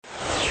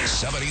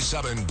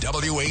77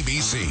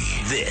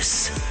 WABC.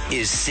 This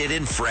is Sid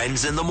and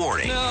Friends in the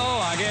Morning. No,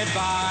 I get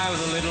by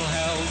with a little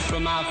help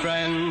from my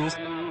friends.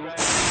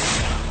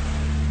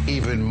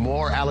 Even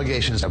more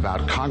allegations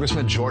about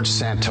Congressman George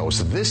Santos,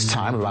 this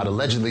time about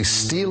allegedly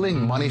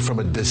stealing money from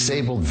a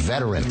disabled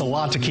veteran. A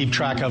lot to keep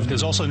track of.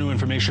 There's also new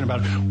information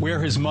about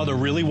where his mother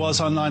really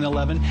was on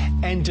 9/11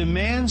 and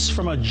demands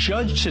from a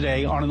judge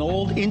today on an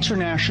old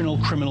international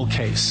criminal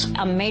case.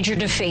 A major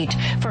defeat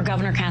for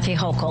Governor Kathy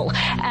Hochul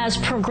as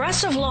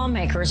progressive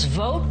lawmakers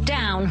vote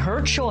down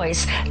her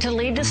choice to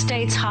lead the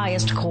state's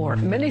highest court.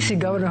 Many see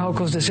Governor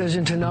Hochul's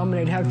decision to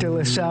nominate Hector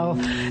LaSalle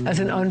as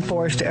an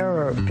unforced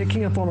error,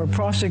 picking a former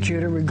prosecutor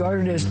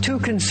regarded as too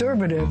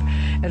conservative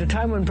at a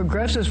time when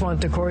progressives want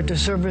the court to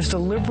serve as the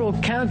liberal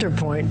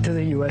counterpoint to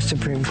the U.S.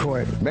 Supreme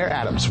Court. Mayor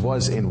Adams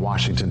was in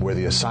Washington, where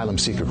the asylum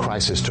seeker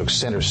crisis took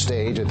center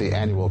stage at the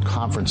annual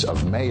Conference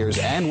of Mayors,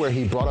 and where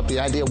he brought up the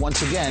idea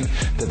once again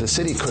that the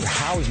city could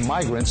house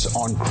migrants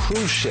on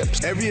cruise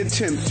ships. Every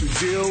attempt to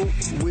deal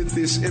with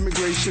this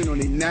immigration on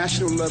a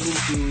national level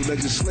through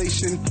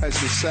legislation has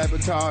been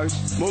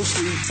sabotaged,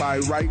 mostly by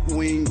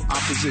right-wing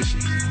opposition.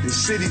 The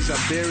cities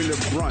are bearing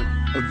the brunt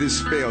of this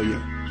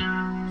failure.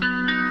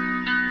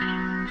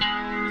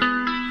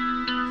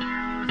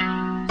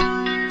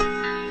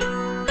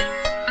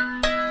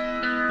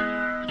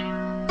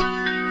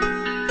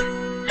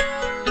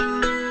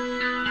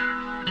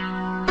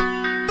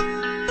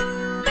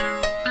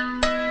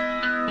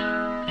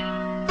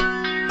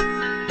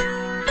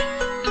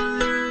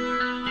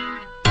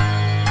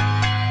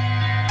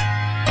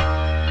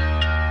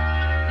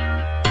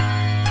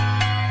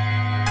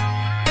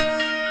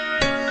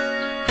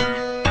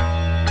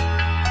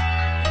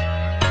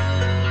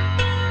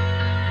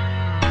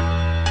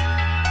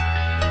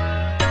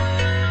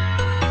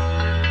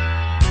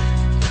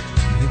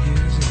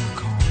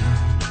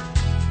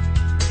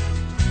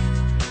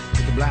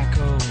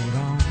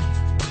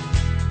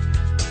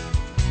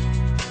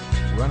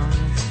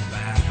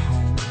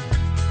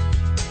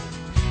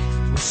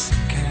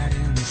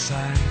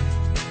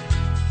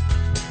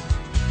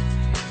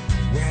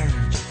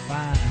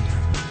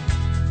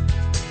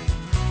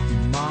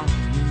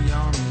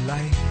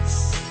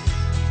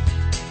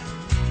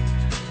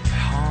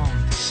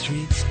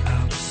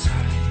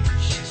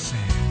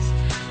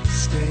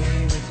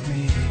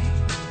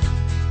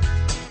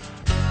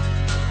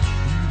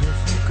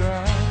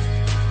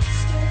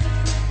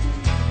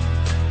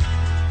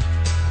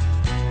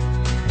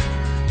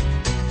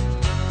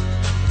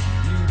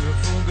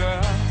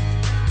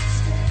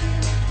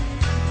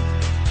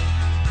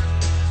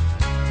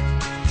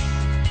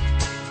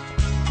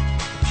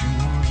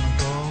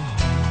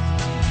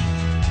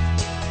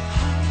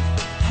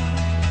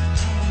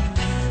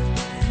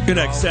 In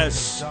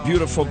excess,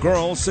 beautiful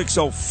girl,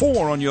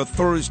 6:04 on your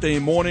Thursday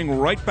morning,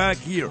 right back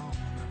here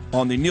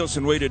on the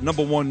Nielsen-rated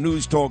 #1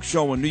 news talk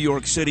show in New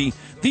York City,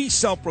 the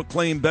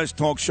self-proclaimed best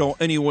talk show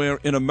anywhere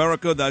in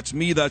America. That's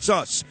me, that's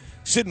us.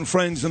 Sid and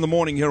Friends in the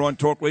morning here on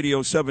Talk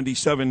Radio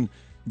 77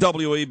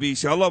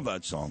 WABC. I love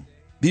that song.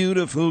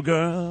 Beautiful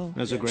girl,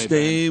 that's a great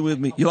stay band. With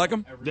me. You like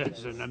him?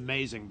 It's an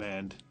amazing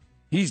band.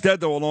 He's dead,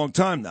 though, a long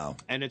time now.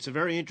 And it's a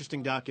very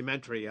interesting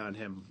documentary on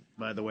him,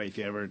 by the way, if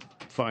you ever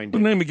find it.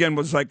 The name again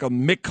was like a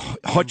Mick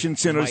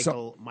Hutchinson or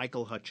something.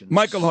 Michael Hutchins.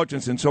 Michael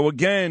Hutchinson. So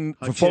again,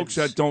 for folks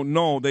that don't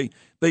know,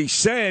 they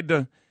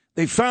said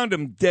they found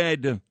him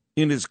dead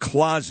in his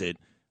closet,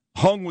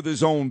 hung with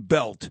his own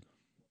belt.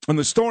 And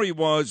the story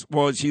was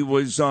he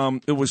was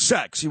it was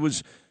sex. He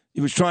was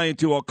trying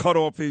to cut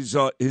off his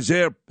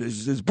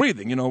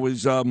breathing,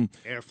 his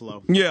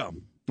airflow. Yeah.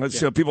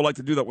 People like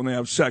to do that when they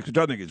have sex, which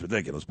I think is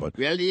ridiculous. But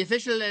well, the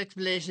official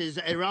explanation is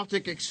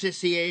erotic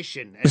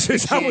asphyxiation. Is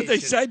that what they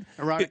said?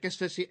 Erotic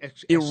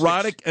asphyxiation.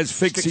 Erotic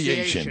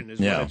asphyxiation is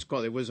what it's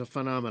called. It was a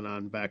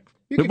phenomenon back.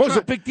 It was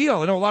a big deal.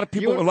 I know a lot of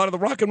people, a lot of the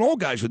rock and roll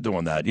guys were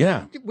doing that.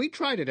 Yeah, we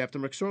tried it after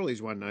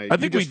McSorley's one night. I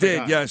think we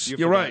did. Yes,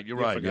 you're right. You're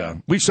right. Yeah,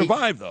 we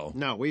survived though.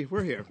 No,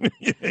 we're here.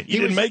 He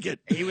didn't make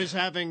it. There was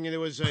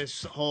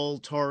a whole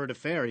torrid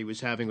affair he was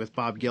having with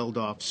Bob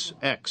Geldof's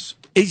ex.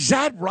 Is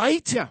that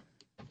right? Yeah.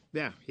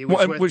 Yeah, he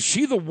was. Was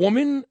she the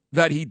woman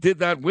that he did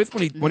that with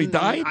when he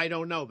died? I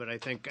don't know, but I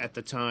think at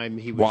the time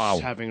he was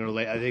having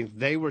I think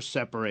they were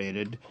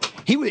separated.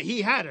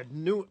 He had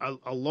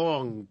a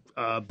long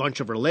bunch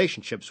of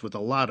relationships with a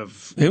lot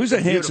of. He was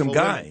a handsome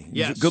guy. Women.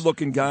 Yes, he was a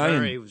good-looking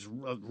guy. He was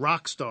a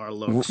rock star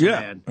looks. Yeah,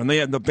 man. And they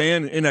had the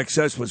band In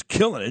Excess was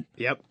killing it.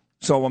 Yep.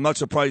 So I'm not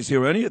surprised to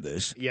hear any of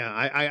this. Yeah,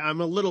 I'm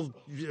a little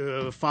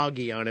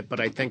foggy on it, but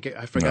I think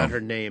I forgot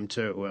her name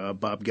too,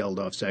 Bob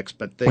Geldof's ex.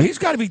 But he's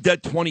got to be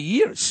dead 20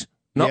 years.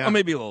 No, or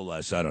maybe a little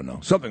less. I don't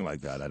know. Something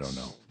like that. I don't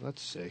know.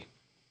 Let's see.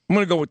 I'm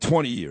going to go with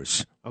 20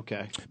 years.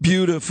 Okay.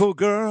 Beautiful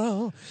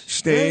girl,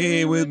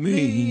 stay with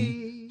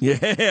me.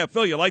 Yeah,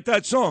 Phil, you like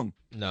that song?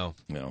 No.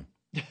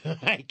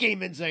 I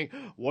came in saying,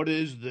 what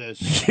is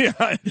this?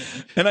 Yeah,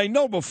 and I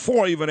know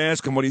before I even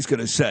ask him what he's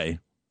going to say.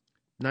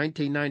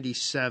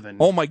 1997.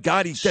 Oh, my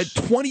God, he's dead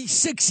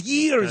 26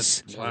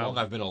 years. That's how long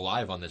I've been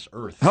alive on this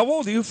earth. How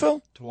old are you,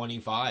 Phil?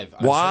 25.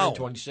 Wow. I'm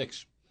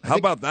 26. How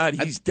about that?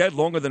 He's dead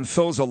longer than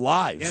Phil's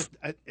alive.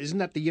 Yeah, isn't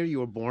that the year you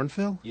were born,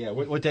 Phil? Yeah.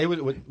 What day?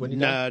 When you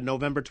died?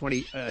 November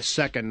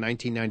 22nd,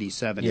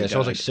 1997. Yeah, so I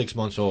was like 6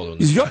 months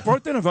old. Is your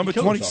birthday November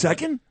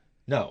 22nd?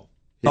 No.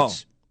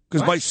 Because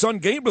my son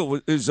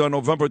Gabriel is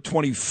November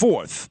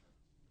 24th.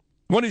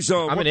 When is?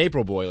 I'm an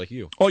April boy like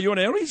you. Oh, you're an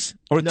Aries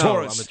or a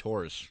Taurus? I'm a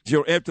Taurus.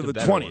 You're after the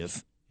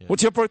 20th. Yeah.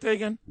 What's your birthday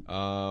again?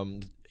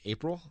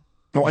 April.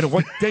 No, I know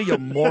what day, you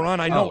moron.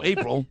 I know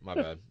April. My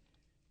bad.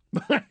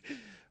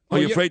 Are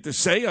you afraid to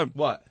say?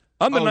 What?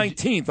 I'm the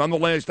 19th. I'm the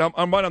last.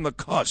 I'm right on the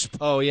cusp.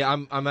 Oh yeah,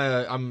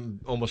 I'm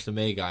almost a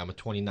May guy. I'm a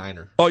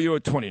 29er. Oh, you're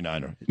a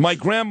 29er. My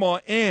grandma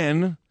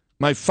Ann,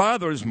 my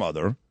father's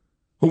mother,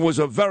 who was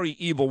a very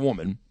evil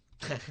woman,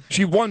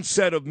 she once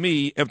said of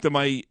me after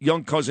my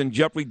young cousin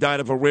Jeffrey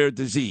died of a rare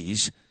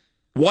disease,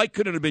 "Why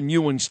couldn't it have been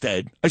you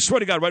instead?" I swear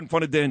to God, right in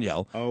front of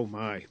Danielle. Oh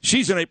my.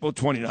 She's an April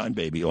 29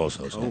 baby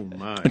also. So. Oh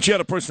my. And she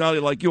had a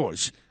personality like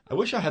yours. I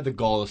wish I had the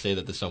gall to say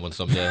that to someone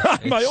someday.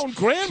 My own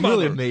grandmother. It's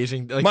really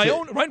amazing. Like my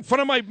own, right in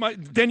front of my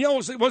Danielle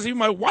wasn't even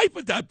my wife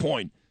at that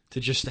point. To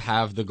just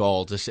have the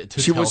gall to she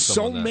tell was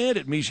so that. mad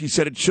at me. She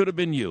said it should have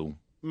been you.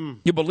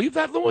 You believe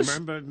that, Louis?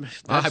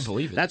 I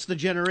believe it. That's the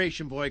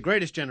generation, boy.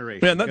 Greatest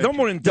generation. Yeah, then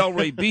we're in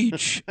Delray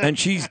Beach, and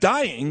she's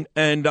dying,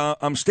 and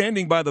I'm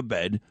standing by the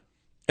bed,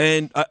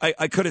 and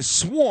I could have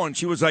sworn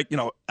she was like,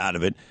 out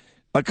of it.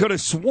 I could have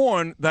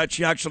sworn that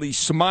she actually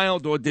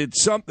smiled or did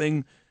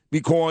something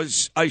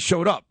because I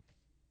showed up.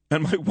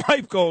 And my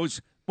wife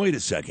goes, wait a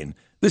second.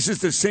 This is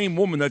the same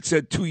woman that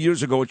said 2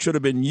 years ago it should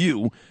have been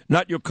you,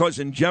 not your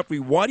cousin Jeffrey.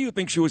 Why do you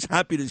think she was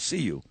happy to see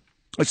you?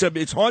 I said,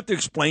 it's hard to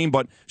explain,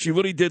 but she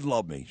really did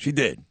love me. She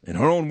did, in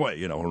her own way,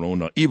 her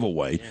own evil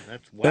way. Yeah,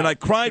 that's wild. And I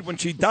cried when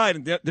she died,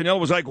 and Danielle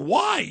was like,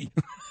 why?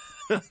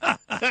 Wow.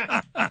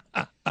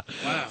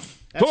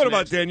 Talking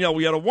about Danielle,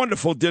 we had a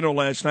wonderful dinner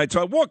last night.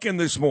 So I walk in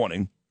this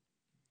morning,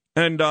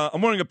 and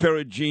I'm wearing a pair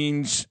of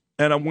jeans,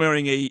 and I'm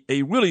wearing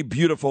a really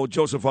beautiful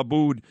Joseph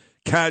Abboud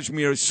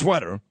cashmere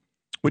sweater,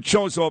 which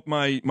shows off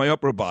my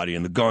upper body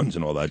and the guns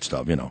and all that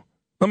stuff,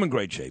 I'm in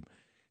great shape.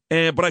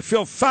 But I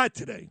feel fat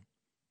today.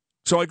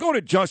 So I go to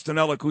Justin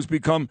Ellick, who's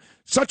become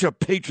such a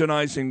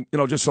patronizing,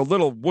 just a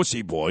little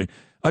wussy boy.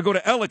 I go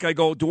to Ellick, I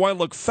go, do I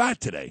look fat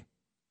today?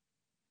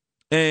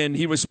 And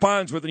he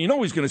responds with, and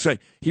what he's going to say.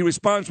 He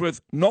responds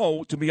with,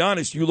 no, to be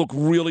honest, you look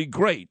really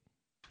great.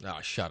 Oh,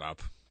 shut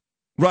up.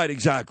 Right,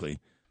 exactly.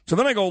 So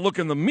then I go look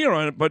in the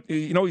mirror, but,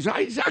 he's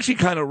actually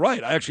kind of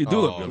right. I actually do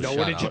look really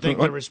what did you think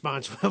the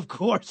response was? Of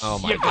course. Oh,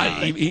 my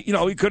God.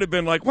 He could have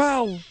been like,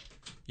 well,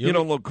 you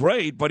don't look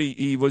great, but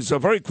he was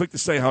very quick to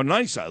say how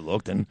nice I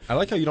looked. And I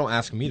like how you don't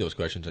ask me those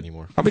questions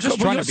anymore. I'm just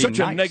trying to be such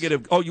nice. A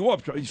negative. Oh, you are.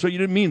 So you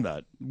didn't mean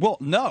that? Well,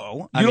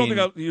 no. You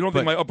don't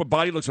think my upper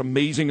body looks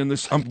amazing in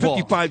this? I'm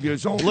 55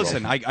 years old.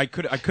 Listen, I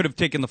could have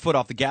taken the foot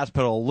off the gas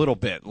pedal a little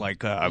bit,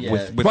 with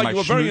right, my you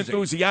were very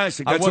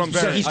enthusiastic. That's what I'm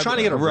saying. He's trying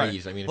to get a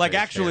raise. I mean,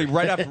 actually,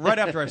 right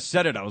after I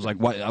said it, I was like,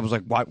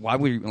 why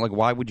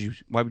would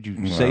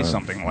you say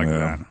something like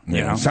that?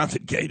 It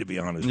sounded gay, to be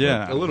honest.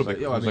 Yeah, a little bit.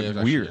 It was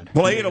weird.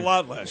 Well, I ate a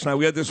lot last night.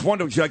 We had this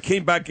wonderful. I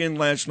came back in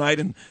last night,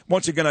 and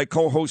once again, I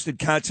co-hosted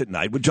Cats at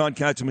Night with John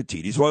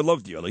Catsimatidis, who I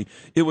love dearly.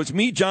 It was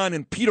me, John,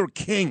 and Peter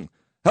King.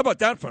 How about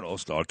that for an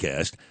all-star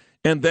cast?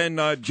 And then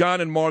John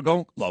and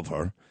Margot, love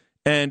her.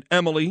 And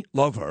Emily,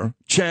 love her.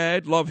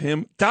 Chad, love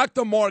him.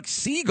 Dr. Mark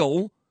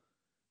Siegel,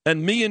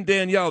 and me and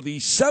Danielle, the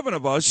seven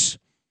of us,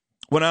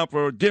 went out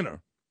for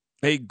dinner.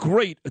 A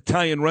great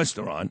Italian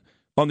restaurant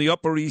on the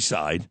Upper East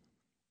Side.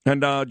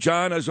 And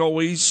John, as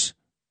always,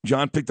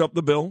 John picked up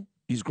the bill.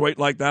 He's great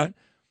like that.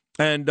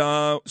 And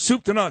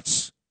soup to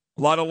nuts.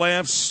 A lot of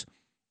laughs.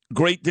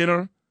 Great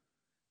dinner.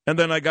 And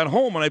then I got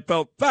home and I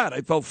felt fat.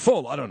 I felt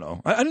full. I don't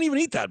know. I didn't even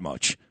eat that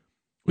much.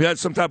 We had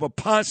some type of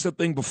pasta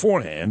thing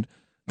beforehand.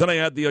 Then I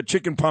had the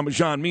chicken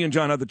parmesan. Me and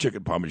John had the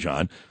chicken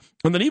parmesan.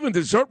 And then even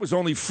dessert was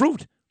only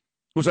fruit. It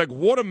was like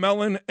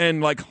watermelon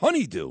and like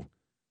honeydew.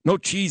 No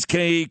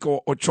cheesecake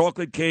or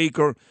chocolate cake.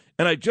 And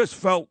I just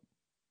felt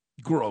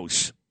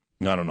gross.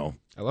 I don't know.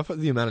 I love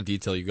the amount of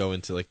detail you go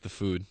into, like the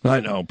food. I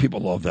know. People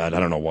love that. I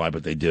don't know why,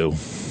 but they do.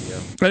 Yeah.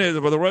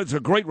 It's a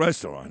great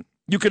restaurant.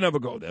 You can never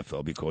go there,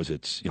 Phil, because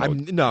it's,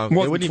 no, they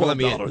wouldn't even let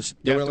me in.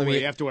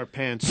 You have to wear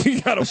pants.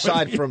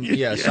 Aside from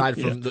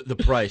the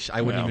price,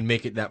 I wouldn't even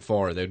make it that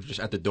far. They'd just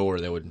at the door.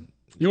 They would.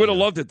 You would have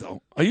loved it,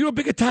 though. Are you a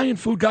big Italian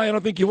food guy? I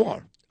don't think you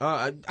are.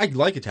 I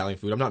like Italian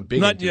food. I'm not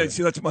big into it.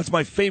 See, that's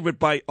my favorite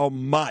by a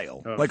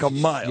mile. Like a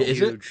mile. Yeah,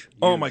 is it?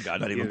 Oh, my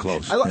God, not even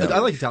close. I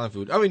like Italian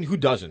food. I mean, who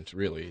doesn't,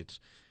 really? It's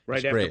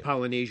right after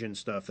Polynesian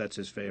stuff, that's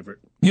his favorite.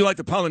 You like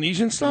the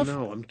Polynesian stuff?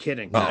 No, I'm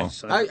kidding. Oh.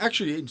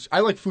 I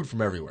like food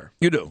from everywhere.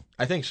 You do?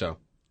 I think so.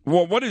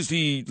 Well, what is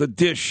the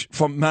dish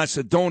from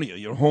Macedonia,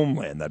 your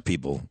homeland, that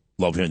people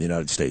love here in the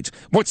United States?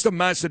 What's the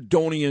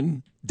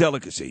Macedonian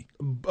delicacy?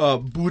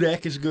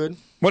 Burek is good.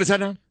 What is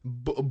that now?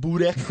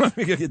 Burek.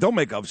 Don't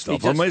make up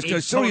stuff. I'm asking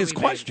a serious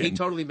question. He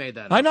totally made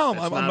that up. I know.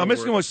 I'm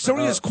asking a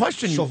serious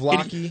question.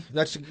 Souvlaki.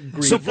 That's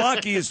Greek.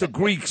 Souvlaki is the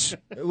Greeks.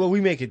 Well,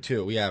 we make it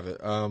too. We have it.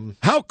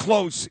 How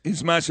close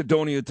is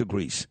Macedonia to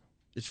Greece?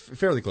 It's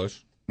fairly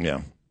close.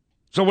 Yeah.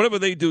 So whatever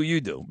they do, you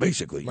do,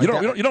 basically. Like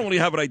you don't really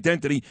have an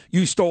identity.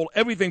 You stole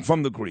everything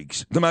from the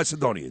Greeks, the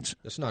Macedonians.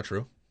 That's not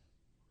true.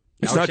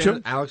 It's not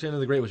true? Alexander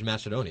the Great was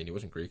Macedonian. He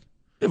wasn't Greek.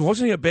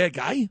 Wasn't he a bad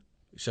guy?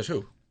 Says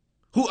who?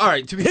 Who? All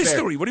right, to be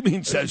History. fair. What do you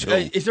mean says who?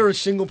 Is there a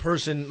single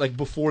person born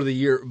before the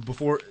year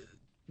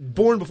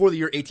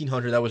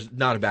 1800 that was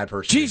not a bad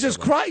person? Jesus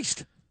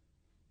Christ.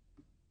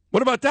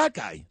 What about that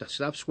guy?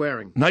 Stop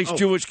swearing. Nice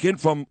Jewish kid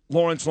from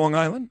Lawrence, Long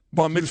Island.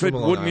 Bar Mitzvah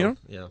Woodmere.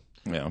 Yeah.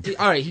 Yeah.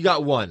 All right, he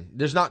got one.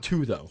 There's not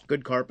two, though.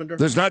 Good carpenter?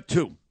 There's not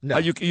two. No.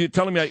 You're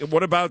telling me,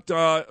 what about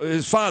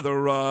his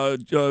father,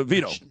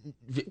 Vito?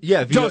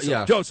 Yeah,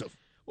 Vito, Joseph.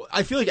 Well,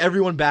 I feel like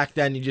everyone back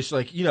then, you just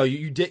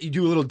you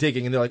do a little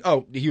digging, and they're like,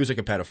 oh, he was like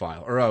a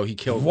pedophile, or oh, he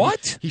killed.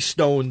 What? He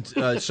stoned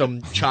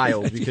some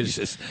child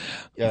because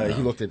he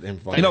looked at him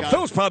funny.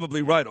 Phil's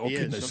probably right. All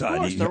kidding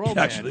aside, they're all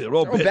they're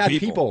all bad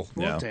people.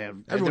 Yeah.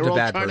 Everyone's a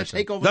bad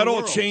person. That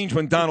all changed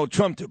when Donald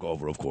Trump took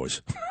over, of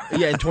course.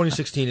 Yeah, in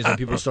 2016 is when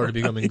people started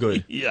becoming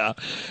good. Yeah.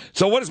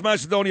 So what is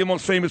Macedonia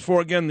most famous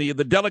for? Again, the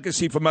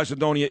delicacy for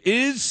Macedonia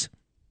is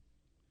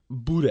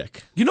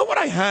Budek. You know what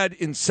I had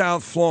in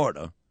South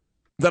Florida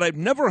that I've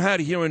never had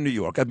here in New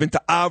York? I've been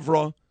to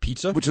Avra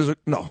Pizza, which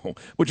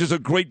is a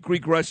great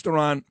Greek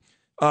restaurant.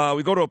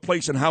 We go to a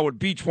place in Howard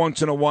Beach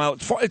once in a while.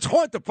 It's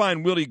hard to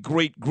find really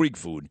great Greek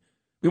food.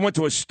 We went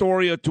to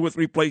Astoria, 2 or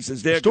 3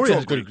 places there. Astoria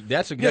is good.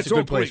 That's a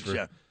good place for.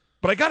 Yeah.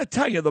 But I got to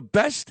tell you, the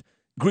best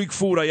Greek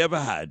food I ever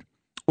had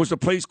was a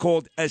place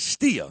called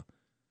Estia,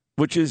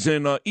 which is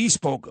in East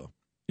Boca,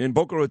 in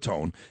Boca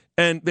Raton.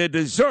 And their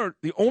dessert,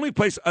 the only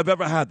place I've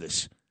ever had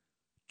this,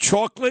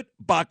 chocolate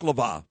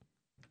baklava.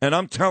 And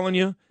I'm telling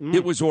you,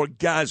 it was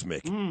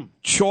orgasmic.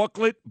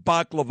 Chocolate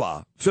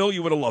baklava. Phil,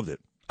 you would have loved it.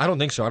 I don't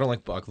think so. I don't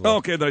like baklava.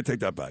 Okay, then I take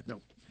that back. No.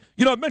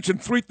 You know, I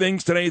mentioned 3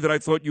 things today that I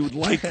thought you would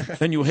like,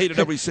 and you hated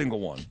every single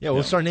one. Yeah,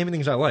 we'll start naming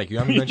things I like. You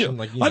haven't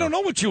mentioned, I don't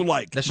know what you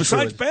like.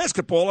 Besides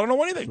basketball, I don't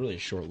know anything. It's really a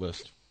short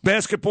list.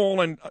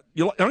 Basketball, and I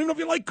don't even know if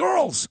you like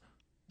girls.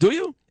 Do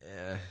you?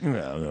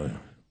 Yeah.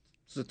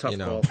 It's a tough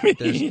call.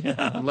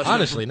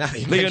 Honestly, now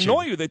they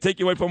annoy you. They take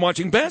you away from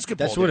watching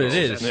basketball. That's what it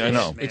is. Yeah, I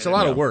know. It's a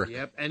lot of work.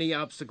 Yep. Any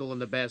obstacle in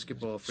the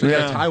basketball. So you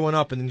tie one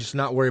up and then just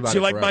not worry about it. See,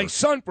 like forever. my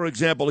son, for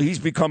example, he's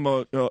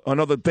become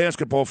another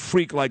basketball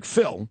freak like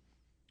Phil.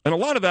 And a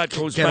lot of that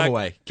goes back. Get him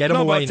away. Get him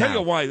away I'll now. tell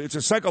you why. It's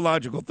a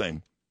psychological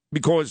thing.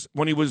 Because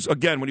when he was a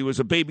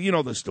baby, you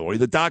know the story.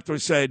 The doctor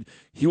said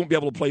he won't be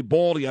able to play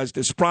ball. He has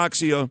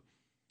dyspraxia.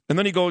 And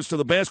then he goes to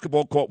the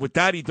basketball court with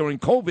Daddy during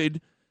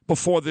COVID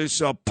before this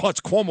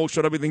Putz Cuomo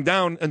shut everything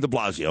down and de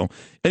Blasio.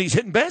 And he's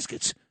hitting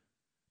baskets.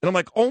 And I'm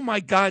like, oh, my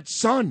God,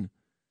 son,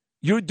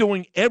 you're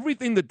doing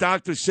everything the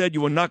doctor said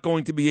you were not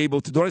going to be able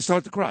to do. I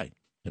start to cry,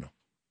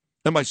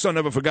 And my son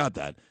never forgot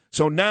that.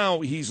 So now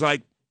he's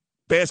like,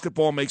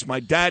 basketball makes my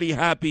daddy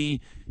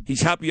happy.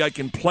 He's happy I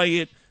can play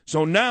it.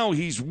 So now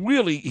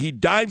he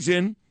dives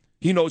in.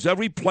 He knows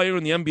every player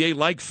in the NBA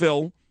like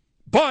Phil.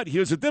 But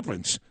here's the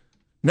difference.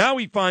 Now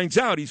he finds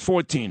out, he's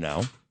 14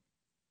 now,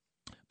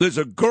 there's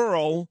a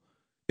girl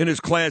in his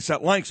class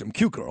that likes him,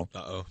 cute girl.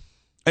 Uh-oh.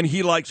 And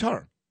he likes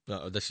her.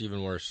 Uh-oh, that's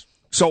even worse.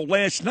 So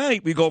last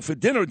night we go for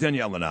dinner,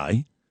 Danielle and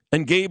I,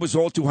 and Gabe was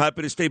all too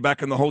happy to stay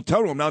back in the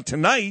hotel room. Now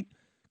tonight,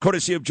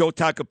 courtesy of Joe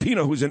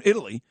Tacopina, who's in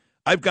Italy,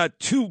 I've got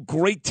 2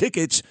 great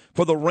tickets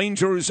for the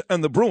Rangers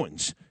and the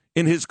Bruins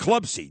in his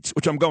club seats,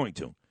 which I'm going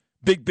to.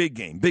 Big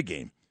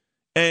game.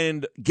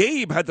 And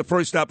Gabe had the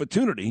first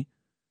opportunity.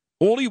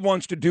 All he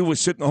wants to do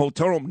is sit in the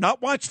hotel room,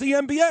 not watch the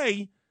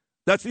NBA.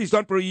 That's what he's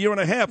done for a year and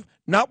a half.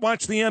 Not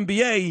watch the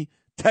NBA,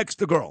 text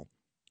the girl.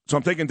 So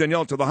I'm taking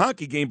Danielle to the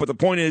hockey game, but the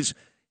point is,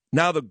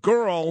 now the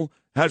girl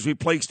has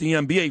replaced the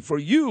NBA. For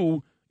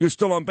you, you're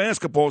still on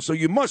basketball, so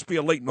you must be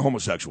a latent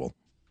homosexual.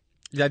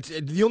 That's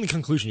the only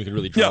conclusion you can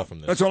really draw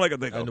from this. That's all I can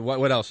think of. And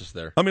what else is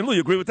there? I mean, Lou,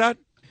 you agree with that?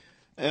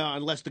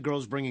 Unless the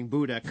girl's bringing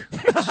Budek,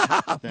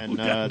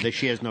 then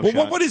she has no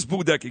shot. What is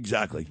Budek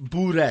exactly?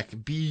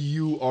 Budek,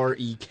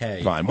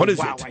 B-U-R-E-K. Fine. What is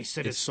it? Wow, I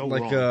said it's so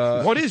like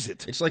wrong. What is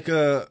it? It's like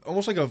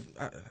almost like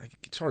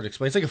it's hard to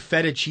explain. It's like a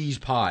feta cheese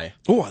pie.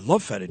 Oh, I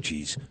love feta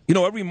cheese.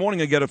 Every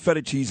morning I get a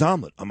feta cheese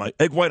omelet. On my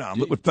egg white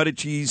omelet with feta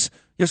cheese.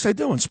 Yes, I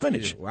do, and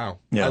spinach. Wow.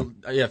 Yeah.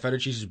 Feta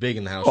cheese is big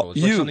in the household.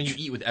 It's like something you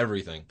eat with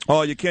everything.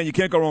 Oh, you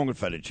can't go wrong with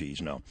feta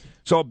cheese, no.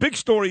 So big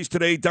stories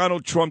today.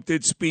 Donald Trump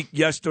did speak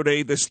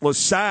yesterday. This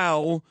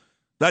LaSalle,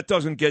 that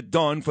doesn't get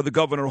done for the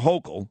Governor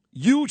Hochul.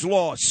 Huge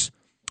loss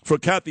for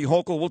Kathy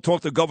Hochul. We'll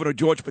talk to Governor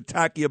George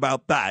Pataki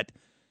about that.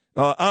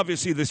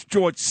 Obviously, this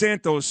George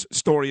Santos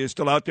story is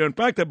still out there. In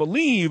fact, I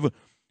believe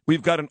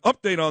we've got an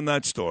update on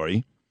that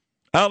story.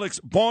 Alex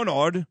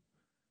Barnard,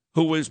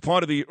 who is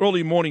part of the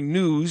early morning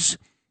news,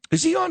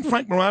 is he on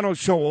Frank Morano's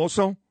show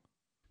also?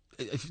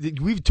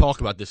 We've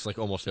talked about this like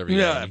almost every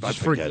day. Yeah, I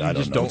forget. I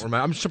don't remember.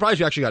 I'm surprised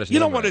you actually got his name. You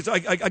know what?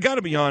 Right. I got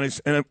to be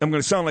honest, and I'm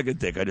going to sound like a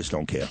dick. I just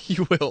don't care.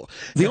 You will.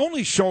 The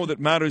only show that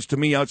matters to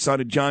me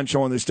outside of John's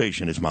show on the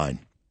station is mine.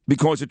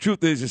 Because the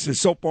truth is, this is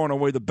so far and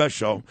away the best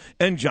show,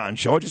 and John's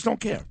show. I just don't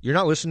care. You're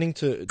not listening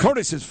to...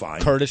 Curtis is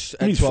fine. Curtis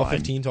at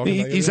 12:15 talking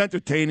about you? He's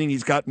entertaining.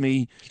 He's got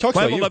me. He talks if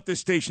I about ever you. left this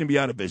station, he'd be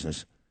out of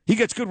business. He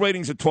gets good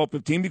ratings at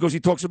 12:15 because he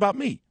talks about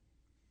me.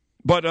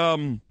 But,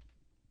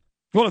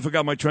 well, I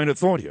forgot my train of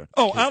thought here.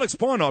 Oh, Alex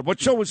Barnard,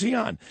 what show was he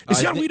on? Is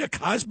he on Rita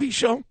Cosby's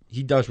show?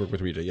 He does work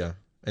with Rita, yeah.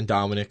 And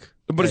Dominic.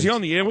 But is he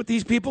on the air with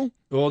these people?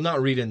 Well,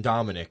 not Rita and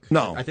Dominic.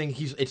 No. I think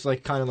it's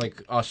like kind of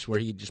like us where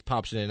he just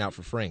pops in and out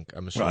for Frank,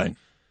 I'm assuming. Right.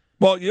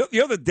 Well,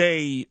 the other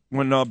day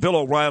when Bill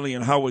O'Reilly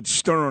and Howard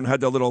Stern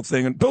had their little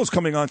thing, and Bill's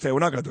coming on today, we're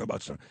not going to talk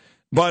about Stern.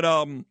 But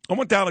I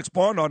went to Alex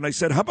Barnard and I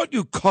said, how about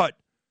you cut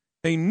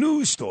a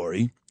news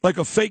story, like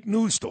a fake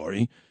news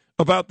story,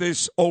 about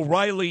this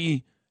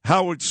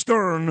O'Reilly-Howard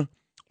Stern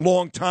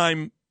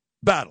long-time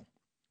battle?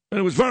 And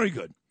it was very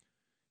good.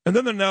 And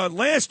then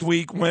last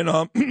week when,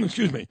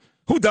 excuse me,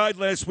 who died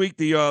last week?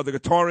 The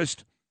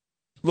guitarist,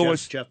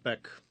 Lewis? Jeff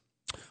Beck.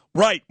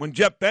 Right. When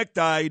Jeff Beck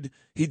died,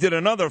 he did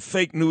another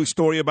fake news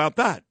story about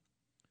that.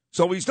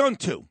 So he's done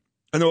two.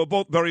 And they were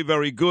both very,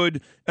 very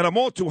good. And I'm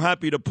all too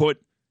happy to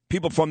put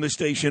people from this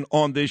station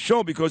on this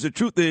show because the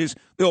truth is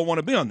they all want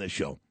to be on this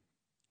show,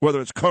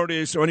 whether it's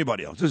Curtis or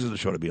anybody else. This is the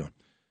show to be on.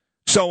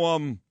 So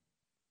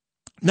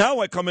now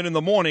I come in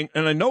the morning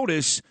and I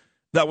notice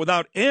that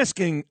without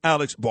asking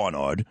Alex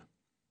Barnard,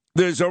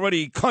 there's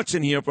already cuts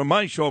in here from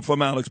my show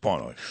from Alex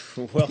Barnard.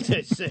 Well,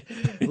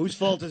 whose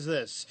fault is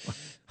this?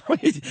 What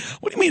do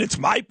you mean it's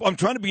my? I'm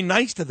trying to be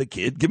nice to the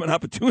kid, give him an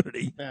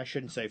opportunity. I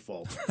shouldn't say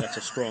fault. That's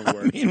a strong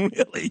word. I mean,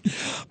 really.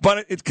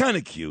 But it's kind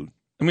of cute.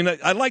 I mean,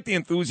 I like the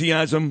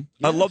enthusiasm.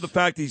 Yes. I love the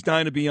fact he's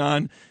dying to be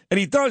on. And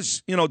he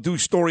does, do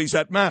stories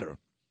that matter.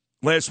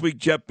 Last week,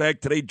 Jeff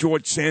Beck. Today,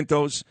 George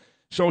Santos.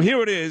 So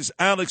here it is,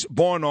 Alex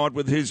Barnard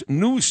with his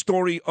news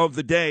story of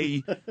the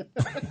day.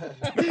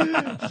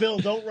 Phil,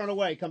 don't run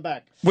away. Come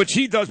back. Which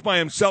he does by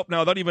himself now,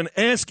 without even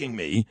asking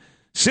me.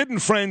 Sid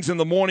and Friends in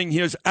the morning.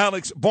 Here's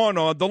Alex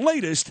Barnard, the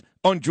latest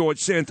on George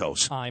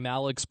Santos. I'm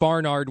Alex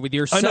Barnard with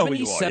your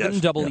 77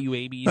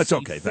 WABC That's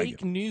okay.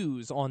 fake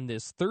news on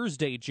this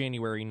Thursday,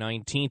 January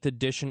 19th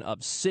edition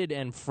of Sid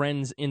and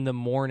Friends in the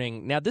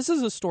morning. Now, this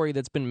is a story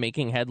that's been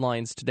making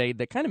headlines today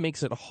that kind of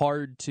makes it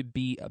hard to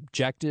be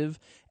objective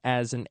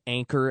as an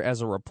anchor,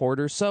 as a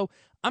reporter, so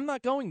I'm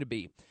not going to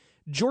be.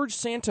 George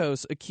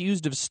Santos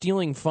accused of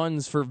stealing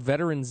funds for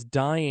veterans'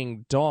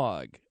 dying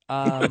dog.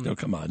 No,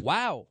 come on.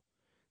 Wow.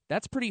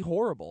 That's pretty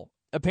horrible.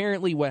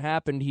 Apparently what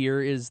happened here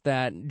is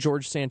that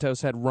George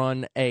Santos had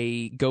run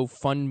a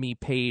GoFundMe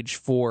page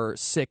for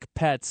sick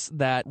pets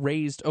that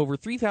raised over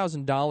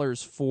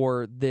 $3,000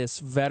 for this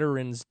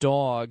veteran's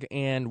dog,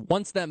 and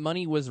once that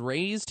money was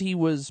raised, he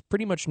was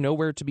pretty much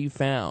nowhere to be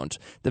found.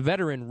 The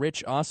veteran,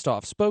 Rich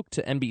Ostoff, spoke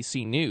to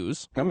NBC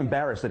News. I'm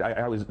embarrassed that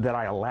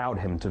I allowed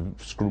him to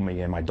screw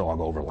me and my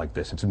dog over like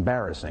this. It's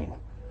embarrassing.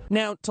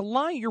 Now, to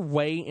lie your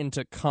way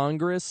into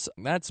Congress,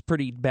 that's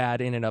pretty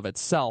bad in and of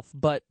itself,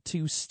 but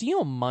to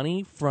steal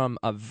money from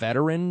a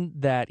veteran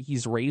that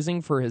he's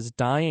raising for his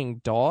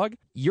dying dog,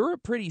 you're a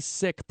pretty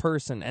sick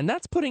person, and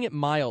that's putting it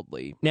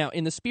mildly. Now,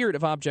 in the spirit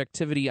of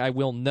objectivity, I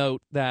will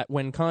note that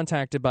when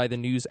contacted by the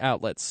news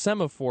outlet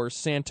Semaphore,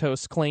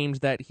 Santos claimed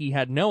that he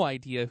had no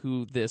idea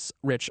who this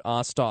Rich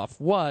Ostoff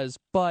was,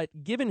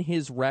 but given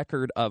his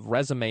record of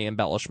resume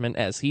embellishment,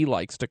 as he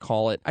likes to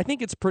call it, I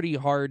think it's pretty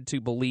hard to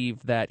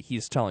believe that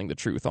he's telling the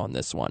truth on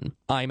this one.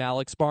 I'm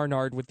Alex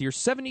Barnard with your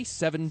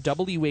 77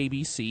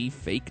 WABC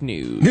fake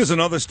news. Here's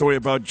another story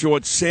about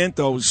George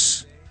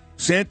Santos.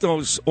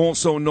 Santos,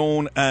 also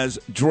known as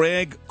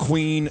drag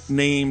queen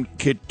named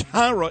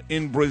Kitara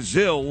in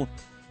Brazil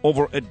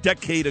over a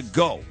decade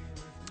ago.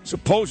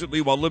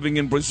 Supposedly, while living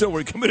in Brazil,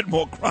 where he committed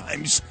more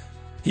crimes,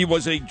 he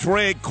was a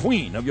drag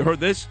queen. Have you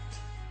heard this?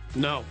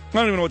 No. I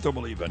don't even know what to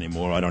believe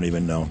anymore. I don't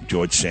even know.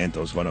 George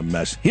Santos, what a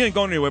mess. He ain't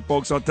going anywhere,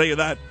 folks, I'll tell you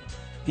that.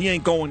 He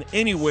ain't going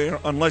anywhere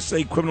unless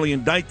they criminally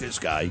indict this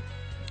guy.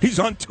 He's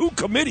on 2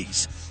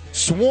 committees.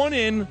 Sworn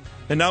in,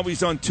 and now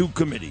he's on 2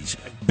 committees.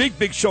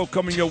 Big show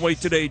coming your way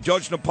today.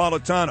 Judge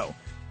Napolitano,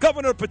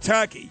 Governor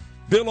Pataki,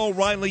 Bill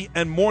O'Reilly,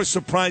 and more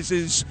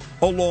surprises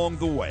along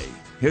the way.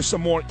 Here's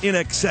some more In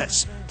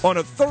Excess on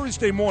a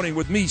Thursday morning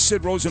with me,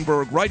 Sid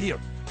Rosenberg, right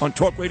here on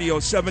Talk Radio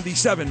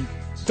 77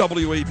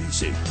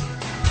 WABC.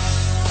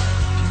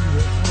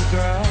 Beautiful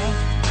girl.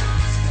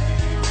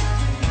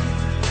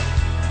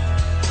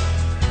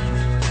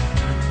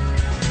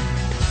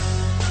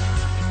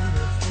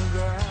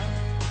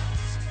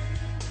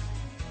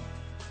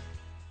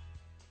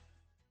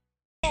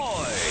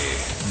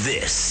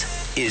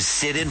 This is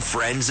Sid and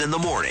Friends in the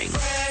morning.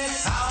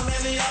 How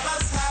many of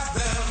us have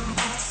them?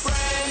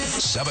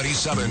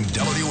 77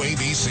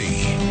 WABC.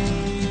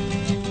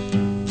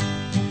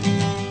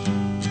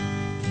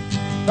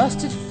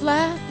 Busted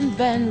flat in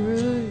Baton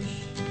Rouge,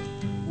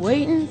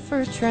 waiting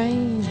for a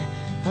train,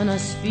 and I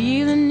was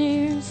feeling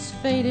near as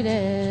faded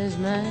as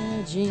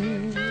my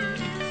jeans.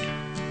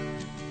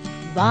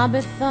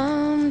 Bobby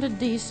thumbed a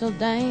diesel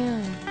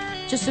down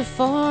just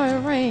before it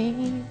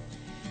rained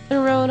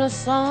and rode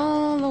us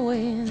all the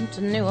way to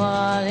New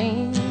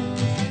Orleans.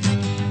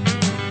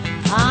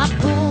 I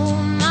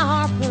pulled my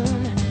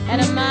harpoon out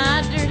of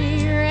my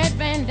dirty red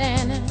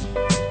bandana.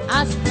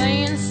 I was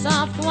playing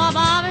soft while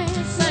Bobby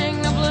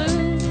sang the blues.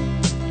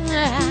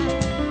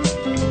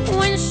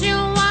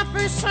 Windshield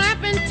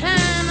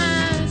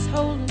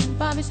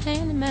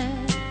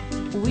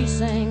mad. We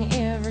sang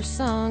every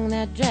song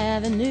that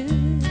Javi knew.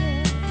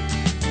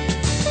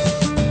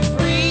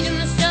 Freedom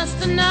is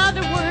just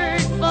another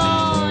word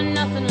for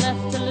nothing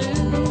left to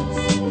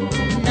lose.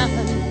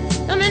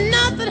 Nothing, I mean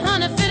nothing,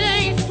 honey, if it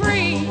ain't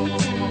free.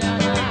 No,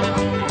 no.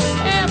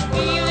 Yeah,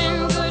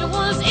 feeling good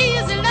was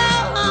easy,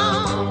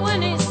 love,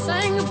 when he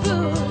sang the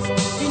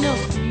blues. You know,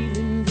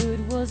 feeling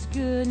good was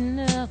good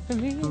enough for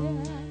me.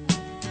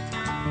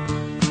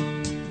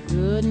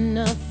 Good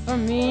enough for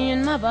me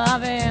and my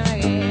Bobby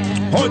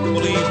again. Hard to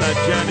believe that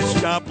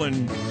Janis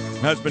Joplin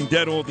has been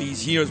dead all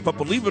these years, but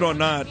believe it or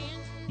not,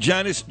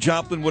 Janis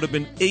Joplin would have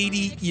been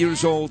 80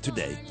 years old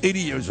today. 80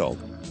 years old.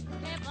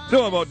 You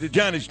know about the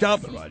Janis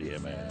Joplin right here,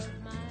 man.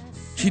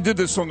 She did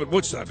this song at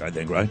Woodstock, I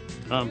think, right?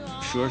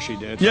 Sure she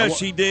did. Yes,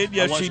 she did.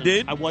 Yes, she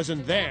did. I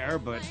wasn't there,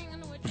 but...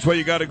 That's why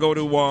you got to go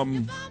to,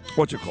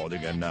 what's it called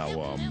again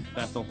now?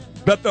 Bethel.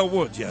 Bethel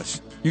Woods,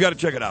 yes. You got to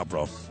check it out,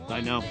 bro.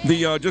 I know.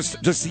 The,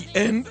 just the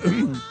end...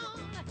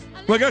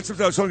 Well, I got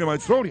something I was talking in my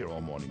throat here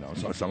all morning now,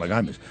 so I sound like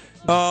I miss.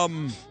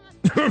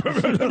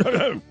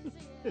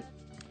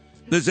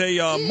 There's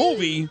a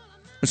movie.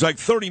 It's like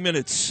 30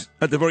 minutes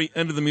at the very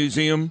end of the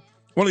museum.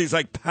 One of these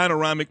like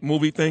panoramic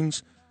movie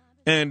things.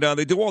 And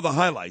they do all the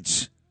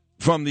highlights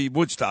from the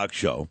Woodstock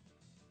show.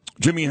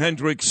 Jimi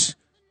Hendrix,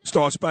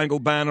 Star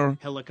Spangled Banner.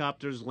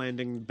 Helicopters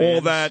landing bands.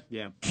 All that.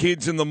 Yeah.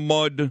 Kids in the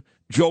Mud.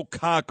 Joe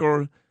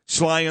Cocker.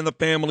 Sly and the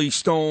Family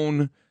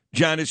Stone.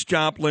 Janis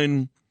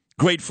Joplin.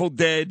 Grateful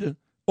Dead.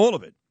 All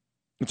of it.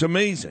 It's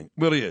amazing. It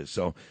really is.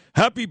 So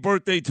happy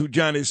birthday to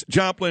Janis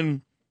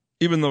Joplin,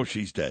 even though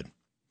she's dead.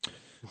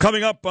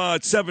 Coming up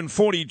at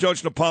 7:40,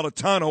 Judge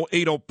Napolitano,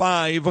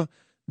 8:05.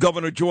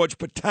 Governor George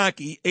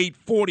Pataki,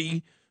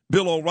 8:40.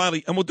 Bill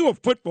O'Reilly. And we'll do a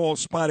football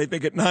spot, I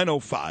think, at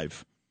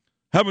 9:05.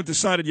 Haven't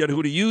decided yet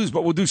who to use,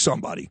 but we'll do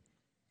somebody.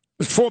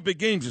 There's 4 big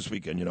games this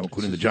weekend,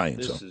 including the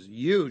Giants. This is a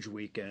huge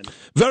weekend.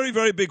 Very,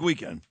 very big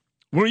weekend.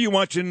 Where are you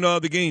watching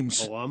the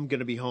games? Oh, I'm going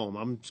to be home.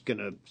 I'm just going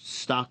to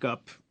stock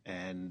up,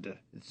 and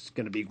it's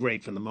going to be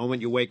great from the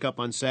moment you wake up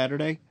on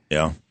Saturday.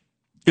 Yeah.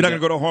 You're not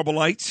going to go to Harbor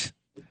Lights?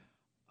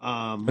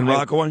 In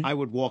Rockaway? I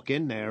would walk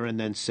in there and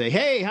then say,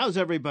 hey, how's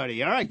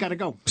everybody? All right, got to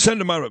go. Send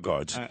him my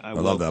regards. I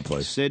love that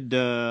place. Sid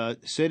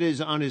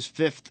is on his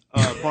 5th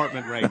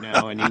apartment right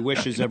now, and he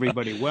wishes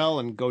everybody well,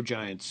 and go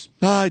Giants.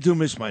 I do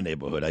miss my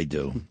neighborhood. I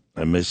do.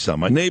 I miss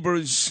my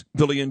neighbors,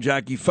 Billy and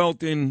Jackie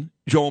Felton,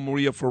 Joe and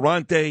Maria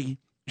Ferrante,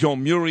 Joe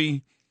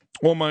Murray,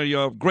 all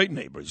my great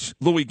neighbors,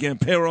 Louis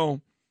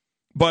Gampero.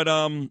 But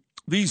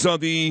these are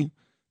the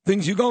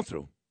things you go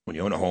through when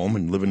you own a home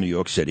and live in New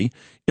York City.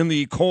 In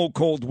the cold,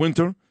 cold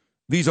winter,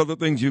 these are the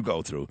things you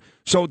go through.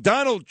 So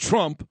Donald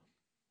Trump,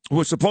 who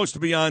was supposed to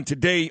be on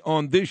today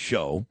on this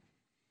show,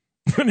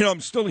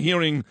 I'm still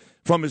hearing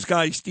from his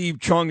guy Steve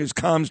Chung, his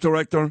comms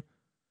director.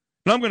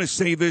 And I'm going to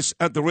say this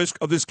at the risk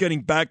of this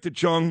getting back to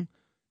Chung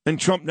and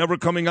Trump never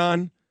coming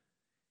on.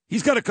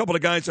 He's got a couple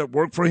of guys that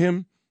work for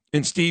him,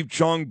 and Steve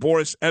Chung,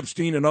 Boris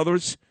Epstein, and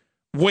others.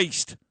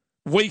 Waste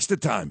of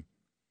time.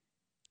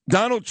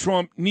 Donald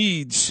Trump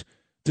needs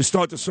to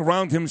start to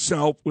surround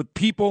himself with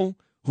people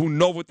who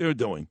know what they're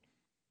doing.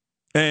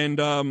 And,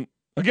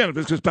 again, if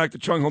this goes back to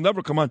Chung, he'll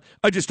never come on.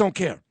 I just don't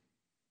care.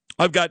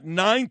 I've got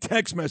 9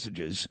 text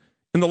messages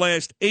in the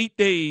last 8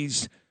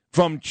 days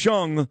from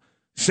Chung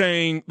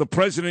saying the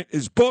president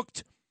is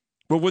booked,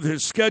 but with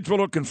his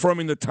scheduler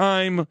confirming the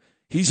time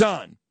he's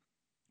on.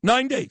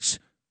 9 days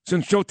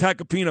since Joe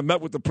Tacopina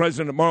met with the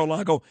president at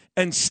Mar-a-Lago,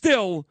 and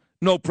still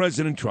no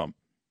President Trump.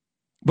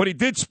 But he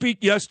did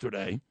speak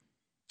yesterday,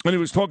 and he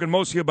was talking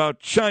mostly about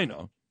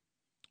China.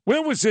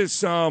 Where was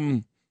this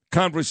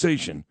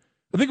conversation?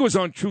 I think it was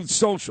on Truth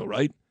Social,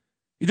 right?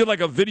 He did like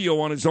a video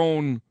on his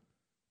own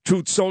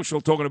Truth Social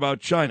talking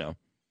about China.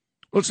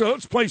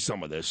 Let's play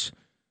some of this.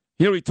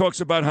 Here he talks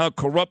about how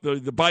corrupt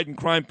the Biden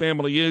crime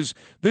family is.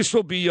 This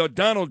will be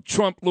Donald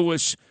Trump,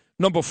 Lewis,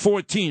 number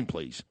 14,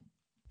 please.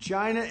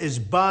 China is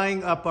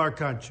buying up our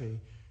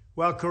country,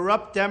 while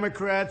corrupt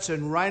Democrats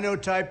and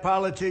rhino-type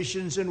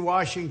politicians in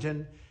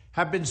Washington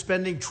have been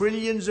spending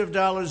trillions of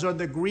dollars on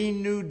the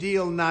Green New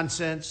Deal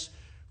nonsense,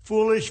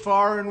 foolish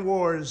foreign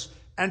wars,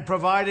 and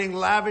providing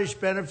lavish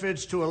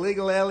benefits to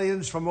illegal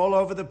aliens from all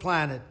over the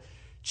planet.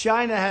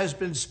 China has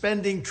been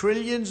spending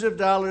trillions of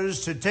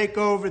dollars to take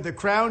over the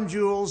crown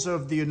jewels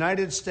of the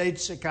United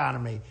States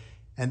economy,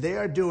 and they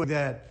are doing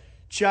that.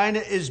 China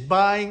is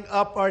buying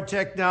up our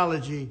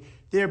technology.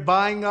 They're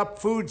buying up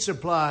food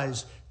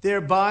supplies.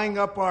 They're buying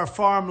up our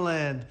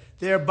farmland.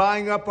 They're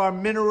buying up our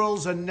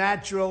minerals and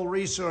natural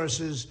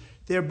resources.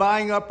 They're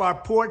buying up our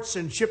ports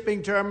and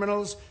shipping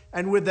terminals.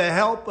 And with the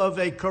help of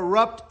a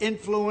corrupt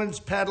influence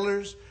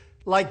peddlers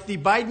like the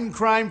Biden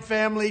crime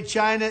family,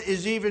 China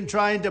is even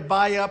trying to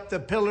buy up the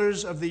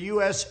pillars of the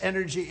U.S.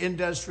 energy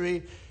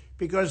industry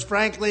because,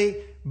 frankly,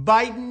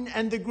 Biden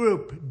and the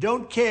group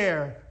don't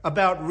care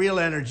about real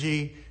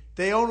energy.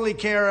 They only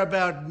care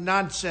about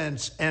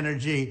nonsense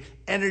energy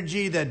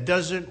that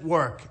doesn't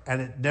work,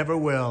 and it never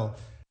will.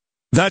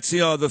 That's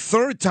the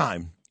third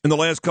time in the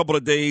last couple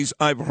of days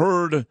I've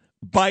heard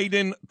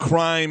Biden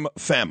crime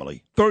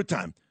family. Third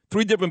time.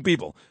 Three different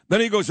people.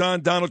 Then he goes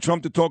on, Donald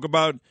Trump, to talk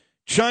about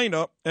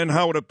China and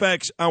how it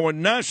affects our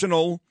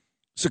national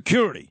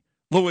security.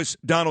 Lewis,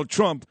 Donald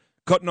Trump,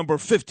 cut number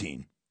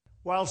 15.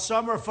 While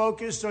some are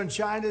focused on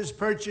China's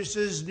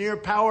purchases near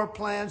power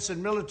plants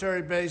and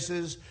military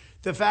bases,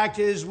 the fact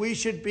is we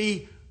should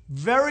be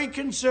very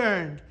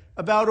concerned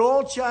about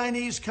all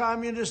Chinese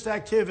communist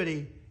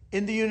activity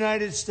in the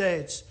United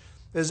States.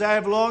 As I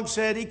have long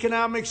said,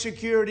 economic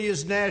security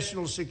is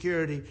national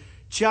security.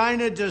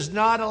 China does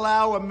not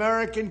allow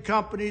American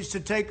companies to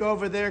take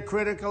over their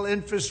critical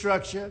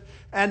infrastructure,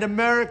 and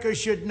America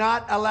should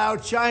not allow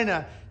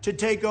China to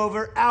take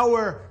over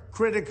our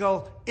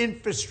critical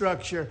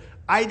infrastructure.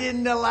 I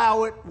didn't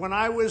allow it when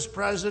I was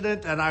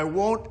president, and I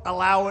won't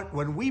allow it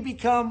when we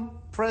become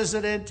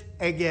president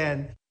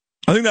again.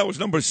 I think that was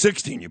number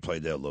 16 you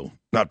played there, Lou,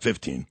 not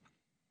 15.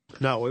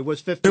 No, it was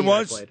 15. It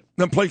was?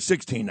 Then play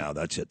 16 now.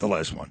 That's it, the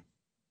last one.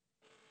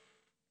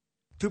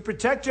 To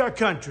protect our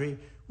country,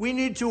 we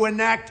need to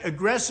enact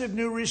aggressive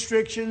new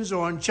restrictions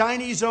on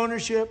Chinese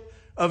ownership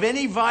of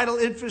any vital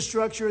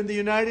infrastructure in the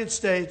United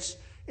States,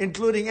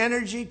 including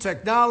energy,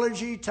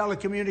 technology,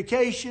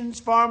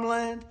 telecommunications,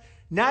 farmland,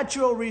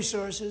 natural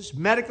resources,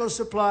 medical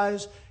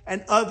supplies,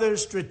 and other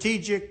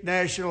strategic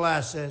national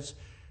assets.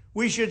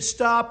 We should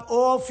stop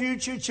all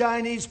future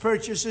Chinese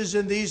purchases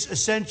in these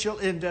essential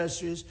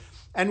industries,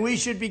 and we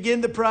should begin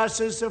the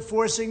process of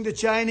forcing the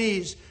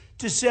Chinese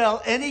to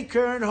sell any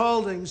current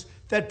holdings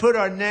that put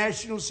our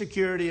national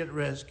security at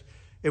risk.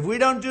 If we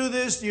don't do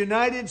this, the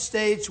United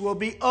States will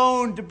be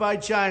owned by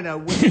China,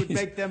 which would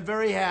make them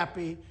very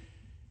happy.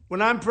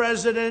 When I'm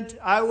president,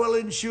 I will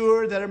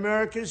ensure that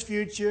America's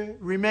future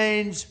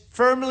remains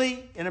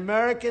firmly in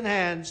American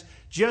hands,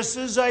 just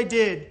as I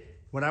did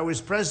when I was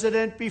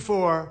president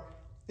before.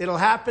 It'll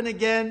happen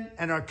again,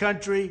 and our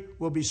country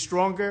will be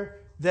stronger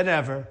than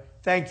ever.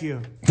 Thank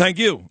you. Thank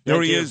you. There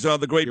Thank he you. is,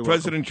 the great You're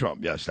President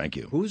Trump. Yes, thank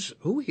you.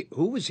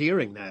 Who was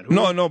hearing that?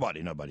 No,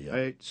 nobody.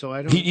 So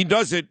I don't. He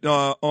does it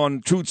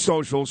on Truth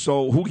Social.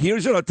 So who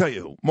hears it? I'll tell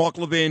you. Mark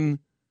Levin,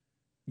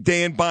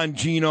 Dan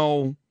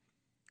Bongino,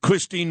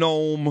 Kristi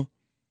Noem,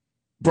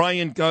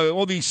 Brian,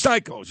 all these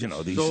psychos.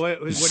 These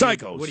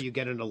psychos. What do you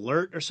get an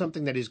alert or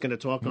something that he's going to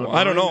talk on? Well,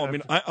 I don't know. I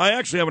mean, I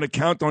actually have an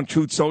account on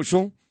Truth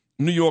Social,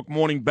 New York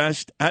Morning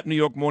Best, at New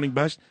York Morning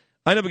Best.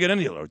 I never get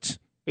any alerts.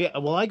 Yeah,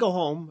 well, I go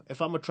home.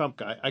 If I'm a Trump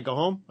guy, I go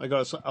home. I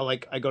go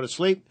to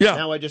sleep. Yeah.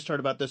 Now I just heard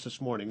about this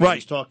morning. Right.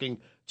 He's talking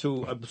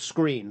to a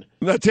screen.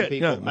 That's it.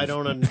 People. Yeah. I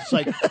don't. It's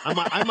like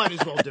I might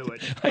as well do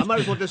it. I might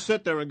as well just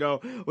sit there and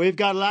go. We've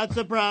got lots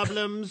of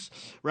problems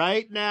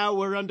right now.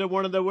 We're under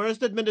one of the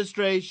worst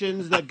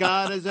administrations that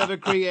God has ever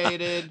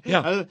created.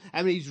 Yeah.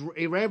 I mean,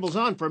 he rambles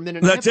on for a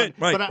minute. That's and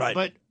a it. half, Right.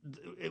 But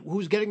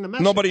who's getting the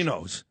message? Nobody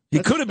knows. He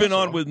could have been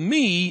on with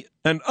me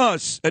and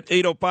us at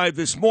 8:05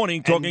 this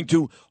morning talking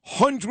to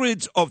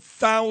hundreds of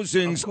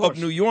thousands of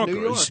New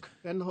Yorkers.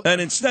 And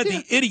instead,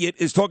 the idiot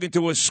is talking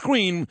to a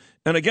screen.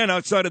 And again,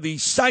 outside of the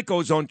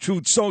psychos on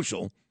Truth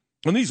Social.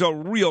 And these are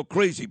real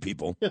crazy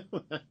people.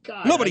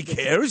 God, Nobody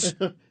cares.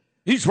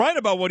 He's right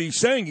about what he's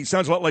saying. He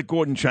sounds a lot like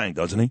Gordon Chang,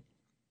 doesn't he?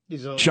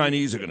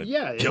 Chinese are going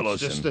to kill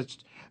us.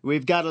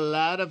 We've got a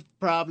lot of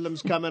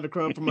problems coming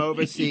across from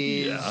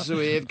overseas. Yeah.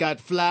 We've got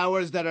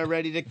flowers that are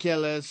ready to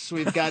kill us.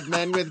 We've got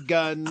men with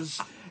guns.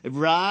 A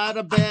lot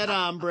of bad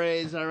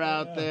hombres are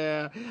out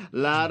there. A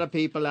lot of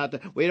people out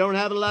there. We don't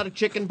have a lot of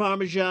chicken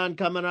parmesan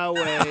coming our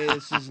way.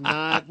 This is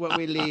not what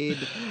we need.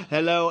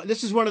 Hello.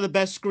 This is one of the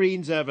best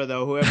screens ever,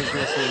 though, whoever's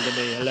listening to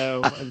me.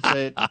 Hello. That's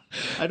it.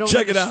 I don't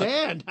Check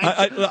understand. It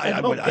out.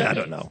 I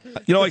don't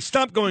know. I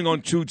stopped going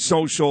on Truth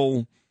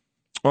Social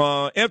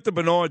after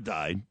Bernard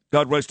died.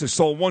 God rest his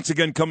soul. Once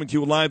again, coming to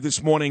you live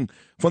this morning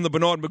from the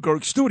Bernard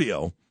McGurk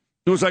studio.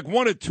 There was like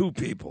one or two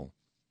people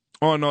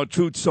on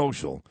Truth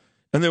Social.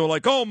 And they were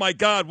like, oh, my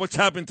God, what's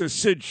happened to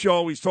Sid's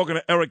show? He's talking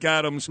to Eric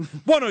Adams.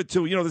 One or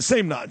two, the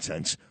same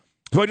nonsense.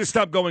 So I just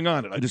stopped going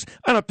on it. I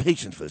don't have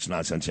patience for this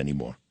nonsense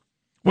anymore.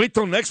 Wait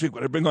till next week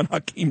when I bring on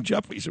Hakeem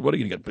Jeffries. What are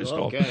you going to get pissed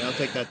off? Okay, I'll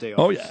take that day off.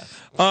 Oh,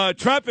 yeah.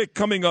 Traffic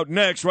coming up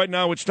next. Right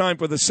now it's time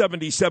for the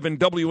 77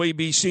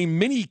 WABC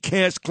mini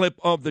cast clip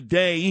of the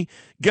day.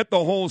 Get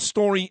the whole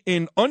story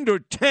in under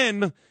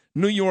 10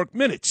 New York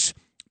minutes.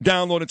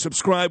 Download and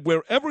subscribe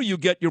wherever you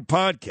get your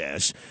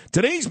podcasts.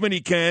 Today's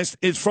minicast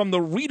is from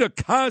the Rita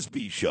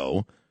Cosby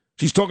Show.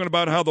 She's talking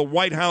about how the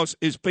White House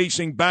is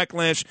facing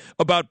backlash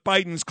about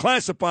Biden's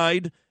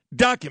classified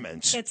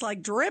documents. It's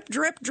like drip,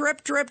 drip,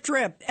 drip, drip,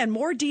 drip, and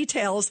more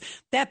details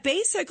that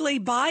basically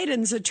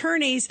Biden's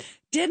attorneys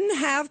didn't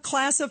have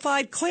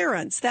classified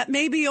clearance, that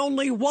maybe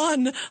only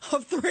one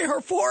of 3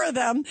 or 4 of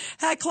them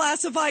had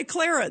classified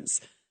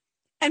clearance.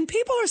 And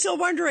people are still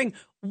wondering,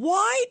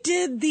 why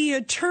did the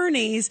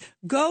attorneys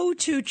go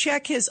to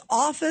check his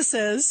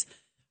offices?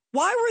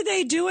 Why were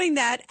they doing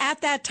that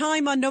at that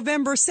time on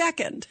November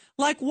 2nd?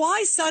 Like,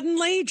 why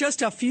suddenly,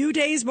 just a few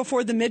days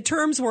before the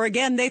midterms, where,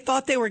 again, they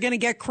thought they were going to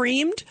get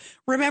creamed?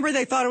 Remember,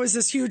 they thought it was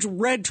this huge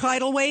red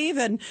tidal wave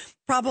and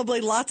probably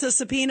lots of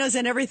subpoenas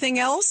and everything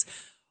else?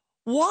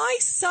 Why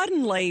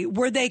suddenly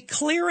were they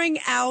clearing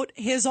out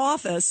his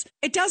office?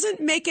 It doesn't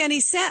make any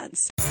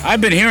sense.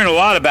 I've been hearing a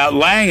lot about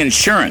Lang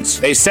Insurance.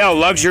 They sell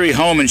luxury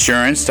home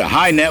insurance to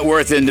high net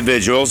worth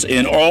individuals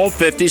in all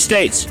 50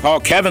 states. Call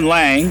Kevin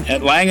Lang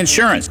at Lang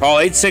Insurance. Call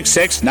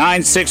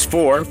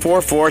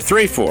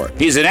 866-964-4434.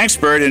 He's an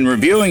expert in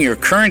reviewing your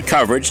current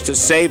coverage to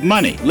save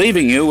money,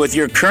 leaving you with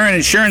your current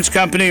insurance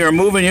company or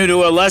moving you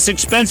to a less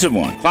expensive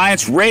one.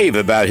 Clients rave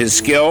about his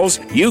skills.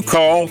 You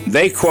call,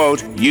 they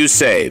quote, you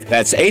save.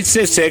 That's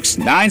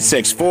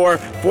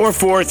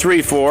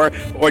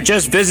 866-964-4434 or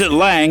just visit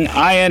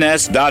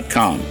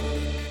langins.com.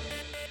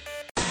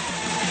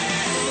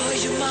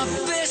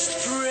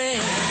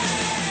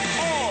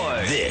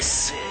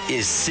 This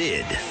is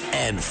Sid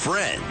and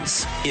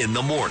Friends in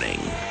the Morning.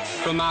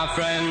 From my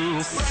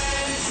friends.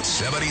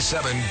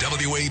 77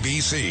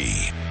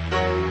 WABC.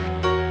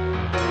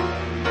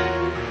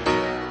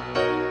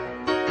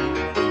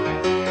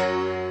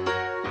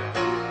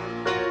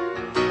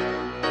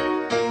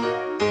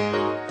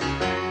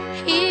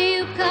 Here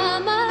you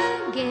come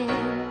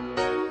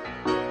again.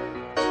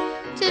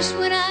 Just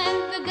when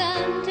I've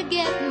begun to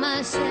get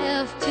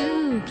myself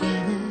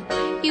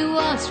together, you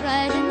waltz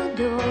right in the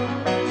door,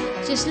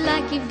 just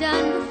like you've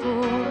done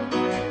before,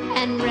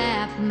 and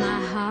wrap my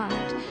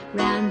heart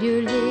round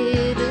your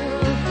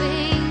little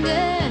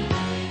finger.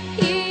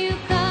 Here you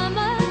come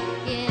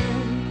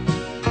again.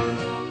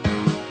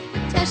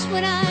 Just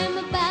when I'm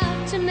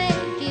about to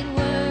make it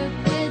work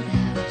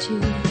without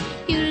you,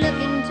 you look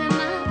into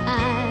my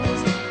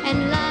eyes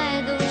and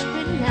lie those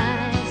pretty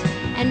lies,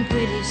 and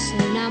pretty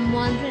soon I'm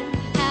wondering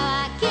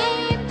how I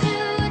came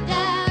to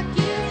doubt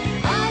you.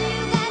 All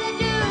you gotta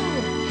do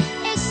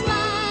is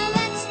smile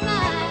and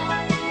smile,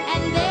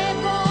 and there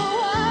go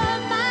all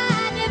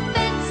my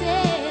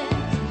defenses.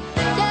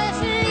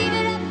 Just leave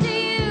it up to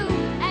you,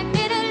 and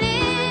in a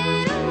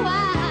little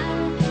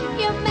while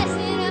you're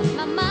messing up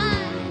my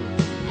mind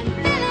and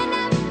filling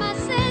up my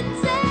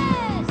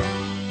senses.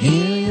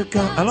 Here you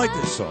go. I like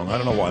this song. I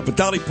don't know why. But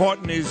Dolly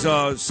Parton is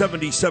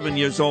 77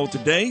 years old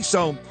today,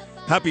 so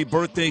happy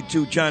birthday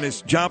to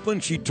Janis Joplin.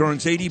 She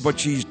turns 80, but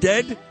she's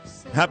dead.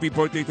 Happy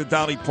birthday to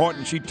Dolly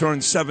Parton. She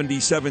turns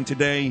 77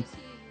 today.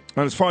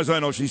 And as far as I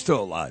know, she's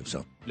still alive.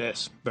 So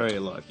Yes, very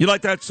alive. you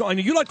like that song?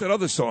 You like that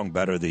other song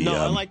better? No,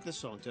 I like this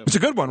song, too. It's a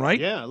good one, right?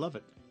 Yeah, I love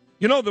it.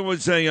 You know, there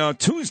was a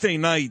Tuesday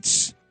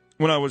nights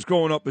when I was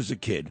growing up as a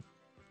kid.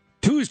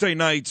 Tuesday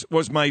nights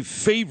was my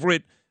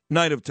favorite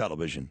night of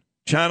television.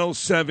 Channel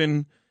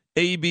 7,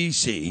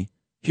 ABC.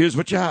 Here's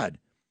what you had.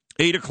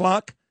 8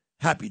 o'clock,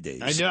 Happy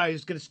Days. I knew I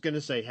was going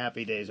to say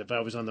Happy Days if I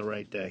was on the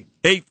right day.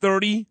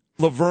 8:30,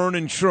 Laverne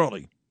and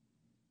Shirley.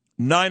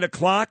 9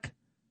 o'clock,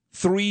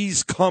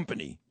 Three's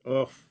Company.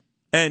 Oh.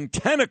 And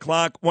 10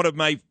 o'clock, one of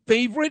my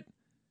favorite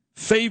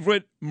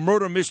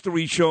murder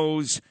mystery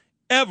shows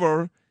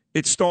ever.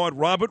 It starred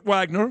Robert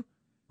Wagner,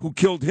 who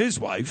killed his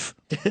wife,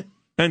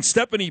 and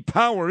Stephanie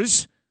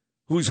Powers,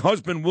 whose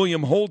husband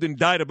William Holden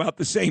died about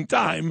the same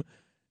time,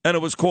 and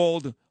it was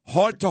called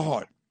Heart to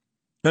Heart.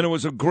 And it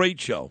was a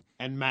great show.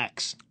 And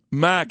Max.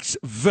 Max,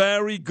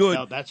 very good.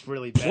 No, that's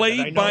really bad.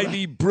 Played by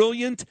the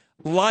brilliant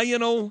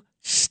Lionel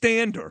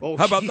Stander. Oh,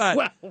 How about gee, that?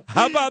 wow.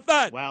 How about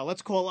that? Wow,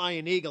 let's call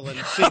Iron Eagle and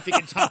see if he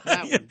can top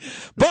that one.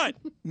 But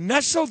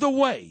nestled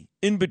away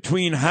in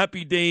between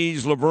Happy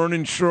Days, Laverne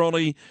and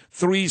Shirley,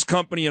 Three's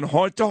Company, and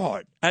Heart to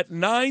Heart at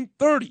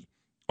 9:30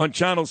 on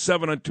Channel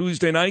 7 on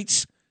Tuesday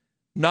nights,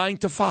 9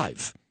 to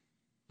 5.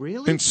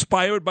 Really?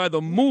 Inspired by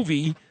the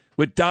movie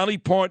with Dolly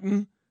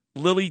Parton,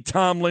 Lily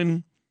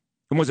Tomlin,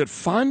 and was it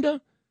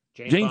Fonda?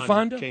 Jane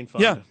Fonda? Jane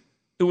Fonda. Yeah.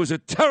 It was a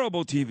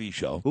terrible TV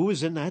show. Who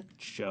was in that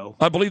show?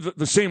 I believe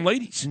the same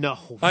ladies. No.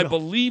 I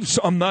believe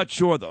so. I'm not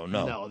sure, though.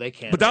 No. No, they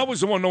can't. But that was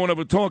the one no one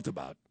ever talked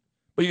about.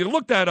 But you can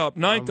look that up,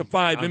 9 to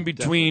 5, in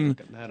between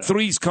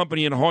Three's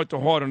Company and Heart to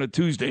Heart on a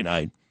Tuesday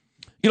night.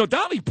 You know,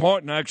 Dolly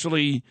Parton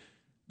actually,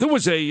 there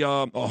was a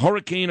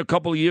hurricane a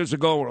couple of years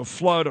ago, or a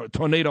flood, or a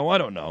tornado, I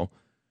don't know.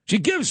 She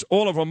gives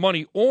all of her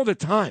money all the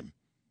time.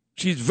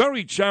 She's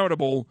very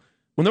charitable.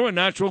 When there are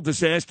natural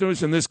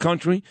disasters in this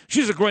country,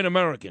 she's a great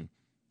American.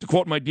 To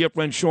quote my dear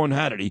friend Sean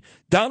Hannity,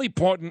 Dolly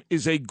Parton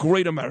is a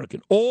great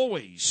American,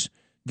 always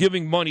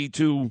giving money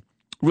to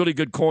really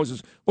good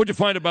causes. What'd you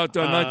find about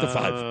 9 to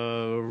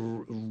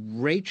 5?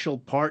 Rachel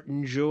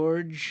Parton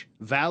George,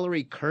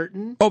 Valerie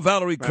Curtin. Oh,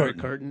 Valerie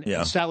Curtin. Yeah.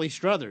 And Sally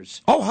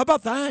Struthers. Oh, how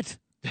about that?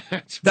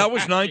 That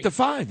was 9 to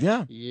 5,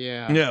 yeah.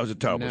 Yeah. Yeah, it was a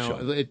terrible no,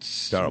 show.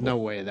 It's terrible. No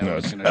way that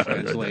was going to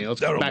translate. Let's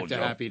go back to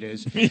show. Happy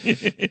Days.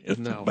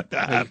 No. Back to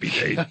Happy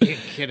Days. Are you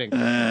kidding?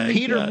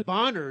 Peter God.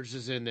 Bonners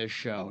is in this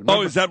show.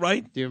 Oh, is that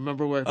right? Do you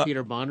remember where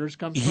Peter Bonners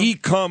comes from? He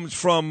comes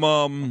from...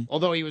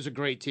 Although he was a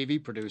great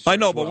TV producer. I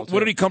know, as well, but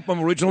where did he come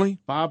from originally?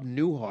 Bob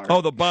Newhart.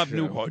 Oh, the Bob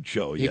Newhart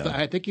show, yeah.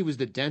 I think he was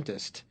the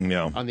dentist.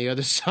 Yeah. On the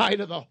other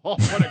side of the hall.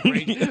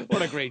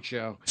 What a great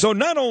show. So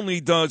not only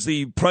does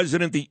the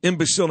president, the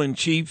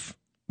imbecile-in-chief,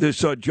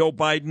 this Joe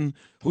Biden,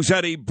 who's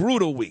had a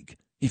brutal week.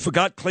 He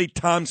forgot Klay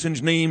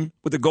Thompson's name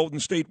with the Golden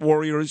State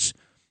Warriors.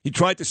 He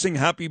tried to sing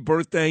happy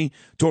birthday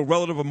to a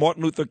relative of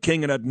Martin Luther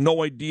King and had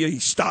no idea. He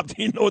stopped.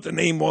 He didn't know what the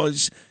name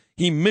was.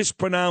 He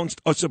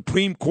mispronounced a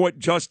Supreme Court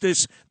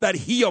justice that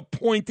he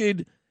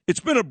appointed. It's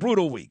been a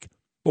brutal week.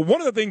 But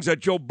one of the things that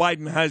Joe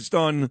Biden has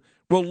done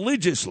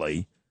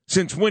religiously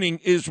since winning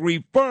is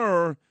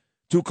refer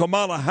to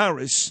Kamala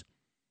Harris,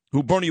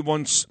 who Bernie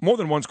more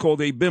than once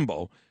called a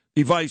bimbo,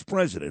 the vice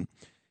president.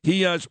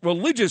 He has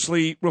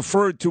religiously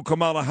referred to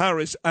Kamala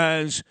Harris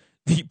as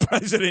the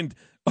president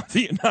of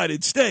the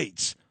United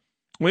States.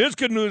 Well, here's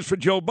good news for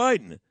Joe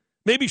Biden.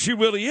 Maybe she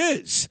really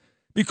is,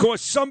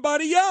 because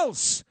somebody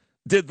else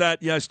did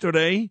that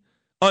yesterday.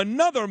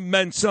 Another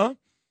Mensa,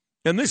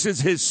 and this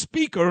is his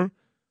speaker,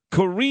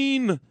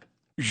 Karine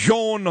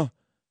Jean-Pierre,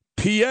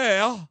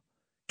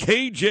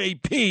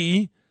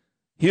 KJP.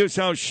 Here's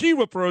how she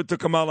referred to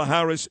Kamala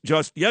Harris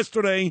just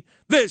yesterday.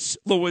 This,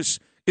 Lewis,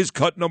 is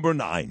cut number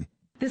 9.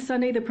 This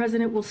Sunday, the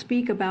president will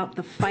speak about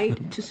the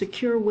fight to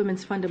secure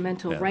women's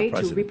fundamental right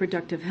to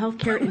reproductive health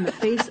care in the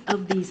face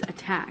of these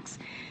attacks.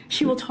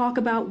 She will talk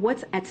about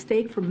what's at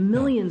stake for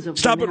millions of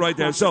women across right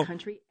there. the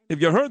country. If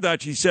you heard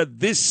that, she said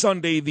this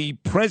Sunday the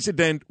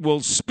president will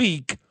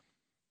speak,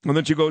 and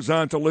then she goes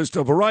on to list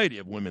a variety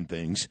of women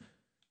things.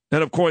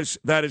 And, of course,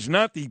 that is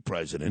not the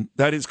president.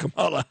 That is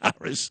Kamala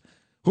Harris,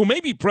 who may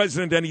be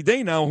president any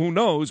day now, who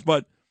knows.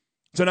 But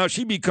so now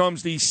she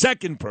becomes the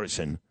second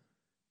person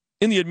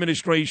in the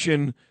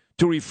administration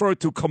to refer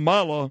to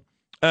Kamala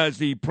as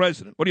the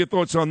president. What are your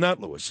thoughts on that,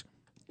 Lewis?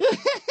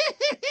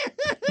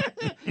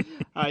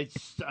 I'm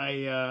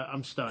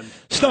stunned.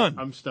 Stunned.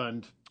 I'm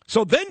stunned.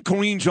 So then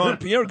Karine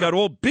Jean-Pierre got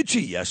all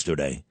bitchy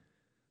yesterday.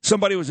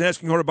 Somebody was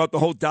asking her about the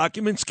whole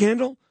document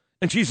scandal,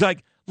 and she's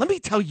like, let me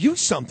tell you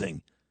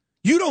something.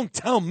 You don't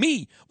tell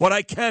me what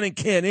I can and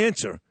can't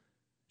answer.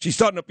 She's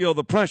starting to feel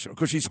the pressure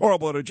because she's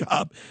horrible at her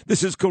job.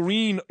 This is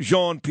Karine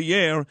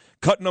Jean-Pierre,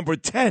 cut number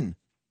 10.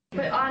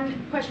 But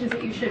on questions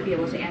that you should be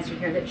able to answer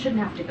here that shouldn't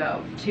have to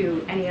go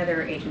to any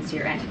other agency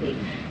or entity,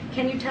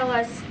 can you tell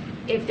us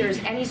if there's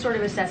any sort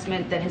of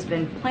assessment that has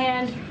been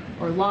planned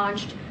or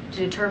launched to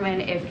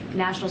determine if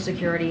national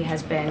security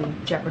has been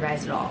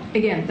jeopardized at all?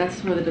 Again, that's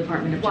for the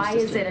Department of Justice.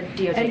 Why is it a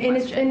DOJ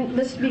question? And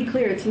let's be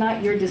clear, it's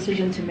not your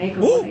decision to make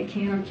what I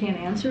can or can't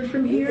answer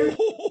from here.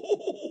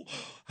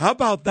 How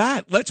about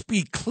that? Let's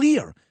be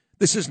clear.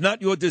 This is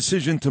not your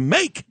decision to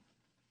make.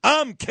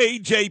 I'm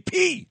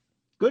KJP.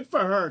 Good for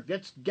her.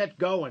 Get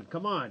going.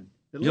 Come on.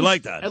 You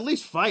like that? At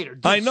least fight her.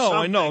 I know.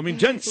 I mean,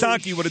 Jen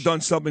Psaki would have done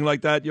something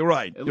like that. You're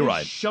right. You're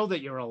right. Show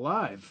that you're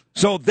alive.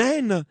 So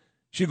then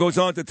she goes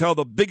on to tell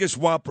the biggest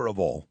whopper of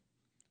all.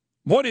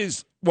 What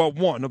is, well,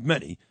 one of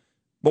many,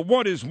 but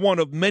what is one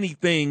of many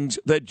things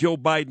that Joe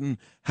Biden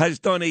has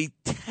done a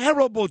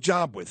terrible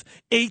job with?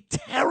 A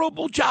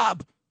terrible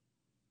job.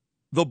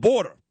 The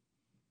border.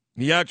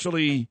 He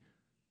actually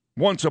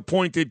once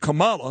appointed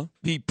Kamala,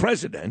 the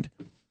president,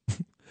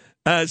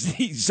 as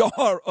the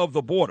czar of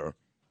the border.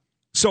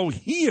 So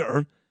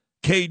here,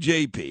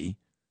 KJP,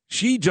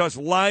 she just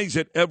lies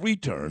at every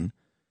turn,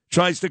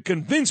 tries to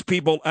convince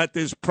people at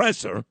this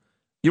presser.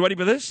 You ready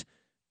for this?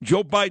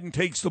 Joe Biden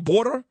takes the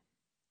border?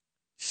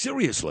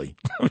 Seriously.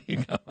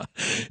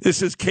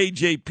 This is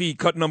KJP,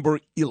 cut number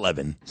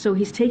 11. So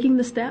he's taking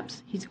the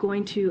steps. He's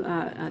going to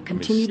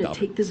continue to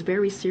take this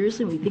very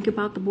seriously when we think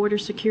about the border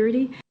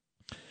security.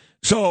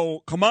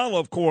 So Kamala,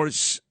 of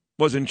course,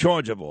 was in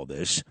charge of all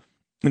this.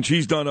 And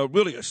she's done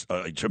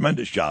a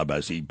tremendous job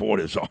as the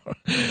border czar.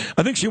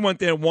 I think she went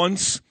there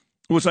once.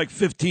 It was like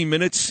 15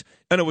 minutes,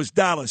 and it was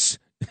Dallas.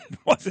 It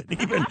wasn't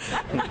even.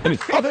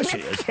 Oh, there she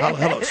is.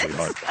 Hello,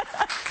 sweetheart.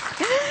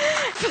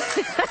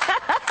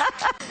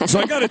 So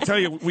I got to tell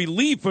you, we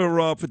leave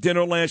for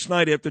dinner last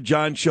night after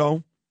John's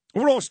show.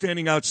 We're all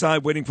standing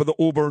outside waiting for the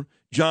Uber.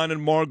 John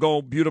and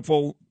Margot,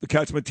 beautiful, the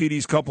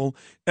Katzmatidis couple.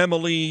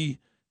 Emily,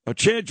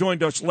 Chad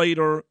joined us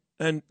later.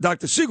 And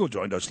Dr. Siegel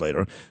joined us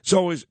later.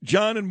 So is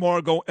John and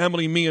Margot,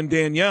 Emily, me, and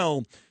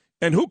Danielle.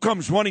 And who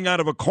comes running out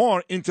of a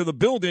car into the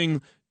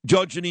building?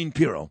 Judge Jeanine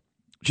Pirro.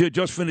 She had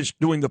just finished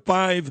doing the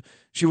 5.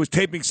 She was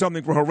taping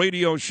something for her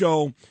radio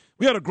show.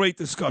 We had a great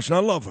discussion. I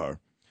love her.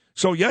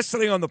 So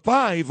yesterday on the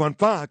 5 on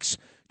Fox,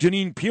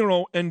 Jeanine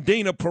Pirro and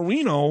Dana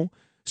Perino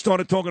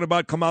started talking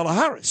about Kamala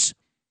Harris.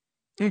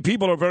 And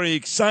people are very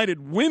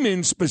excited,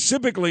 women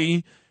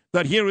specifically,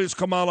 that here is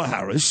Kamala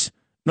Harris.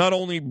 Not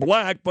only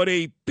black, but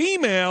a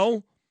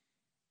female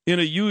in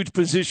a huge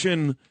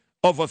position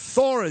of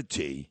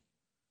authority.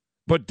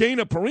 But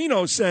Dana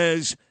Perino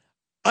says,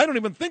 I don't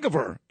even think of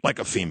her like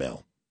a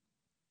female.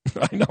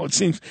 I know it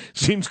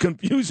seems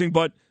confusing,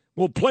 but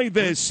we'll play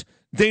this.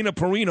 Dana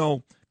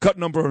Perino, cut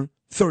number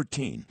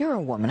 13. You're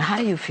a woman. How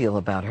do you feel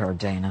about her,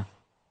 Dana?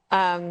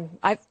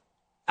 I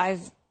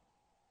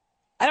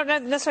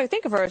don't necessarily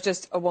think of her as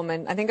just a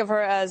woman. I think of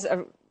her as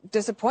a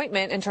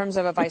disappointment in terms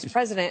of a vice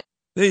president.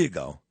 There you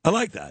go. I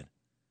like that.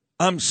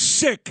 I'm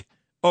sick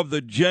of the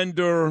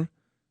gender,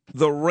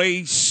 the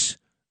race,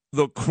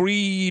 the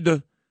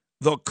creed,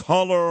 the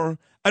color.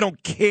 I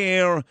don't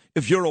care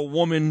if you're a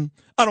woman.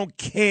 I don't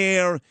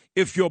care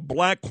if you're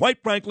black.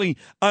 Quite frankly,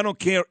 I don't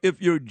care if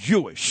you're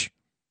Jewish.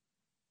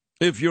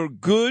 If you're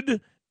good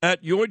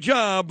at your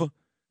job,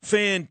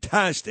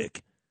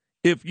 fantastic.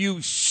 If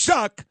you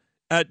suck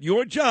at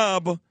your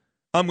job,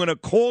 I'm going to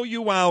call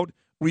you out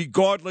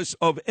regardless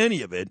of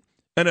any of it.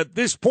 And at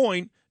this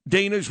point,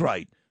 Dana's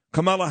right.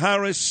 Kamala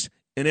Harris,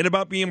 it ain't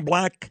about being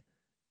black.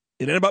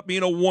 It ain't about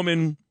being a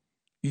woman.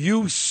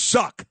 You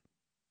suck.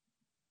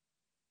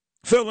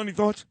 Phil, any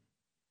thoughts?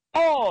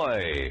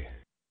 Oi!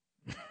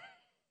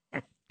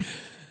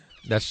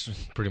 That's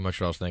pretty much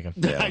what I was thinking.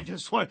 I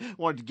just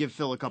wanted to give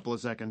Phil a couple of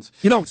seconds.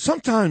 You know,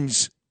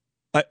 sometimes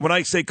when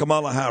I say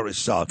Kamala Harris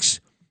sucks,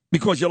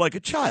 because you're like a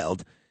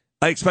child,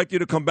 I expect you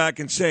to come back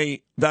and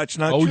say, that's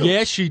not true. Oh,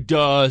 yeah, she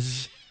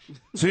does.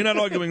 So you're not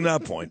arguing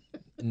that point.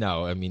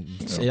 No, I mean,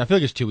 I feel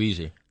like it's too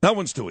easy. That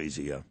one's too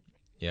easy, yeah.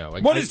 Yeah.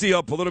 What is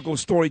the political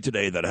story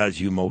today that has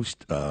you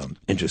most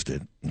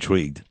interested,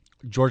 intrigued?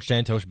 George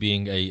Santos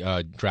being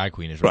a drag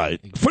queen is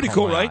right. Pretty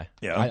cool, right? Eye.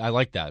 Yeah, I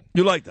like that.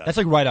 You like that? That's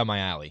like right on my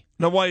alley.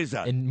 Now, why is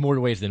that? In more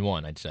ways than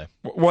one, I'd say.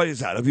 Why is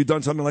that? Have you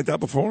done something like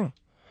that before?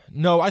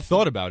 No, I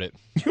thought about it.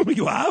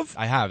 You have?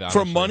 I have. Honestly.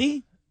 For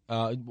money?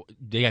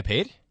 They get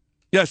paid?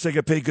 Yes, they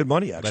get paid good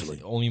money, actually.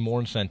 That's only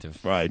more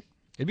incentive. Right.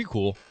 It'd be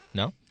cool.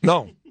 No?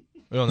 No.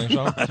 You don't think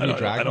so?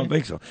 I don't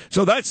think so.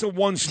 So that's the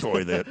one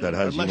story that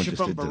has Unless you you're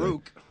from interested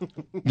Baruch.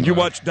 Did you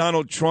watch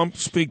Donald Trump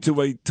speak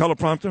to a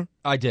teleprompter?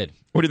 I did.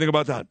 What do you think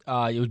about that?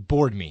 It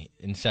bored me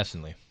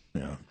incessantly.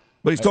 Yeah.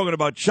 But he's talking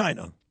about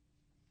China.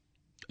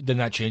 Then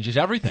that changes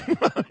everything.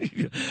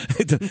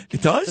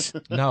 It does?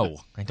 No,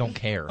 I don't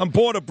care. I'm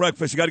bored of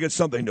breakfast. You got to get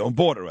something new. I'm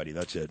bored already.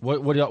 That's it.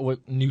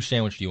 What new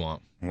sandwich do you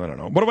want? I don't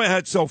know. What have I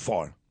had so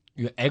far?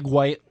 You got egg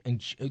white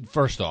and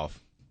first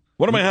off.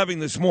 What am I having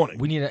this morning?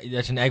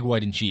 That's an egg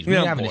white and cheese. We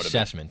need to have an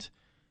assessment.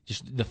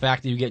 Just the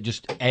fact that you get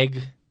just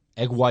egg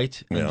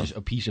white and just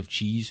a piece of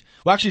cheese.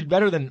 Well, actually, it's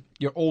better than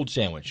your old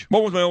sandwich.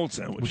 What was my old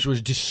sandwich? Which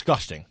was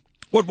disgusting.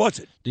 What was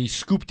it? They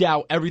scooped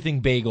out everything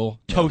bagel,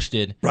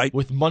 toasted, right,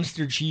 with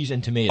Munster cheese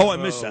and tomato. Oh, I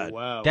missed that.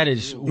 Wow. That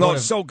is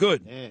it's so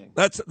good. Dang.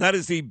 That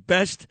is the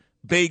best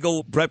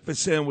bagel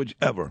breakfast sandwich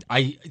ever.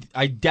 I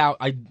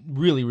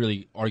really,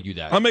 really argue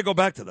that. I may go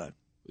back to that.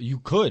 You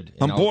could.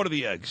 I'm bored of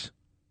the eggs.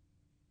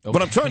 Okay.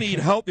 But I'm trying to eat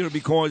healthier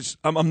because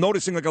I'm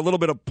noticing like a little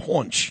bit of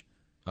paunch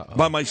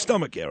by my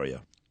stomach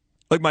area.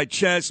 Like my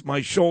chest,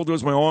 my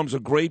shoulders, my arms are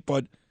great,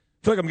 but I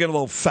feel like I'm getting a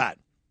little fat.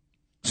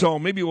 So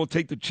maybe we'll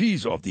take the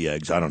cheese off the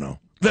eggs. I don't know.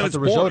 Then Cut the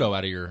risotto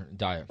out of your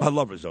diet. I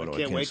love risotto. I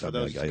can't wait for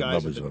those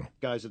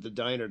guys at the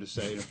diner to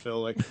say to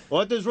Phil, like,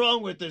 what is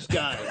wrong with this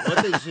guy?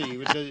 What is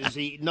he? Does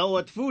he know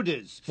what food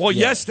is? Well,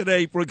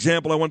 yesterday, for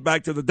example, I went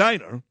back to the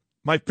diner,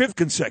 my 5th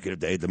consecutive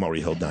day at the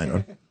Murray Hill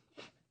Diner.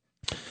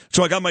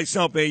 So I got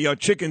myself a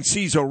chicken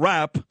Caesar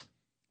wrap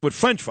with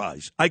French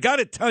fries. I got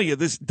to tell you,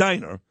 this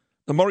diner,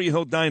 the Murray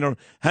Hill Diner,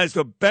 has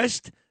the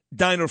best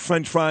diner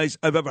French fries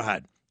I've ever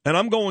had. And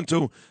I'm going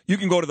to, you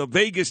can go to the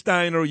Vegas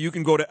Diner, you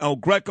can go to El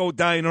Greco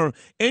Diner,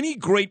 any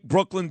great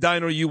Brooklyn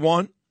diner you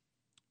want,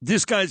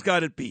 this guy's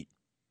got it beat.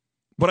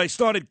 But I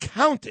started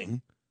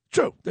counting,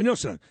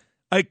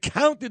 I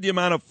counted the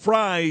amount of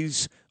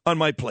fries on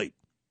my plate.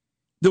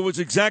 There was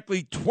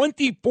exactly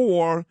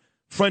 24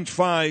 French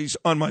fries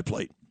on my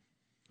plate.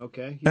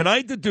 Okay. And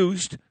I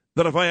deduced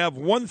that if I have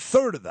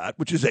 1/3 of that,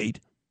 which is 8,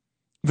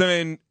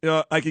 then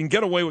I can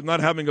get away with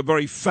not having a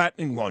very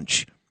fattening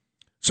lunch.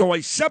 So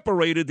I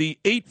separated the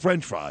 8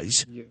 French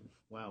fries.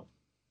 Wow.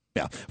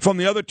 Yeah, from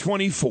the other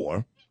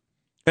 24,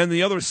 and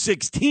the other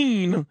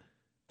 16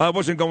 I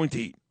wasn't going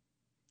to eat.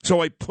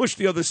 So I pushed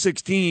the other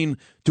 16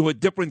 to a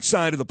different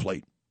side of the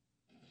plate.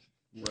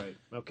 Right.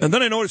 Okay. And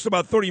then I noticed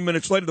about 30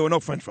 minutes later there were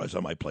no French fries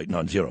on my plate,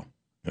 none, zero.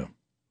 Yeah.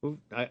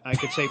 I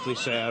could safely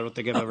say I don't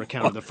think I've ever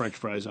counted the French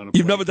fries on a plate.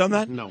 You've never done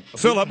that? No.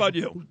 Phil, how about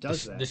you? Who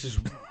does that? This is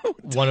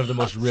one of the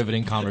most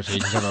riveting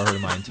conversations I've ever heard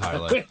in my entire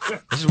life.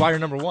 This is why you're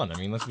number one. I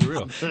mean, let's be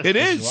real. It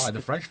is. Why,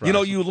 the French fries. You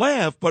know, you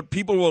laugh, but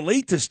people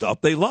relate to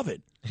stuff. They love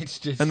it. It's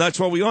just, and that's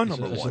why we are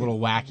number one. It's a little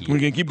wacky. We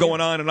can keep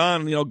going on and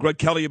on. You know, Greg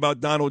Kelly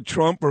about Donald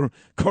Trump or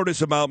Curtis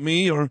about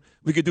me, or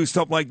we could do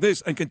stuff like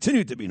this and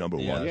continue to be number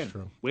one. That's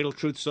true. Wait till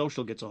Truth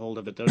Social gets a hold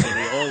of it. They'll be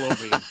all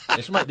over you.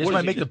 This might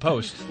make the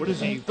post. What is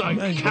he?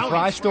 The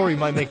fry story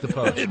might make the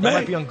post. It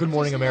might be on Good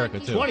Morning America,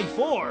 too.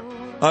 24.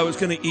 I was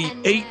going to eat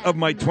 8 of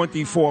my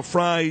 24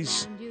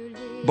 fries,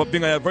 but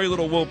being I have very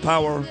little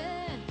willpower,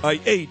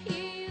 I ate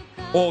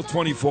all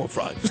 24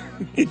 fries.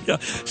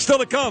 Still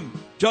to come,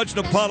 Judge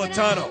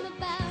Napolitano,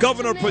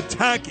 Governor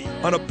Pataki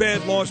on a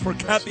bad loss for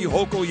Kathy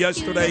Hochul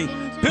yesterday,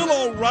 Bill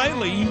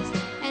O'Reilly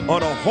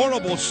on a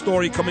horrible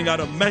story coming out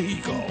of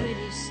Mexico,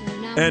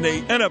 and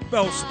a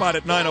NFL spot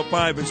at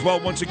 9:05 as well.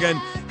 Once again,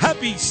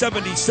 happy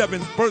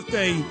 77th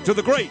birthday to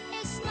the great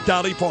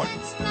Dolly Parton.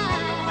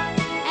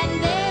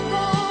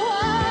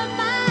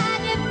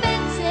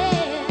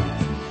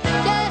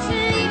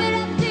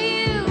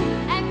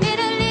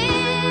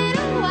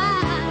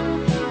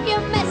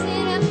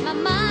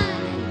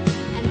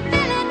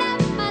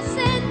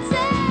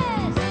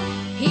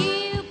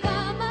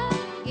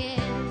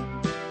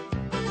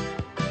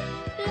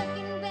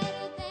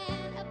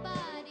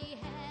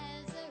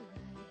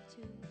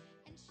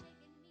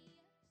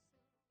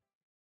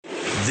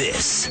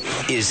 This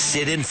is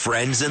Sid and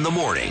Friends in the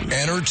Morning.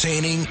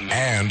 Entertaining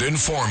and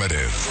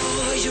informative.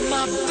 Oh, you're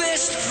my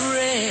best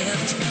friend.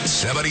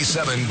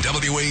 77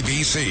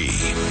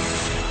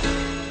 WABC.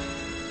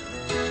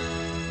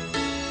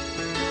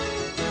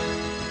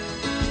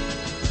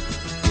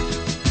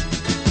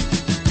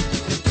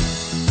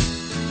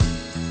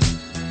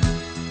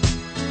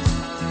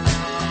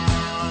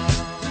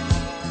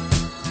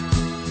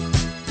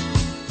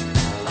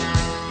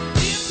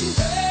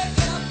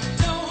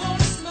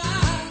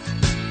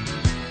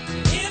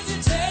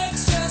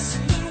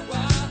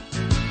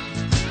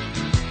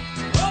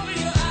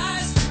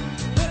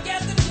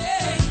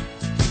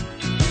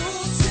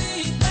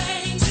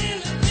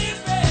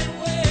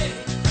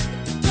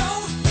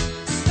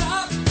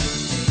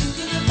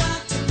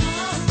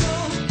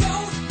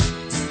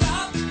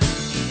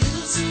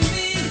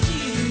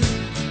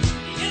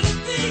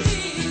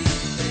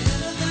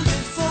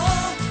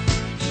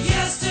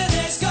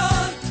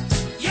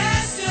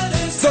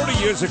 30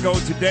 years ago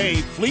today,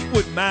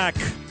 Fleetwood Mac,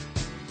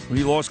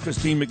 we lost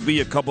Christine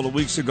McVie a couple of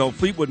weeks ago.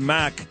 Fleetwood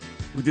Mac,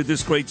 who did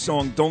this great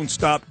song, Don't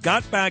Stop,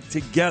 got back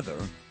together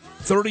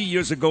 30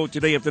 years ago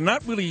today after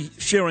not really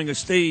sharing a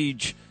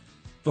stage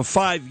for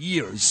 5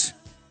 years.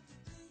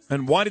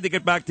 And why did they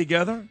get back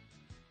together?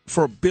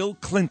 For Bill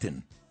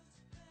Clinton.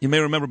 You may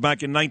remember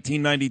back in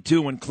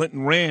 1992 when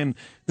Clinton ran,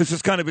 this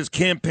was kind of his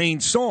campaign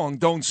song,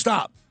 Don't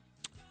Stop.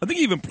 I think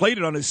he even played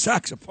it on his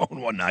saxophone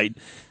one night.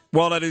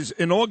 While at his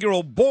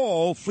inaugural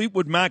ball,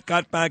 Fleetwood Mac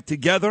got back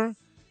together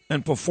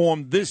and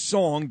performed this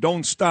song,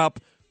 Don't Stop,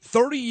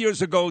 30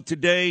 years ago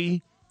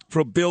today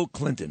for Bill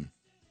Clinton.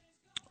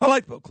 I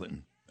like Bill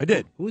Clinton. I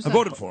did. I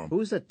voted for him.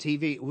 Who's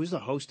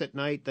the host at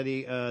night that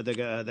he,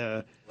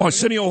 the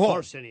Arsenio Hall.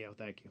 Arsenio,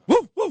 thank you.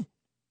 Woo, woo.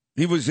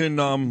 He was in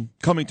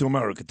Coming to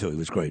America, too. He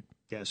was great.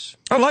 Yes.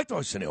 I liked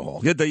Arsenio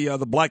Hall. He had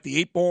the black,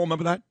 the 8-ball,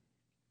 remember that?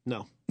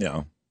 No.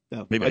 Yeah.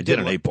 No, Maybe I did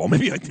an 8-ball.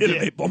 Maybe I did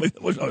an 8-ball. Maybe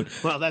that was,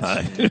 well,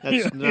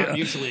 that's not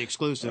usually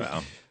exclusive.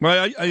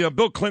 Well,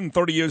 Bill Clinton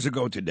 30 years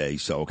ago today,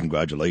 so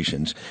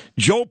congratulations.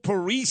 Joe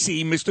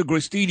Parisi, Mr.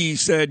 Gristidi,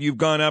 said you've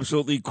gone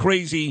absolutely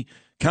crazy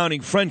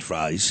counting French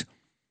fries.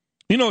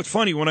 You know, it's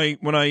funny, when I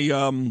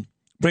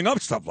bring up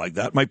stuff like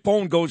that, my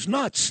phone goes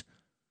nuts.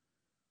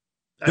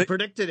 I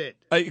predicted it.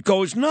 It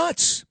goes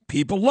nuts.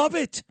 People love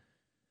it.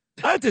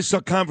 I had this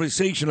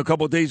conversation a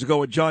couple of days ago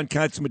with John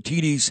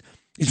Catsimatidis.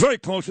 He's very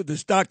close with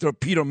this Dr.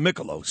 Peter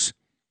Mikolos.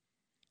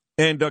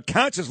 And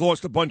Katz has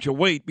lost a bunch of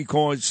weight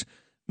because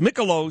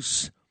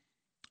Mikolos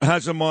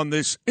has him on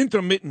this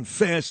intermittent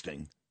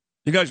fasting.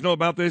 You guys know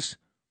about this?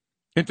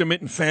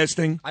 Intermittent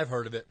fasting? I've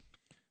heard of it.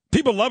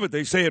 People love it.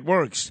 They say it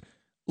works.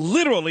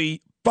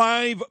 Literally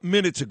 5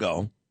 minutes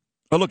ago,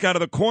 I look out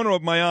of the corner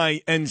of my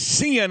eye, and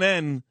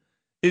CNN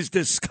is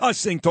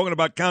talking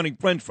about counting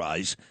French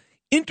fries,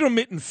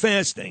 intermittent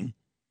fasting.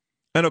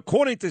 And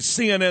according to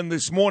CNN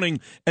this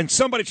morning, and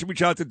somebody should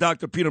reach out to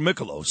Dr. Peter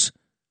Mikolos,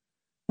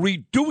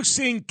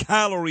 reducing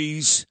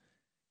calories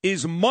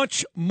is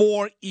much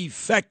more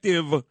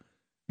effective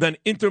than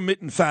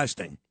intermittent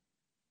fasting.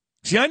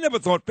 See, I never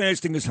thought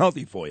fasting is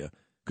healthy for you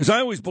because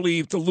I always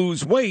believed to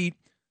lose weight,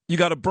 you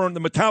got to burn,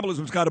 the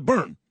metabolism's got to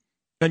burn.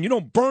 And you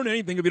don't burn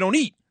anything if you don't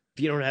eat.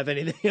 If you don't have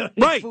anything on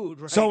right. Food,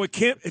 right? So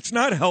it's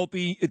not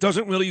healthy. It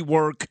doesn't really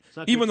work,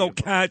 even though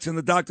Katz and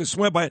the doctor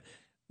swear by it.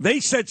 They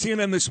said,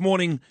 CNN this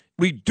morning,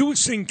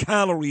 reducing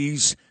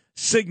calories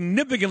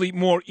significantly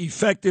more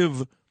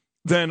effective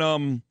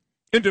than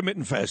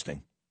intermittent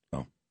fasting.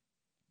 Oh.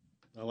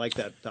 I like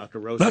that, Dr.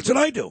 Rose. That's what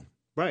I do.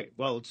 Right.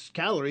 Well, it's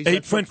calories.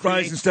 8 French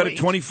fries instead of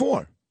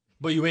 24.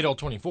 But you ate all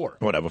 24.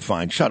 Whatever,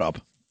 fine. Shut up.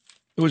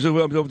 It was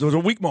a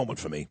weak moment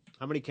for me.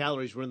 How many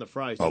calories were in the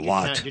fries? A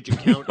lot. Did you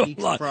count each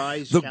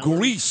fries? The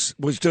calories? grease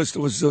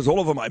was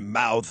all over my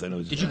mouth. And it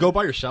was. Did you go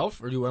by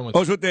yourself, or you went with? I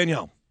was with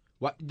Danielle.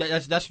 What?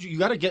 That's you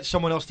got to get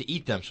someone else to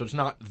eat them, so it's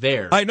not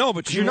there. I know,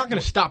 but you're not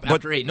going to stop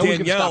after 8. No one's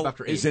going to stop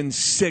after 8. Is in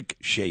sick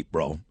shape,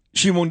 bro.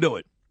 She won't do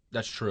it.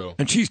 That's true.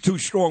 And she's too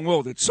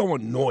strong-willed. It's so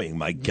annoying.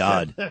 My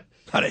God,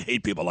 I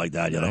hate people like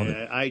that. You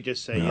know. I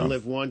just say you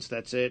live once.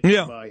 That's it.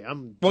 Yeah. Bye.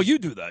 Well, you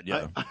do that.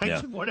 Yeah.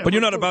 But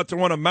you're not about to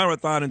run a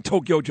marathon in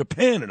Tokyo,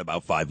 Japan, in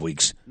about 5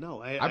 weeks.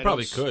 No, I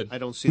probably could. I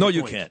don't see. No, the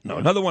you point. can't. No,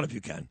 another one if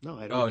you can. No,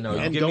 I don't. Oh no,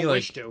 and you don't give me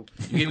wish to.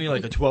 You give me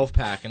like a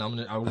 12-pack, and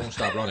I won't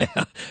stop running.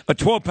 A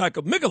 12-pack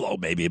of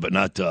Michelob, maybe, but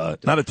not a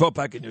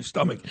 12-pack in your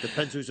stomach.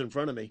 Depends who's in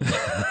front of me.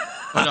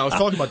 Oh, no, I was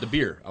talking about the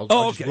beer. I'll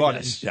okay. just run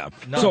Yes. it. Yeah.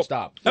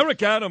 Non-stop. So,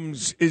 Eric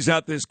Adams is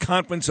at this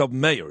conference of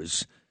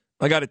mayors.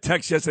 I got a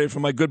text yesterday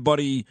from my good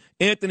buddy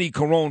Anthony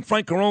Carone,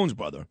 Frank Carone's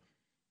brother.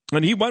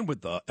 And he went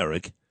with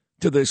Eric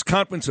to this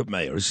conference of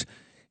mayors.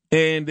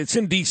 And it's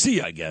in D.C.,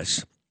 I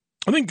guess.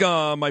 I think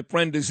my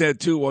friend is there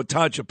too,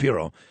 Todd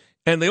Shapiro.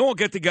 And they all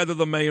get together,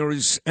 the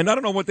mayors. And I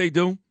don't know what they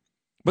do,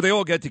 but they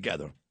all get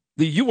together.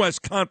 The U.S.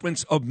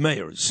 Conference of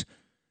Mayors.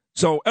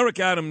 So Eric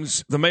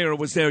Adams, the mayor,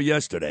 was there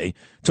yesterday,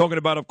 talking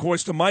about, of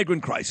course, the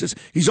migrant crisis.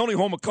 He's only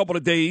home a couple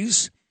of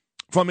days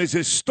from his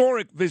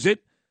historic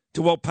visit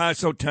to El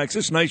Paso,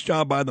 Texas. Nice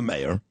job by the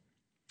mayor.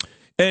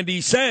 And he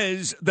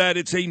says that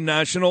it's a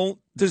national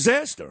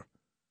disaster.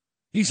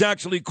 He's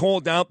actually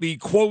called out the,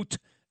 quote,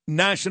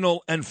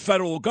 national and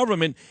federal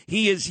government.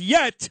 He is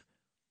yet,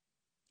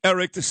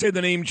 Eric, to say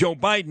the name Joe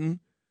Biden.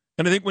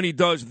 And I think when he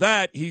does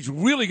that, he's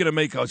really going to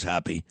make us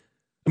happy.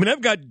 I mean,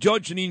 I've got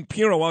Judge Jeanine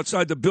Pirro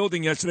outside the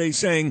building yesterday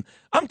saying,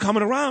 I'm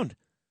coming around.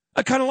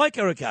 I kind of like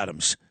Eric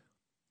Adams.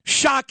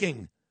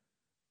 Shocking.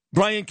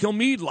 Brian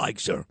Kilmeade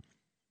likes her.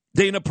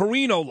 Dana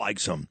Perino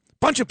likes him.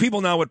 Bunch of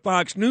people now at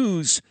Fox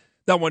News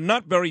that were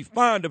not very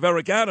fond of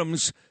Eric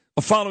Adams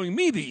are following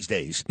me these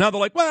days. Now they're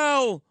like,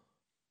 well,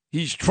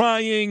 he's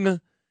trying.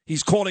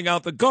 He's calling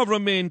out the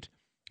government.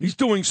 He's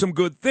doing some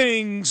good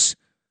things.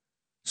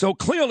 So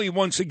clearly,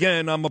 once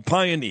again, I'm a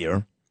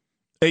pioneer,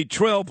 a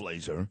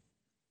trailblazer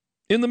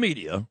in the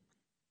media.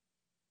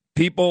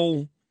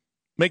 People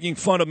making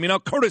fun of me. Now,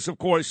 Curtis, of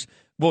course,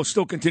 will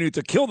still continue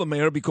to kill the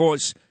mayor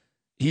because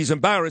he's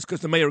embarrassed because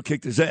the mayor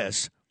kicked his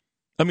ass.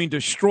 I mean,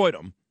 destroyed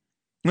him.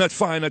 And that's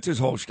fine. That's his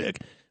whole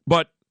shtick.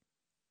 But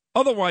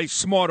otherwise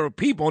smarter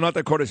people, not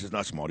that Curtis is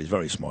not smart. He's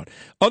very smart.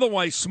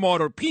 Otherwise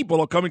smarter people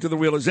are coming to the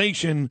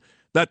realization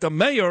that the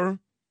mayor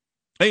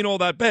ain't all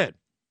that bad.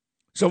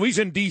 So he's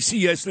in D.C.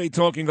 yesterday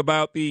talking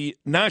about the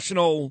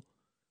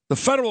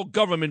federal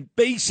government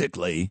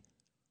basically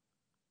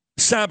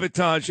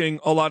sabotaging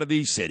a lot of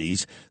these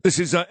cities. This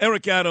is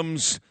Eric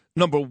Adams,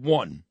 number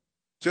one.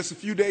 Just a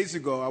few days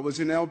ago, I was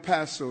in El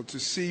Paso to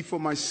see for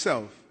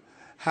myself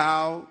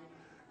how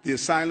the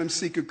asylum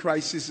seeker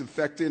crisis is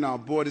affecting our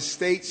border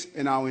states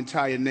and our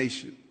entire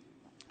nation.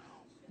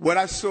 What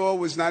I saw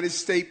was not a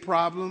state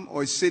problem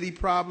or a city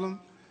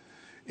problem.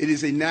 It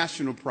is a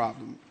national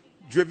problem,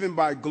 driven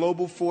by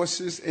global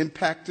forces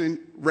impacting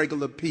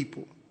regular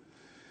people.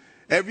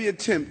 Every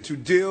attempt to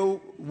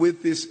deal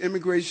with this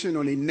immigration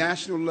on a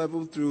national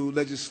level through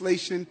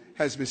legislation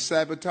has been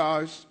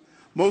sabotaged,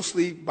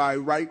 mostly by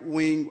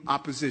right-wing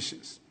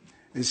oppositions.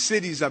 And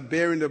cities are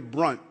bearing the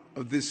brunt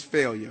of this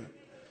failure.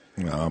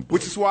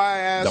 Which is why I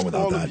ask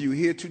all of you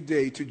here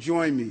today to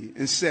join me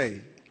and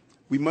say,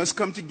 we must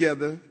come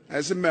together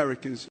as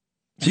Americans.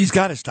 He's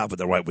got to stop with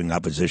the right-wing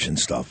opposition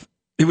stuff.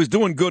 He was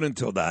doing good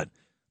until that.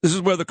 This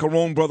is where the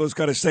Carone brothers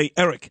got to say,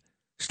 Eric,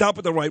 stop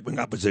with the right-wing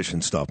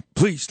opposition stuff.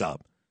 Please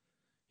stop.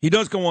 He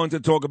does go on to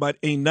talk about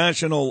a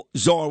national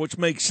czar, which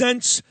makes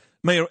sense.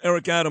 Mayor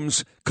Eric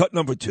Adams, cut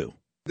number 2.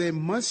 There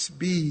must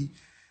be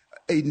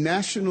a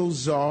national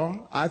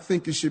czar. I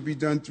think it should be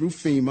done through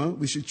FEMA.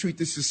 We should treat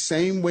this the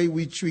same way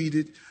we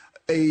treated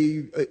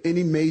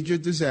any major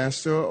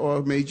disaster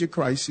or major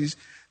crisis.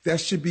 That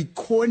should be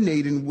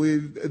coordinating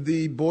with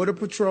the Border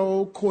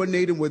Patrol,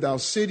 coordinating with our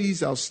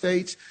cities, our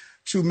states,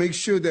 to make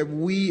sure that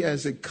we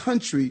as a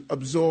country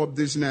absorb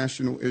this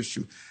national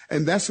issue.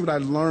 And that's what I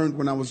learned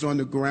when I was on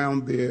the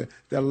ground there.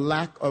 The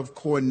lack of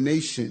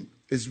coordination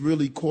is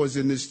really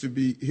causing this to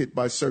be hit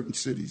by certain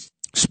cities.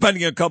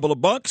 Spending a couple of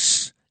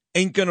bucks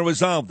ain't going to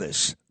resolve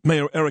this.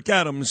 Mayor Eric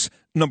Adams,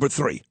 number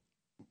 3.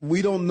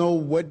 We don't know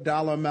what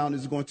dollar amount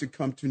is going to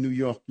come to New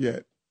York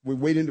yet. We're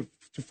waiting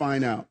to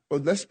find out.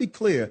 But let's be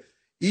clear.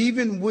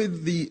 Even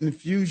with the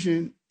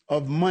infusion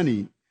of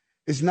money,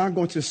 it's not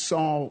going to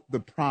solve the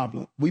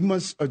problem. We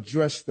must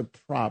address the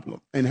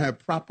problem and have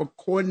proper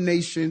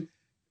coordination,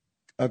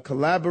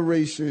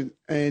 collaboration,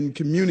 and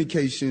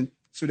communication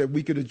so that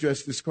we could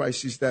address this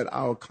crisis that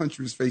our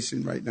country is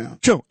facing right now.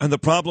 Sure. And the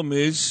problem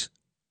is,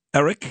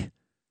 Eric,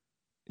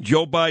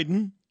 Joe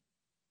Biden,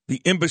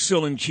 the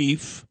imbecile in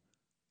chief,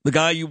 the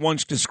guy you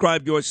once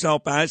described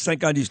yourself as, thank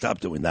God you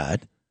stopped doing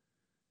that,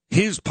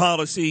 his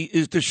policy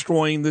is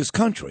destroying this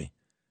country.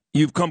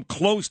 You've come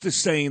close to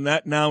saying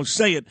that. Now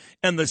say it.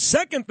 And the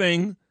second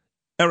thing,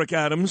 Eric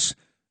Adams,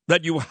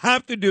 that you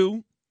have to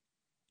do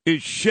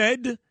is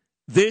shed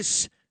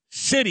this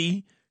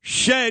city,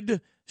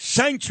 shed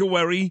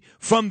sanctuary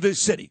from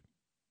this city.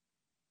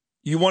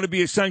 You want to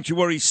be a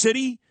sanctuary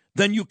city?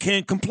 Then you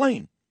can't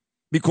complain.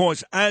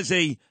 Because as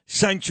a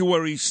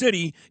sanctuary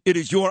city, it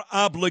is your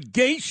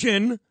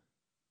obligation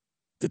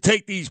to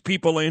take these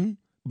people in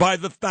by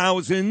the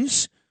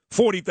thousands,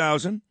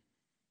 40,000,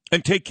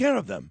 and take care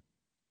of them.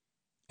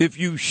 If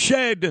you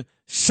shed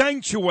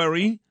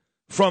sanctuary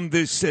from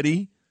this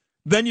city,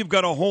 then you've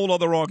got a whole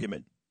other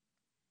argument.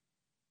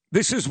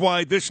 This is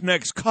why this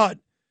next cut,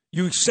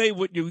 you say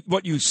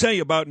what you say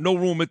about no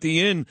room at the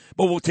inn,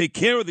 but we'll take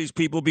care of these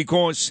people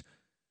because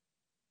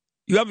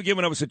you haven't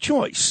given us a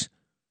choice.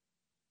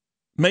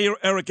 Mayor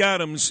Eric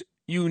Adams,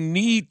 you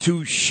need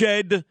to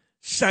shed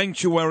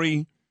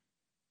sanctuary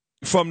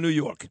from New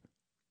York.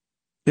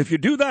 If you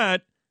do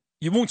that,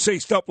 you won't say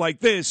stuff like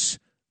this,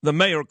 the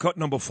mayor, cut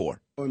number 4.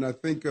 And I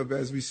think of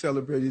as we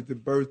celebrated the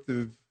birth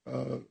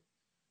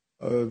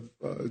of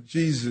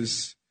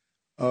Jesus,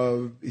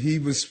 he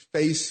was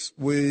faced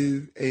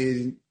with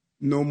a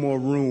no more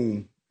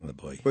room,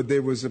 but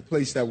there was a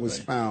place that was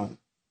found.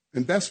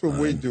 And that's what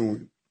we're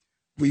doing.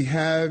 We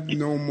have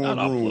no more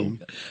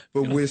room,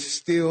 but we're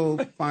still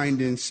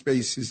finding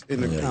spaces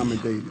and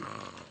accommodating.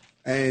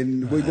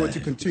 And we're going to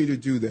continue to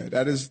do that.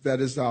 That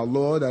is our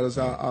law. That is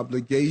our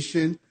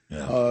obligation.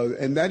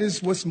 And that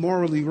is what's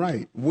morally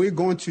right. We're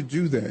going to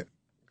do that.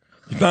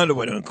 You found a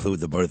way to include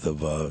the birth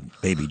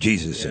of baby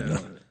Jesus.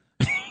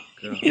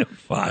 You're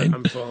fine.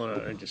 I'm falling.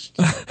 I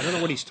don't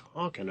know what he's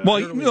talking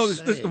about.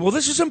 Well,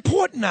 this is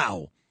important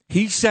now.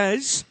 He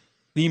says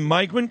the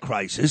migrant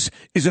crisis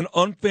is an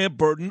unfair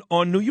burden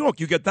on New York.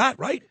 You get that,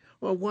 right?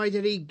 Well, why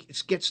did he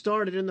get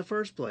started in the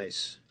first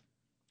place?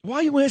 Why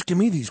are you asking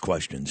me these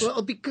questions?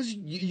 Well, because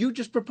you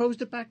just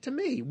proposed it back to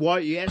me. Why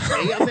you asked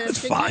me? I'm That's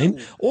asking fine.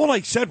 you. All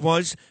I said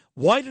was,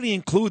 why did he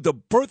include the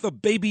birth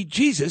of baby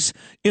Jesus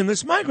in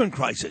this migrant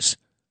crisis?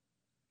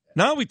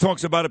 Now he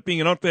talks about it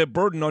being an unfair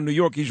burden on New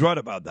York. He's right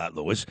about that,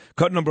 Lewis.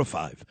 Cut number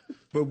 5.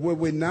 But what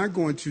we're not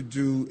going to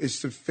do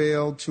is to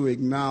fail to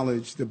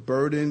acknowledge the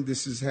burden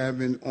this is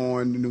having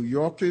on New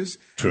Yorkers.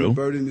 True. The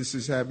burden this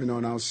is having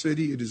on our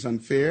city. It is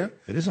unfair.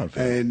 It is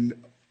unfair.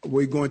 And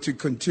we're going to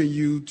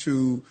continue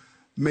to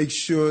make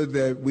sure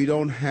that we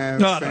don't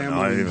have families.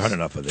 No, I've had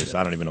enough of this.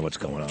 I don't even know what's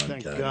going on.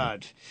 Thank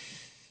God.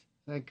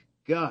 Thank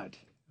God.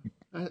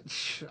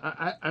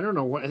 I don't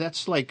know what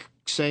that's like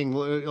saying.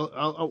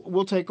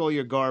 We'll take all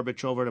your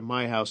garbage over to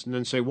my house, and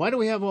then say, "Why do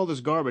we have all this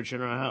garbage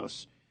in our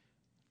house?"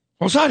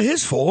 Well, it's not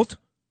his fault.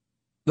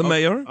 The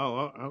mayor.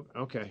 Oh,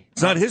 okay.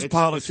 It's not his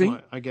policy.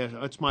 I guess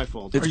it's my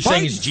fault. It's Are you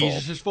saying it's Biden's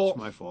Jesus' fault?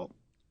 It's my fault.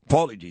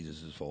 Partly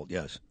Jesus' fault,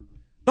 yes.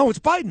 No, it's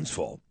Biden's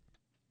fault.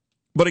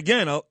 But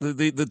again,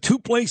 the two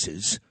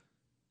places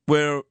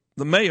where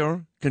the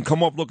mayor can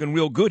come up looking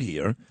real good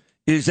here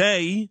is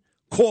A,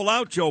 call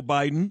out Joe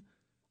Biden.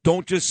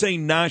 Don't just say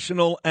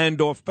national and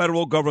or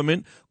federal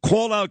government.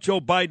 Call out Joe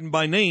Biden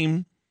by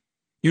name.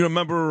 You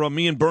remember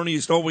me and Bernie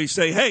used to always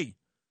say, hey,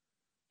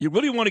 you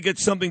really want to get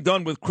something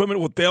done with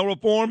bail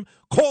reform?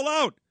 Call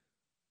out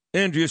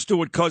Andrea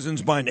Stewart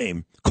Cousins by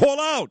name. Call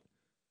out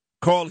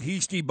Carl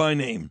Heastie by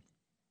name.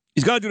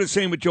 He's got to do the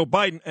same with Joe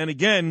Biden. And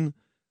again,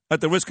 at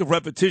the risk of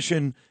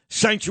repetition,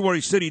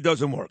 sanctuary city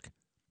doesn't work.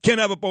 Can't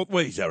have it both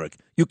ways, Eric.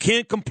 You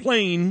can't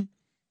complain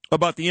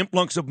about the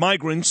influx of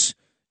migrants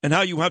and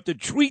how you have to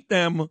treat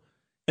them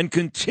and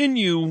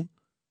continue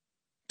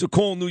to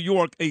call New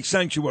York a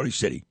sanctuary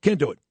city. Can't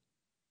do it.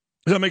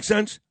 Does that make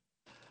sense?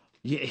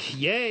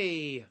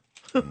 Yay.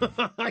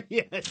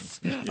 Yes.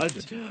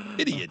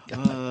 Idiot.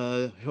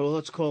 Well,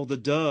 let's call the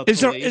dub.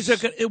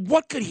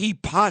 What could he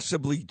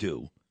possibly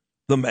do,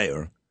 the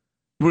mayor,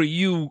 where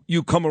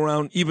you come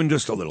around even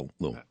just a little,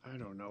 Lou? I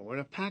don't know. When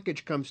a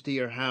package comes to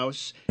your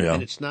house Yeah.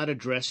 and it's not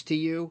addressed to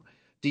you,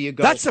 do you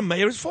go... That's the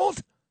mayor's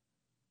fault.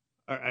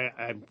 All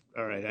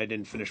right, I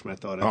didn't finish my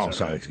thought.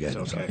 Sorry. It's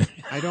I'm okay. sorry.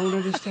 I don't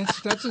understand.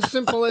 That's as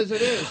simple as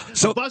it is.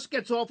 So- the bus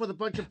gets off with a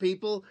bunch of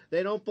people.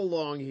 They don't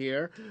belong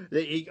here.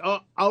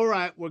 All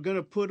right, we're going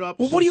to put up.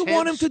 Well, what do you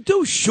want him to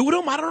do? Shoot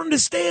him? I don't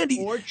understand.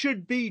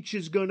 Orchard Beach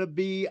is going to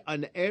be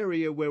an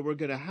area where we're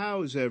going to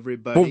house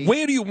everybody. Well,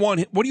 where do you want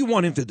him? What do you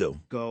want him to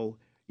do?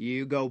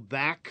 You go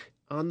back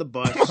on the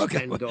bus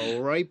and go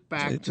right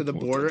back to the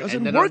border. It doesn't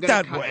and then work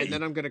that way. And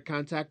then I'm going to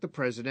contact the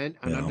president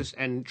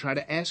and try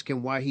to ask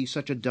him why he's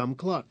such a dumb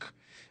cluck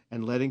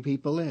and letting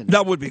people in.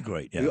 That would be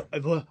great. Yeah.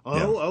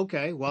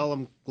 Okay. Well,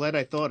 I'm glad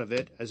I thought of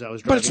it as I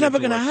was driving. But it's never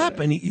into going to work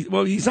happen.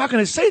 today. He's not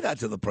going to say that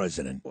to the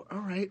president. All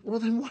right.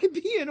 Well, then why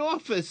be in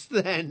office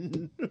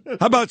then?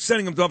 How about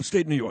sending him to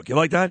upstate New York? You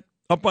like that?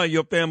 Up by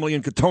your family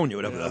in Catonia,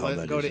 whatever the hell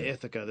Let's that go is. to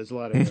Ithaca. There's a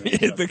lot of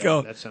areas.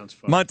 Ithaca. That sounds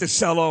fun.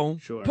 Monticello.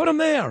 Sure. Put him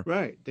there.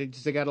 Right. They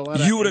got a lot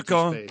of Utica.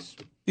 empty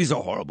space. These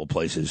are horrible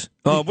places.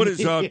 What does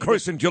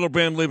Kirsten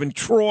Gillibrand live in?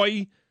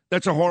 Troy.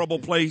 That's a horrible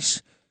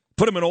place.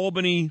 Put him in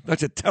Albany.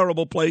 That's a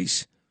terrible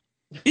place.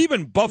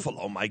 Even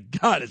Buffalo, my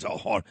God, is a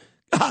hard.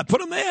 God,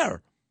 put him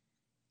there.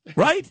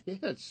 Right?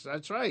 Yes,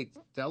 that's right.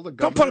 Tell the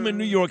governor. Don't put him in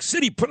New York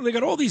City. They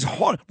got all these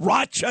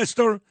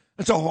Rochester.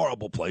 That's a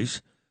horrible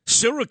place.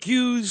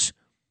 Syracuse.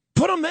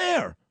 Put him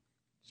there.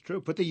 It's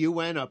true. Put the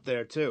UN up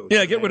there too.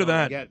 Yeah, get rid of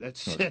that.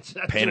 That's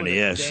Pain in the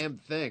ass. Damn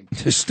thing.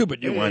 The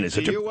stupid UN is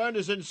such the a. UN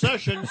is in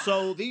session,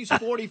 so these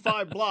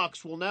 45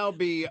 blocks will now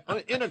be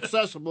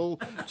inaccessible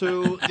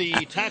to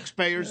the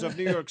taxpayers of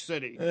New York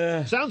City.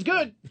 Sounds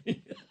good.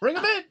 Bring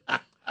them in.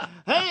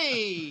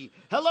 Hey,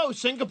 hello,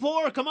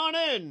 Singapore. Come on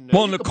in.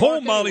 Well,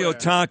 Nicole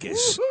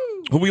Maliotakis,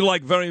 who we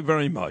like very,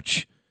 very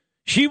much,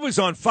 she was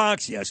on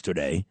Fox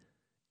yesterday,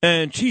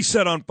 and she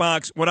said on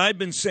Fox what I've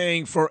been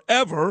saying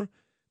forever,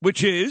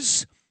 which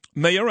is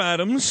Mayor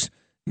Adams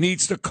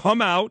needs to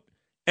come out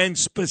and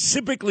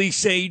specifically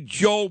say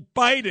Joe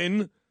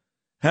Biden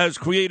has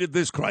created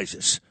this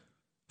crisis.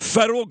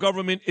 Federal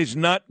government is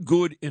not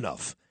good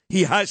enough.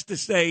 He has to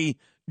say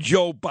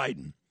Joe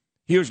Biden.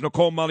 Here's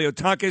Nicole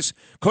Maliotakis,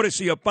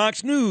 courtesy of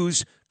Fox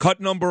News, cut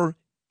number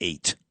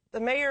 8. The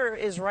mayor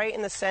is right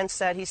in the sense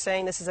that he's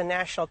saying this is a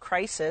national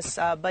crisis,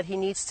 but he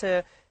needs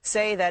to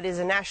say that is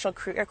a national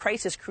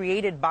crisis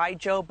created by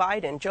Joe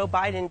Biden. Joe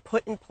Biden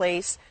put in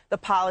place the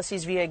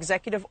policies via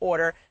executive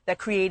order that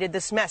created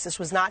this mess. This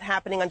was not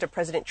happening under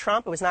President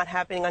Trump. It was not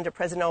happening under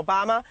President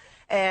Obama.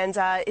 And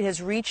it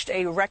has reached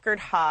a record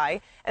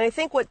high. And I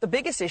think what the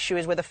biggest issue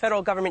is where the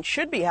federal government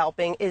should be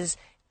helping is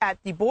at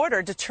the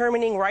border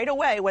determining right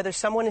away whether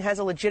someone has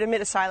a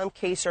legitimate asylum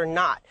case or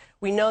not.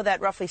 We know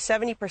that roughly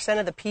 70%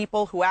 of the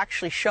people who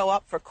actually show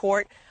up for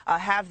court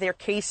have their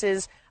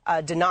cases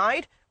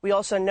denied. We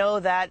also know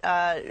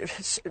that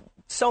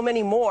so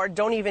many more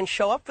don't even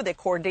show up for their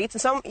court dates,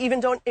 and some even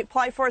don't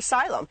apply for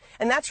asylum.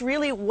 And that's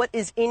really what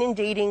is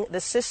inundating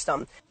the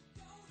system.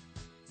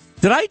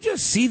 Did I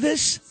just see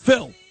this?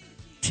 Phil,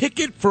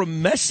 ticket for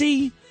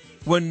Messi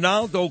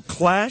Ronaldo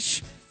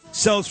clash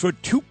sells for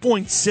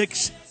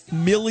 $2.6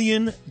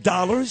 million.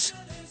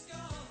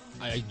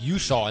 You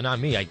saw it, not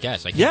me, I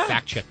guess. I can't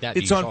fact check that.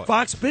 It's on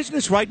Fox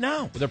Business right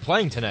now. But they're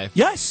playing tonight.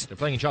 Yes. They're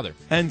playing each other.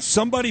 And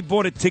somebody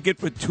bought a ticket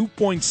for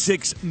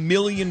 $2.6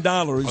 million.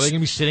 Are they going to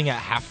be sitting at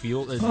half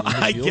field?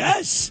 I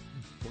guess.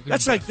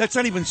 That's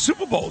not even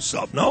Super Bowl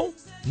stuff, no?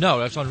 No,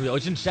 that's unreal.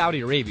 It's in Saudi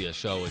Arabia,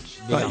 so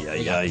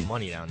they got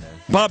money down there.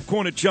 Bob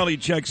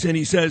Cornicelli checks in.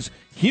 He says,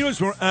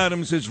 here's where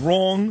Adams is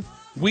wrong.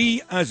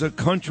 We, as a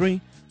country,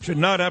 should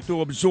not have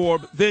to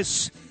absorb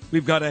this.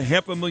 We've got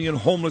 500,000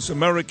 homeless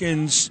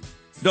Americans.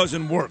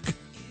 Doesn't work.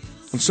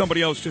 And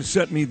somebody else just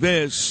sent me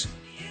this.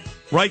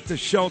 Right to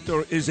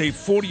shelter is a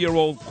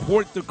 40-year-old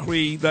court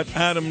decree that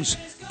Adams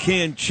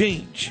can't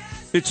change.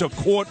 It's a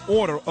court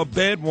order, a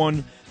bad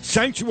one.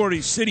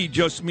 Sanctuary city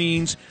just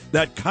means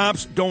that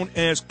cops don't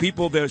ask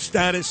people their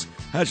status.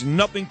 Has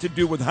nothing to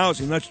do with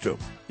housing. That's true.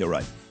 You're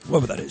right.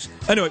 Whoever that is.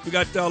 Anyway, we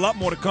got a lot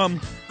more to come.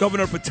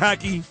 Governor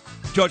Pataki,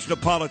 Judge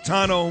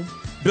Napolitano,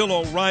 Bill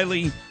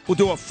O'Reilly. We'll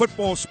do a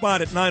football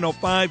spot at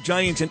 9:05.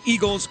 Giants and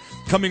Eagles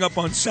coming up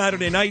on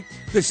Saturday night.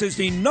 This is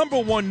the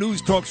 #1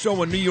 news talk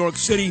show in New York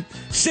City.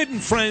 Sid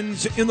and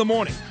Friends in the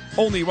morning.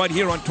 Only right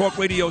here on Talk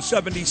Radio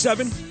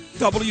 77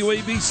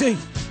 WABC.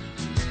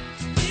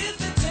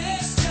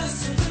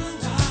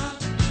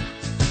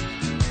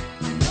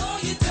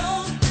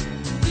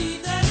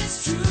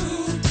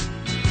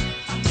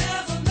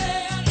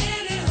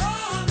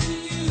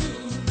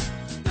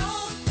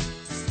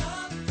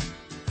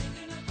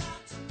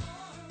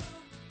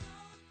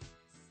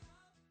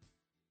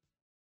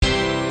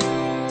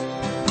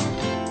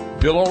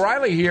 Bill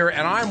O'Reilly here,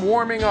 and I'm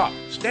warming up.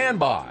 Stand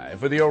by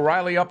for the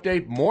O'Reilly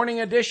Update Morning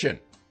Edition.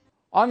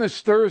 On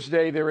this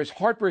Thursday, there is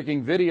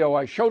heartbreaking video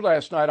I showed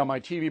last night on my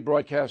TV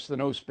broadcast, The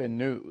No Spin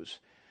News,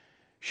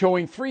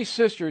 showing 3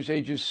 sisters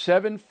ages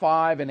 7,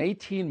 5, and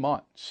 18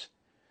 months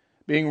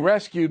being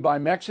rescued by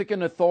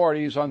Mexican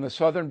authorities on the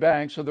southern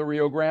banks of the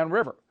Rio Grande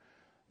River.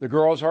 The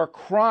girls are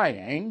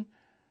crying,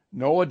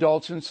 no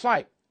adults in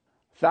sight.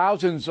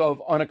 Thousands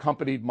of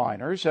unaccompanied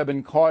minors have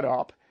been caught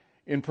up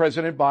in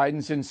President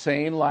Biden's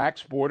insane,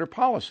 lax border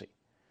policy.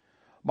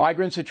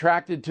 Migrants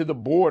attracted to the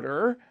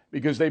border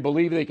because they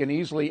believe they can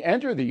easily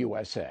enter the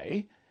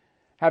USA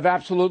have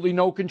absolutely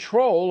no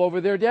control over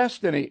their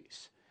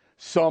destinies.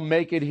 Some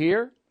make it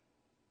here,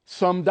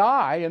 some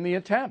die in the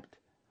attempt.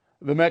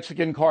 The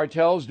Mexican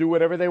cartels do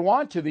whatever they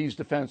want to these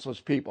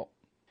defenseless people.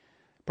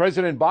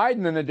 President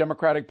Biden and the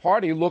Democratic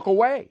Party look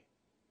away,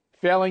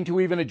 failing to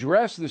even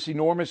address this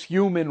enormous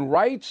human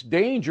rights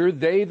danger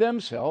they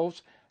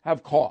themselves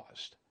have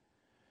caused.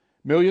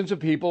 Millions of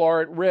people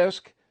are at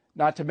risk,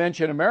 not to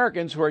mention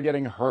Americans who are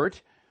getting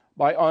hurt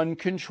by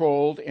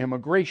uncontrolled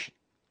immigration.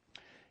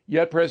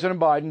 Yet President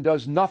Biden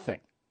does nothing.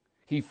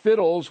 He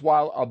fiddles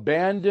while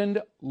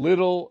abandoned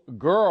little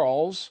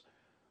girls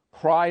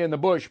cry in the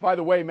bush. By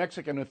the way,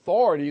 Mexican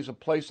authorities have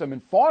placed them in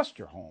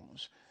foster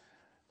homes.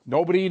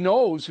 Nobody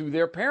knows who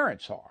their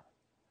parents are.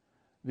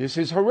 This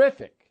is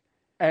horrific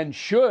and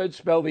should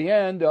spell the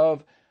end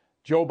of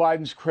Joe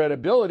Biden's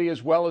credibility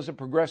as well as a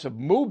progressive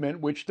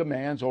movement which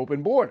demands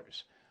open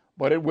borders.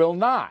 But it will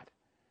not,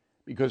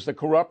 because the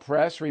corrupt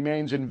press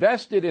remains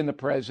invested in the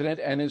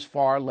president and his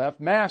far-left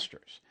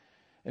masters.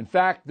 In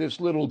fact, this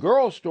little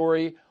girl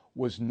story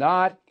was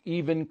not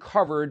even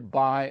covered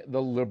by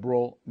the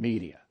liberal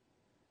media.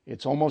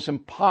 It's almost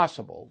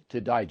impossible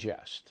to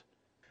digest.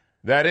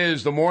 That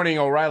is the Morning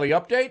O'Reilly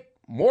Update.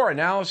 More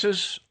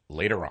analysis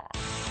later on.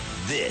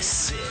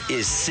 This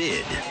is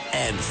Sid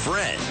and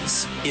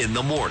Friends in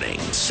the morning.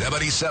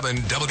 77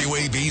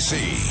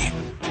 WABC.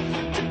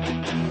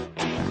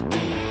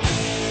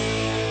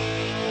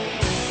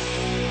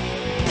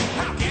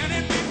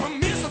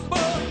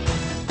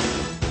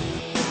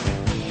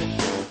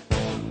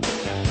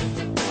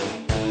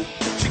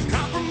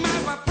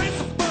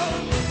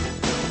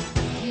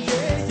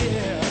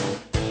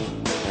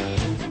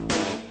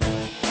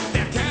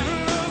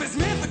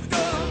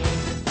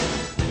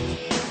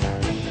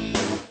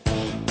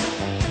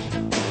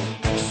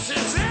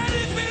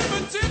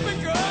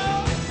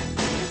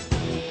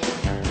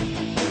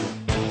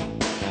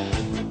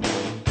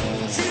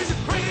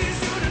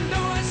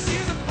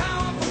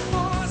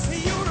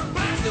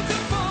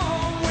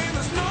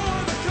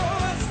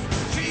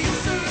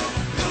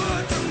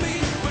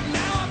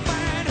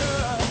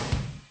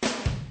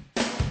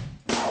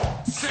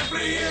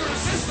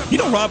 You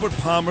know, Robert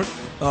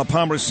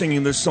Palmer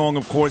singing this song,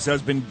 of course,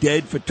 has been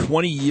dead for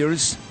 20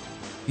 years.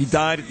 He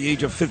died at the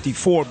age of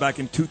 54 back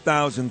in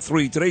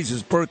 2003. Today's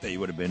his birthday. He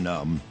would have been,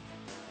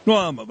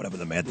 whatever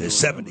the math is,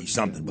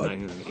 70-something. But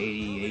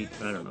 88,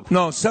 I don't know.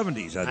 No,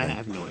 70s, I think. I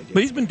have no idea.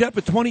 But he's been dead for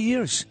 20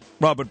 years,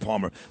 Robert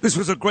Palmer. This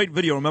was a great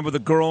video. Remember the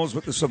girls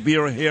with the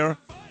severe hair?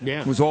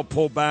 Yeah. It was all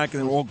pulled back,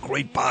 and they were all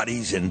great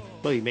bodies and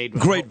he made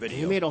great video.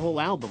 He made a whole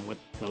album with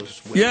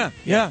those women.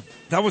 Yeah.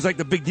 That was like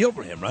the big deal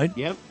for him, right?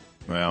 Yep.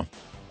 Well,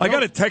 I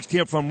got a text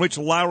here from Rich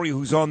Lowry,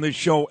 who's on this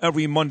show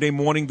every Monday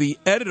morning, the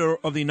editor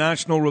of the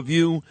National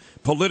Review,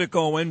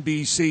 Politico,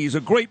 NBC. He's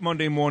a great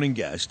Monday morning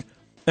guest.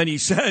 And he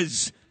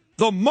says,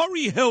 the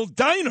Murray Hill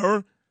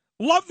Diner,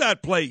 love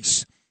that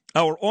place.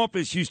 Our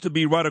office used to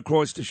be right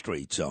across the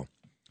street, so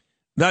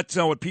that's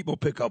what people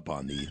pick up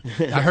on.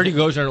 I heard he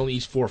goes there and only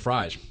eats 4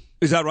 fries.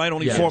 Is that right?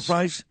 Only 4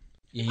 fries?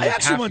 Yeah, I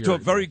actually went to a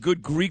very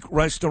good Greek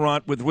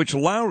restaurant with Rich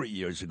Lowry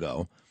years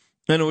ago,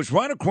 and it was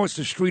right across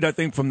the street, I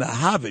think, from the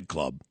Harvard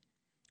Club.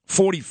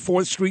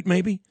 44th Street,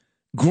 maybe?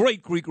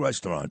 Great Greek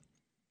restaurant.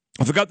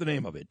 I forgot the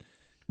name of it.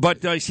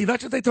 But, see,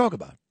 that's what they talk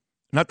about.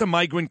 Not the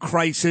migrant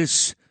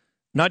crisis,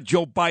 not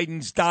Joe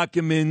Biden's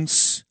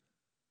documents,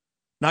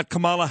 not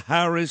Kamala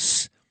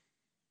Harris.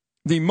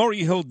 The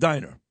Murray Hill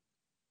Diner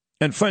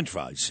and French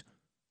fries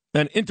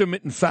and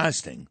intermittent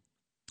fasting.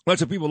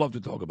 That's what people love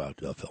to talk about,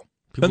 Phil.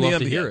 People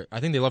love to hear it. I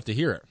think they love to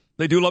hear it.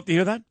 They do love to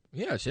hear that?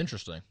 Yeah, it's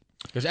interesting.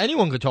 Because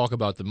anyone could talk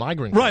about the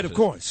migrant crisis. Right, of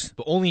course.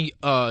 But only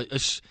a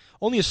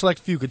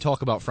select few could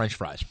talk about French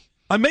fries.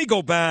 I may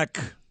go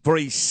back for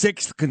a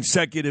 6th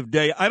consecutive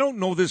day. I don't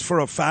know this for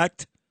a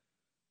fact.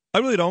 I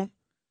really don't.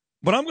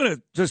 But I'm going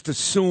to just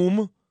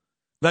assume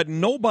that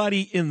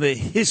nobody in the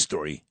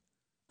history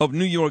of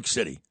New York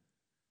City,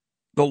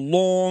 the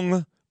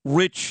long,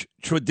 rich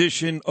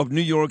tradition of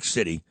New York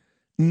City,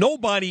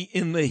 nobody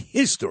in the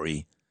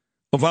history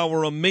of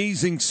our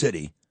amazing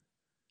city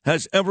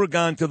has ever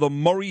gone to the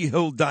Murray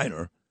Hill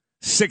Diner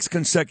 6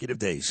 consecutive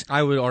days.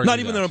 I would argue not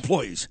even their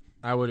employees.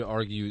 I would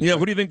argue. Yeah,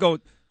 who do you think goes?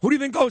 Who do you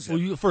think goes there?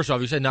 Well, first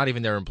off, you said not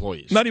even their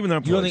employees. Not even their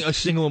employees. You don't think a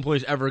single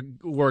employee's ever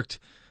worked?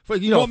 For,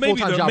 maybe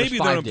full-time job is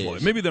 5 days.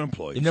 Employees. Maybe they're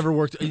employees. They never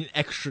worked an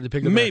extra to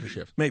pick up an extra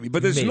shift. Maybe,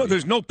 but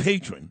there's no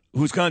patron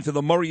who's gone to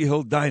the Murray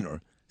Hill Diner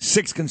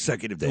 6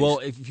 consecutive days. Well,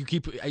 if you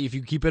keep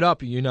it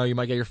up, you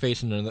might get your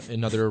face in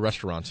another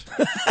restaurant.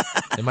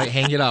 They might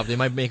hang it up. They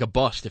might make a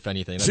bust, if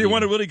anything. So you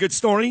want a really good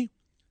story?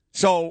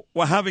 So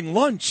we're having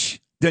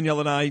lunch, Danielle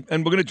and I,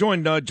 and we're going to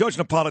join Judge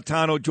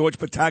Napolitano, George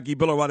Pataki,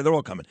 Bill O'Reilly. They're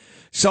all coming.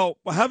 So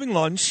we're having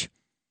lunch,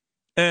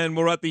 and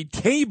we're at the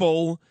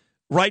table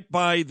right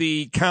by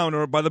the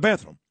counter by the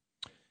bathroom.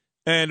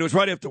 And it was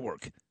right after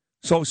work.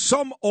 So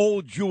some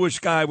old Jewish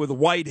guy with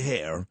white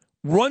hair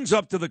runs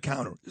up to the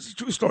counter. This is a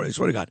true story, I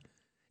swear to God.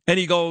 And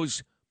he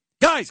goes,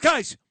 guys,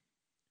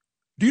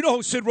 do you know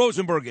who Sid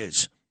Rosenberg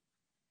is?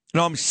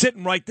 And I'm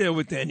sitting right there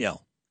with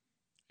Danielle.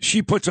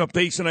 She puts her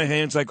face in her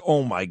hands like,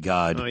 oh, my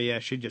God. Oh, yeah,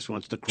 she just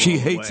wants to crawl She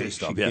hates away. this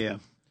stuff, yeah.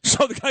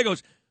 So the guy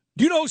goes,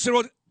 do you know who Sid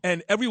Rosenberg?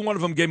 And every one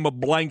of them gave him a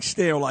blank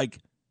stare like,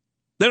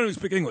 they don't even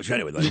speak English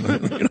anyway.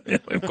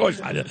 Of course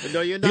not.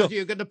 No, you're not.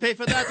 You're going to pay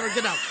for that or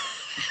get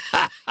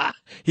out.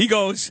 He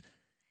goes,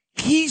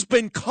 he's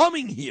been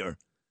coming here.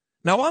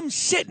 Now I'm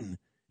sitting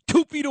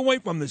 2 feet away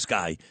from this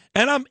guy,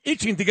 and I'm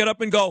itching to get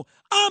up and go,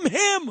 I'm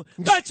him.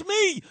 That's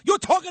me. You're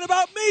talking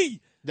about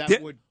me.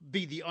 That would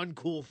be the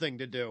uncool thing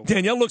to do.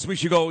 Danielle looks at me.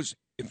 She goes,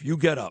 if you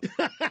get up,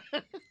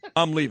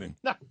 I'm leaving.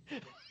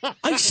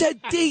 I said,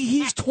 D,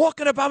 he's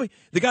talking about me.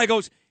 The guy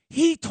goes,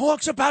 he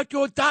talks about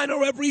your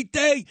diner every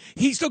day.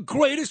 He's the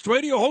greatest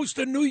radio host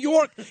in New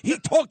York. He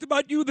talked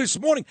about you this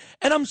morning.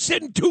 And I'm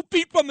sitting 2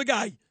 feet from the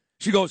guy.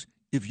 She goes,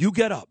 if you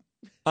get up,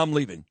 I'm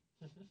leaving.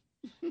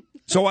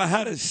 So I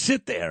had to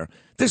sit there.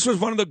 This was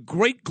one of the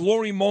great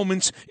glory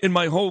moments in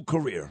my whole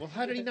career. Well,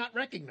 how did he not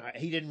recognize?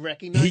 He didn't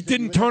recognize. He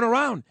didn't turn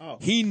around. Oh.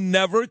 He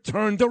never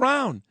turned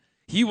around.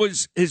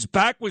 His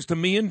back was to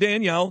me and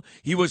Danielle.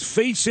 He was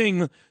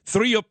facing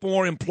 3 or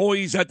 4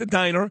 employees at the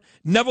diner,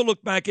 never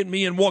looked back at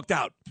me and walked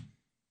out.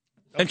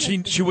 Okay.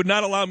 And she would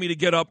not allow me to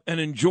get up and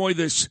enjoy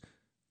this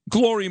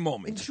glory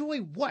moment. Enjoy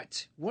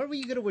what? What were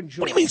you going to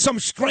enjoy? What do you mean some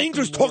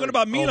stranger's talking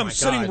about me and I'm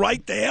sitting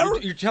right there?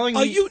 You're telling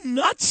me? Are you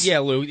nuts? Yeah,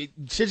 Lou.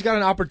 Sid's got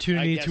an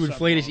opportunity to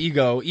inflate his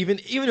ego, even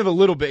if a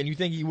little bit, and you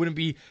think he wouldn't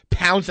be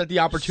pounced at the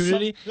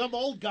opportunity? Some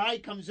old guy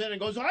comes in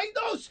and goes, I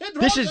know Sid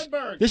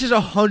Rosenberg. This is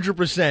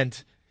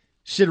 100%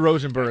 Sid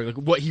Rosenberg, like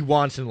what he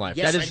wants in life.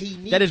 Yes,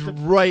 that is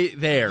right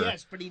there.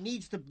 Yes, but he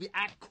needs to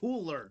act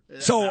cooler.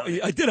 So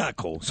I did act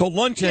cool. So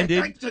lunch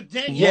ended.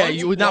 Yeah,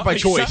 you not by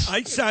choice.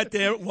 I sat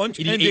there. Lunch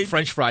ended. You ate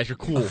French fries. You're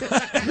cool.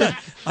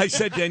 I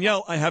said,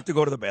 Danielle, I have to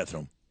go to the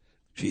bathroom.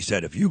 She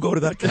said, if you go to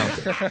that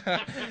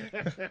counter.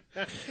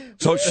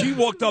 So she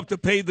walked up to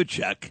pay the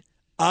check.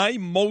 I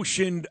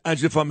motioned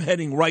as if I'm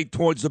heading right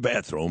towards the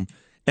bathroom.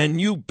 And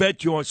you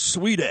bet your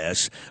sweet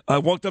ass, I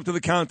walked up to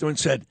the counter and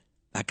said,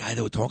 that guy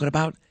they were talking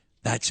about?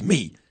 That's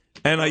me.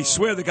 And I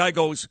swear the guy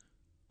goes,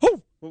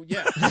 who? Well,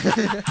 yeah.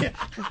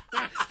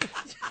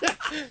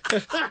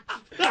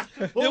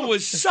 It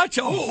was such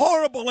a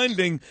horrible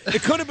ending.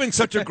 It could have been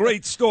such a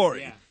great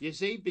story. Yeah. You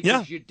see?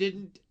 Because you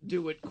didn't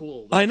do it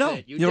cool. I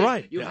know. You're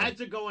right. You had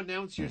to go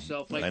announce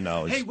yourself like, I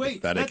know. Hey,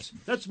 wait, that's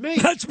me.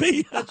 That's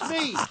me. That's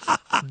me.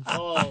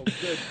 Oh,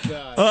 good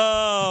God.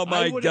 Oh,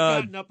 my I would God.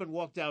 have gotten up and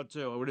walked out,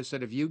 too. I would have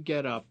said, if you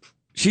get up,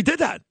 She did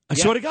that. I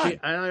swear to God.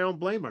 I don't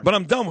blame her. But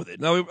I'm done with it.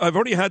 Now, I've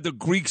already had the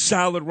Greek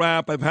salad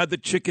wrap. I've had the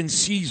chicken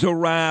Caesar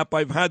wrap.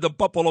 I've had the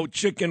buffalo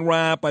chicken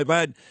wrap. I've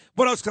had...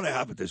 What else can I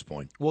have at this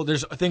point? Well,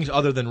 there's things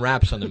other than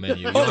wraps on the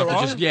menu. Oh, there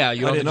are?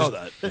 You I didn't know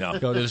that. Yeah.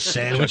 There's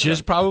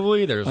sandwiches,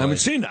 probably. I haven't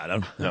seen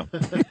that.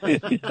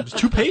 There's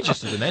 2 pages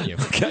to the menu.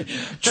 Okay.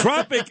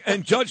 Tropic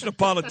and Judge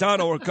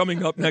Napolitano are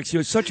coming up next.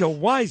 You're such a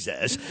wise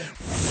ass.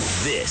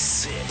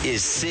 This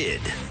is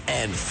Sid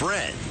and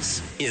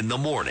Friends in the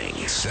morning.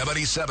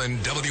 77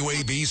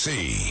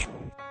 WABC.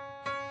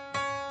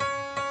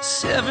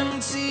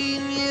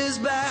 17 years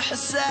by her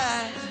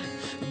side,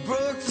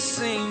 broke the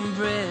same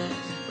bread,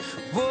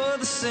 wore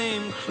the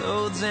same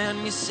clothes,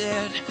 and you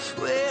said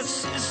we're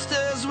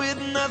sisters with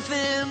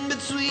nothing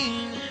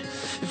between.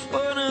 If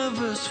one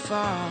of us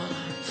fall,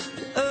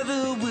 the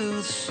other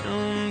will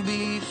soon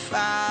be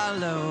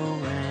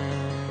following.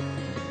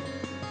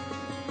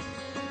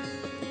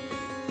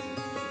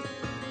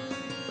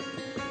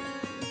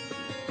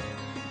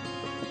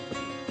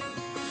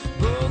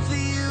 Both of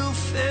you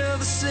fell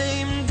the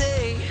same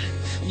day,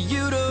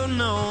 you don't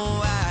know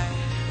why.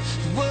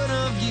 One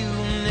of you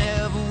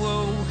never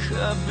woke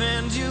up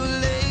and you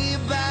lay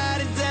your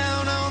body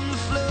down on the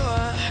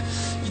floor.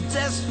 You're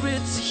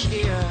desperate to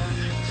hear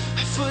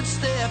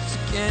footsteps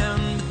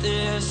again, but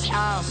this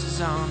house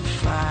is on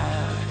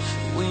fire.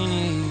 We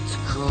need to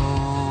go.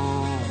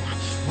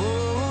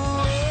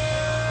 Whoa,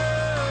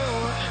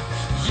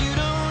 you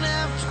don't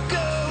have to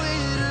go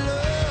it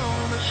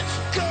alone.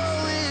 Go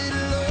it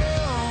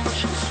alone.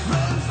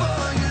 Run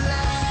for your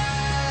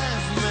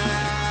life,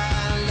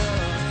 my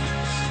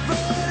love.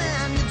 Run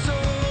and you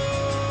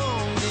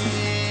don't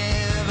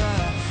give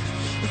up.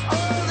 With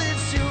all that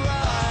you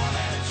are,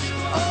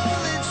 all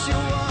that you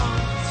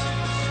want,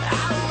 I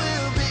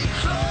will be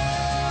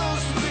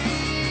close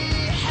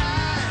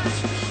behind.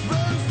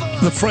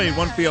 The Fray,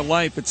 One for Your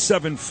Life at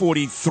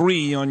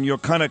 7:43 on your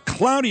kind of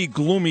cloudy,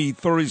 gloomy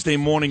Thursday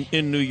morning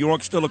in New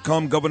York. Still to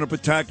come, Governor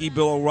Pataki,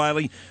 Bill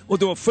O'Reilly. We'll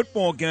do a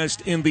football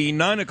guest in the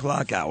 9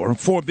 o'clock hour.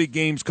 4 big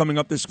games coming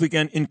up this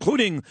weekend,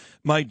 including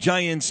my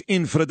Giants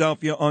in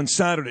Philadelphia on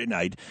Saturday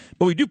night.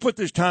 But we do put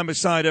this time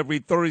aside every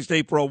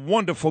Thursday for a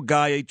wonderful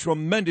guy, a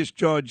tremendous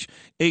judge,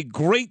 a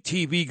great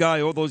TV guy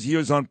all those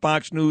years on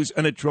Fox News,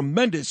 and a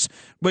tremendous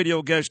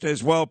radio guest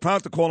as well.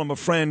 Proud to call him a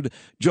friend,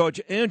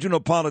 Judge Andrew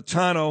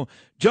Napolitano.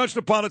 Judge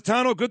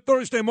Napolitano, good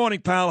Thursday morning,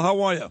 pal.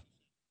 How are you?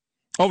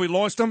 Oh, we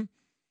lost him?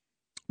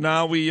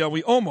 Now we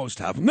almost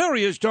have him. There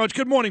he is, Judge.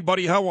 Good morning,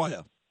 buddy. How are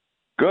you?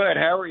 Good.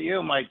 How are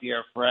you, my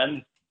dear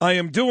friend? I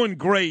am doing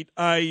great.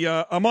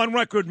 I'm on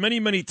record many,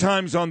 many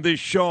times on this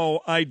show.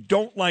 I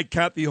don't like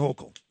Kathy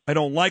Hochul. I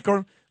don't like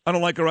her. I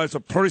don't like her as a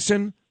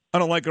person. I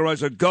don't like her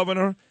as a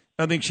governor.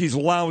 I think she's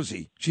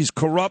lousy. She's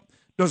corrupt.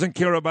 Doesn't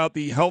care about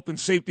the health and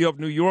safety of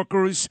New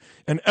Yorkers,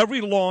 and every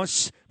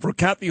loss for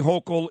Kathy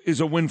Hochul is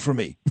a win for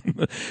me.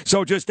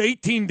 So just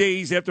 18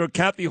 days after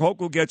Kathy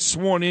Hochul gets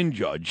sworn in,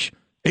 Judge,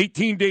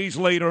 18 days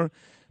later,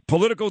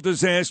 political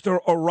disaster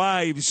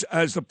arrives,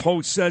 as the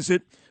Post says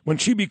it, when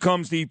she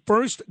becomes the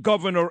first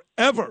governor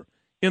ever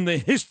in the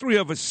history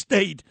of a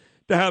state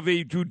to have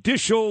a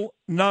judicial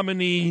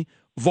nominee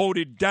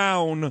voted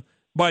down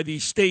by the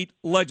state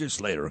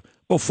legislator.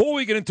 Before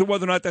we get into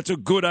whether or not that's a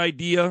good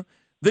idea,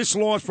 this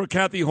loss for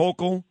Kathy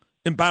Hochul,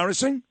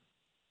 embarrassing?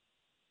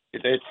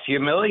 It's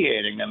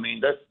humiliating. I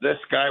mean, this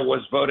guy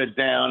was voted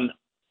down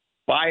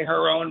by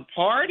her own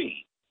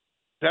party.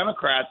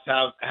 Democrats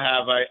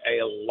have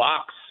a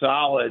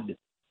lock-solid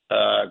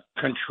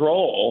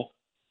control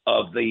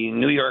of the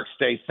New York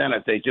State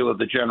Senate. They do of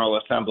the General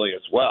Assembly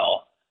as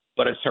well.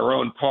 But it's her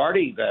own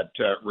party that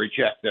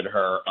rejected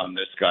her on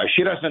this guy.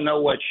 She doesn't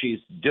know what she's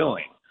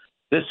doing.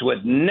 This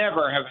would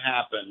never have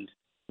happened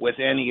with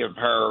any of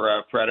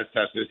her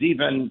predecessors.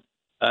 Even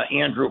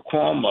Andrew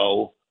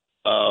Cuomo,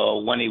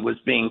 when he was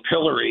being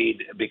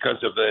pilloried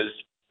because of his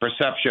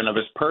perception of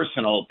his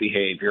personal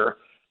behavior,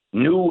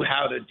 knew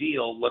how to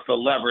deal with the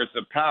levers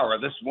of power.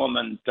 This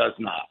woman does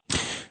not.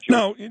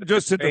 No,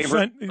 just to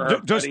defend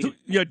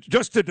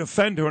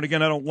her, and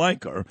again, I don't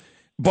like her,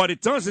 but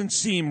it doesn't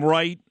seem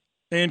right,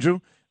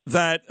 Andrew,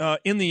 that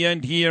in the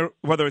end here,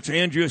 whether it's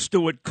Andrea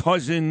Stewart,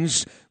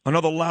 Cousins,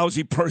 another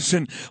lousy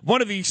person,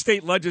 one of these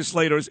state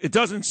legislators, it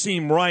doesn't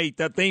seem right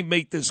that they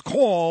make this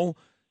call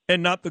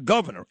and not the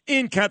governor,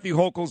 in Kathy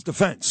Hochul's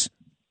defense.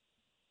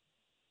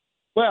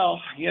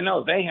 Well,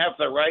 they have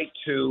the right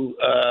to,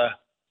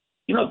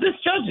 this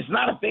judge is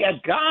not a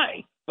bad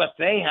guy, but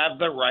they have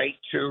the right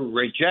to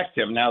reject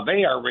him. Now,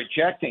 they are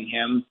rejecting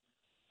him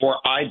for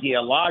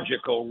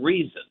ideological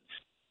reasons.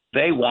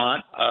 They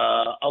want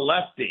a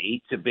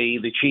lefty to be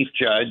the chief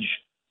judge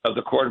of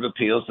the Court of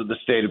Appeals of the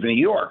state of New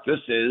York. This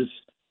is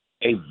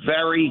a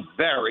very,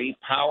 very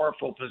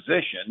powerful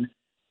position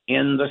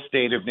in the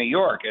state of New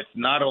York. It's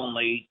not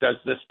only does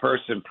this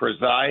person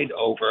preside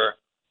over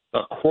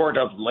the court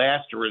of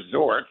last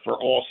resort for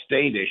all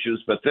state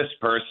issues, but this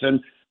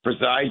person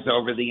presides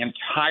over the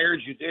entire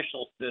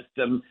judicial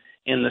system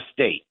in the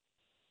state.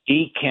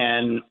 He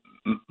can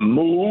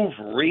move,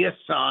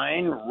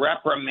 reassign,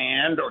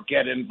 reprimand, or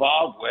get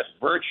involved with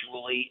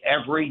virtually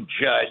every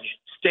judge,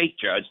 state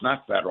judge,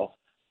 not federal,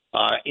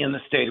 in the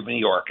state of New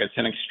York. It's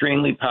an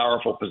extremely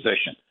powerful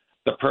position.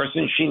 The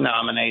person she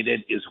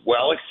nominated is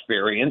well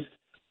experienced,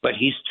 but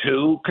he's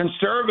too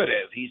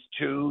conservative. He's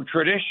too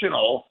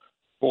traditional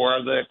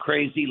for the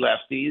crazy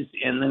lefties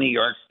in the New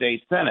York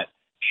State Senate.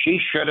 She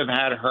should have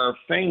had her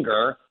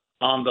finger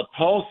on the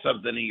pulse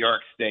of the New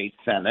York State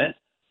Senate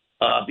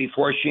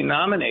before she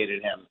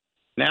nominated him.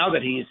 Now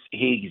that he's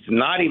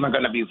not even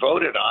going to be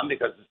voted on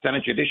because the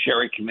Senate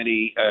Judiciary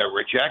Committee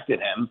rejected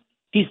him,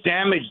 he's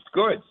damaged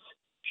goods.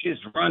 She's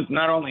ruined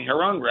not only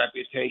her own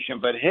reputation,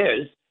 but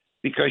his,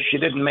 because she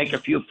didn't make a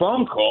few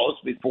phone calls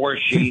before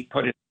she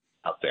put it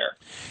out there.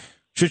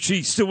 Should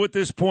she sue at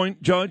this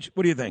point, Judge?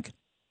 What do you think?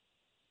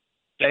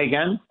 Say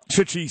again?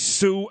 Should she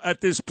sue at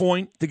this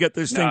point to get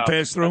this thing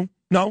passed through?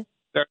 No?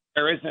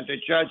 There isn't a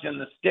judge in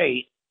the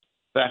state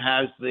that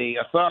has the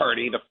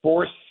authority to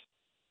force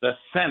the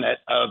Senate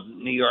of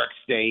New York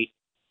State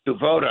to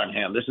vote on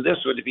him. This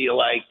would be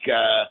like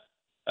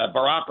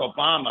Barack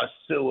Obama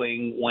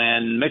suing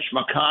when Mitch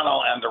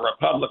McConnell and the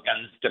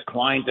Republicans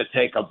declined to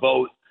take a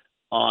vote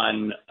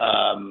on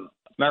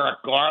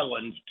Merrick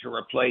Garland to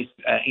replace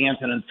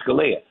Antonin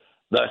Scalia.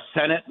 The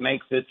Senate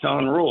makes its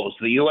own rules.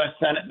 The U.S.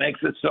 Senate makes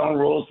its own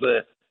rules. The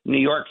New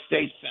York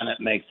State Senate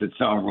makes its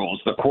own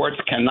rules. The courts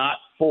cannot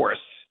force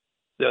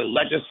the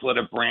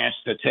legislative branch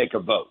to take a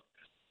vote.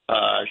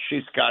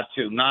 She's got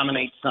to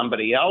nominate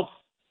somebody else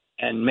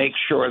and make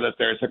sure that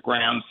there's a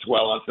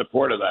groundswell in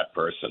support of that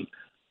person.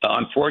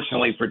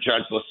 Unfortunately for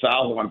Judge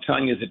LaSalle, who I'm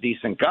telling you is a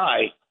decent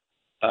guy,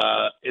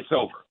 it's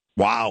over.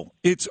 Wow,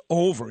 it's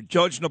over.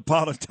 Judge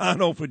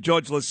Napolitano for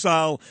Judge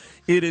LaSalle.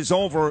 It is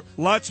over.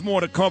 Lots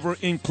more to cover,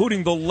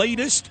 including the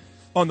latest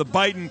on the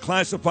Biden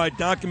classified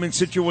document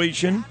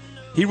situation.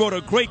 He wrote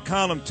a great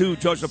column, too,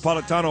 Judge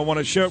Napolitano. I want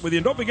to share it with you.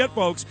 And don't forget,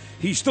 folks,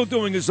 he's still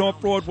doing his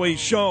off-Broadway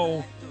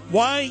show.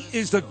 Why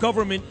is the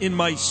government in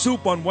my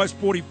soup on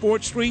West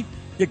 44th Street?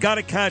 You got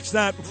to catch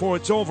that before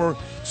it's over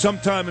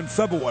sometime in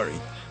February.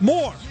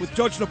 More with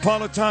Judge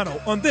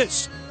Napolitano on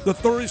this, the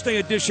Thursday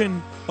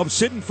edition of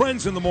Sid and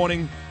Friends in the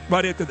Morning,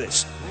 right after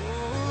this.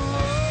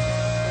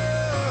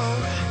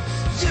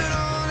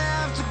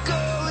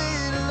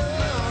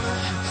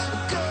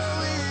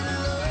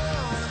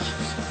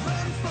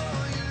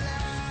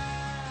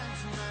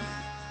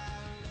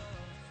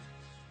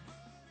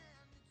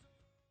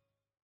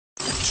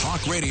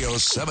 Talk Radio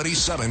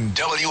 77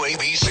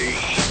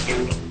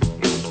 WABC.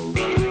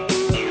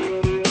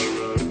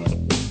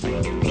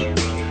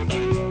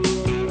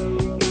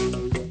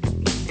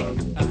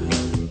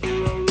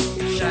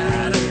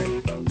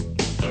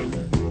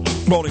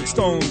 Rolling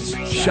Stones,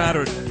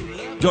 Shattered.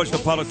 Judge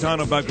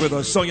Napolitano back with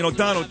us. So,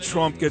 Donald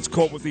Trump gets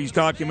caught with these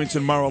documents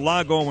in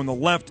Mar-a-Lago, and the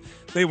left,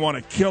 they want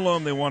to kill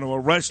him. They want to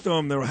arrest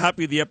him. They're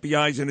happy the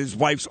FBI's in his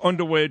wife's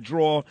underwear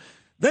drawer.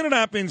 Then it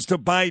happens to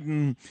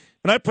Biden.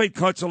 And I played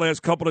cuts the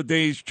last couple of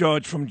days,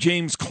 Judge, from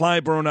James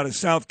Clyburn out of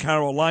South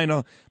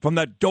Carolina, from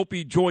that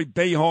dopey Joy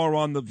Behar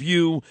on The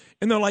View.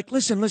 And they're like,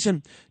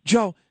 listen,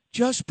 Joe,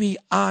 just be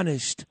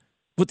honest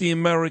with the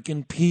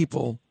American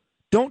people.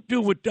 Don't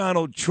do what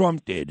Donald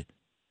Trump did.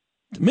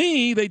 To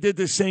me, they did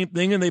the same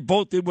thing, and they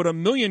both did what a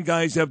million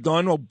guys have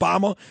done,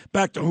 Obama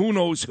back to who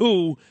knows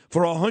who,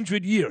 for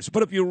 100 years.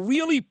 But if you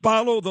really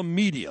follow the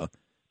media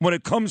when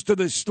it comes to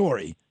this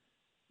story,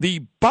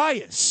 the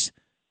bias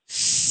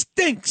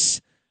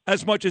stinks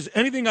as much as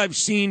anything I've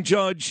seen,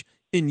 Judge,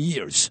 in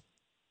years.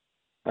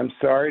 I'm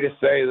sorry to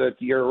say that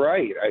you're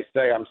right. I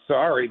say I'm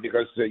sorry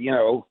because,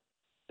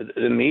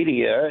 the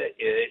media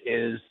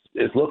is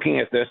looking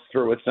at this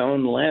through its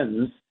own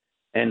lens.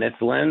 And its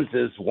lens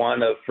is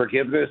one of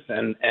forgiveness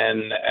and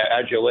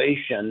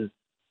adulation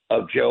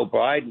of Joe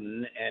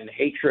Biden and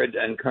hatred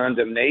and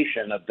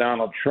condemnation of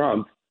Donald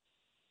Trump.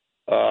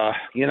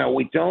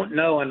 We don't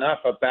know enough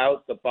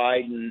about the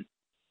Biden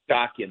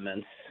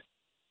documents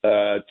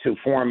to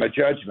form a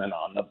judgment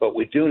on them, but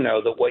we do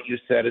know that what you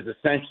said is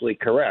essentially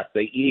correct.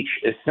 They each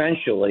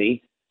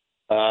essentially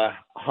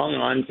hung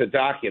on to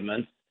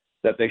documents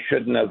that they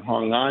shouldn't have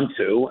hung on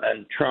to,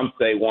 and Trump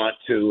they want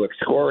to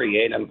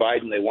excoriate, and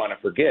Biden they want to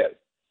forgive.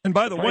 And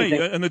by the way,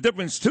 and the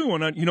difference, too,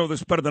 and you know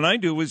this better than I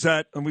do, is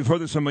that, and we've heard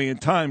this a million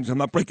times, I'm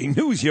not breaking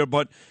news here,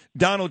 but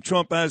Donald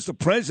Trump as the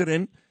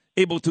president,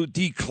 able to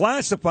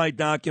declassify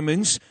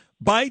documents.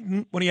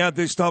 Biden, when he had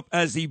this stuff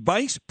as the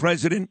vice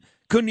president,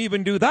 couldn't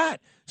even do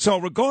that. So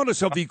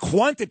regardless of the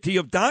quantity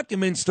of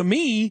documents, to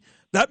me,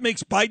 that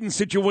makes Biden's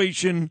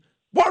situation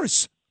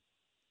worse.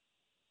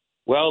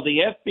 Well, the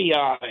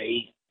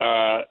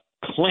FBI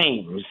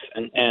claims,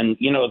 and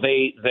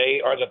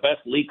they are the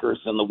best leakers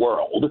in the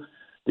world.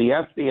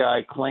 The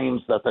FBI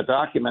claims that the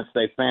documents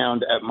they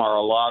found at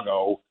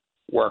Mar-a-Lago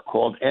were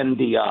called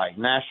NDI,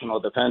 National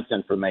Defense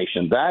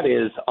Information. That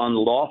is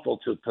unlawful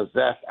to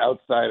possess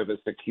outside of a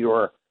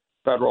secure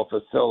federal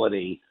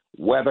facility,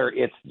 whether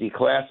it's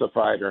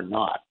declassified or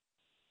not.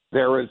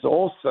 There is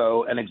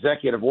also an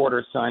executive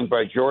order signed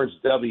by George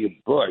W.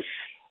 Bush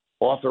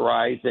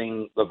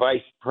authorizing the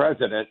vice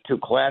president to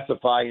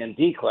classify and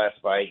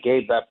declassify. He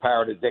gave that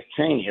power to Dick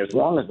Cheney. As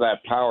long as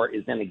that power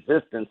is in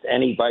existence,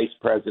 any vice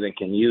president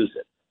can use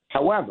it.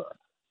 However,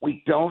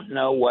 we don't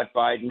know what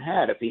Biden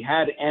had. If he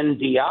had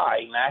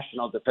NDI,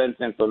 National Defense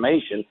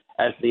Information,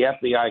 as the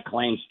FBI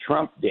claims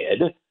Trump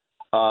did,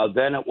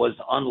 then it was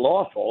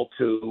unlawful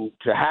to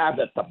have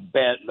at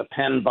the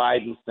Penn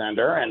Biden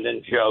Center and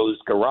in Joe's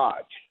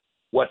garage.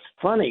 What's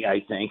funny, I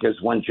think, is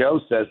when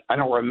Joe says, I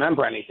don't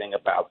remember anything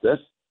about this,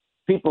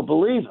 people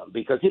believe him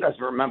because he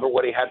doesn't remember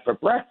what he had for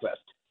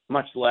breakfast,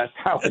 much less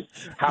how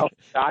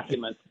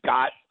documents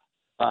got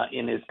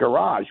in his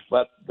garage.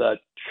 But the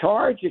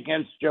charge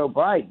against Joe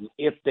Biden,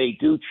 if they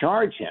do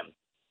charge him,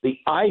 the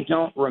I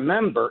don't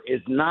remember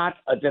is not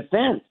a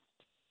defense.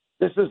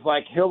 This is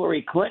like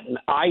Hillary Clinton.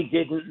 I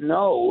didn't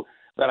know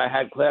that I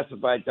had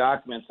classified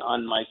documents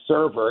on my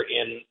server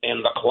in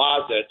the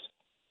closet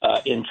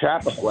in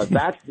Chappaqua.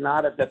 That's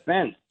not a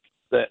defense.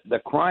 The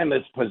crime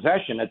is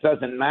possession. It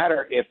doesn't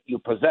matter if you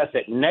possess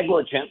it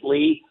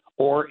negligently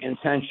or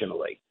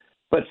intentionally.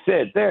 But,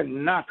 Sid, they're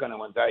not going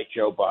to indict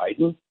Joe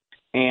Biden.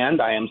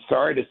 And I am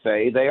sorry to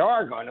say they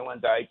are going to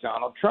indict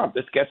Donald Trump.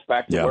 This gets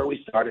back to where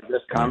we started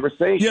this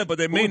conversation. Yeah, but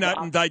they may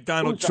not indict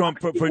Donald Trump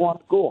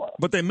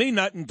but they may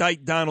not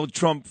indict Donald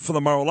Trump for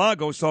the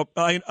Mar-a-Lago. So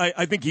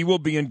I think he will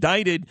be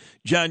indicted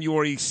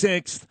January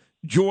 6th,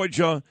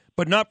 Georgia,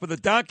 but not for the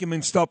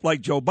document stuff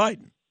like Joe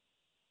Biden.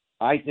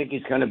 I think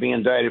he's going to be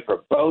indicted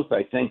for both.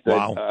 I think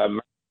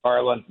that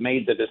Garland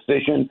made the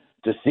decision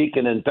to seek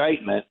an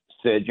indictment.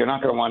 Sid, you're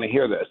not going to want to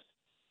hear this.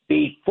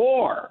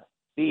 Before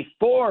the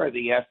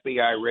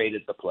FBI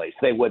raided the place,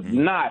 they would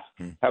not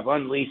have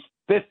unleashed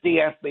 50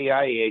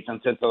 FBI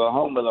agents into the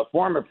home of the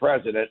former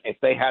president if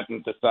they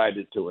hadn't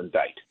decided to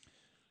indict.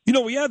 You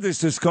know, we had this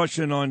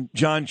discussion on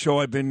John's show.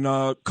 I've been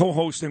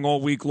co-hosting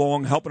all week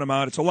long, helping him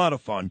out. It's a lot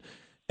of fun.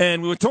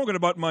 And we were talking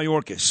about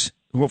Mayorkas,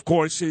 who, of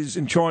course, is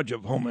in charge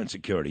of Homeland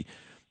Security.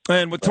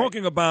 And we're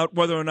talking about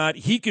whether or not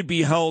he could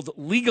be held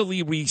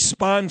legally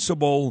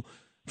responsible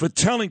for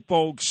telling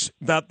folks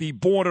that the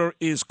border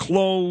is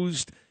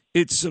closed,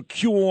 it's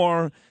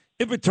secure.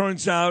 If it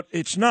turns out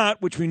it's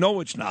not, which we know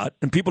it's not,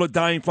 and people are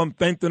dying from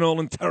fentanyl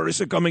and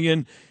terrorists are coming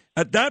in,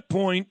 at that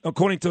point,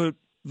 according to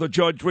the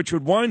judge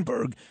Richard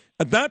Weinberg,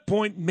 at that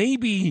point,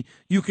 maybe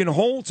you can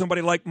hold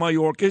somebody like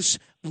Mayorkas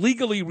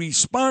legally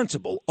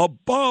responsible,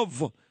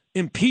 above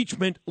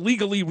impeachment,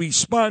 legally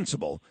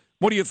responsible.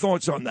 What are your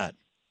thoughts on that?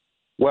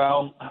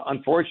 Well,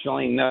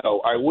 unfortunately,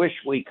 no. I wish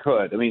we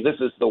could. I mean, this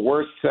is the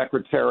worst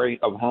Secretary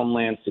of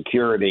Homeland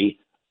Security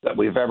that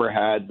we've ever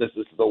had. This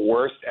is the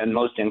worst and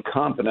most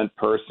incompetent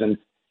person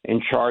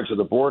in charge of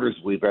the borders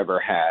we've ever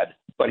had.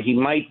 But he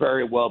might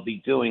very well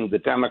be doing the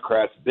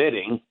Democrats'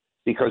 bidding,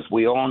 because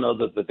we all know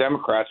that the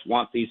Democrats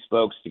want these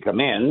folks to come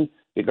in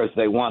because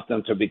they want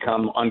them to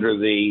become under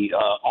the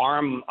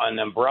arm and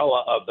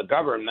umbrella of the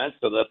government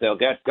so that they'll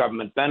get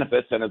government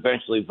benefits and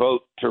eventually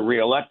vote to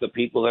reelect the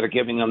people that are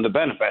giving them the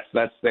benefits.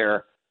 That's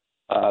their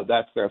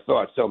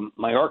thought. So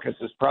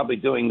Mayorkas is probably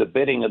doing the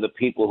bidding of the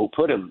people who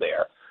put him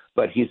there,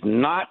 but he's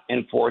not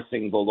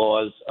enforcing the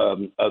laws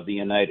of the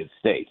United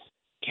States.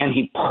 Can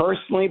he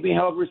personally be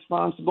held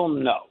responsible?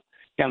 No.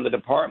 Can the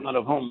Department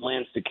of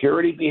Homeland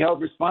Security be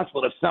held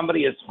responsible if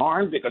somebody is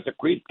harmed because a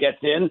creep gets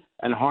in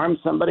and harms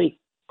somebody?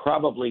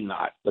 Probably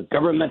not. The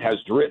government has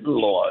written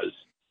laws.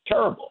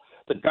 Terrible.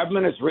 The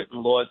government has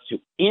written laws to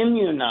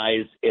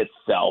immunize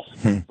itself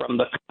from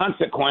the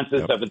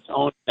consequences of its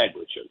own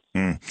negligence.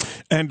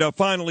 And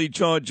finally,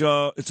 Judge,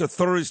 it's a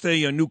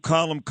Thursday. A new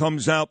column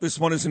comes out. This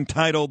one is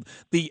entitled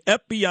The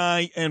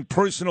FBI and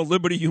Personal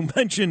Liberty. You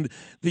mentioned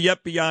the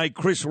FBI,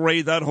 Chris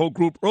Wray, that whole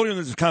group earlier in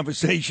this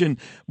conversation.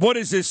 What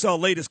is this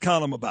latest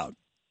column about?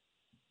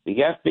 The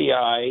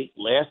FBI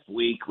last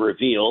week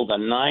revealed a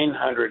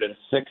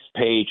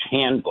 906-page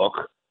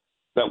handbook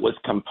that was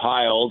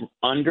compiled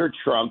under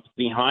Trump,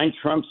 behind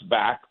Trump's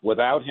back,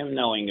 without him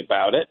knowing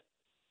about it,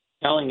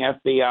 telling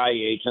FBI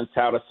agents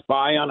how to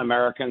spy on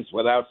Americans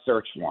without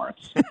search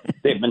warrants.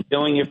 They've been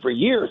doing it for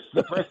years.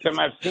 The first time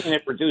I've seen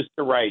it reduced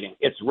to writing.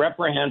 It's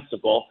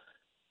reprehensible.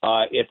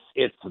 It's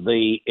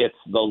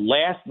the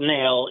last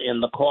nail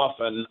in the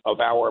coffin of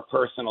our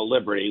personal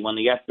liberty when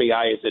the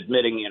FBI is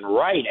admitting in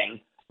writing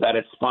that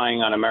it's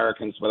spying on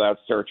Americans without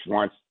search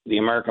warrants. The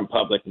American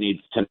public needs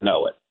to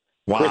know it.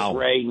 Wow.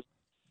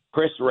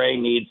 Chris Wray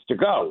needs to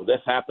go. This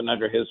happened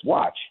under his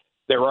watch.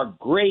 There are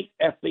great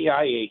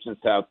FBI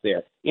agents out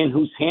there in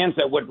whose hands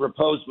I would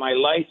repose my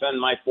life and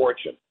my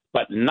fortune,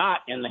 but not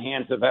in the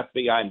hands of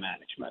FBI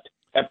management.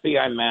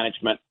 FBI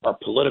management are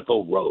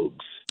political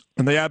rogues.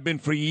 And they have been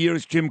for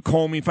years, Jim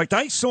Comey. In fact,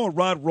 I saw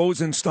Rod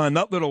Rosenstein,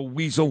 that little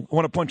weasel. I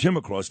want to punch him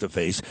across the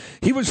face.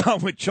 He was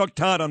on with Chuck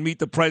Todd on Meet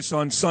the Press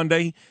on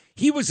Sunday.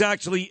 He was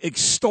actually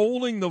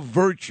extolling the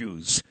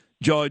virtues,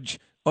 Judge,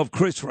 of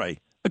Chris Wray.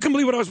 I couldn't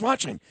believe what I was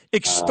watching.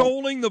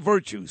 Extolling the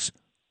virtues.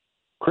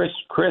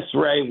 Chris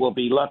Wray will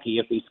be lucky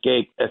if he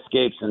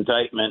escapes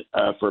indictment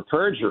for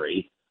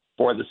perjury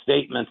for the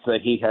statements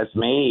that he has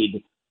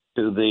made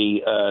to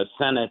the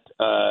Senate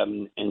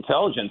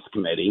Intelligence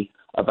Committee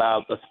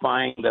about the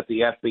spying that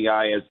the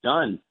FBI has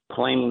done,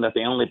 claiming that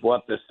they only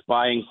bought this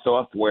spying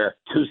software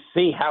to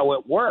see how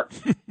it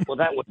works. Well,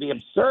 that would be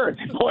absurd.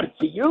 They bought it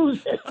to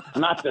use it,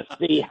 not to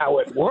see how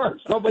it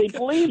works. Nobody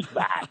believes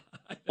that.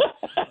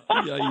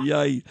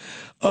 Yay.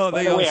 Oh,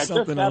 they are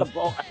something else.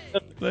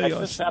 I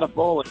just had a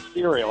bowl of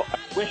cereal. I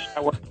wish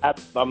I were at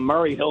the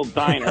Murray Hill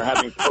Diner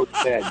having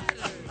poached eggs.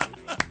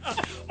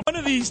 One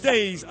of these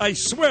days, I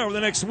swear, over the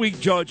next week,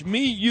 Judge,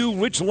 me, you,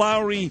 Rich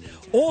Lowry,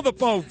 all the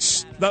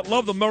folks that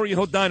love the Murray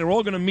Hill Diner are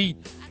all going to meet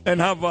and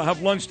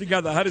have lunch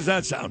together. How does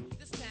that sound?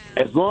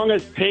 As long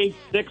as page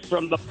 6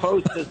 from the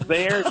Post is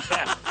there,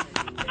 yes.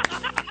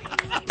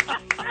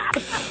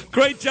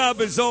 Great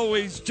job as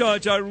always,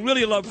 Judge. I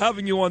really love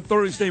having you on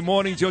Thursday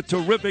mornings. You're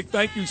terrific.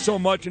 Thank you so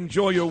much.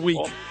 Enjoy your week.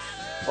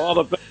 All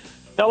the best.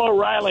 Bill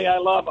O'Reilly, I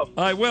love him.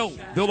 I will.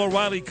 Bill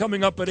O'Reilly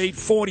coming up at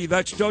 8:40.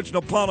 That's Judge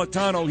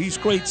Napolitano. He's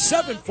great.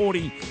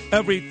 7:40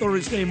 every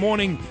Thursday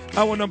morning.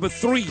 Hour number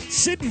 3,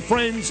 Sid and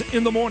Friends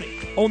in the morning.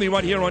 Only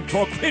right here on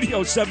Talk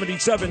Radio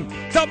 77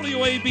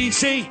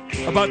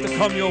 WABC. About to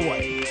come your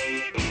way.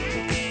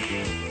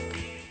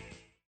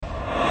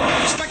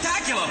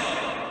 Spectacular!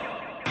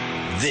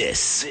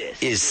 This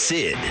is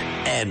Sid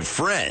and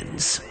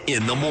Friends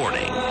in the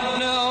morning.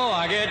 No,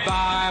 I get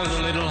by with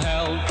a little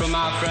help from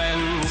my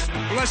friends.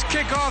 Let's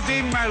kick off the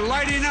evening by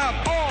lighting up.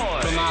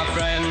 Oi! From my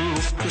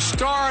friends. The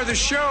star of the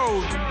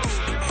show.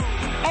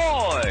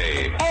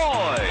 Oi!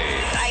 Oi!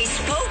 I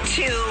spoke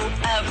to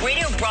a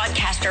radio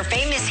broadcaster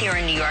famous here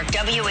in New York,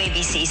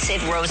 WABC,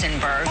 Sid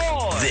Rosenberg.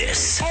 Oi!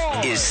 This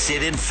is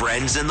Sid and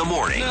Friends in the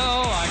morning. No,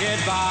 I get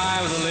by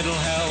with a little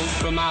help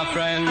from my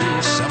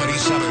friends.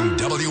 77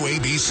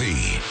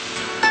 WABC.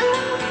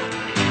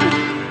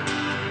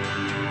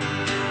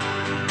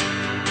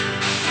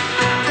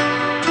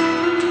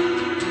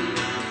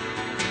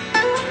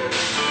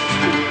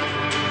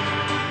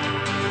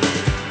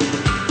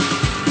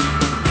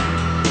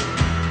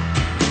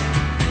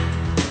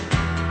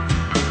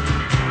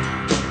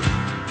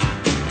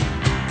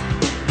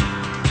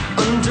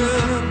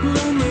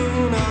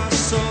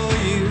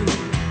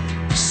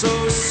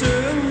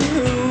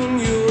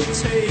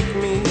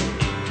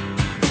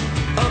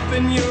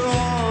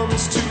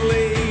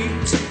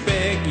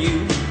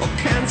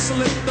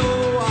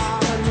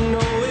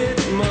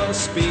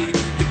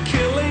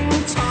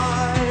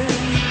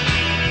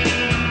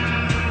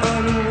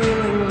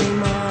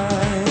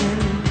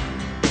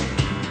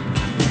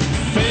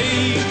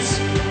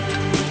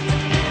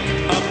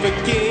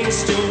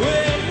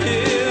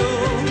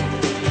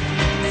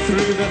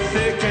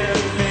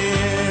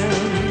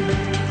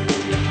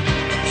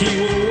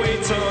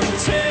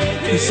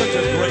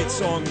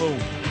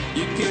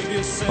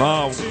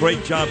 Oh,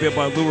 great job here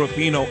by Lou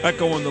Rufino,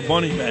 Echo and the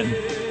Bunnymen.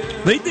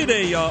 They did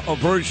a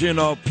version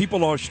of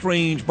People Are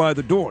Strange by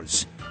The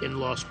Doors. In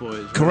Lost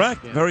Boys.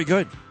 Correct. Yeah. Very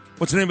good.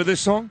 What's the name of this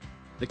song?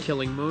 The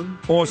Killing Moon.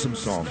 Awesome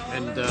song.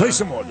 And play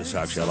some more of this,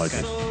 actually. I like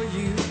it.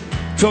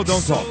 Phil,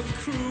 don't talk.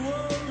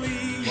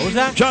 What was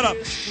that? Shut up.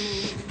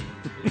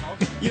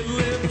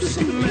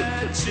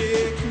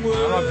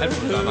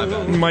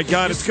 Oh my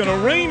God, it's going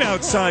to rain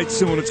outside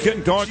soon. It's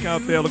getting dark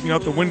out there looking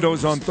out the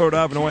windows on 3rd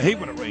Avenue. I hate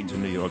when it rains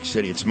in New York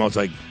City. It smells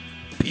like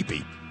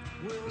pee-pee.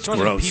 It smells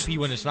like pee-pee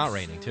when it's not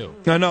raining, too.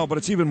 I know, but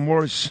it's even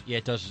worse. Yeah,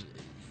 it does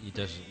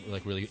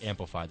like really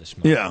amplify the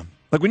smell. Yeah.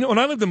 Like when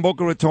I lived in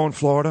Boca Raton,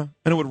 Florida,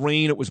 and it would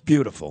rain, it was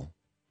beautiful.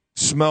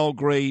 Smelled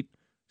great,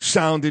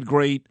 sounded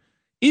great.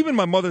 Even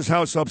my mother's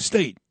house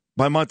upstate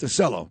by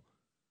Monticello,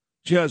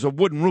 she has a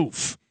wooden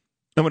roof.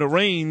 And when it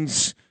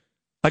rains,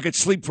 I could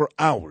sleep for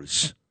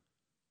hours.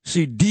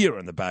 See deer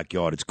in the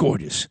backyard. It's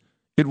gorgeous.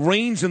 It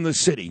rains in the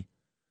city.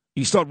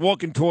 You start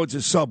walking towards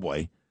the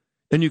subway,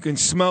 and you can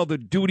smell the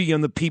duty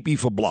and the pee-pee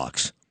for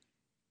blocks.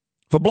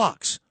 For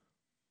blocks.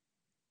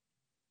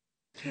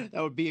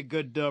 That would be a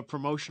good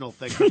promotional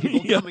thing for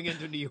people coming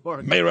into New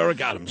York. Mayor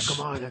Eric Adams.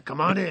 Come on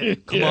in.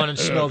 Come on and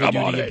smell the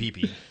duty and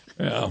pee-pee.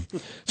 Yeah.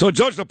 So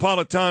Judge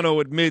Napolitano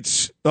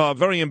admits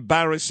very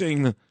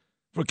embarrassing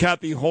for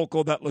Kathy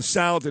Hochul that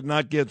LaSalle did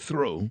not get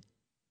through.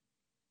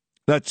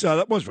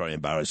 That was very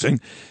embarrassing.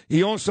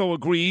 He also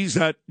agrees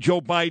that Joe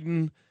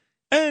Biden,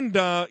 and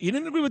he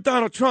didn't agree with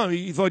Donald Trump.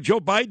 He thought Joe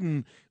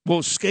Biden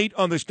will skate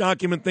on this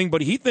document thing,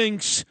 but he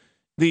thinks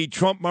the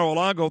Trump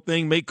Mar-a-Lago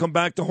thing may come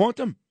back to haunt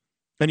him,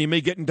 and he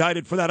may get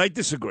indicted for that. I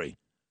disagree.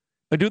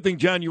 I do think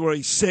January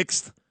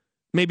 6th,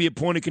 maybe a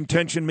point of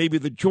contention, maybe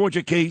the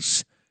Georgia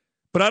case,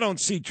 but I don't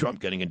see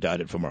Trump getting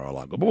indicted for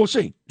Mar-a-Lago. But we'll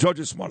see.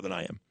 Judge is smarter than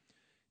I am.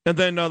 And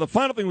then the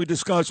final thing we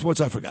discussed was,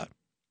 I forgot.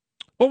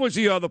 What was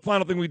the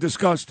final thing we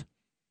discussed?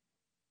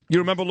 You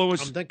remember,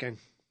 Lewis? I'm thinking.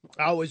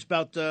 Oh, it was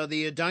about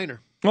the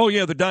diner. Oh,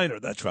 yeah, the diner.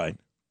 That's right.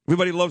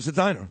 Everybody loves the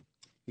diner.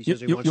 He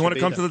says you want to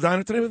come to the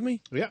diner today with me?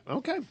 Yeah,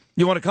 okay.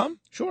 You want to come?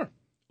 Sure.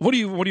 What do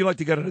you like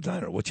to get at a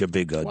diner? What's your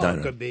big diner?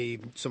 It could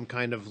be some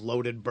kind of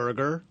loaded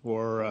burger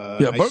or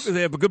burgers.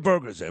 They have good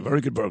burgers there.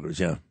 Very good burgers,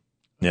 yeah.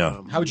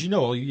 Yeah. How would you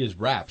know? All you eat is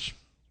wraps.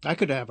 I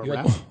could have a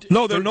wrap.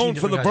 No, they're known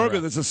for the burger.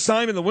 There's a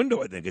sign in the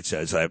window, I think it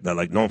says. They're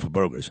like known for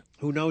burgers.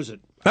 Who knows it?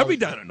 Every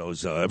diner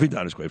knows. Every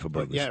diner's great for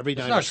burgers. Yeah, every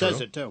diner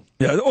says it, too.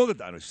 Yeah, all the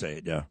diners say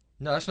it, yeah.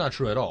 No, that's not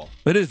true at all.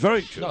 It is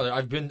very true. No,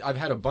 I've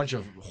had a bunch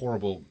of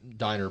horrible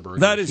diner burgers.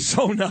 That is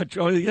so not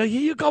true. Here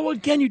you go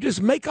again. You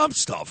just make up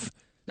stuff.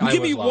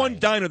 Give me one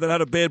diner that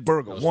had a bad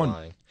burger.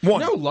 One. You know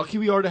how lucky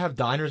we are to have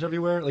diners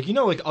everywhere? Like,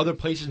 like other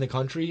places in the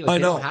country? Like, I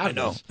they know, don't have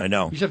this. I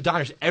know. We just have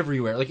diners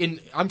everywhere. Like,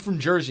 I'm from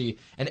Jersey,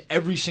 and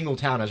every single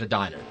town has a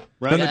diner.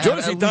 Right. And the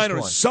Jersey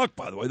diners suck,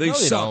 by the way. They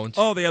suck. Don't.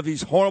 Oh, they have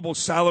these horrible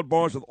salad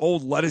bars with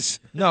old lettuce.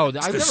 No,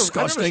 I've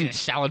never seen a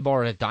salad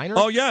bar at a diner.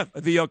 Oh, yeah.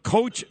 The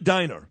Coach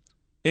Diner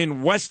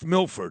in West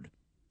Milford,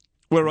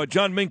 where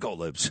John Minko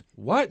lives.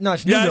 What? No,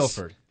 it's New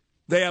Milford.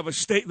 They have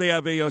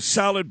a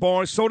salad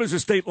bar. So does a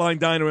State Line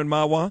Diner in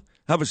Mahwah.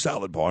 Have a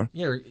salad bar.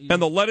 Yeah, and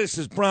the lettuce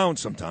is brown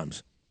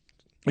sometimes.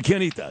 I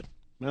can't eat that.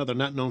 No, they're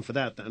not known for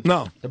that then.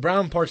 No. The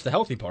brown part's the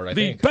healthy part, I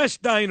think. The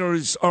best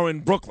diners are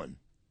in Brooklyn.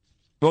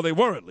 Well, they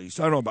were at least.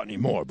 I don't know about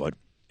anymore, but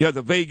you had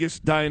the Vegas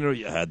Diner.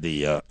 You had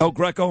the El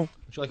Greco.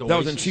 Like that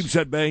was in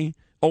Sheepshead Bay.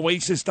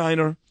 Oasis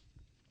Diner.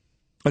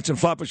 That's in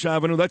Flatbush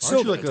Avenue. That's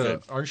aren't still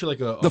you like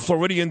a the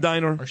Floridian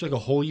Diner. Aren't you like a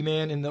holy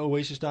man in the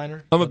Oasis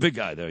Diner? I'm a big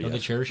guy there, yes. They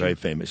cherish Very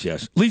famous,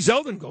 yes. Lee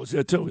Zeldin goes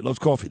there, too. He loves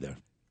coffee there.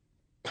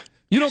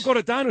 You don't go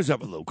to diners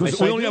ever, Lou, because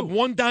we only have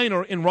one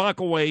diner in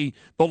Rockaway,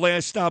 the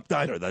Last Stop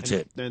Diner. That's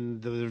it.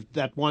 Then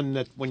that one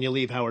that when you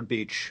leave Howard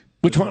Beach.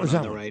 Which one is that?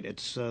 On the right.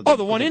 It's the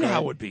one in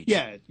Howard Beach.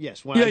 Yeah,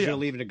 yes. When you're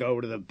leaving to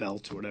go to the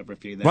Belt or whatever.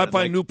 If you're there, right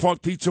by New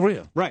Park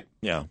Pizzeria. Right.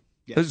 Yeah.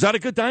 Is that a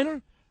good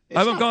diner? I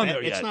haven't gone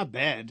there yet. It's not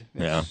bad.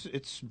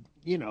 It's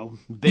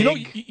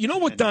big. You know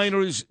what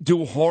diners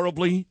do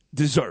horribly?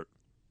 Dessert.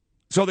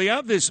 So they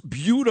have this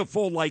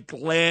beautiful, like,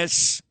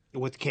 glass...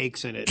 with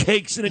cakes in it.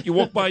 Cakes in it. You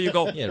walk by, you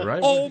go, yeah,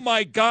 right? Oh,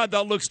 my God,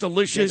 that looks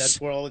delicious. Yeah,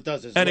 that's where all it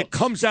does is and it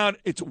comes out,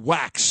 it's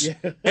wax.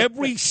 Yeah.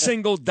 Every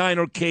single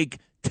diner cake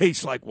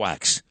tastes like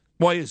wax.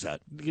 Why is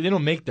that? They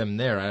don't make them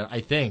there,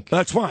 I think.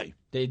 That's why.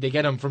 They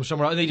get them from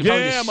somewhere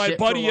else.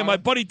 My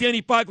buddy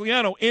Danny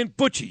Pagliano and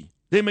Butchie,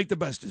 they make the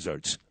best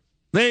desserts.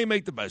 They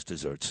make the best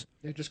desserts.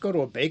 Yeah, just go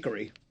to a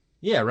bakery.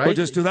 Yeah, right? Or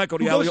just do that. Go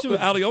to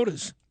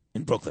Aliota's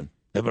in Brooklyn.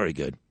 They're very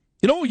good.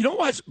 You know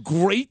who has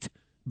great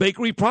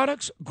bakery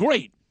products?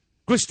 Great.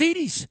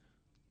 Gristides.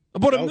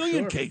 About a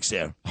million cakes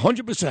there.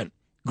 100%.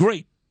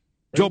 Great.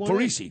 Joe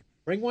Parisi.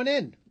 Bring one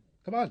in.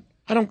 Come on.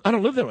 I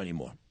don't live there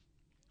anymore.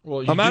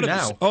 Well, I'm out of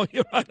now. Oh,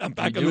 you're right. I'm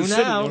back in the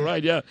city. You're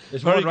right, yeah.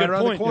 There's very one good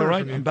right point. You're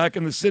right. I'm back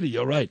in the city.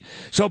 You're right.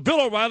 So Bill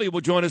O'Reilly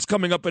will join us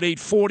coming up at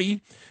 8:40.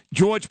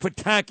 George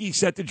Pataki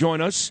set to join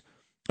us.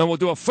 And we'll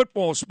do a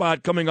football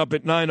spot coming up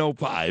at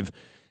 9:05.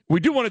 We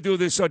do want to do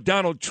this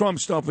Donald Trump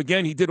stuff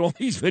again. He did all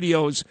these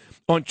videos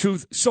on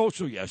Truth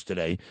Social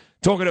yesterday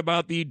talking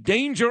about the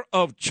danger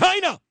of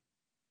China.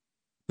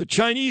 The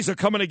Chinese are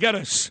coming to get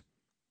us.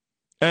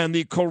 And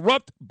the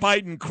corrupt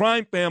Biden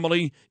crime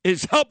family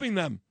is helping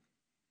them.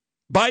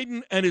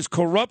 Biden and his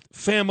corrupt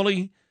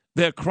family,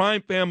 their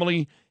crime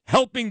family,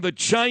 helping the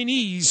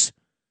Chinese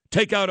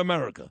take out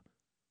America.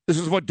 This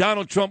is what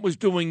Donald Trump was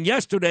doing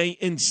yesterday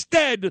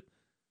instead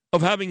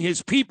of having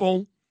his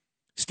people,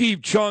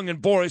 Steve Chung and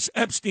Boris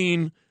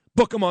Epstein,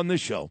 book him on this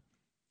show.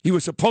 He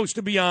was supposed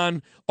to be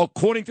on,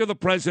 according to the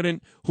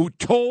president, who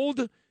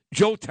told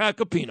Joe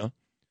Tacopina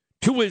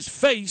to his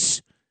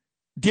face,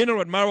 dinner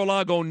at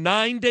Mar-a-Lago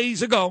 9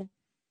 days ago.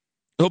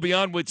 He'll be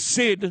on with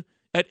Sid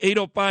at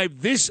 8:05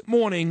 this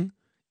morning,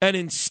 and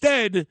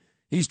instead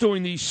he's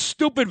doing these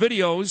stupid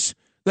videos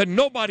that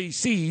nobody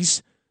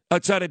sees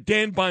outside of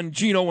Dan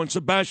Bongino and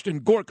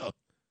Sebastian Gorka,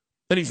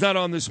 and he's not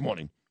on this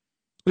morning.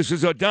 This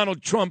is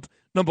Donald Trump,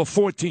 number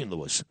 14,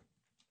 Lewis.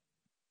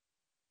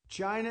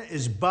 China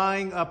is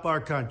buying up our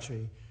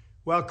country,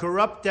 while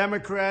corrupt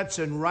Democrats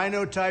and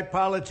rhino-type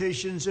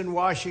politicians in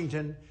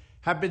Washington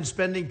have been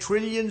spending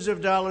trillions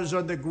of dollars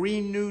on the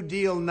Green New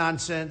Deal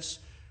nonsense,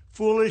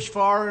 foolish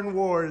foreign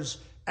wars,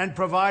 and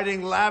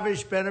providing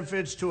lavish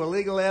benefits to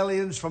illegal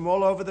aliens from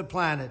all over the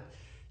planet.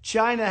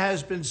 China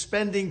has been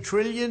spending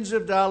trillions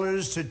of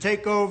dollars to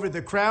take over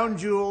the crown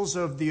jewels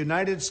of the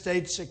United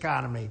States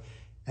economy,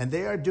 and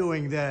they are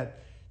doing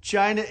that.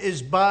 China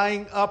is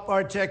buying up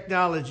our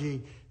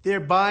technology. They're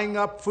buying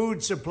up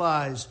food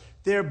supplies.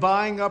 They're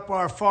buying up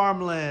our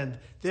farmland.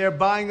 They're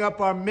buying up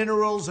our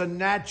minerals and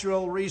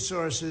natural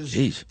resources.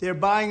 Jeez. They're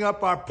buying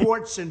up our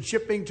ports and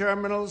shipping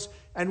terminals.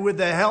 And with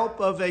the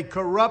help of a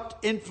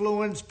corrupt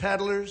influence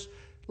peddlers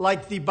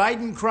like the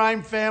Biden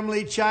crime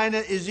family, China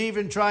is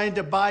even trying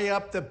to buy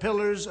up the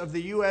pillars of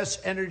the U.S.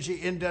 energy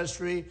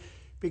industry.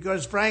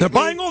 Because, frankly, they're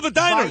buying all the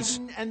diners.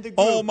 And the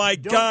oh, my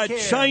God.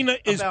 China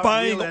is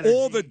buying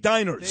all the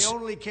diners. They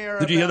only care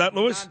Did you hear that,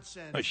 Lewis?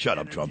 Shut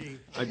up, Trump.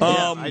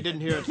 I didn't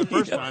hear it the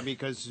first time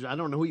because I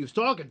don't know who he was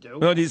talking to.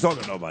 No, he's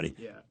talking to nobody.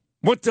 Yeah.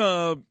 What,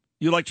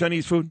 you like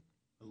Chinese food?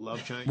 I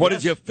love Chinese. What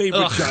is your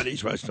favorite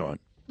Chinese restaurant?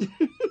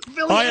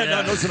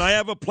 Listen, I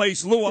have a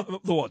place.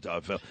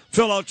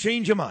 Phil, I'll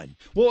change your mind.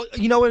 Well,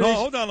 you know what?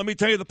 Hold on. Let me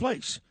tell you the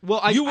place.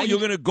 Well, you're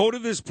going to go to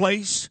this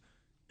place,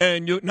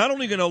 and you're not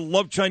only going to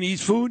love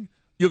Chinese food,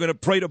 you're going to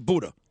pray to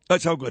Buddha.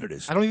 That's how good it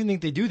is. I don't even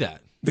think they do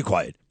that. Be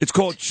quiet. It's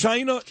called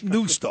China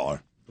New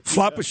Star.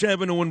 Flatbush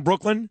Avenue in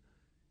Brooklyn.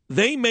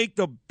 They make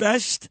the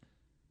best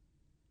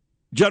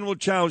General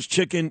Chow's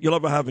chicken you'll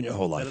ever have in your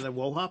whole life. Better than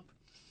Wohop?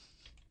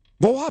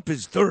 Wohop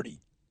is dirty.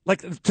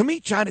 Like, to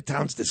me,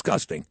 Chinatown's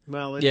disgusting.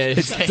 Well,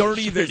 it's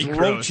dirty. There's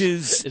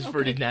roaches. It's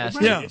pretty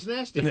nasty. Yeah. It's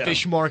nasty. The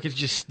fish market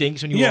just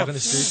stinks when you walk on the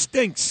street.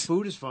 Stinks.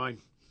 Food is fine.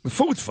 The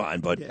food's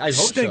fine, but I hope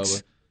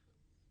stinks.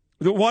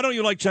 so. Why don't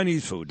you like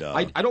Chinese food?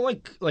 I don't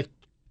like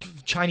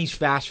Chinese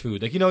fast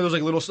food. Like, you know those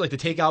like little like the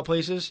takeout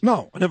places?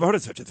 No, I never heard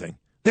of such a thing.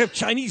 They have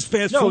Chinese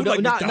fast food like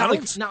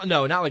McDonald's? Not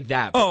like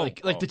that.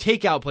 But like the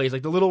takeout place,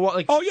 like the little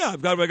like. Oh yeah,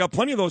 I got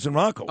plenty of those in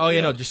Rocco. Oh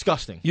yeah, no,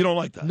 disgusting. You don't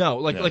like that? No,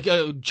 like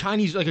a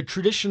Chinese, like a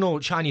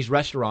traditional Chinese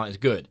restaurant is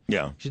good.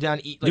 Yeah. Sit down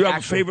and eat. Do you have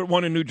a favorite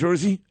one in New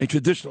Jersey? A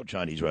traditional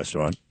Chinese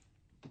restaurant?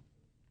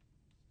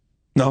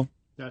 No.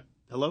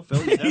 Hello, Phil.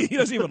 He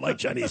doesn't even like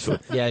Chinese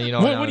food. Yeah, you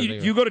know. What do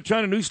you go to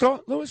China New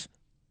Star, Louis?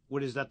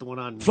 What is that? The one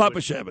on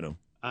Flatbush Avenue.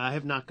 I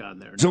have not gone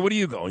there. No. So what are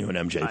you going? You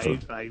and MJ for?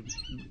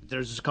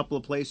 There's a couple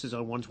of places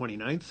on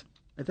 129th.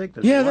 I think.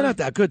 Yeah, they're not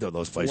that good though.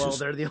 Those places. Well,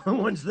 they're the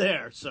only ones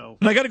there. So.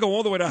 And I got to go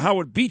all the way to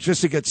Howard Beach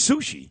just to get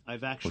sushi.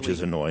 I've actually which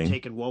is annoying.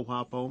 Taken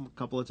Wohop home a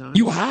couple of times.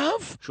 You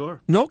have?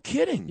 Sure. No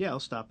kidding. Yeah, I'll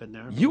stop in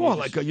there. You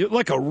are you're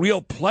like a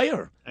real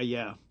player.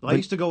 Yeah, well, I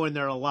used to go in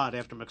there a lot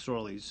after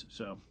McSorley's.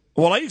 So.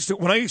 Well,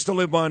 when I used to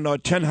live on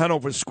 10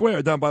 Hanover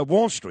Square down by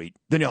Wall Street,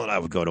 Danielle and I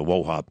would go to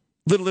Wohop,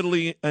 Little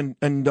Italy, and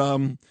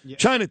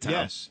Chinatown.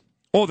 Yes.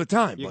 All the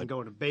time. You can go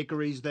into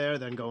bakeries there,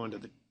 then go into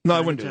the. No, I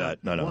wouldn't do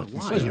that. No.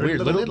 Why? It's weird.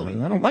 Little.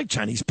 I don't like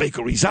Chinese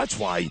bakeries. That's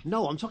why.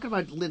 No, I'm talking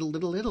about little.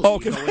 Oh,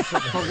 okay. You go into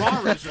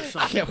Ferraris or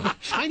something.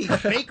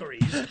 Chinese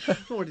bakeries.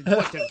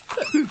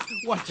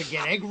 What to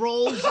get egg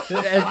rolls?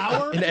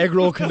 Flour? An egg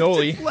roll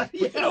cannoli.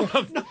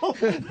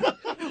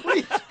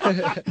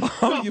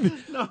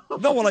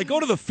 No, well, I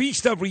go to the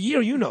feast every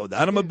year. You know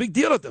that. I'm a big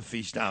deal at the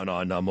feast down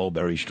on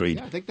Mulberry Street.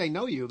 Yeah, I think they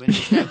know you. Then you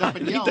stand up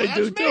and yell. They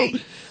That's do me. too.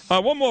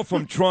 One more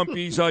from Trump.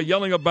 He's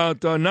yelling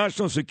about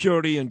national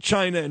security and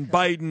China and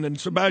Biden and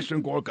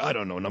Sebastian Gorka. I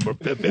don't know, number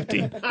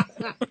 15.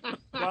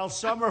 While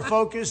some are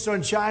focused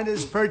on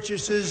China's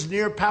purchases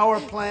near power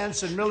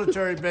plants and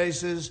military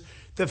bases,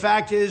 the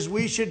fact is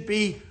we should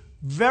be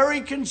very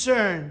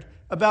concerned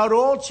about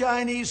all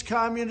Chinese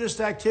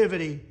communist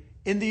activity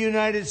in the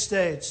United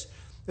States.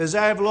 As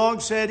I have long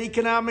said,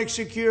 economic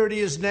security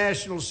is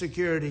national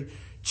security.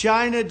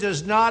 China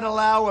does not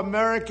allow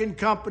American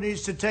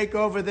companies to take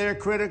over their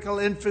critical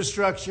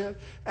infrastructure,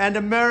 and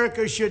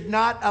America should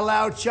not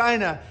allow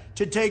China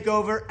to take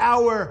over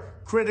our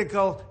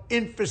critical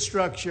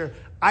infrastructure.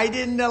 I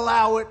didn't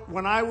allow it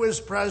when I was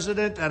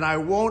president, and I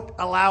won't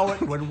allow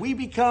it when we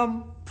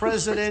become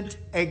president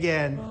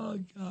again. Oh,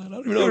 God. I don't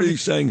even know what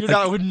he's saying.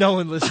 No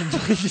one listened to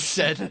what you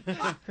said.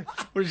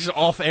 We're just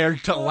off air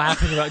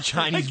laughing about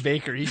Chinese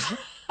bakeries.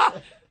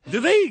 Do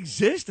they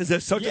exist? Is there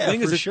such a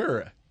thing? For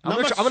sure.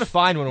 I'm gonna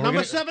find one.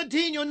 Number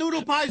 17, your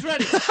noodle pie's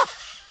ready.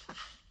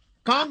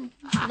 Come,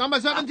 number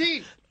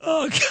 17.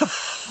 Oh,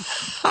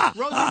 God.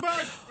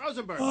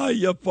 Rosenberg. Oh,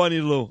 you're funny,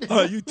 Lou. All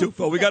right, you too,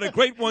 Phil. We got a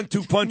great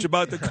 1-2 punch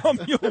about to come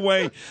your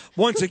way.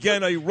 Once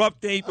again, a rough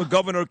date for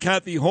Governor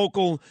Kathy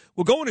Hochul.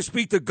 We're going to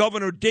speak to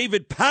Governor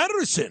David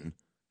Paterson.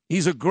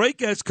 He's a great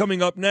guest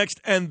coming up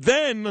next. And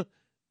then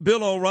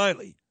Bill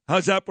O'Reilly.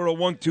 How's that for a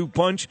 1-2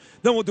 punch?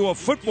 Then we'll do a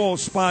football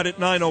spot at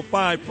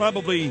 9:05.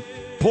 Probably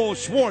Paul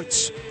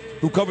Schwartz,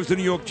 who covers the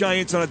New York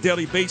Giants on a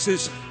daily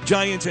basis.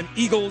 Giants and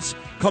Eagles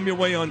come your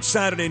way on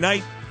Saturday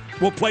night.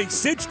 We'll play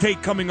Sid's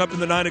Take coming up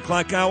in the 9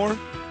 o'clock hour.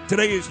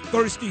 Today is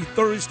Thirsty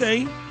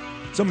Thursday.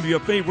 Some of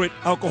your favorite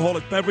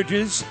alcoholic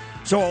beverages.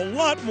 So a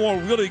lot more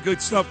really good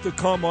stuff to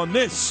come on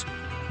this,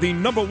 the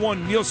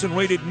 #1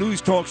 Nielsen-rated news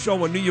talk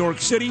show in New York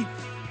City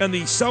and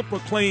the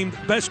self-proclaimed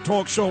best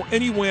talk show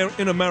anywhere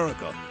in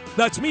America.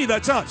 That's me,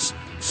 that's us.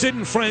 Sid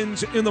and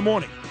Friends in the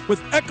morning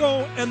with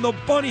Echo and the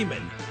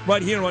Bunnymen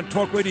right here on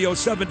Talk Radio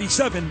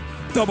 77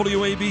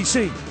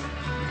 WABC.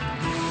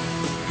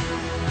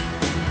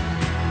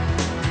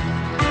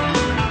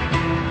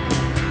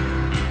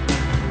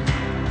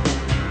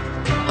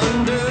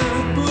 Under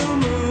the blue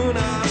moon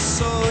I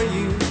saw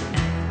you.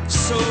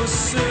 So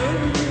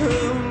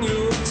soon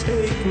you'll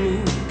take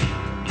me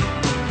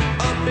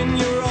up in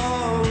your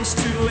arms.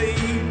 Too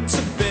late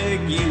to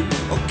beg you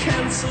or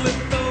cancel it,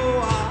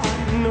 though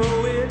I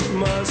know it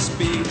must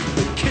be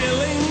the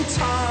killing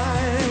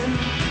time.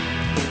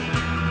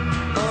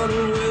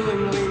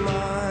 Unwillingly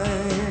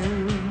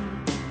mine.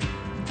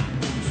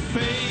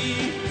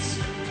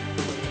 Fate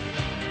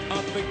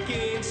up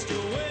against your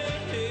will.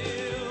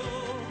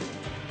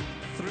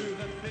 Through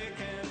the thick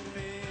and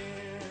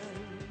thin,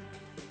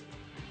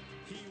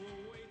 he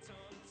will wait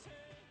until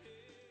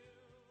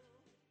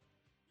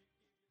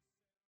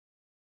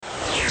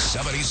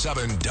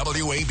 77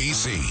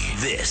 WABC.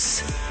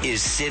 This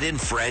is Sid and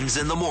Friends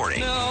in the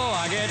morning. No,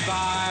 I get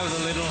by with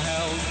a little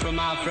help from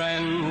my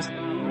friends.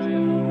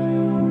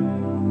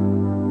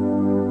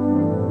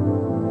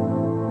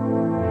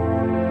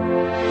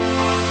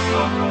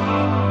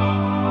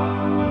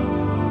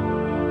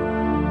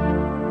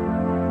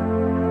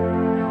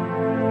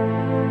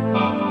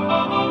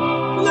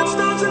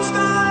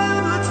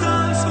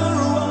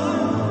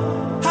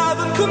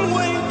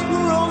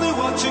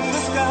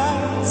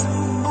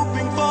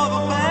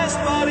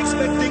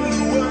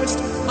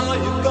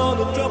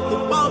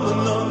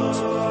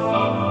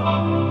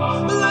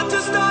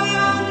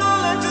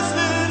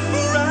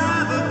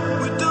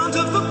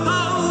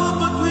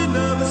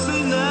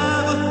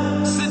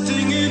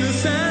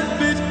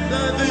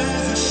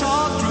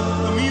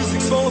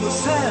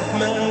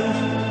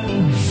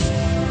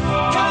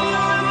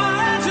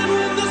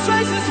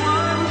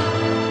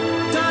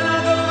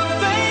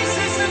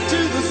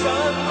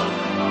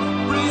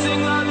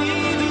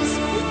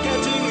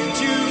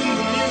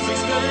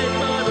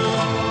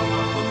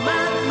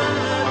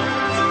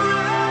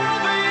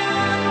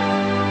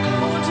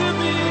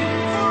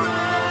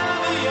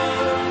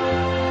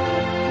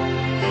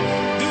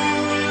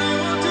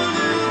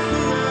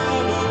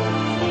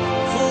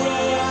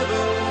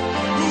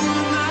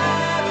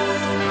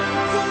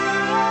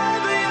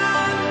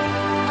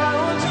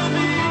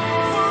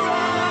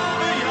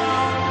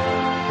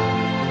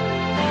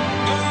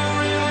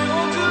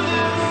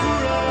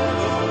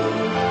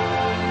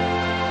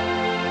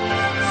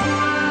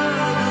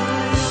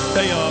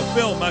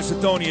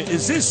 Macedonia.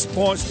 Is this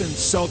Boston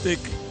Celtic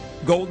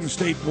Golden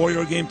State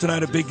Warrior game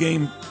tonight a big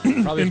game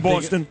in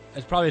Boston?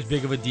 It's probably as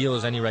big of a deal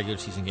as any regular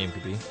season game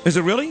could be. Is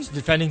it really? It's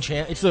defending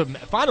champ. It's the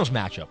finals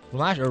matchup.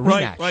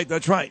 Rematch. Right,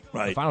 that's right.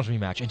 The finals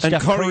rematch. And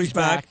Steph Curry's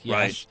back.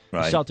 Yes.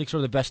 Right. The Celtics are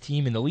the best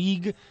team in the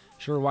league.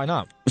 Sure, why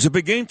not? It's a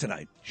big game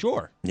tonight.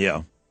 Sure.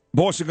 Yeah.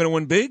 Boston going to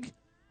win big?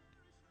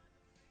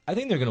 I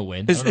think they're going to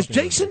win. Is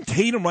Jason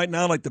Tatum right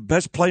now like the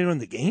best player in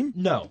the game?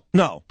 No.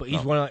 But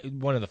he's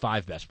one of the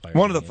 5 best players.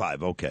 One of the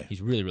 5, okay.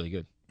 He's really, really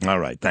good. All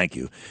right, thank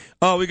you.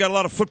 We got a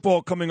lot of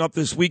football coming up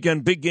this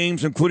weekend, big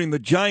games, including the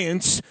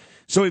Giants.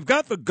 So we've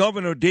got the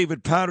governor,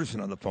 David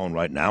Patterson, on the phone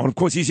right now. And, of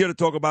course, he's here to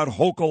talk about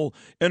Hochul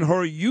and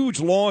her huge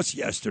loss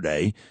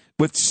yesterday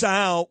with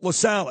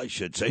LaSalle, I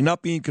should say,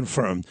 not being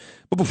confirmed.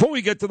 But before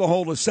we get to the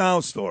whole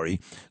LaSalle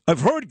story,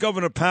 I've heard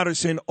Governor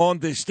Patterson on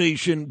this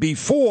station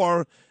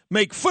before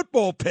make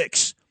football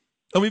picks.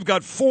 And we've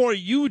got 4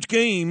 huge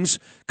games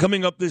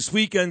coming up this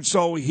weekend.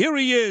 So here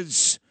he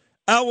is,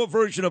 our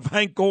version of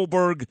Hank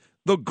Goldberg,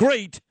 the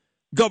great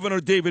Governor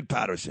David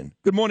Patterson.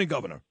 Good morning,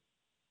 Governor.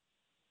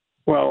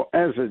 Well,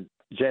 as a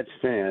Jets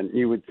fan,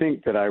 you would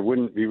think that I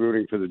wouldn't be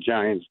rooting for the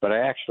Giants, but I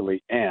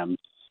actually am.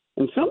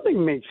 And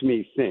something makes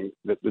me think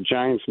that the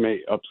Giants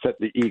may upset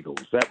the Eagles.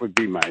 That would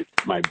be my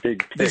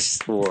big pick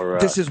for...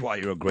 This is why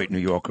you're a great New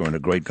Yorker and a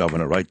great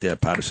governor right there,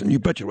 Patterson. You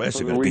bet your ass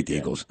you're going to beat the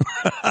Eagles.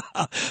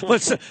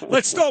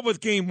 Let's start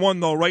with game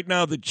 1, though. Right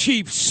now, the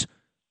Chiefs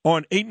are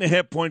an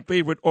 8.5-point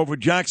favorite over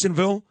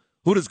Jacksonville.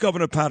 Who does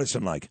Governor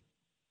Patterson like?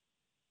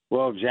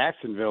 Well,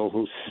 Jacksonville,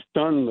 who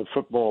stunned the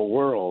football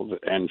world,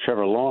 and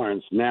Trevor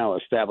Lawrence now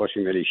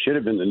establishing that he should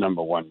have been the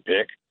number 1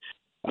 pick,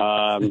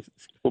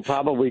 will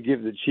probably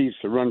give the Chiefs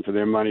a run for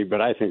their money. But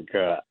I think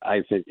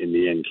in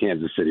the end,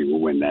 Kansas City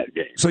will win that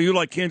game. So you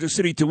like Kansas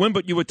City to win,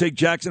 but you would take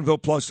Jacksonville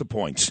plus the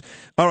points.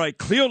 All right,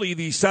 clearly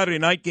the Saturday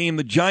night game,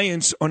 the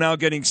Giants are now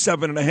getting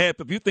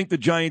 7.5. If you think the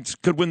Giants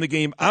could win the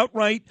game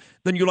outright,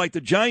 then you like the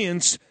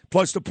Giants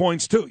plus the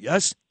points too,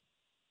 yes?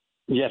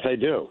 Yes, I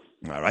do.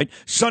 All right.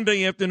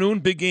 Sunday afternoon,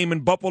 big game in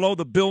Buffalo.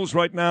 The Bills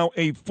right now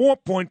a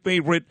 4-point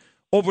favorite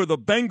over the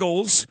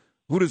Bengals.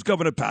 Who does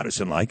Governor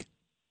Patterson like?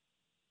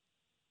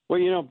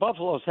 Well,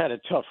 Buffalo's had a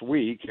tough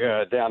week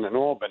down in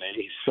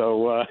Albany,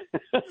 so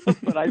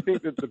but I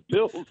think that the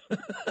Bills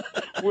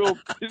will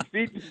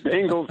defeat the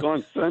Bengals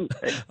on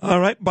Sunday. All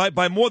right,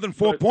 by more than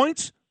 4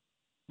 points?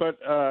 But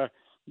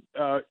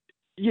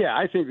yeah,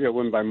 I think they'll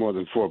win by more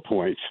than 4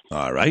 points.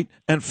 All right.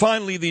 And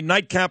finally, the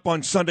nightcap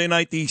on Sunday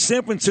night, the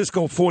San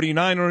Francisco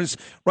 49ers,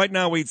 right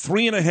now a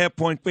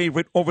 3.5-point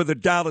favorite over the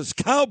Dallas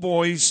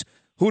Cowboys.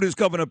 Who does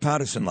Governor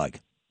Patterson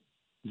like?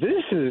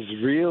 This is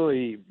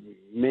really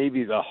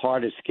maybe the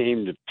hardest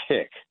game to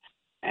pick.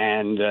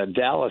 And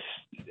Dallas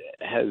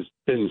has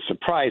been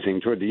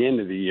surprising toward the end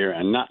of the year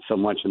and not so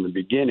much in the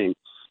beginning.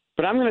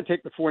 But I'm going to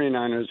take the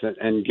 49ers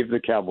and give the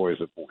Cowboys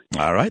a point.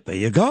 All right, there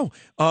you go.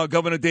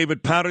 Governor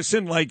David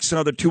Patterson likes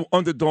the 2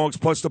 underdogs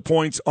plus the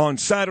points on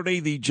Saturday,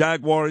 the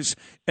Jaguars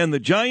and the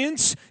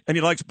Giants. And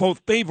he likes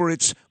both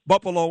favorites,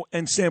 Buffalo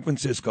and San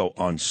Francisco,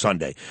 on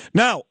Sunday.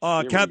 Now,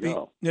 Kathy,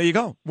 there you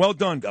go. Well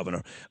done,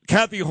 Governor.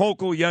 Kathy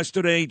Hochul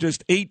yesterday,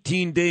 just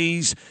 18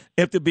 days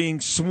after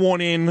being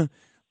sworn in,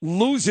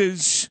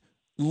 loses.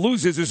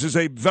 This is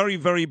a very,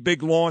 very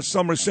big loss.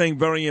 Some are saying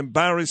very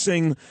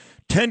embarrassing.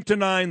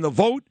 10-9 the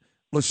vote.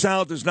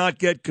 LaSalle does not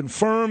get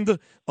confirmed.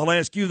 I'll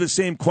ask you the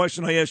same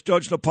question I asked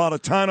Judge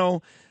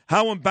Napolitano.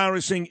 How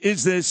embarrassing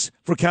is this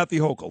for Kathy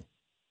Hochul?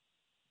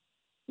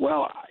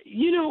 Well,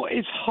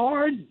 it's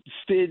hard,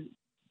 Sid,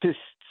 to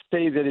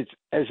say that it's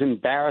as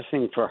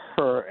embarrassing for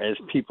her as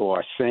people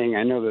are saying.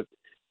 I know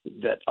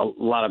that a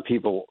lot of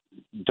people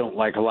don't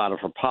like a lot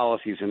of her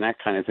policies and that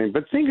kind of thing.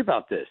 But think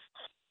about this.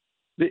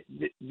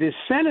 The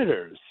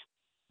senators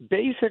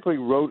basically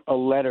wrote a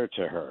letter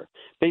to her.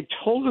 They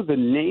told her the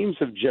names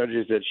of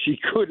judges that she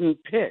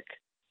couldn't pick,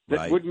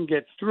 that wouldn't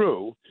get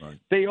through. Right.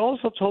 They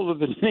also told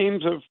her the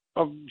names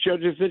of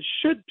judges that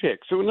should pick.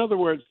 So in other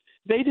words,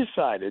 they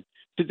decided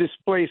to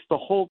displace the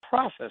whole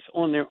process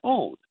on their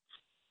own.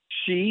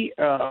 She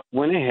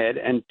went ahead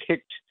and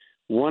picked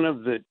one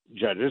of the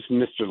judges,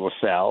 Mr.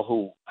 LaSalle,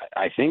 who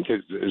I think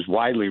is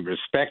widely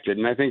respected,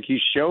 and I think he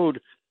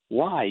showed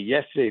why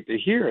yesterday at the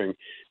hearing.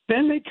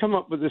 Then they come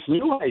up with this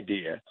new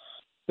idea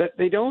that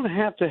they don't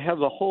have to have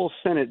the whole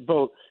Senate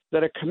vote,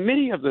 that a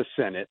committee of the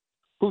Senate,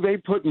 who they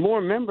put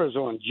more members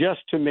on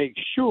just to make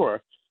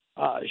sure,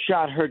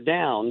 shot her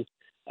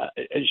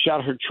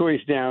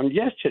choice down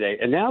yesterday.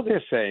 And now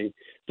they're saying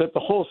that the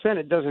whole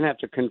Senate doesn't have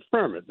to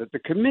confirm it, that the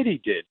committee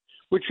did,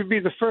 which would be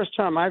the first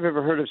time I've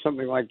ever heard of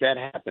something like that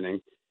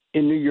happening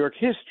in New York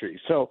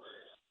history. So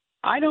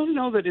I don't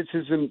know that it's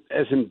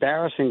as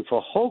embarrassing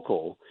for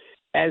Hochul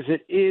as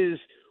it is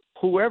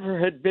whoever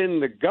had been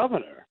the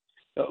governor.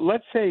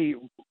 Let's say.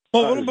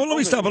 Well, let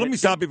me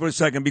stop you for a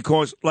second,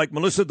 because like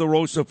Melissa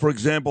DeRosa, for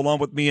example, on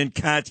with me and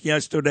Katz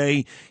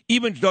yesterday,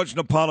 even Judge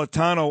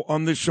Napolitano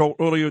on this show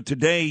earlier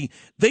today,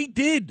 they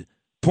did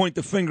point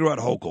the finger at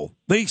Hochul.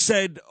 They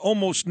said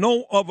almost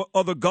no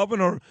other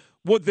governor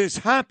would this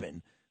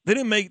happen. They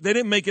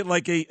didn't make it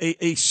like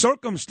a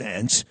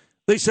circumstance.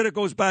 They said it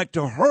goes back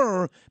to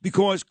her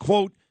because,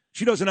 quote,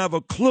 she doesn't have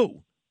a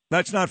clue.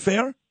 That's not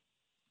fair?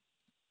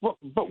 Well,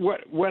 but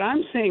what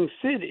I'm saying,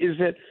 Sid, is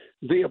that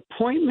the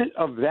appointment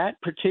of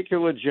that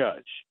particular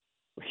judge,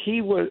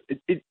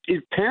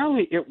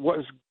 apparently it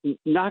was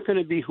not going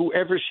to be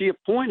whoever she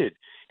appointed.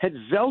 Had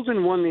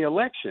Zeldin won the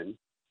election,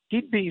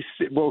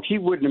 he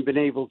wouldn't have been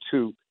able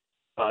to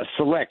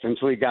select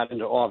until he got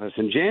into office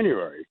in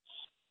January.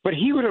 But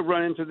he would have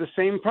run into the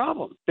same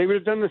problem. They would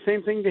have done the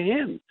same thing to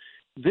him.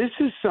 This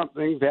is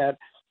something that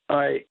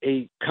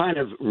a kind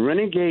of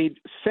renegade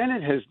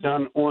Senate has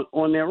done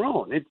on their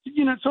own.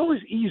 It's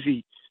always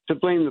easy to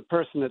blame the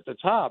person at the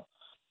top,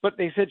 but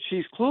they said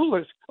she's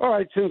clueless. All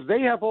right, since they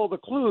have all the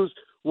clues,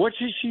 what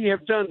should she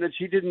have done that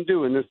she didn't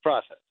do in this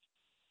process?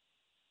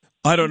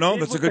 I don't know.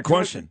 That's a good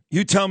question.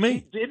 You tell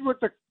me.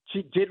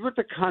 She did what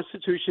the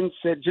Constitution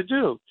said to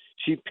do.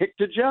 She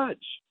picked a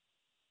judge,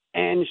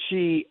 and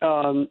she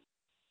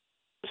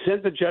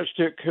sent the judge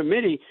to a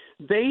committee.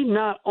 They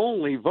not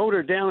only vote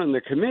her down in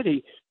the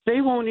committee,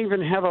 they won't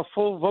even have a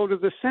full vote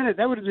of the Senate.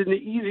 That would have been the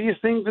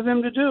easiest thing for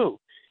them to do,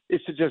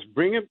 is to just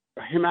bring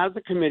him out of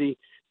the committee,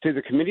 say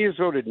the committee has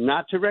voted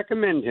not to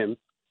recommend him,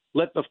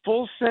 let the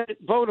full Senate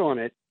vote on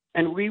it,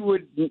 and we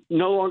would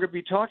no longer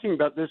be talking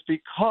about this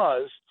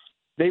because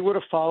they would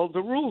have followed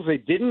the rules. They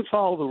didn't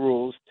follow the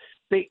rules.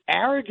 They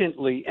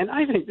arrogantly, and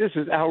I think this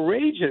is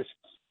outrageous,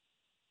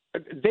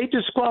 they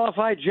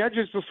disqualified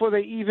judges before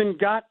they even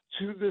got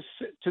to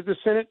the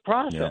Senate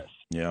process.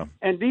 Yeah.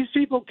 And these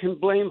people can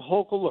blame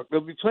Hochul. Look,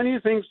 there'll be plenty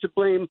of things to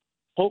blame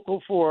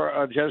Hochul for,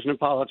 Judge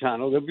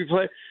Napolitano. There'll be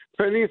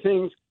plenty of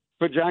things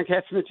for John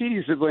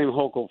Catsimatidis to blame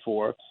Hochul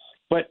for.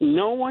 But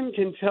no one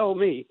can tell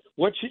me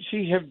what should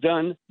she have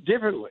done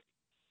differently.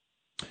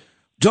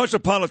 Judge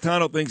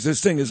Napolitano thinks this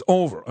thing is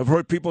over. I've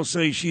heard people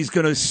say she's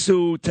going to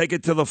sue, take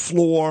it to the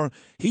floor.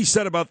 He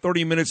said about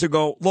 30 minutes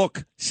ago,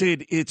 look,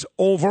 Sid, it's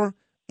over.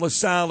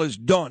 LaSalle is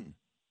done.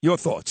 Your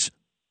thoughts?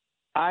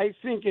 I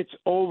think it's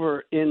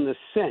over in the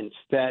sense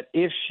that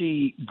if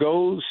she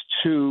if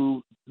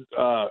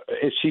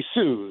she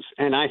sues,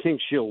 and I think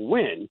she'll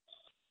win,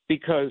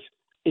 because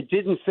it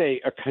didn't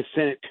say a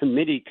Senate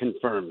committee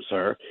confirms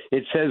her.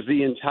 It says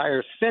the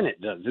entire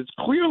Senate does. It's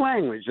clear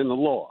language in the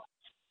law.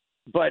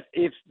 But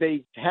if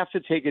they have to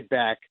take it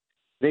back,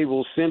 they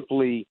will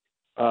simply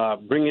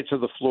bring it to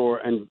the floor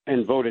and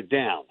vote it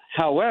down.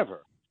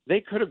 However, they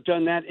could have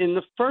done that in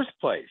the first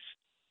place.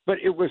 But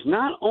it was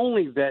not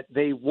only that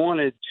they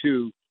wanted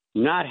to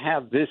not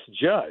have this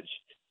judge.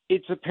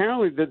 It's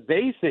apparently that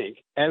they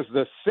think, as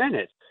the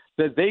Senate,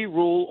 that they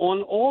rule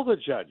on all the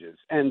judges.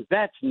 And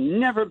that's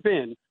never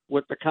been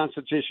what the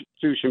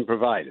Constitution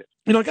provided.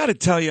 You know, I got to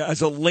tell you,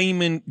 as a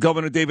layman,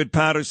 Governor David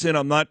Paterson,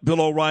 I'm not Bill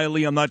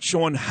O'Reilly, I'm not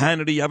Sean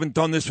Hannity, I haven't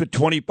done this for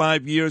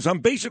 25 years. I'm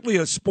basically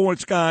a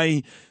sports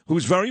guy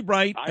who's very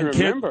bright. I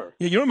remember.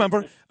 You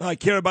remember. I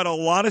care about a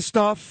lot of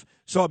stuff.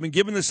 So I've been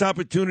given this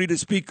opportunity to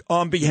speak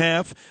on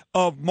behalf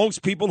of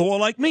most people who are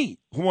like me,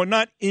 who are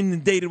not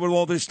inundated with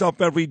all this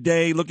stuff every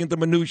day, looking at the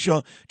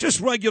minutia,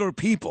 just regular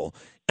people.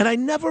 And I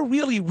never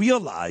really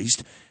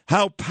realized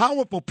how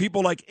powerful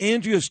people like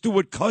Andrea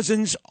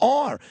Stewart-Cousins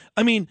are.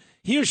 I mean,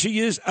 here she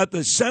is at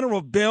the center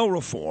of bail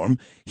reform.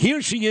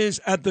 Here she is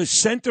at the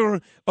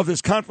center of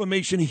this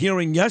confirmation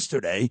hearing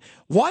yesterday.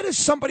 Why does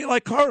somebody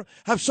like her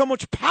have so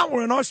much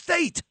power in our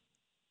state?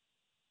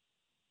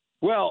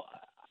 Well,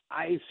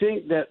 I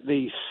think that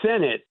the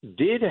Senate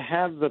did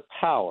have the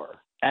power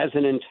as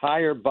an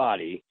entire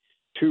body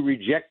to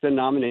reject the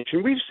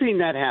nomination. We've seen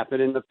that happen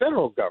in the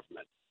federal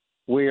government,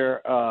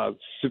 where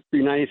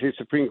United States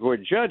Supreme Court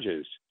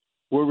judges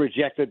were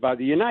rejected by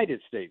the United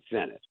States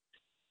Senate.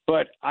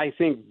 But I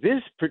think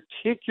this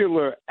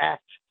particular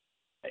act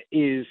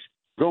is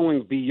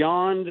going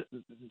beyond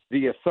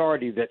the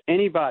authority that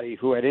anybody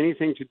who had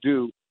anything to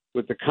do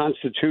with the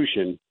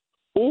Constitution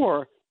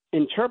or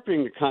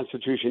interpreting the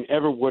Constitution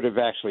ever would have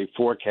actually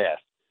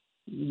forecast.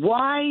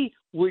 Why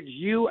would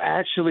you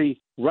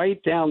actually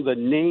write down the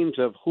names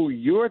of who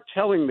you're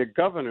telling the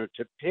governor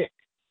to pick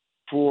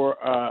for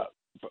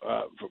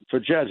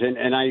judge?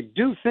 And I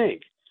do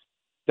think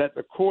that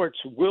the courts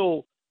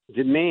will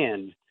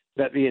demand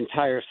that the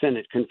entire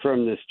Senate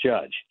confirm this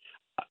judge.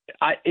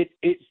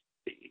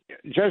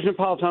 Judge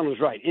Napolitano is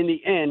right. In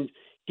the end,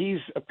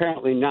 he's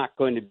apparently not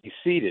going to be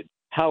seated.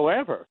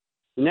 However,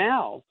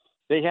 now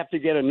they have to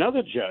get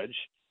another judge,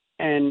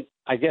 and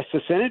I guess the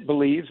Senate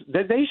believes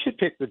that they should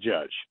pick the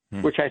judge,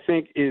 which I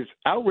think is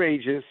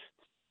outrageous.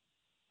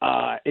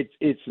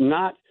 It's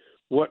not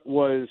what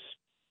was,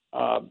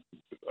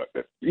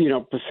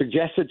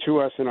 suggested to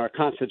us in our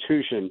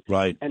Constitution,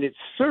 right? And it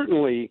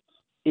certainly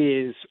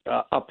is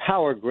a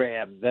power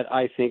grab that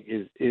I think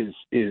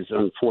is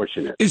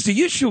unfortunate. Is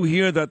the issue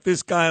here that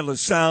this guy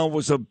LaSalle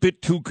was a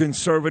bit too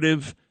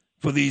conservative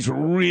for these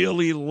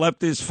really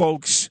leftist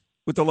folks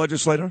with the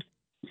legislator?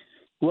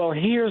 Well,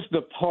 here's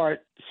the part,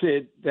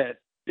 Sid, that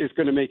is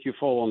going to make you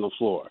fall on the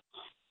floor.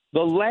 The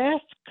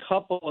last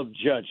couple of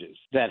judges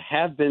that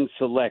have been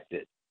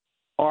selected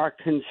are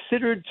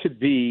considered to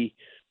be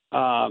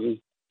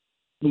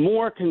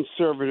more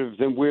conservative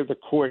than where the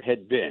court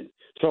had been.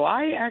 So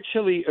I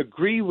actually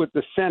agree with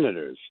the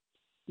senators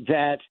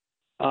that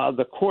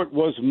the court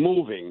was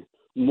moving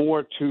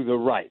more to the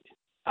right.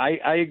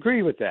 I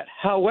agree with that.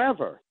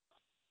 However,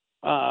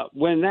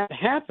 when that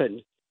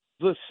happened,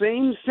 the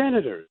same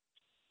senators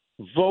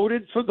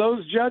voted for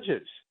those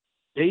judges.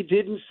 They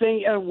didn't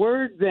say a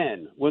word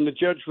then when the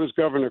judge was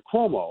Governor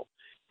Cuomo,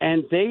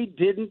 and they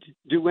didn't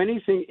do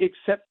anything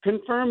except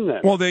confirm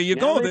them. Well, there you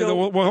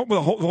go.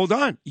 Well, hold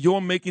on.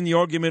 You're making the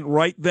argument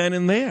right then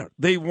and there.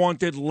 They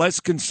wanted less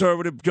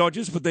conservative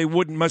judges, but they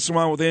wouldn't mess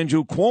around with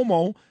Andrew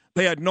Cuomo.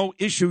 They had no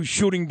issue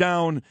shooting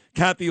down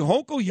Kathy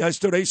Hochul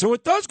yesterday, so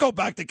it does go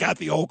back to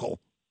Kathy Hochul.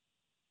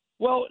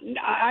 Well,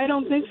 I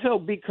don't think so,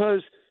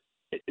 because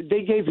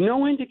they gave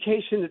no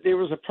indication that there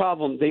was a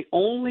problem. They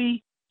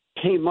only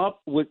came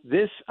up with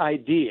this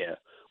idea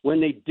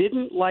when they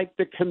didn't like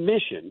the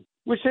commission,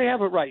 which they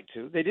have a right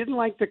to. They didn't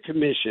like the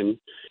commission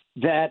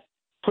that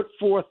put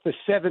forth the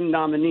 7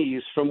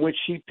 nominees from which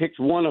she picked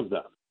one of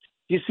them.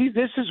 You see,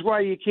 this is why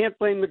you can't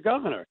blame the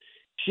governor.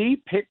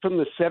 She picked from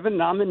the 7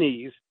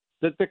 nominees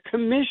that the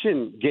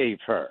commission gave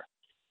her.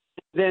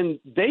 Then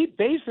they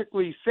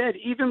basically said,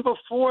 even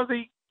before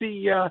the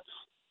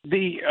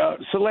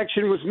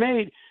selection was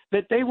made,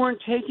 that they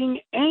weren't taking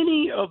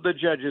any of the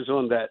judges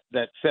on that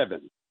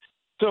 7.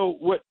 So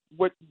what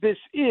this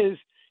is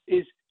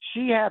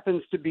she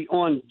happens to be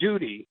on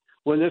duty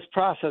when this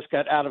process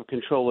got out of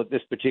control at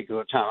this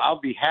particular time. I'll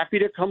be happy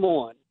to come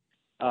on,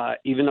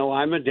 even though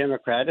I'm a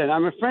Democrat and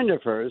I'm a friend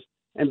of hers,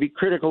 and be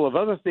critical of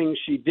other things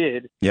she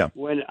did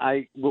when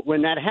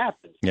that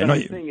happened. Yeah, but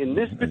I'm saying in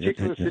this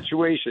particular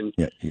situation,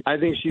 I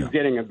think she's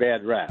getting a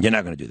bad rap. You're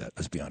not going to do that.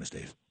 Let's be honest,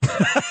 Dave.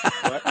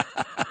 What?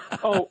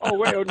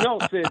 Wait, no,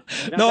 Sid.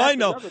 No, I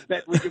know.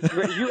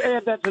 You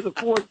add that to the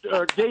 4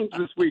 games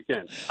this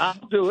weekend. I'll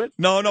do it.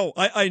 No,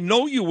 I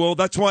know you will.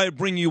 That's why I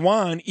bring you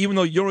on, even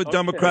though you're a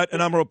Democrat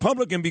and I'm a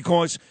Republican,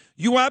 because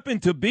you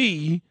happen to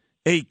be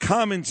a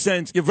common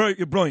sense. You're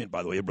brilliant,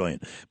 by the way. You're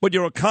brilliant, but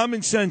you're a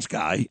common sense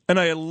guy, and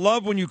I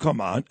love when you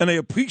come on, and I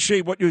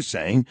appreciate what you're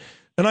saying,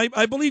 and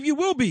I believe you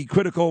will be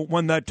critical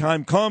when that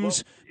time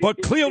comes.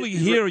 But clearly,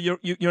 here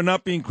you're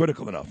not being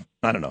critical enough.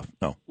 Not enough.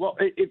 No. Well,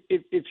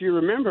 if you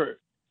remember,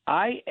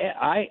 I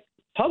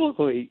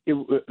publicly,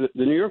 the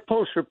New York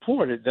Post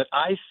reported that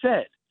I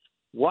said,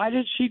 why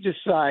did she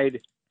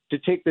decide to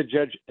take the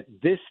judge at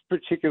this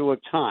particular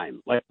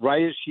time, like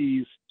right as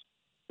she's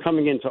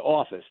coming into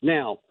office?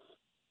 Now,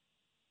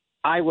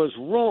 I was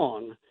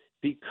wrong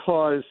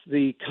because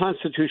the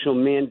constitutional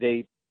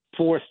mandate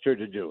forced her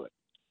to do it.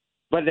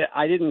 But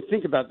I didn't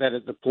think about that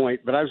at the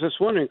point. But I was just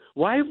wondering,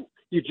 why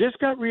you just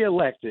got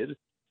reelected,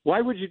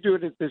 why would you do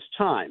it at this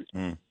time?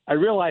 I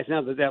realize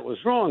now that was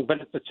wrong,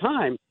 but at the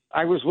time,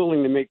 I was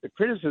willing to make the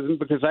criticism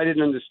because I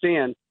didn't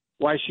understand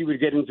why she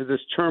would get into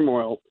this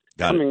turmoil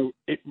right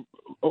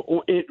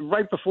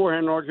before her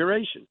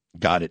inauguration.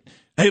 Got it.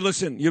 Hey,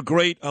 listen, you're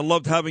great. I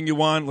loved having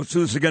you on. Let's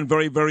do this again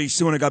very, very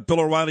soon. I got Bill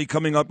O'Reilly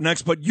coming up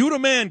next. But you the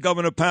man,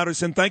 Governor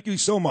Patterson. Thank you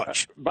so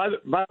much. By the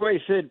way,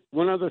 Sid,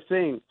 one other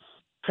thing.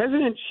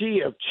 President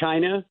Xi of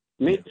China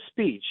made a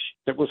speech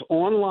that was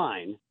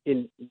online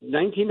in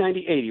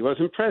 1998. He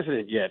wasn't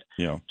president yet,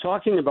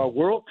 talking about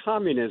world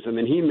communism,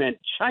 and he meant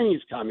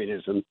Chinese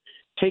communism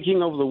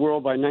taking over the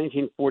world by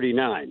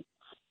 1949.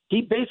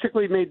 He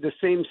basically made the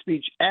same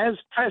speech as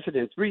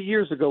president 3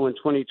 years ago in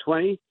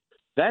 2020.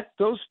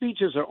 Those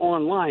speeches are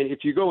online. If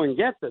you go and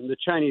get them, the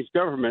Chinese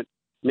government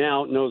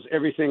now knows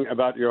everything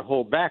about your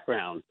whole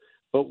background.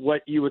 But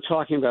what you were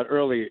talking about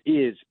earlier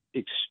is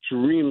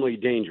extremely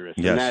dangerous,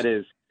 and that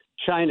is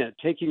China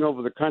taking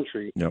over the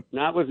country,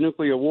 not with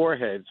nuclear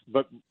warheads,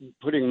 but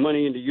putting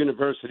money into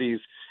universities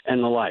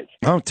and the like.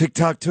 Oh,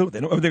 TikTok, too.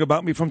 They know everything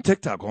about me from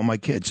TikTok, all my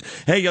kids.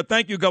 Hey,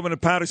 thank you, Governor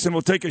Patterson.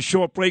 We'll take a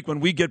short break. When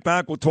we get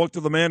back, we'll talk to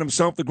the man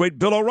himself, the great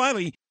Bill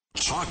O'Reilly.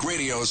 Talk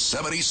Radio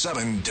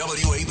 77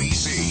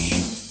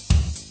 WABC.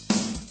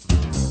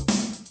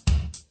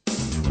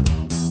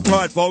 All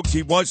right, folks,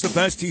 he was the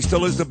best. He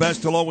still is the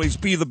best. He'll always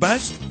be the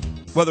best,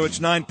 whether it's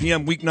 9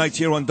 p.m. weeknights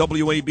here on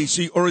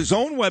WABC or his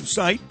own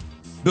website,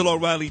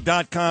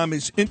 BillO'Reilly.com.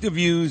 His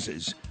interviews,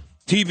 his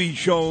TV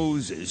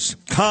shows, his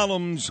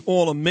columns,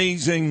 all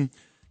amazing.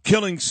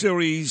 Killing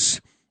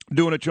series,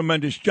 doing a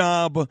tremendous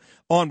job.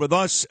 On with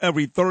us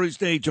every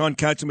Thursday. John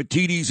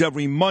Catsimatidis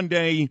every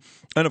Monday.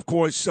 And, of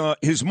course,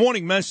 his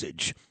morning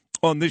message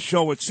on this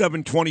show at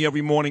 7:20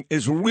 every morning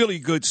is really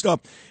good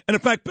stuff. And,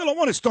 in fact, Bill, I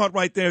want to start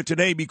right there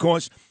today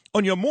because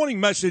on your morning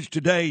message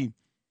today,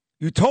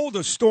 you told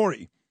a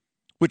story,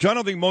 which I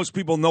don't think most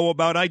people know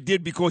about. I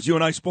did because you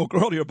and I spoke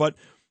earlier, but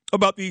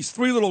about these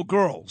 3 little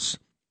girls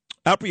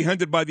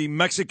apprehended by the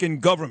Mexican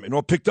government,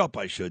 or picked up,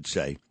 I should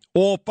say,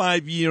 all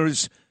 5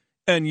 years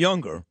and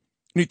younger.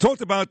 And you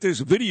talked about this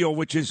video,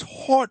 which is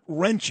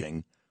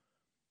heart-wrenching,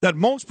 that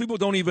most people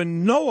don't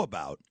even know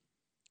about.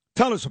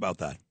 Tell us about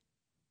that.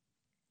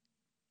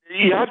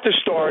 You have to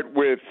start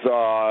with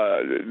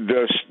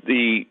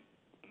the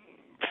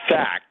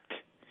fact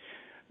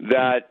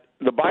that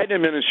the Biden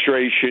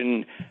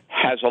administration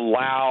has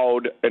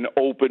allowed an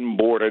open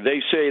border.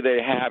 They say they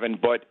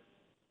haven't, but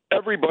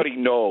everybody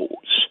knows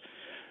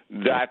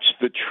that's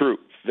the truth.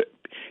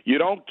 You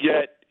don't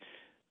get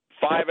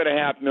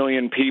 5.5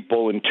 million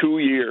people in 2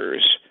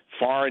 years,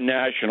 foreign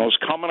nationals,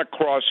 coming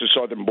across the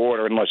southern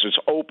border unless it's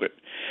open,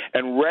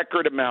 and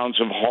record amounts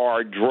of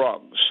hard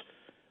drugs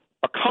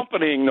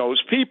accompanying those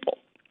people.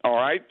 All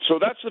right? So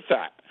that's the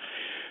fact.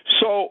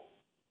 So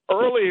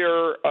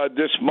earlier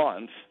this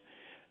month,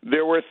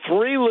 there were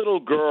 3 little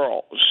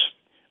girls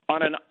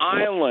on an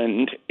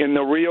island in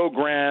the Rio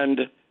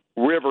Grande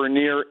River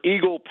near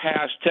Eagle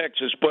Pass,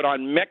 Texas, but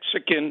on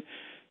Mexican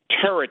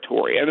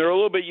territory. And they're a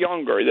little bit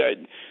younger.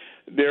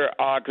 They're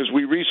because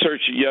we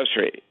researched it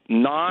yesterday,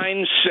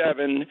 9,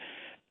 7,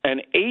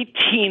 and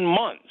 18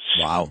 months.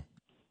 Wow.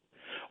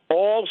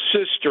 All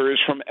sisters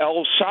from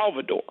El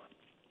Salvador.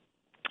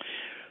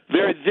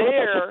 They're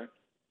there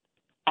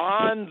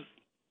on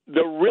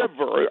the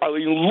river,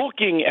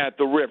 looking at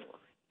the river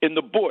in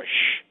the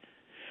bush,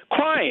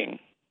 crying.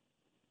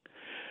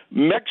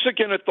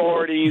 Mexican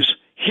authorities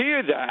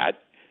hear that,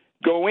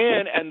 go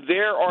in, and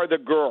there are the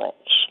girls.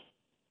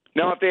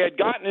 Now, if they had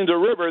gotten into the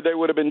river, they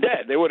would have been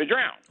dead. They would have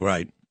drowned.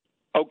 Right.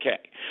 Okay.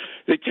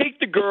 They take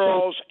the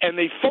girls and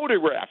they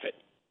photograph it.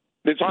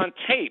 It's on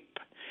tape.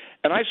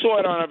 And I saw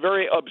it on a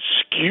very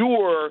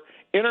obscure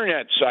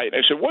internet site.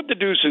 I said, what the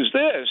deuce is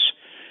this?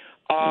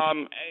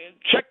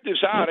 Check this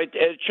out.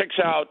 It checks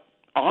out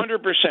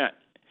 100%.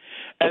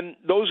 And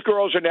those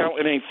girls are now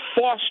in a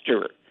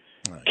foster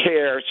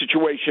care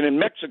situation in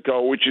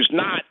Mexico, which is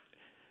not,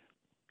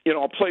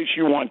 a place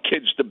you want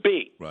kids to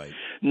be. Right.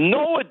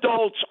 No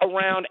adults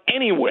around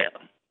anywhere.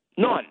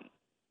 None.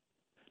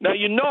 Now,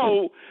 you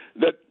know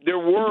that there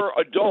were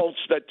adults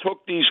that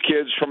took these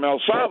kids from El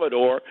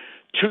Salvador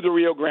to the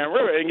Rio Grande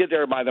River and get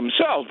there by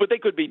themselves, but they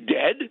could be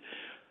dead.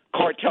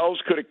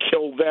 Cartels could have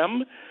killed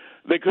them.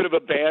 They could have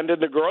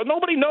abandoned the girl.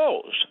 Nobody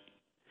knows.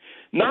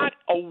 Not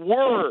a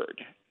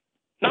word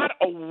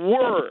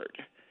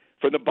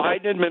from the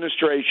Biden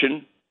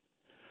administration,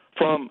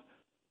 from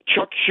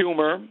Chuck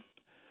Schumer,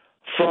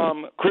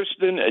 from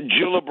Kristen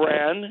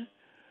Gillibrand,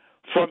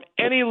 from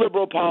any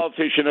liberal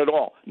politician at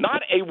all.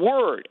 Not a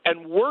word.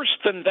 And worse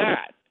than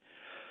that,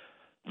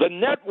 the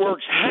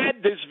networks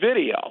had this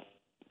video,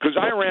 because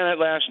I ran it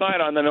last night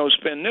on the No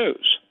Spin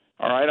News,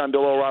 all right, on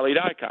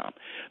BillO'Reilly.com.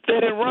 They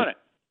didn't run it.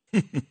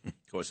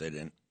 Of course they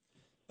didn't.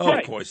 Right.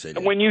 Of course they didn't.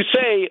 And when you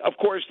say, of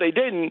course they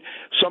didn't,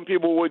 some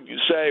people would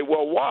say,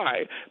 well,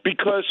 why?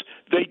 Because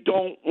they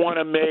don't want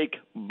to make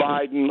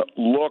Biden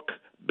look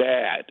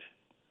bad.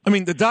 I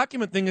mean, the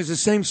document thing is the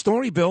same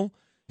story, Bill.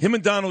 Him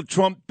and Donald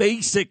Trump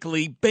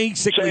basically do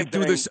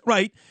this,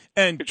 right?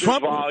 And it's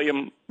Trump,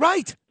 volume,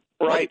 right?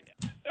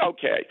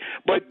 Okay,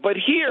 but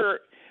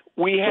here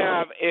we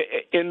have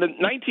in the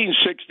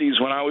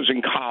 1960s when I was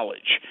in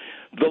college,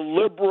 the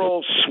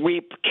liberal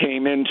sweep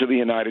came into the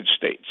United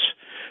States.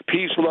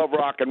 Peace, love,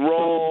 rock and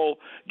roll.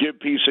 Give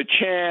peace a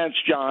chance.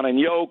 John and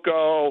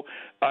Yoko.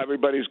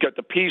 Everybody's got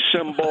the peace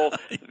symbol.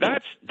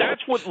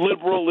 That's what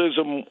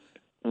liberalism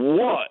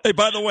was. Hey,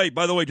 by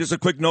the way, just a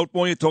quick note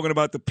for you, talking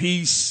about the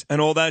peace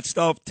and all that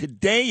stuff.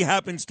 Today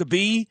happens to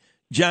be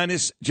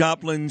Janis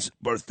Joplin's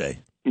birthday.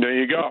 There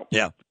you go.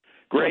 Yeah.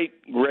 Great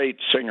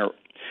singer.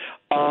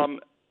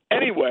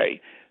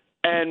 Anyway,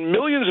 and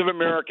millions of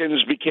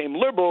Americans became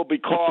liberal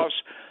because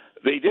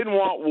they didn't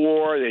want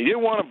war. They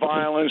didn't want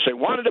violence. They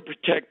wanted to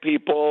protect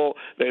people.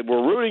 They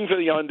were rooting for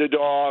the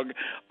underdog,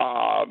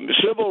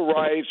 civil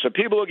rights, the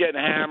people who are getting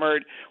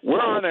hammered.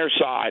 We're on their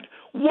side.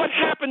 What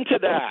happened to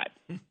that?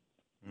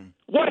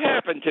 What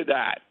happened to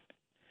that?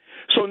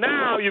 So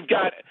now you've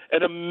got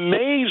an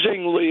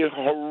amazingly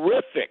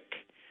horrific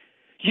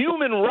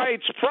human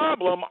rights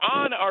problem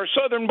on our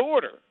southern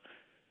border.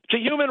 It's a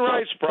human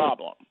rights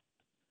problem.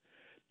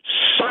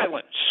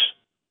 Silence.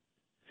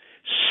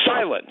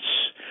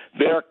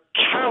 They're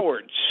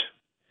cowards.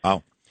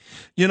 Oh.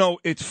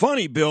 It's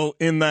funny, Bill,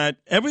 in that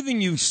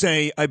everything you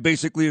say, I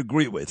basically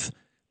agree with.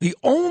 The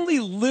only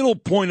little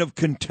point of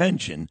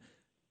contention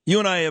you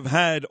and I have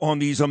had on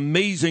these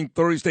amazing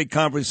Thursday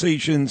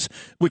conversations,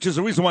 which is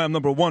the reason why I'm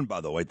number one,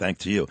 by the way,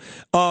 thanks to you.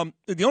 The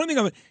only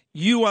thing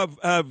you have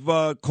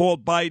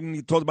called Biden,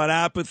 you talked about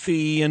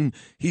apathy, and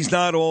he's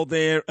not all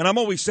there. And I'm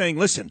always saying,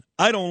 listen,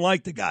 I don't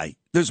like the guy.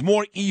 There's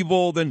more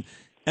evil than...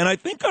 And I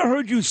think I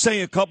heard you say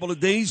a couple of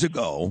days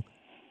ago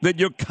that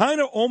you're kind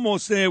of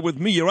almost there with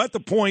me. You're at the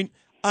point,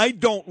 I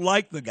don't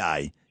like the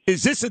guy.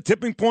 Is this a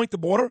tipping point, the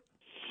border?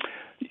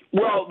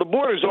 Well, the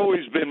border's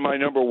always been my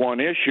number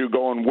one issue,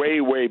 going way,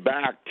 way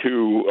back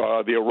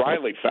to the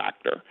O'Reilly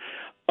factor,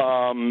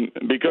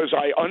 because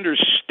I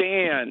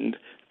understand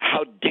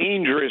how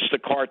dangerous the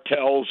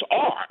cartels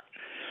are.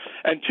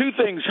 And two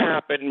things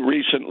happened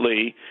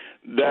recently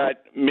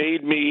that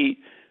made me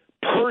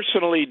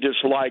personally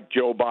dislike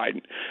Joe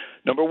Biden.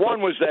 Number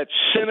one was that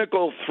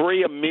cynical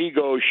Three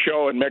Amigos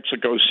show in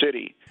Mexico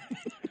City,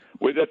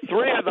 where the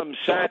three of them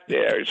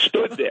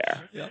stood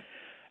there,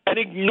 and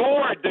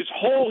ignored this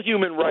whole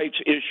human rights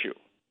issue.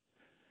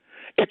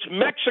 It's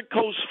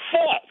Mexico's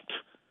fault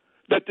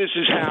that this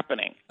is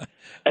happening.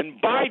 And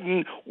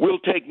Biden will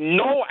take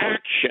no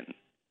action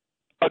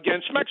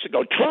against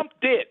Mexico. Trump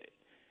did.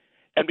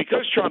 And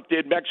because Trump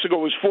did, Mexico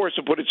was forced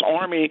to put its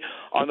army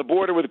on the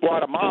border with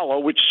Guatemala,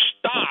 which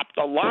stopped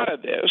a lot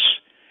of this.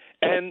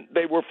 And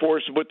they were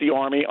forced to put the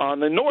army on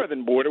the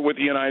northern border with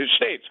the United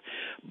States.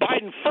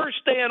 Biden,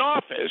 first day in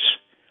office,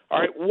 all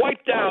right,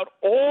 wiped out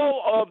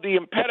all of the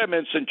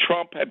impediments that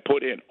Trump had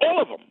put in,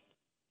 all of them.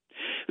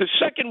 The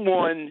second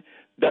one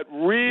that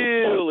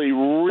really,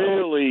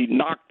 really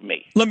knocked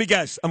me. Let me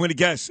guess. I'm going to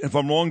guess. If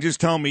I'm wrong, just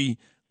tell me.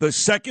 The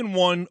second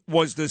one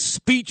was the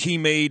speech he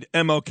made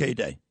MLK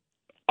Day.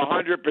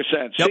 100%.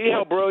 See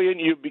how brilliant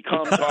you've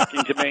become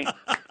talking to me?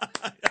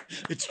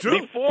 It's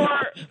true.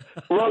 Before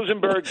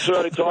Rosenberg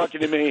started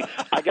talking to me,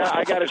 I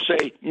got to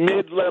say,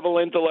 mid-level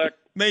intellect.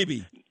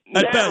 Maybe.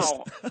 At best.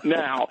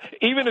 Now,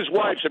 even his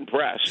wife's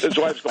impressed. His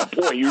wife's going,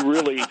 boy, you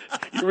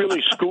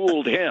really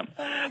schooled him.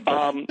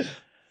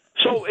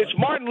 So it's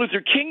Martin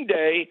Luther King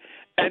Day,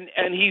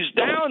 and he's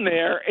down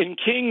there in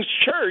King's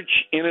Church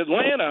in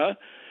Atlanta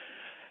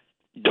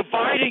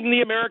dividing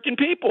the American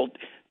people,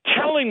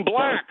 telling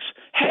blacks,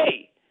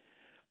 hey,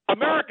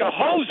 America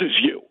hoses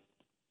you,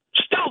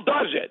 still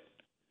does it.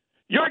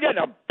 You're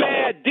getting a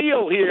bad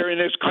deal here in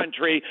this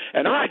country,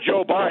 and I,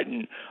 Joe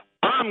Biden,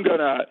 I'm going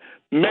to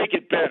make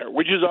it better,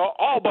 which is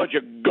all bunch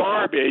of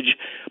garbage.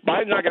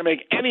 Biden's not going to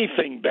make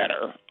anything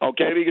better,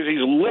 okay, because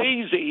he's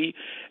lazy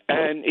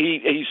and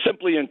he's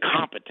simply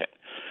incompetent.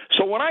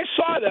 So when I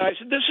saw that, I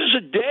said, this is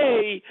a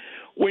day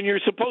when you're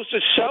supposed to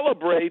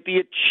celebrate the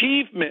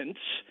achievements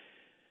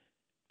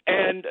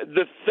and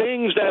the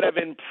things that have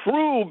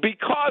improved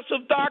because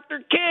of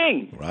Dr.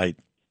 King. Right.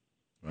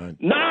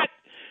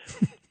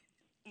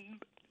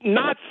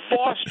 Not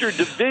foster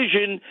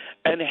division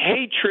and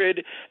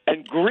hatred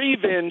and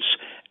grievance,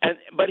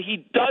 but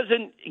he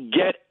doesn't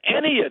get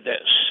any of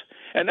this.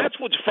 And that's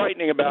what's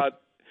frightening about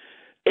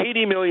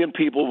 80 million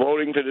people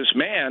voting for this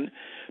man,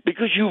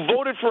 because you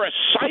voted for a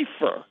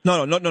cipher.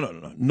 No.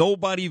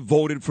 Nobody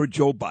voted for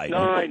Joe Biden. No,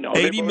 I know.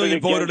 80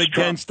 million voted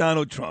against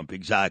Donald Trump.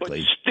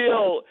 Exactly. But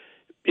still,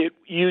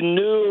 you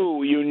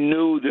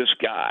knew this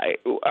guy.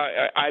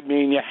 I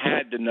mean, you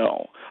had to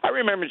know. I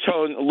remember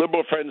telling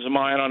liberal friends of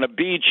mine on a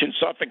beach in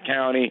Suffolk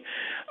County,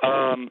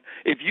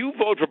 if you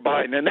vote for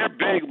Biden, and they're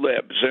big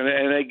libs,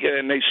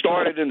 and they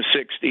started in the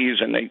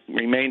 60s and they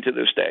remain to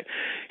this day,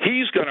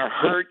 he's going to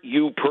hurt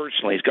you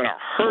personally. He's going to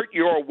hurt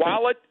your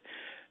wallet.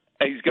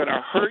 He's going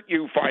to hurt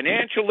you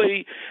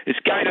financially. This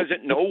guy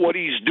doesn't know what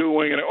he's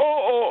doing. And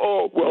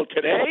well,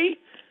 today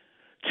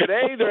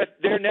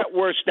their net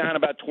worth's down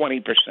about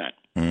 20%.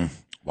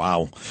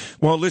 Wow.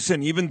 Well,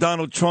 listen, even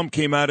Donald Trump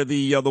came out of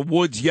the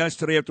woods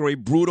yesterday after a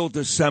brutal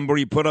December.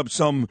 He put up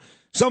some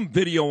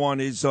video on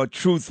his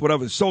Truth,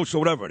 whatever,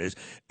 social, whatever it is,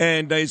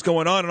 and he's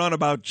going on and on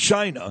about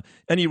China,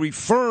 and he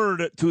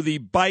referred to the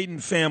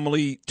Biden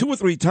family 2 or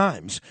 3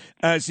 times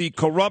as the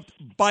corrupt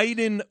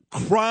Biden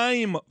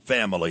crime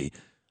family.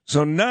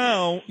 So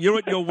now you're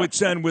at your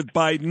wit's end with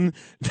Biden.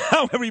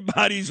 Now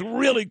everybody's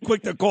really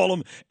quick to call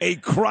him a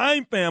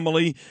crime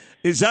family.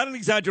 Is that an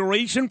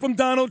exaggeration from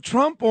Donald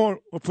Trump or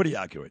pretty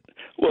accurate?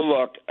 Well,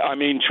 look, I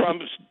mean,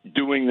 Trump's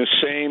doing the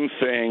same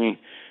thing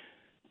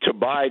to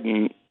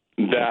Biden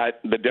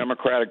that the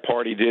Democratic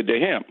Party did to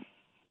him.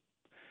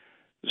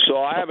 So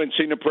I haven't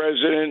seen the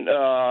president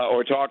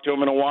or talked to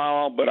him in a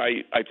while, but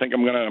I think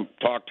I'm going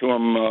to talk to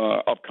him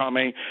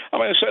upcoming. I'm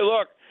going to say,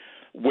 look,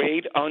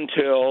 wait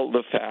until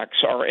the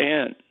facts are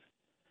in.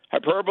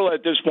 Hyperbole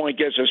at this point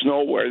gets us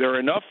nowhere. There are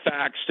enough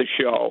facts to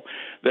show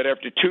that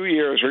after 2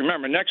 years,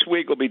 remember, next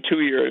week will be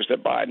 2 years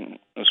that Biden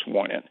was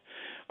sworn in,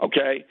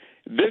 okay?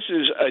 This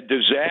is a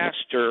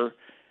disaster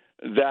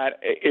that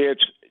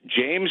it's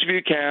James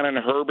Buchanan,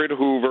 Herbert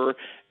Hoover,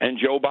 and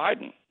Joe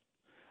Biden.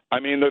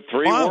 I mean, the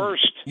 3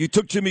 worst. You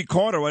took Jimmy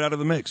Carter right out of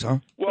the mix, huh?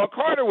 Well,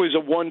 Carter was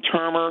a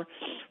one-termer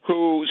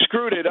who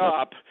screwed it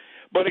up,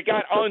 but it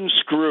got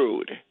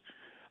unscrewed.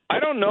 I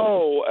don't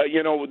know,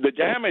 the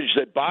damage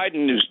that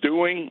Biden is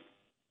doing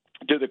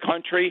to the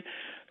country,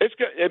 it's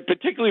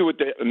particularly with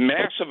the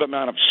massive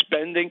amount of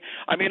spending.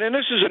 I mean, and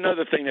this is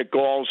another thing that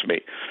galls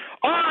me.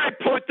 I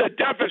put the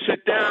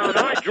deficit down.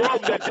 I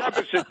drove the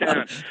deficit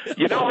down.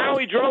 You know how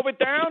he drove it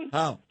down?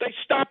 How? They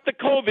stopped the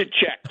COVID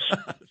checks.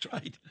 That's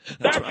right.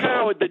 That's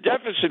how the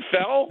deficit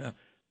fell. Yeah.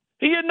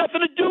 He had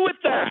nothing to do with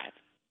that.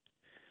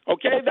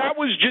 Okay, that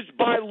was just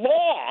by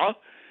law.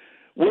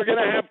 We're going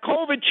to have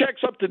COVID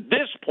checks up to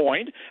this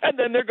point, and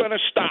then they're going to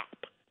stop.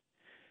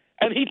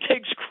 And he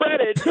takes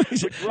credit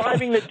for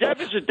driving the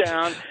deficit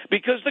down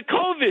because the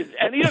COVID.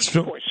 And he doesn't,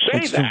 of course,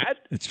 say that.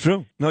 It's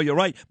true. No, you're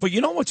right. But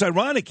you know what's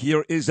ironic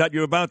here is that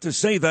you're about to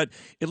say that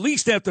at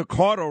least after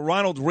Carter,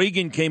 Ronald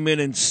Reagan came in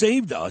and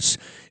saved us.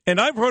 And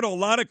I've heard a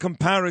lot of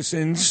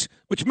comparisons,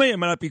 which may or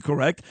may not be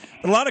correct,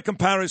 a lot of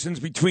comparisons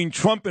between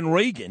Trump and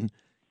Reagan.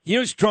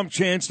 Here's Trump's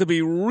chance to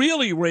be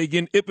really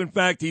Reagan if, in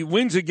fact, he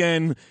wins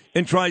again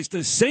and tries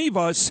to save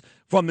us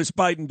from this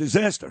Biden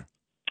disaster.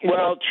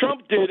 Well,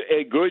 Trump did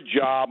a good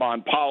job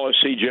on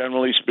policy,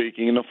 generally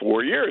speaking, in the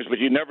 4 years, but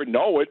you never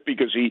know it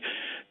because he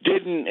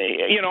didn't.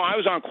 I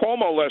was on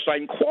Cuomo last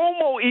night, and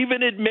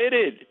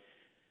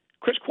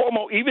Chris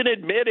Cuomo even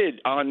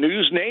admitted on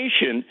News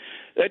Nation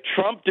that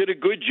Trump did a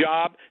good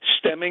job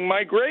stemming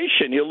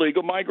migration,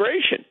 illegal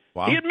migration.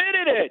 Wow. He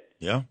admitted it.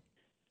 Yeah.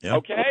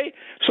 Okay?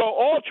 So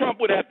all Trump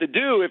would have to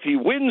do if he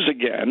wins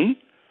again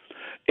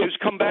is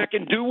come back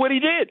and do what he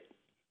did.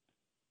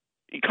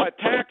 He cut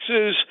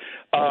taxes,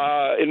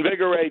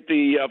 invigorate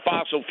the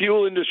fossil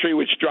fuel industry,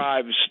 which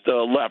drives the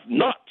left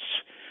nuts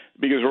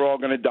because we're all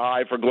going to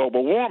die for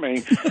global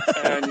warming.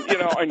 And,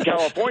 in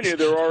California,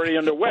 they're already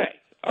underway.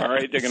 All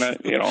right, they're going to,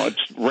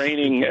 it's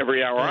raining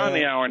every hour on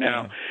the hour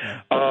now.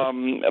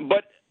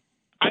 But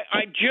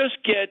I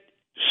just get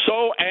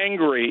so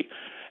angry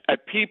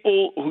at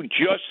people who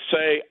just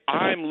say,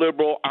 I'm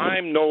liberal,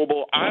 I'm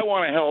noble, I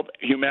want to help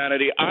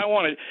humanity,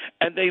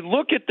 and they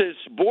look at this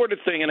border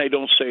thing and they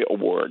don't say a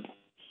word.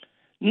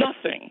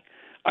 Nothing.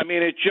 I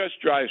mean, it just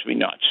drives me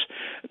nuts.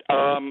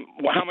 How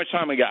much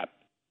time we got?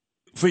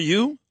 For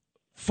you,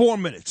 4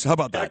 minutes. How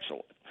about that?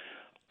 Excellent.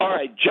 All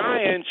right,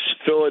 Giants,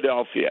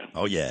 Philadelphia.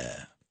 Oh,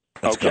 yeah.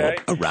 Let's go.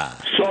 All right.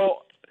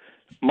 So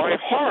my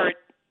heart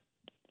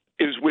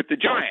is with the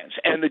Giants,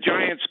 and the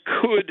Giants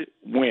could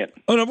win.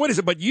 Oh, no, wait a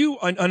second. But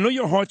I know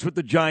your heart's with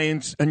the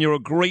Giants, and you're a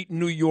great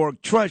New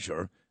York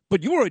treasure,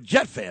 but you were a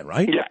Jet fan,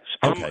 right? Yes.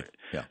 Okay.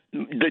 Yeah.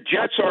 The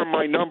Jets are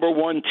my number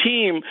one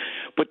team,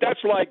 but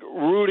that's like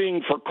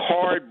rooting for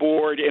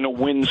cardboard in a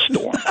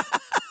windstorm.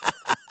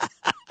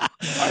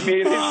 I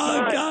mean, it's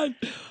not. God.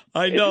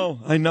 I know.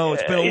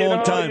 It's been a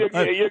long time.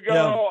 You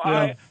go,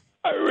 yeah.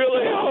 I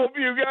really hope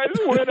you guys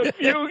win a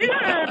few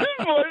games,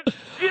 but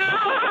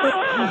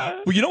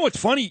Well, you know what's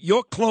funny?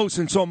 You're close,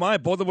 and so am I.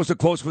 Both of us are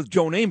close with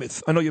Joe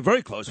Namath. I know you're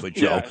very close with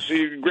Joe. Yeah,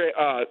 see,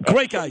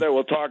 great guy.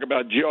 We'll talk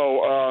about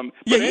Joe.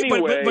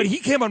 Anyway, but he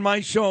came on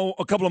my show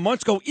a couple of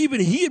months ago.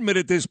 Even he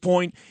admitted at this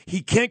point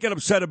he can't get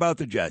upset about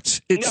the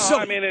Jets.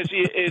 I mean,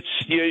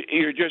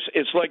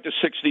 it's like the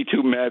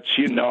 '62 Mets.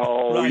 You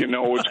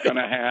know what's going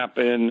to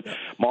happen.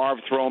 Marv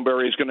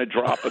Throneberry is going to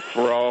drop a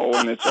throw,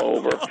 and it's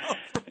over.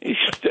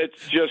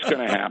 It's just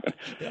going to happen.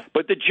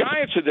 But the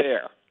Giants are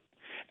there.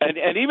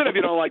 And even if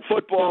you don't like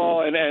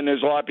football, and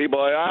there's a lot of people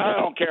like, I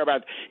don't care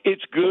about it,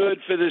 it's good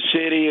for the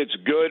city, it's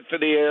good for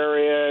the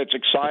area, it's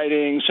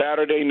exciting,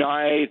 Saturday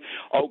night,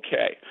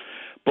 okay.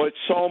 But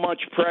so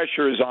much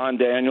pressure is on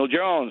Daniel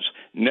Jones.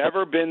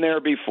 Never been there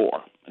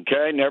before,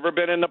 okay? Never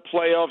been in the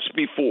playoffs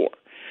before.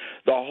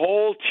 The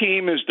whole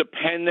team is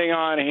depending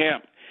on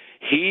him.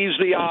 He's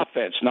the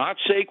offense, not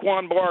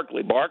Saquon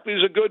Barkley.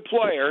 Barkley's a good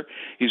player.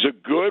 He's a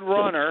good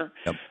runner,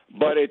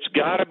 but it's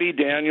got to be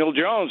Daniel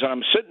Jones. And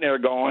I'm sitting there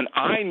going,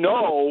 I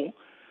know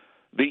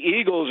the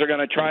Eagles are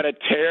going to try to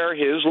tear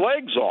his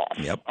legs off,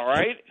 all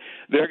right?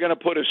 They're going to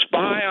put a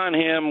spy on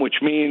him, which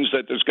means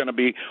that there's going to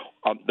be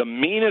the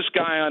meanest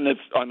guy on the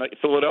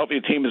Philadelphia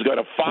team is going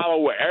to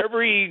follow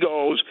wherever he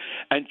goes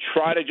and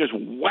try to just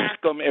whack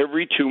him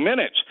every 2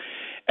 minutes.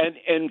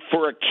 And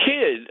for a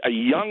kid, a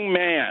young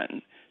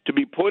man, to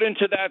be put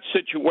into that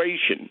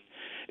situation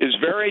is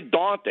very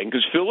daunting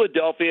because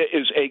Philadelphia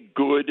is a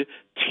good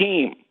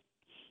team.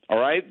 All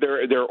right?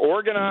 They're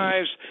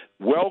organized,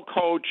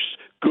 well-coached,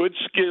 good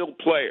skilled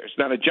players.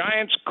 Now, the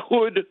Giants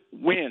could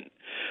win,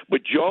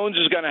 but Jones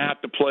is going to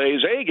have to play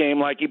his A game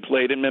like he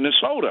played in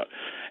Minnesota.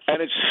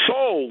 And it's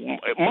so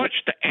much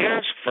to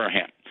ask for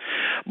him.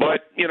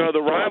 But,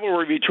 the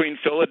rivalry between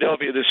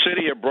Philadelphia, the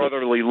city of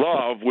brotherly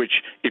love, which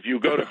if you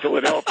go to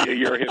Philadelphia,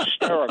 you're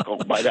hysterical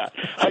by that.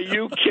 Are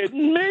you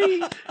kidding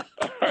me?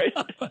 All right.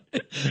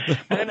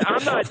 And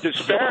I'm not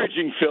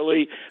disparaging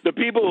Philly. The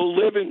people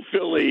who live in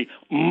Philly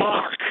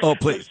mock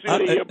the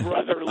city of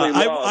brotherly love.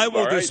 I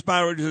will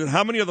disparage it.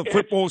 How many of the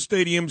football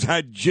stadiums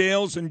had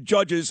jails and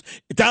judges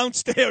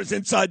downstairs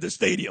inside the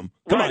stadium?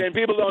 Right, and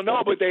people don't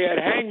know, but they had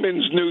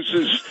hangman's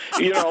nooses,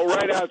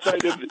 right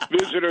outside the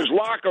visitors'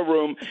 locker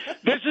room.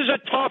 This is a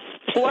tough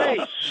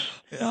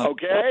place,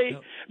 okay?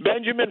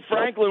 Benjamin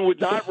Franklin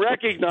would not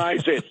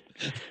recognize it.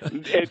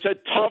 It's a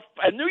tough,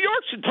 and New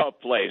York's a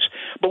tough place,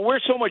 but we're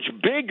so much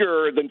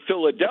bigger than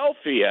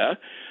Philadelphia,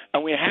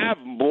 and we have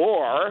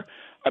more.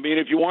 I mean,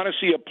 if you want to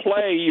see a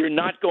play, you're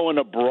not going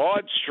to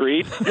Broad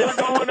Street. You're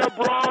going to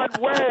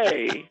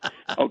Broadway,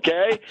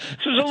 okay?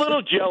 So there's a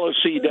little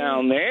jealousy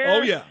down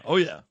there. Oh,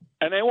 yeah.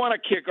 And they want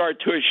to kick our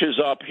tushes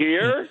up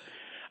here.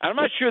 I'm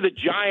not sure the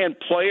Giant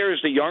players,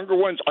 the younger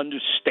ones,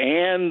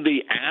 understand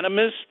the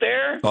animus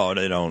there. Oh,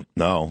 they don't.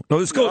 No,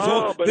 this goes.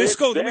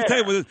 Let me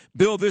tell you,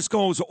 Bill. This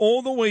goes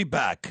all the way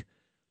back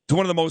to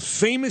one of the most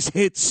famous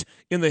hits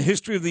in the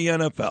history of the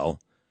NFL,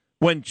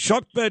 when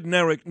Chuck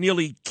Bednarik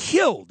nearly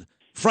killed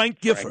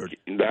Frank Gifford.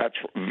 That's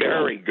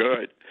very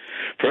good.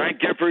 Frank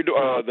Gifford,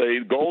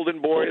 the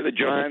golden boy of the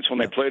Giants, when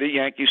they played at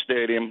Yankee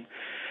Stadium.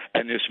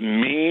 And this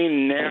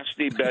mean,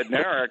 nasty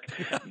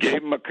Bednarik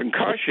gave him a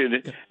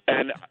concussion,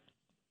 and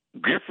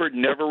Gifford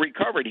never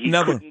recovered. He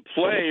couldn't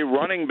play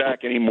running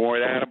back anymore.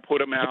 They had to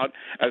put him out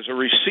as a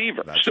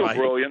receiver. Still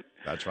brilliant.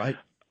 That's right.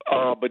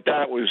 But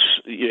that was,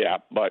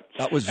 But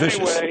that was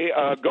vicious. Anyway,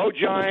 go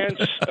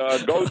Giants.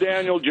 Go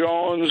Daniel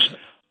Jones.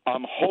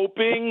 I'm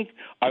hoping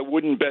I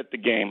wouldn't bet the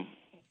game.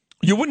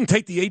 You wouldn't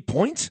take the 8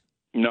 points?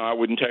 No, I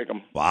wouldn't take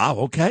them. Wow,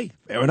 okay.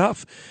 Fair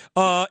enough.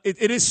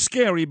 It is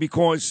scary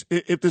because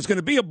if there's going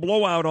to be a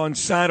blowout on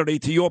Saturday,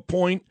 to your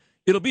point,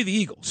 it'll be the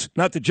Eagles,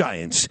 not the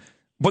Giants.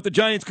 But the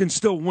Giants can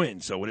still win,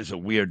 so it is a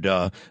weird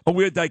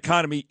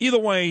dichotomy. Either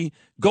way,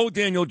 go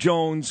Daniel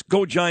Jones,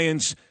 go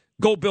Giants,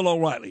 go Bill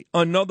O'Reilly.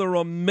 Another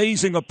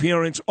amazing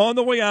appearance on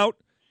the way out,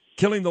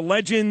 killing the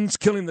legends,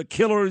 killing the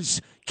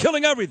killers,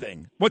 killing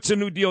everything. What's the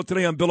new deal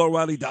today on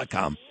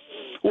BillO'Reilly.com?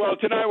 Well,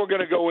 tonight we're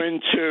going to go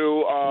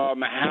into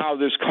how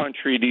this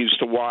country needs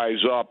to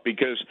wise up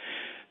because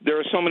there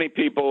are so many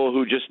people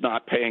who are just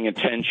not paying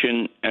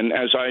attention. And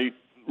as I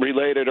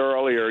related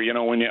earlier,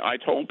 I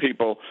told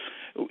people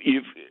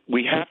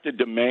we have to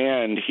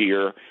demand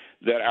here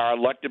that our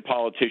elected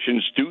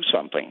politicians do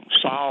something,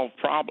 solve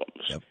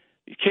problems. Yep.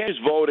 You can't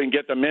just vote and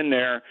get them in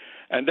there.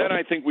 And then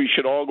I think we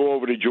should all go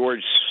over to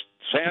George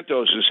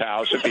Santos's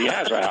house, if he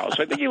has a house.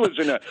 I think he lives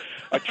in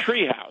a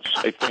tree house,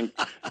 I think,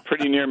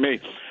 pretty near me.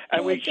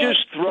 And we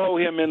just throw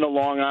him in the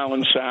Long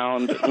Island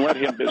Sound and let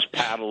him just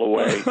paddle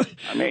away.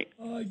 I mean,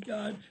 oh,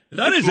 God.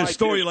 That is a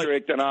story like...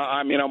 And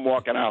I'm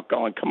walking out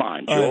going, come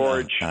on,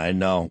 George. I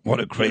know. What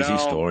a crazy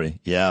story.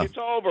 Yeah. It's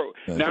over.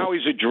 Now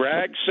he's a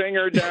drag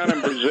singer down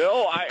in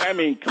Brazil. I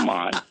mean, come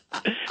on.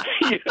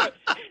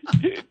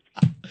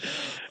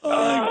 Oh,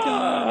 my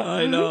God.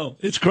 I know.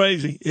 It's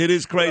crazy. It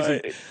is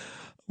crazy.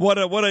 What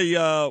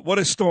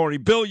a story.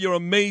 Bill, you're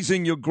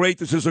amazing. You're great.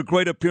 This is a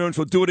great appearance.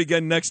 We'll do it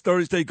again next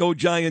Thursday. Go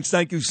Giants.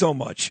 Thank you so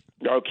much.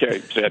 Okay,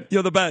 Sid.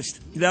 You're the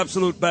best. You're the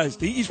absolute best.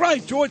 He's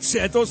right. George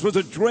Santos was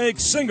a drag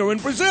singer in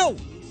Brazil.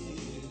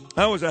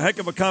 That was a heck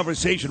of a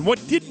conversation.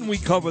 What didn't we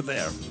cover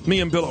there?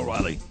 Me and Bill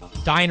O'Reilly.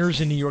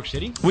 Diners in New York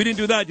City? We didn't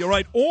do that. You're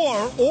right.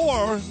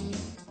 Or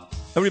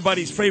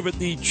everybody's favorite,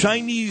 the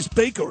Chinese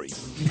bakery.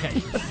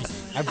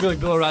 I feel like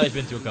Bill O'Reilly's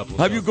been to a couple.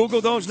 Have you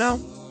Googled those now?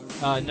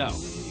 No.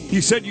 You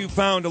said you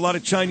found a lot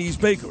of Chinese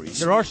bakeries.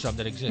 There are some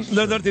that exist.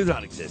 No, they do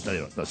not exist.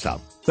 No, stop.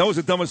 That was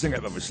the dumbest thing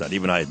I've ever said,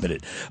 even I admit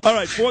it. All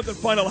right, fourth and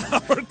final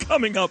hour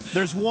coming up.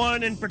 There's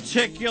one in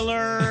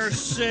particular,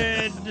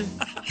 Sid.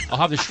 I'll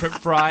have the shrimp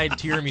fried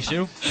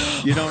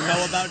tiramisu. You don't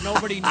know about,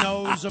 nobody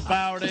knows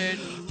about it.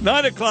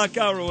 9 o'clock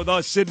hour with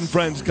us, Sid and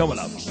Friends, coming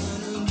up.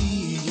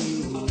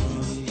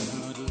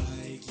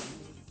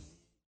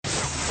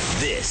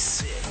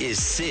 This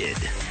is Sid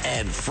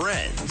and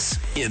Friends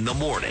in the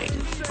morning.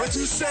 But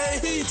you say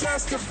he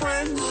just a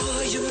friend.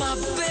 Oh, you're my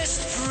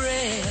best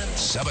friend.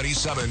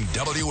 77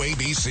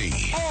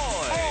 WABC.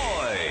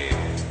 Oi!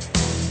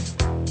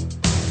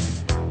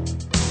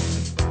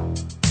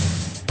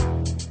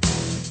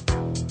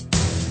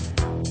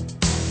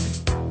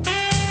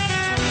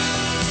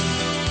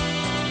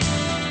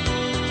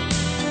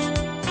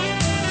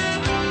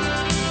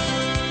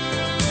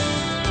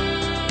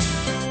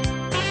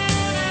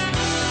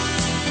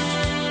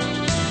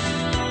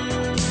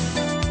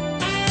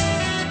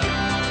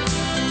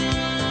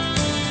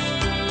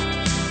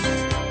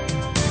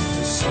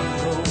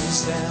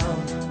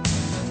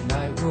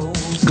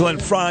 Glenn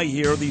Frey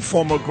here, the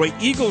former great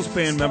Eagles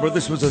band member.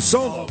 This was a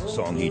solo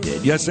song he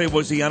did. Yesterday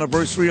was the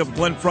anniversary of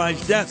Glenn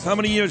Frey's death. How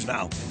many years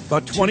now?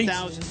 About 20?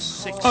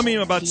 2006.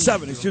 About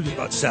 7. Excuse me,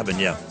 about 7,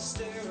 yeah.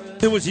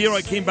 It was the year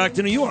I came back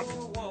to New York.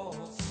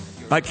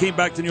 I came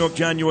back to New York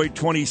January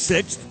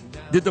 26th.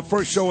 Did the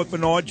first show at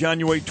Bernard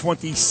January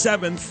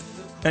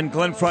 27th. And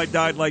Glenn Frey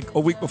died like a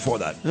week before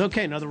that.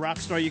 Okay, another rock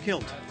star you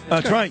killed.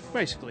 That's right.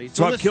 Basically.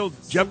 So I've killed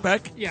Jeff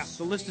Beck? Yeah,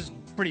 the list is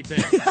pretty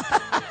big.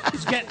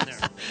 He's getting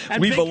there.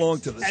 And we belong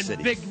to the city.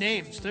 And big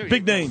names, too.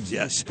 Big names,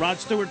 yes. Rod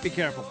Stewart, be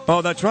careful.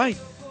 Oh, that's right.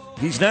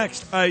 He's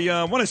next.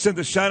 I want to send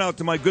a shout-out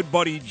to my good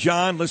buddy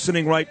John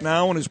listening right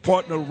now and his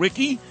partner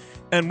Ricky.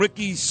 And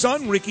Ricky's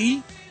son,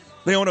 Ricky,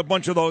 they own a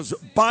bunch of those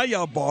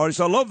Baya bars.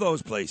 I love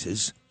those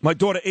places. My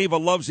daughter Ava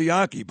loves the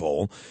Aki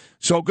Bowl.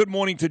 So good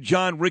morning to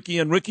John, Ricky,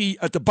 and Ricky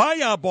at the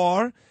Baya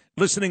Bar,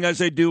 listening as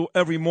they do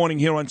every morning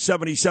here on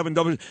 77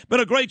 W. Been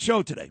a great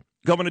show today.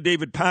 Governor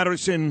David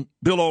Patterson,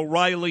 Bill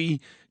O'Reilly,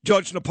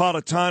 Judge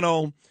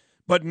Napolitano.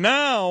 But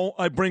now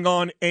I bring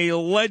on a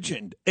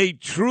legend, a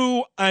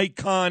true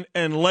icon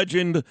and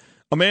legend,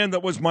 a man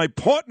that was my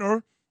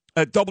partner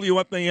at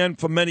WFAN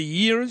for many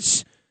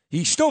years.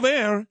 He's still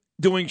there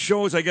doing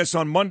shows, I guess,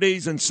 on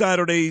Mondays and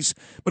Saturdays.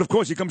 But, of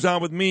course, he comes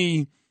on with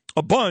me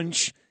a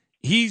bunch.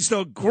 He's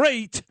the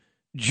great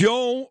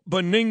Joe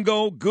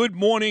Benigno. Good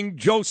morning,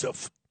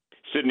 Joseph.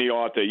 Sidney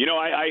Arthur. You know,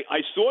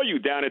 I saw you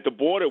down at the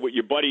border with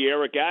your buddy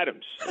Eric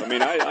Adams. I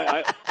mean,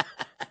 I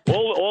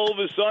all of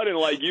a sudden,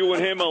 like, you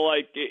and him are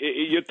like,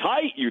 you're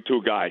tight, you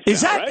two guys.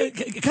 Is now, that? right?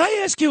 Can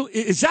I ask you?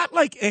 Is that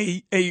like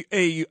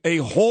a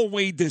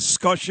hallway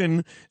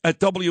discussion at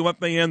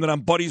WFAN that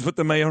I'm buddies with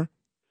the mayor?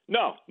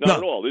 No, not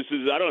at all. This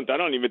is I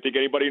don't even think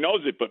anybody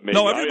knows it but me.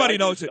 No, everybody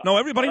knows it. No,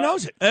 everybody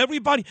knows it.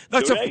 Everybody.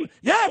 That's do a they?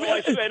 yeah. Well,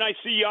 and I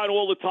see you on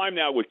all the time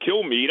now with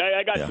Kilmeade.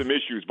 I got some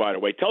issues, by the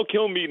way. Tell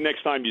Kilmeade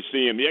next time you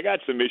see him. I got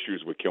some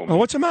issues with Kilmeade. Oh,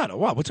 what's the matter?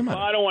 What? What's the matter?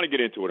 Well, I don't want to get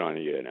into it on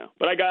the air now.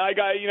 But I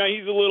got.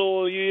 He's a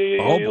little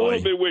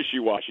bit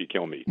wishy-washy,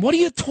 Kilmeade. What are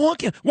you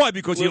talking? Why?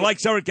 Because he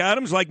likes Eric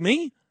Adams like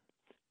me?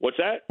 What's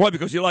that? Why?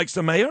 Because he likes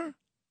the mayor?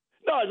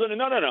 No.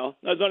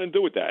 That's nothing to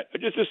do with that.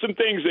 Just there's some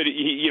things that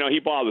he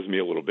bothers me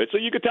a little bit. So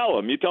you could tell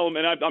him. You tell him,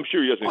 and I'm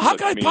sure he doesn't. How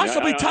can I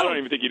possibly tell him? I don't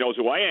even think he knows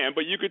who I am.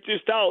 But you could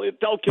just tell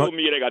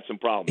Kilmeade I got some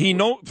problems.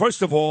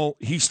 First of all,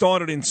 he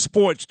started in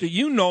sports. Do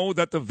you know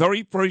that the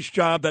very first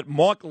job that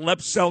Mark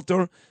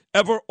Lepselter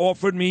ever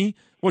offered me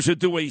was to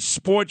do a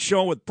sports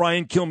show with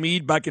Brian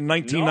Kilmeade back in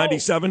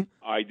 1997?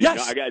 I did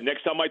not.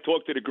 Next time I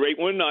talk to the great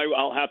one,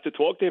 I'll have to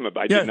talk to him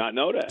about it. I did not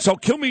know that. So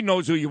Kilmeade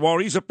knows who you are.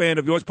 He's a fan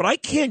of yours, but I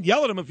can't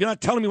yell at him if you're not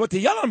telling me what to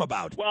yell at him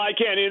about. Well, I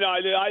can't.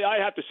 I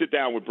have to sit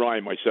down with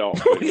Brian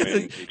myself.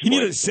 You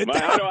need to sit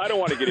down. I don't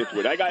want to get into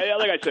it. Like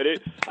I said,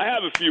 I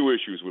have a few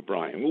issues with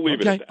Brian. We'll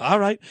leave it at that. All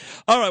right.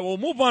 We'll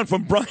move on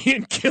from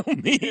Brian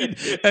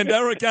Kilmeade and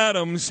Eric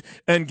Adams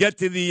and get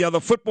to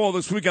the football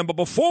this weekend. But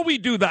before we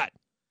do that,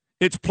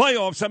 it's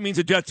playoffs. That means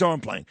the Jets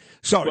aren't playing.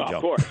 Sorry, Joe.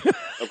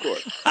 Of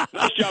course.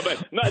 Nice job.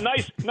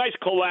 Nice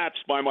collapse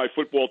by my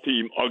football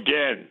team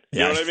again. You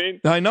know what I mean?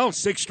 I know.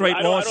 6 straight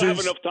losses. I don't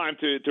have enough time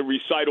to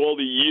recite all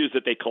the years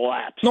that they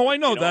collapsed. No, I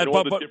know that. And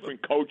all the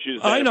different coaches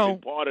that have been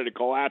part of the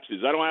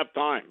collapses. I don't have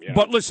time.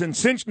 But listen,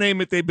 since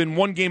name it, they've been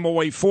one game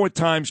away 4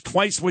 times,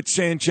 twice with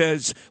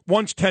Sanchez,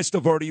 once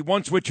Testaverde,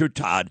 once with your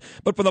Todd.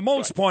 But for the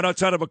most part,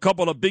 outside of a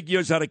couple of big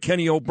years out of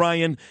Kenny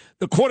O'Brien,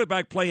 the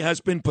quarterback play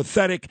has been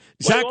pathetic.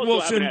 Zach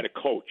Wilson.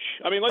 Coach.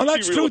 I mean,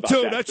 let's be real about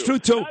that. That's true,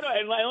 too.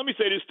 And let me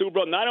say this, too,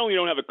 bro. Not only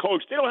don't have a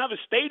coach, they don't have a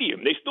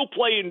stadium. They still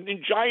play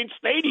in Giant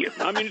Stadium.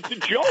 I mean, it's a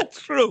joke.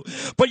 That's true.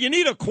 But you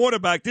need a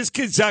quarterback. This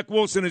kid, Zach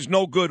Wilson, is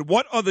no good.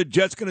 What are the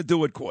Jets going to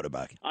do at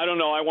quarterback? I don't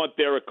know. I want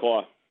Derek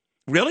Carr.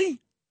 Really?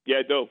 Yeah,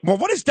 I do. Well,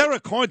 what has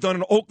Derek Carr done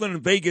in Oakland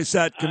and Vegas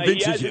that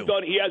convinces you?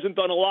 He hasn't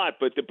done a lot,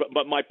 but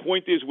my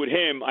point is with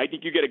him, I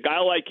think you get a guy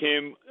like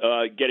him,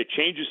 get a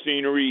change of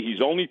scenery.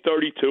 He's only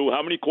 32.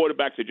 How many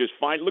quarterbacks are just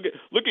fine? Look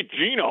at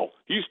Geno.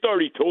 He's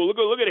 32.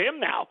 Look at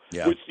him now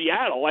with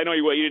Seattle. I know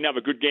he didn't have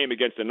a good game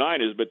against the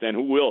Niners, but then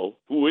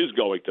who is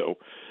going to?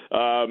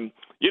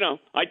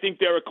 I think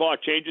Derek Carr,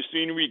 change of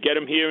scenery, get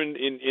him here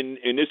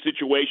in this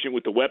situation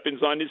with the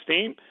weapons on his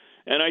team.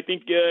 And I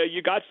think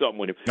you got something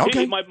with him.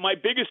 Okay. My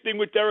biggest thing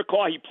with Derek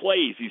Carr, he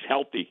plays. He's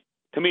healthy.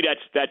 To me,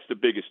 that's the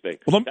biggest thing.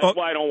 Well, that's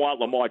why I don't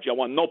want Lamar. I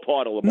want no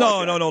part of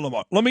Lamar. No,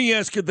 Lamar. Let me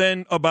ask you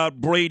then about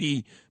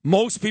Brady.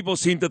 Most people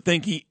seem to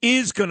think he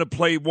is going to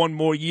play one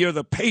more year.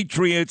 The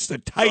Patriots, the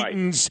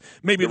Titans,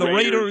 maybe the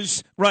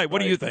Raiders. Right.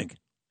 What do you think?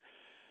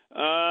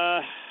 I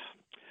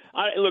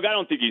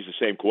don't think he's the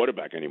same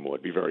quarterback anymore,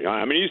 to be very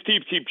honest. I mean, his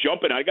team keep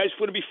jumping. That guy's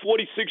going to be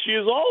 46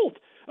 years old.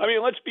 I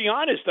mean, let's be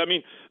honest. I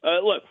mean,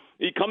 look,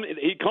 he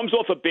comes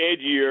off a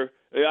bad year.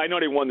 I know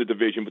they won the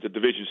division, but the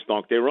division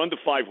stunk. They were under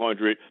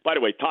 500. By the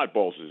way, Todd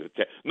Bowles is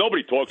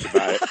nobody talks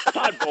about it.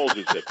 Todd Bowles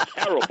is a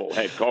terrible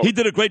head coach. He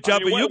did a great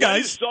job with you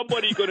guys. When is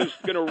somebody going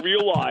to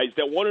realize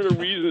that one of the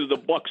reasons the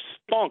Bucs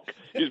stunk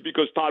is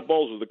because Todd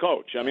Bowles was the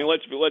coach? I mean,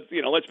 let's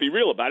be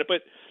real about it.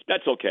 But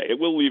that's okay.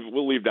 We'll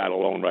leave that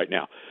alone right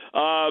now.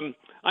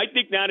 I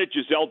think now that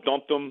Giselle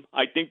dumped him,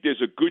 I think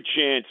there's a good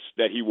chance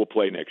that he will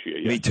play next year.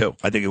 Yeah. Me too.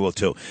 I think he will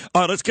too.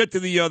 All right, let's get to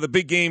the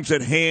big games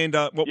at hand.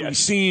 We've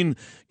seen,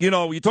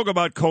 you talk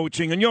about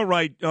coaching, and you're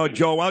right,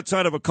 Joe,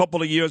 outside of a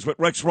couple of years with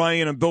Rex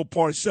Ryan and Bill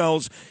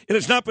Parcells, it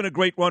has not been a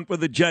great run for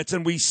the Jets,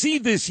 and we see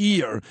this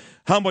year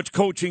how much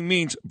coaching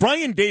means.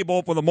 Brian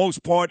Daboll, for the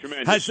most part,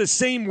 has the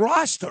same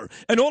roster,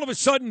 and all of a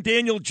sudden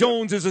Daniel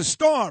Jones is a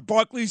star.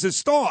 Barkley's a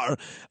star.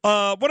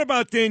 What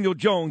about Daniel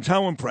Jones?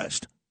 How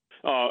impressed?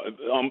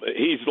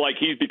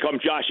 He's become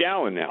Josh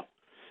Allen now.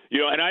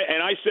 And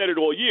I said it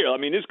all year. I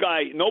mean, this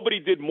guy, nobody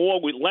did more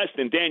with less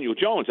than Daniel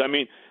Jones. I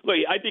mean, look,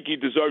 I think he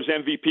deserves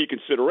MVP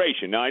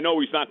consideration. Now, I know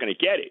he's not going to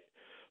get it,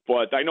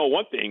 but I know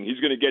one thing: he's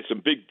going to get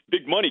some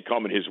big money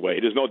coming his way.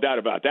 There's no doubt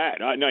about that.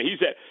 No,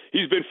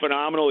 he's been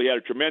phenomenal. He had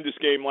a tremendous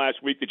game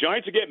last week. The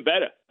Giants are getting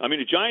better. I mean,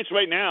 the Giants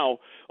right now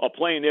are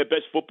playing their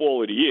best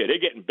football of the year. They're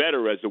getting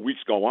better as the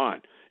weeks go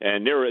on.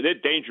 And they're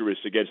dangerous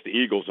against the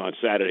Eagles on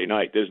Saturday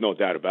night. There's no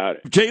doubt about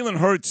it. Jalen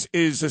Hurts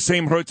is the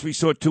same Hurts we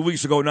saw 2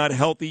 weeks ago, not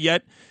healthy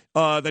yet.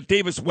 That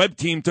Davis-Webb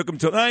team took him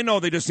to – I know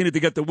they just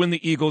needed to win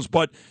the Eagles,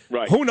 but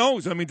who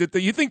knows? I mean, do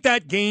you think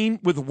that game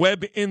with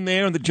Webb in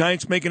there and the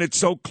Giants making it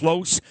so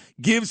close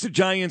gives the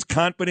Giants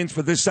confidence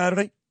for this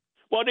Saturday?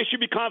 Well, they should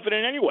be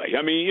confident anyway.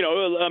 I mean,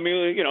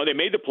 they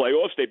made the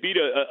playoffs. They beat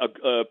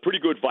a pretty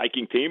good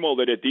Viking team,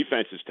 although their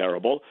defense is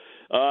terrible.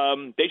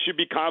 They should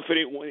be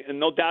confident,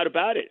 no doubt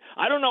about it.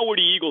 I don't know where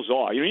the Eagles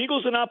are. The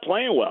Eagles are not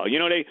playing well.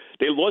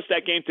 They lost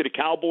that game to the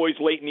Cowboys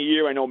late in the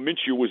year. I know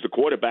Minshew was the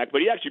quarterback,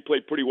 but he actually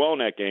played pretty well in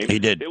that game. He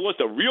did. They lost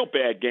a real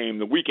bad game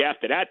the week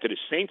after that to the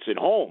Saints at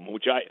home,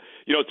 which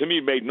to me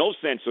made no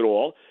sense at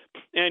all.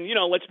 And,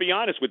 let's be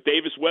honest, with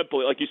Davis Webb,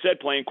 like you said,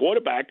 playing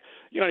quarterback,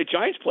 the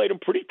Giants played him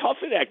pretty tough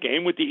in that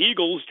game with the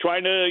Eagles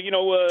trying to,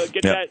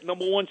 get that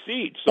number one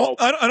seed. So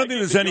I don't think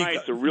there's any.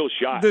 Giants a real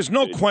shot. There's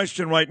no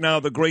question right now,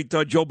 the great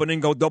Joe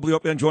Beningo,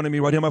 WFN, joining me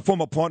right here, my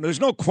former partner.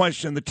 There's no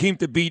question the team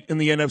to beat in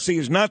the NFC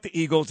is not the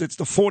Eagles, it's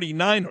the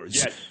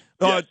 49ers.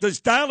 Yes. Does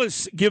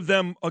Dallas give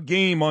them a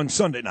game on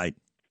Sunday night?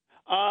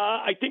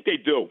 I think they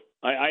do.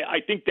 I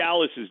think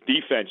Dallas's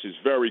defense is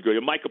very good.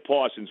 And Micah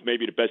Parsons may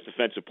be the best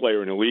defensive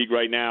player in the league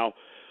right now.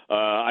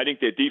 I think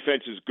their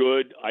defense is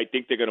good. I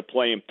think they're going to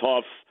play him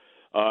tough.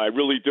 I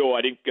really do.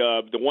 I think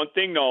the one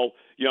thing, though,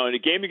 in the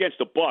game against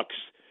the Bucs,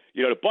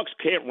 the Bucs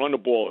can't run the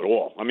ball at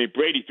all. I mean,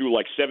 Brady threw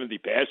like 70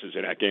 passes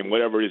in that game,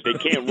 whatever it is.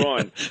 They can't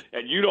run.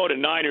 And the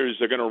Niners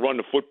are going to run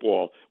the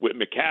football with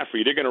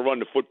McCaffrey. They're going to run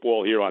the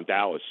football here on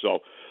Dallas. So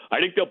I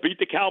think they'll beat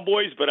the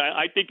Cowboys, but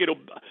I think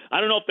I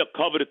don't know if they'll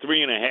cover the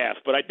 3.5,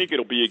 but I think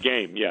it'll be a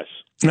game, yes.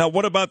 Now,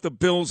 what about the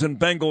Bills and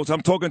Bengals?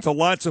 I'm talking to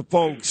lots of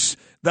folks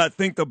that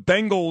think the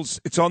Bengals,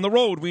 it's on the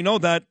road. We know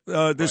that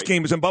this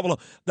game is in Buffalo,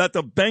 that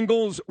the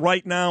Bengals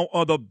right now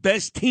are the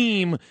best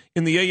team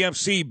in the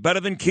AFC, better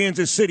than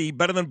Kansas City,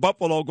 better than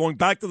Buffalo, going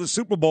back to the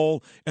Super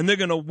Bowl, and they're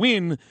going to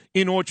win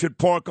in Orchard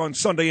Park on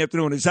Sunday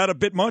afternoon. Is that a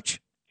bit much?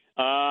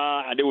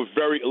 They were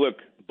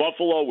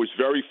Buffalo was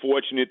very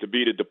fortunate to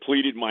beat a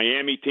depleted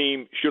Miami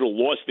team. Should have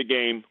lost the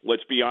game.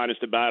 Let's be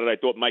honest about it. I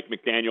thought Mike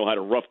McDaniel had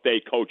a rough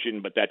day coaching,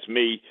 but that's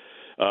me.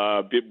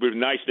 It would be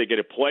nice they get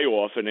a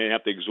playoff and they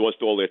have to exhaust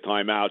all their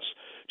timeouts.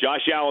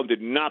 Josh Allen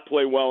did not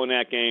play well in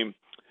that game.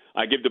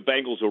 I give the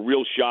Bengals a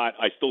real shot.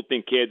 I still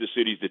think Kansas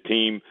City's the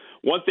team.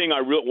 One of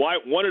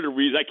the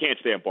reasons I can't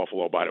stand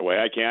Buffalo, by the way,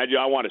 I can't.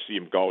 I want to see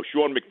him go.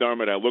 Sean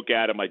McDermott, I look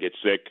at him, I get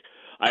sick.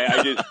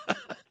 I just,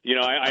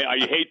 I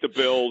hate the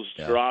Bills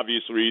for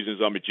obvious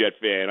reasons. I'm a Jet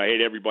fan. I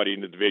hate everybody in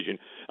the division.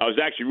 I was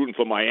actually rooting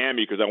for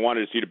Miami because I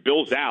wanted to see the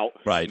Bills out,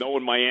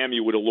 knowing Miami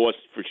would have lost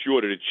for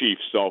sure to the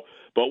Chiefs. So,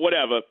 but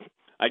whatever.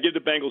 I give the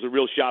Bengals a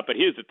real shot. But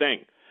here's the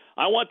thing.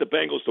 I want the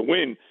Bengals to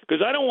win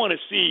because I don't want to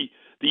see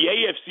the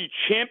AFC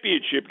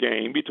Championship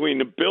game between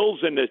the Bills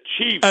and the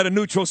Chiefs at a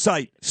neutral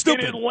site.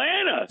 Stupid. In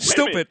Atlanta.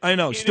 Stupid. I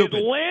know. In stupid.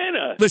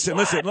 Atlanta. Listen.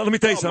 Let me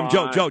tell you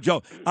something,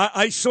 Joe.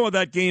 I saw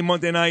that game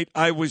Monday night.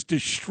 I was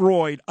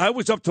destroyed. I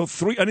was up till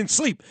 3. I didn't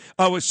sleep.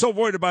 I was so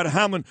worried about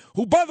Hamlin,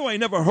 who, by the way, I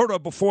never heard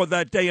of before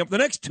that day. The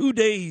next 2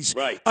 days,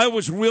 I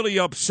was really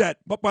upset.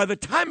 But by the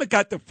time it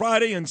got to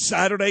Friday and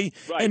Saturday,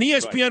 and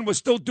ESPN was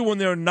still doing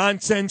their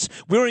nonsense,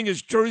 wearing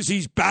his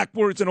jerseys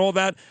backwards and all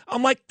that,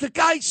 I'm like, the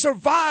guy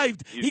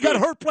survived. He got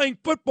hurt playing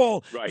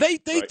football.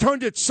 They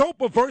turned it so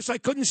perverse I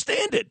couldn't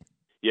stand it.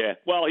 Yeah,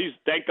 well,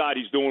 thank God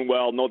he's doing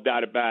well, no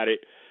doubt about it.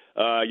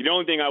 The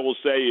only thing I will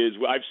say is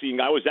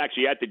I was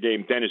actually at the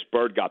game. Dennis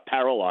Byrd got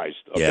paralyzed.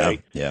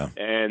 Okay? Yeah.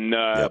 And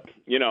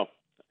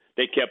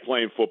they kept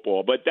playing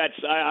football, but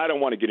I don't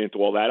want to get into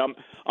all that.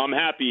 I'm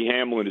happy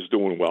Hamlin is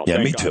doing well. Yeah,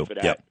 thank me God too. for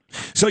that. Yeah.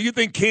 So you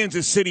think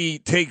Kansas City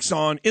takes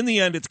on? In the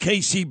end, it's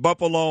KC,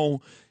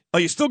 Buffalo. Are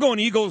you still going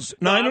Eagles,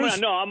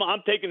 Niners? No,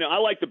 I'm taking it. I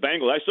like the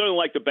Bengals. I certainly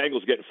like the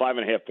Bengals getting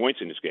 5.5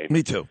 points in this game.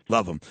 Me too.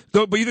 Love them.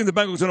 But you think the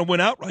Bengals are going to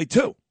win outright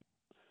too?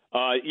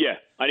 Yeah,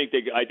 I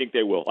think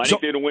they will. I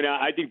think they're going to win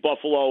out. I think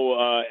Buffalo.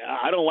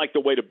 I don't like the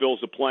way the Bills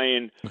are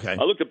playing. Okay.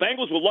 Look, the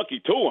Bengals were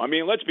lucky too. I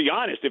mean, let's be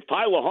honest. If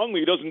Tyler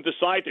Huntley doesn't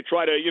decide to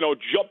try to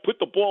put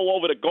the ball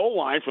over the goal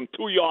line from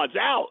 2 yards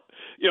out,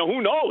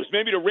 who knows?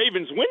 Maybe the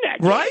Ravens win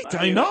that game. Right.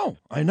 I know.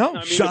 I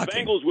mean,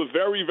 Shocking. the Bengals were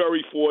very,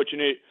 very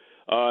fortunate.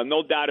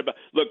 No doubt about.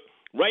 Look,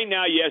 right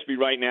now, you ask me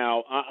right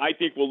now. I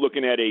think we're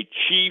looking at a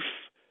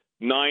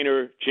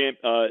Niner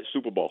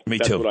Super Bowl. Me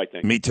That's too. what I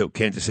think. Me too.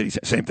 Kansas City,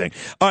 same thing.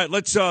 All right,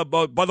 let's. By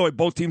the way,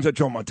 both teams that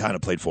Joe Montana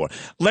played for.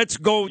 Let's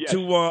go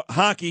to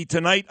hockey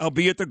tonight. I'll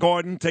be at the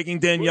Garden taking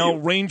Danielle.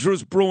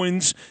 Rangers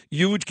Bruins,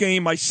 huge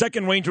game. My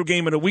second Ranger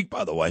game in a week,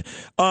 by the way.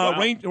 Wow.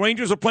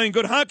 Rangers are playing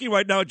good hockey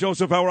right now.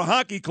 Joseph, our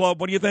hockey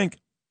club. What do you think?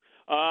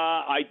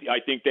 I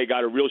think they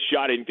got a real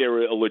shot. I think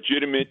they're a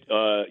legitimate,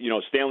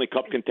 Stanley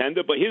Cup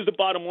contender. But here's the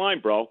bottom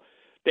line, bro.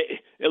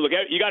 Look,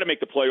 you got to make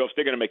the playoffs.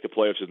 They're going to make the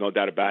playoffs. There's no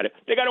doubt about it.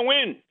 They got to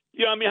win.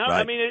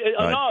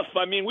 Enough.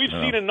 I mean, we've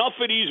seen enough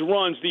of these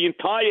runs. The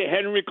entire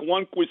Henrik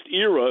Lundqvist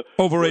era.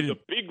 Overrated. Was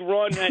a big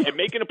run and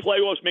making the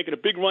playoffs, making a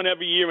big run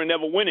every year and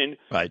never winning.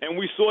 Right. And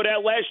we saw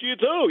that last year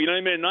too. You know what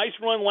I mean? A nice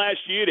run last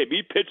year. They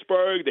beat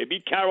Pittsburgh. They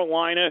beat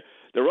Carolina.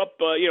 They're up,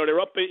 they're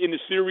up in the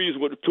series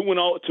with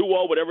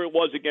 2-0, whatever it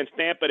was against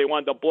Tampa. They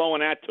wound up blowing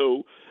that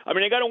too. I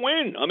mean, they got to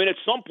win. I mean, at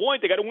some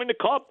point, they got to win the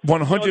Cup.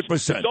 100%.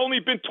 It's only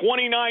been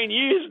 29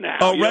 years now.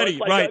 Already,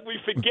 right? We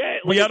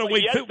forget. We had to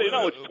wait.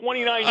 No, it's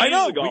 29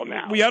 years ago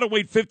now. We had to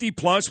wait 50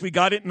 plus. We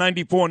got it in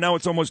 '94. Now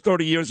it's almost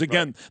 30 years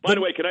again. Right. By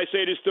the way, can I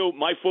say this too?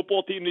 My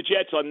football team, the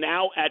Jets, are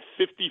now at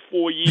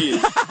 54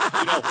 years.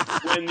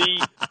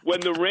 When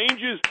the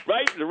Rangers,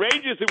 right? The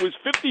Rangers, it was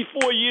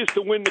 54 years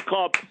to win the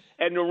Cup.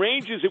 And the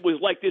Rangers, it was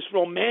like this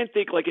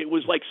romantic, like it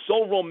was like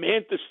so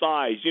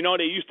romanticized.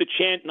 They used to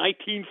chant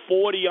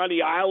 1940 on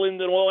the island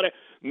and all that.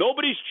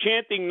 Nobody's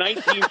chanting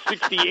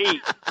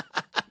 1968.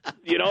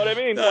 You know what I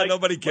mean? No,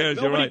 nobody cares.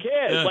 Like, nobody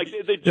cares. Yeah. Like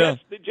the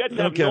Jets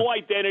have no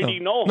identity,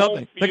 no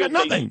home They got field.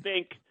 nothing. They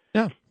stink.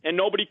 Yeah. And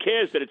nobody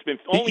cares that it's been.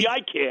 Only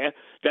I care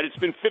that it's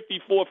been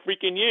 54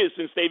 freaking years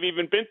since they've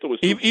even been to a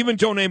Super Bowl. Even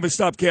Joe Namath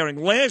stopped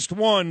caring. Last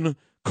one.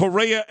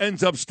 Correa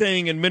ends up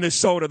staying in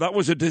Minnesota. That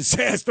was a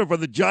disaster for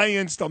the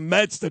Giants, the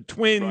Mets, the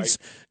Twins.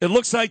 Right. It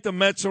looks like the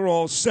Mets are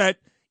all set.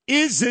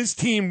 Is this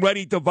team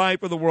ready to vie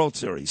for the World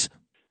Series?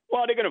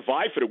 Well, they're going to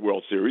vie for the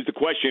World Series. The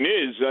question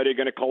is, are they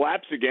going to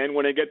collapse again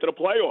when they get to the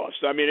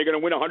playoffs? I mean, they're going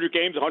to win 100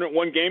 games,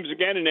 101 games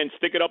again, and then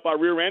stick it up our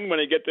rear end when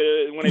they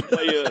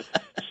play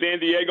San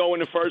Diego in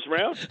the first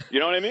round.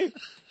 You know what I mean?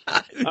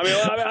 I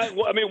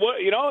mean, what?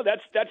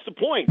 That's the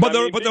point. But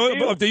do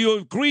you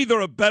agree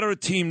they're a better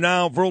team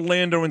now?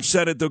 Verlander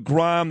instead of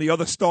DeGrom, the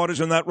other starters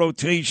in that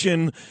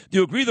rotation. Do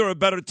you agree they're a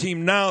better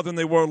team now than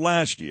they were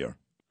last year?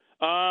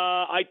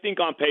 I think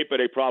on paper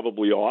they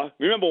probably are.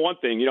 Remember one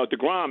thing,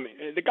 DeGrom,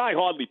 the guy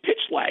hardly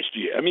pitched last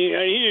year. I mean,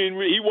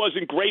 he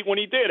wasn't great when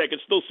he did. I could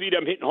still see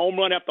them hitting home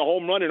run after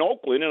home run in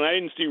Oakland, and I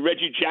didn't see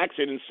Reggie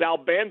Jackson and Sal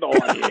Bando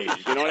on the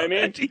A's. You know what I mean?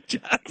 Reggie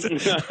Jackson.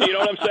 You know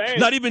what I'm saying?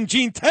 Not even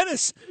Gene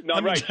Tennis.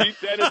 No, right. Gene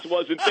Tennis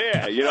wasn't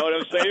there. You know what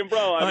I'm saying,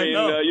 bro? I mean,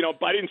 I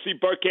didn't see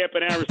Burkamp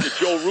and Harris or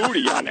Joe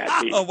Rudy on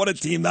that team. Oh, what a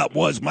team that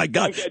was. My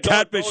God.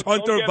 Catfish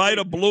Hunter,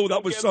 Vida Blue,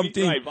 that was some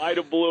team. Right,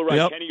 Vida Blue, right.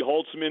 Yep. Kenny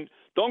Holtzman.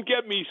 Don't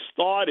get me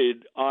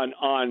started on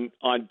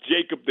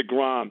Jacob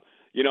DeGrom.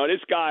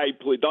 This guy.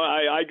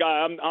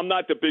 I'm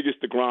not the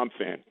biggest DeGrom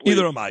fan. Please.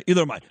 Either am I.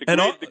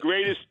 The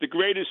greatest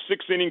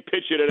 6-inning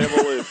pitcher that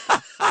ever lived.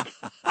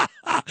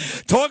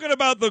 Talking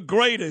about the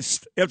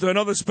greatest, after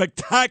another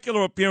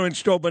spectacular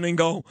appearance, Joe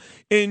Beningo,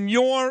 in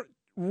your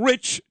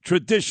rich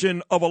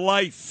tradition of a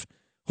life,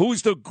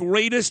 who's the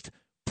greatest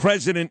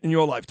president in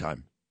your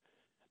lifetime?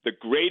 The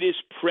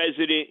greatest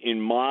president in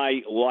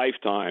my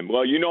lifetime.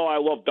 Well, I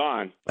love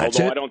Don. That's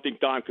although it? I don't think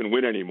Don can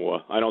win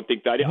anymore. I don't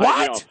think that.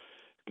 What?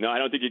 No, I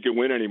don't think he can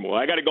win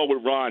anymore. I got to go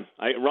with Ron.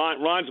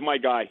 Ron's my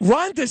guy.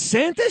 Ron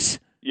DeSantis?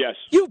 Yes.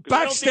 You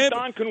I don't think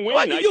Don can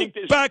win. You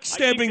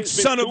backstabbing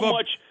son of a...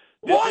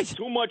 What?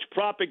 Too much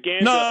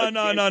propaganda.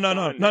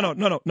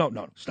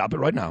 No. Stop it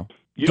right now.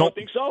 You don't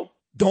think so?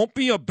 Don't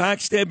be a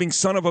backstabbing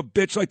son of a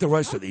bitch like the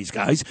rest of these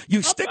guys.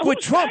 You stick with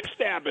Trump.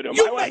 Backstabbing him.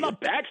 I'm not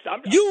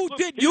backstabbing. Here's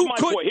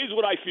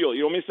what I feel.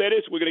 You want me to say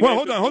this?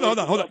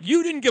 Hold on.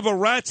 You didn't give a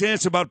rat's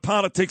ass about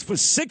politics for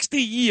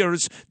 60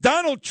 years.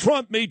 Donald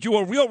Trump made you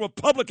a real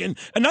Republican,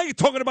 and now you're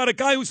talking about a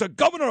guy who's the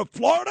governor of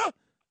Florida?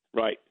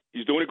 Right.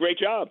 He's doing a great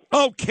job.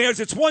 Oh, cares?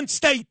 It's one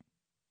state.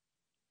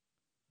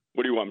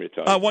 What do you want me to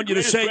tell you? I want you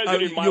to say... The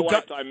president in my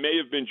lifetime may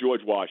have been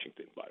George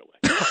Washington, by the way.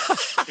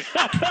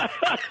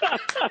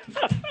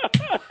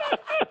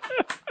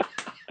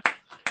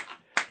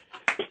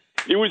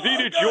 It was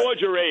either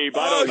George or Abe.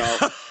 I don't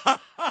know.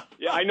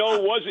 Yeah, I know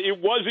it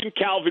wasn't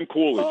Calvin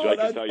Coolidge. I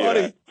can tell you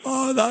that.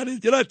 Oh,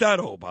 you're not that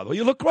old, by the way.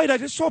 You look great. I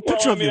just saw a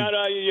picture of you.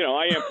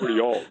 I am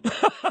pretty old.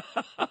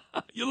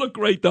 You look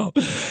great, though.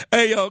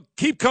 Hey,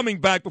 keep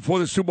coming back before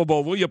the Super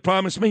Bowl. Will you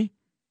promise me?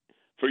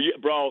 For you,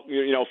 bro,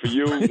 for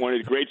you, one of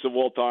the greats of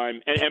all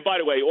time. And by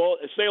the way,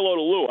 say hello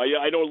to Lou.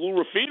 I know Lou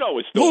Rufino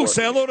is still Lou, working.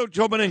 say hello to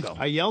Joe Beningo.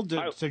 I yelled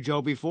to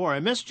Joe before. I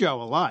miss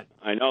Joe a lot.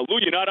 I know. Lou,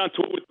 you're not on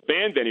tour with the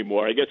band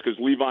anymore. I guess because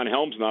Levon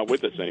Helm's not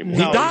with us anymore.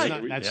 He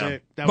died. That's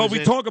it. But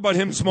we talk about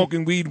him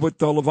smoking weed with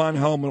Levon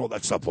Helm and all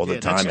that stuff all the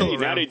time.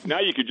 Now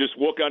you could just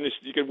walk on this.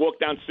 You could walk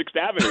down 6th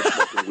Avenue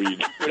smoking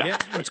weed. Yeah,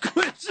 it's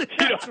good.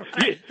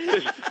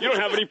 You don't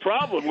have any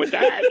problem with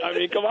that. I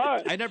mean, come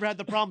on. I never had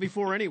the problem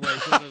before anyway.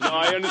 So no,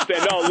 I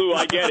understand. No, Lou,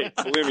 I get it.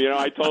 Believe me,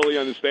 I totally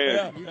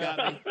understand.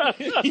 Yeah,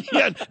 you got me.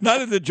 Yeah,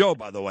 neither did Joe,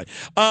 by the way.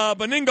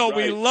 Beningo, right.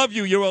 We love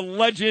you. You're a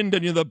legend,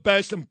 and you're the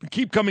best. And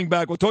keep coming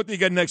back. We'll talk to you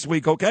again next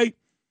week, okay?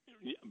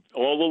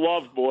 All the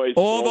love, boys.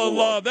 All the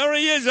love. There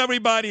he is,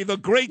 everybody. The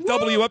great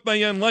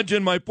WFAN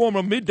legend, my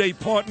former midday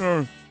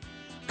partner.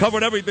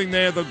 Covered everything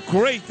there. The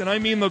great, and I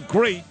mean the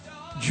great,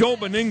 Joe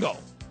Beningo.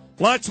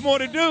 Lots more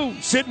to do.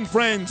 Sid and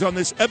Friends on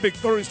this epic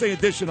Thursday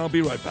edition. I'll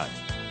be right back.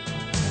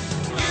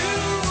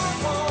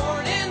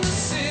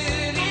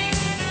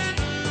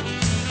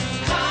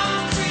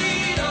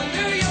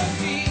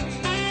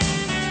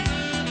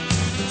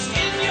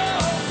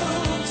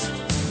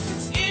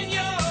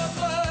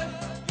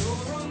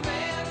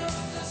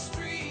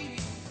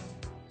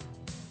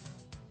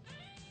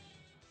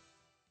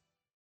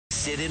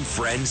 Sid and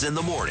Friends in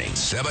the morning.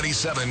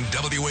 77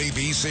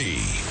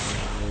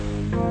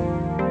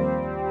 WABC.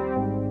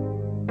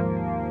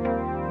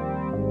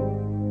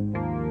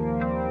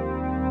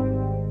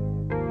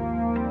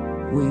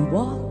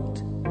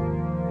 walked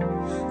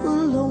the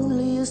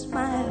loneliest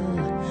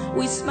mile.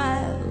 We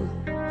smiled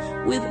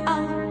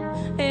without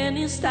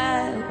any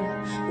style.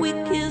 We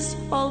kissed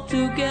all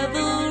together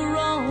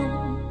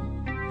wrong,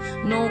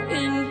 no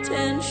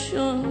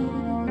intention.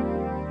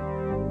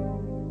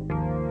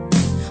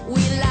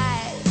 We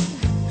lied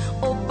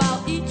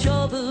about each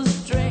other's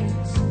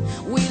strengths.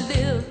 We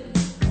lived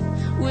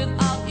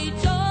without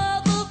each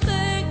other,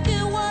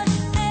 thinking what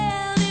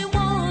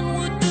anyone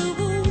would do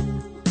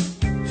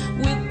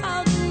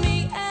without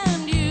me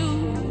and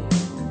you.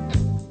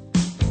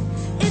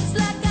 It's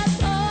like I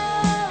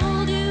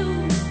told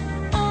you,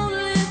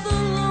 only the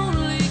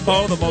lonely.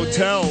 Oh, the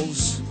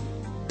motels.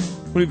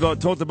 We've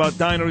talked about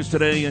diners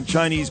today and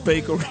Chinese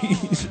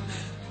bakeries.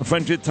 A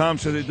friend Jit Tom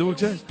said they do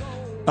exist.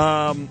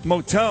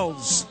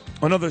 Motels,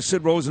 another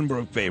Sid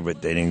Rosenberg favorite,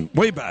 dating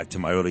way back to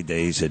my early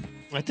days at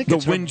I think the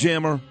it's her-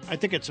 Windjammer. I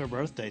think it's her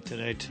birthday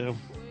today, too.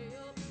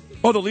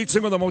 Oh, the lead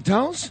singer of the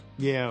Motels?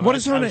 Yeah. What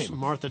is her I- name?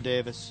 Martha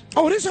Davis.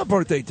 Oh, it is her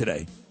birthday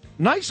today.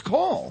 Nice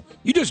call.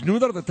 You just knew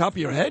that at the top of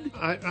your head?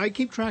 I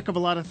keep track of a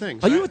lot of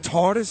things. Are you a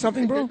tard or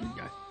something, bro?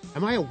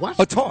 Am I a what?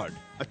 A tard.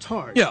 A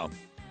tard. Yeah.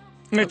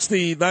 That's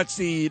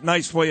the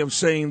nice way of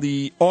saying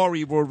the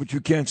RE word, which you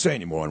can't say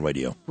anymore on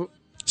radio.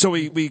 So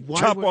we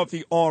chop off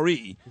the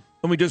RE,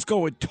 and we just go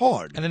with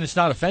tard. And then it's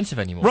not offensive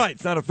anymore. Right,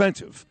 it's not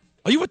offensive.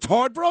 Are you a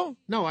tard, bro?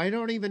 No, I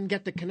don't even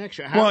get the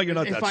connection. Well, you're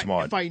not that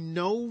smart. If I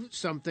know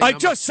something... I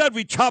just said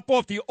we chop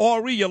off the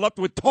RE, you're left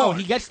with tard. Oh,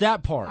 he gets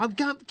that part.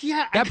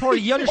 That part,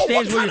 he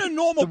understands what kind of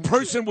normal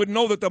person would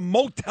know that the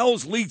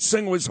Motel's lead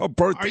singer was her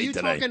birthday Are you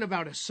today? talking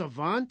about a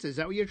savant? Is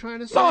that what you're trying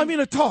to say? No, I mean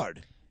a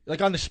tard.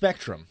 Like on the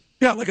spectrum.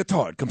 Yeah, like a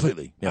tard,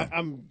 completely. Yeah.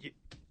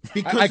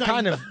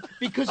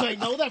 Because I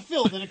know that,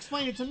 Phil. Then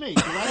explain it to me.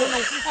 'Cause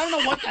I don't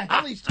know what the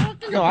hell he's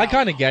talking about. No, I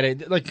kind of get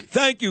it. Like,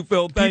 thank you,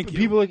 Phil. Thank you.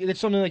 People like it's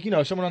something like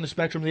someone on the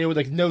spectrum. They would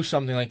like know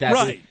something like that.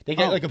 Right. They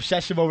get like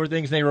obsessive over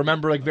things. And they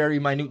remember like very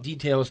minute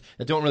details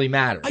that don't really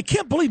matter. I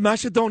can't believe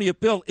Macedonia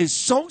Bill is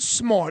so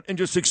smart and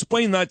just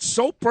explained that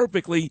so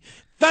perfectly.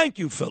 Thank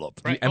you,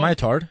 Philip. Right. Am I a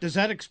tard? Does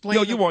that explain?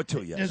 Yo, you are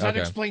too, yes. Does that Okay.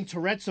 explain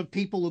Tourette's of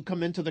people who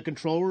come into the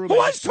control room Who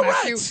and has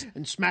smack Tourette's? you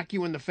and smack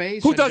you in the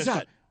face? Who and does just-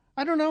 that?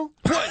 I don't know.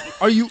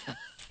 Are you?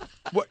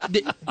 What?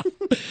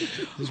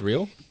 Is this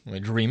real? Am I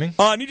dreaming?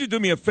 I need you to do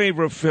me a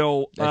favor,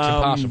 Phil. That's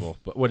impossible.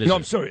 But what is No, it?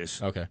 I'm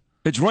serious. Okay.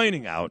 It's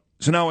raining out,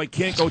 so now I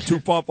can't go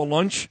too far for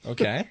lunch.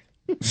 Okay.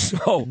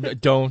 So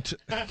don't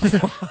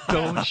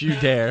you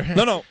dare.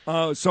 No.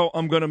 So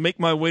I'm going to make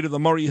my way to the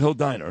Murray Hill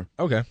Diner.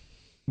 Okay.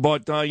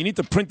 But you need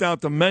to print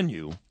out the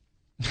menu.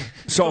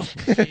 So,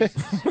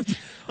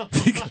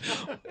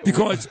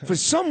 because for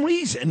some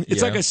reason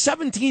it's Yeah. like a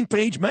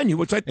 17-page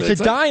menu. It's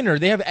It's a diner.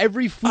 They have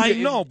every food I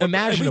know, but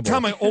imaginable. every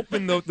time I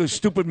open the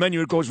stupid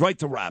menu, it goes right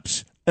to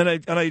wraps, and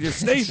I just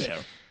stay there.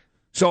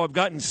 So I've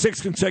gotten 6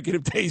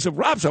 consecutive days of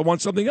wraps. I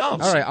want something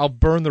else. All right, I'll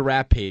burn the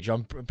wrap page. I'll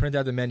print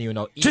out the menu and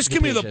I'll eat Just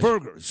give me the pages.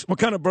 burgers. What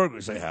kind of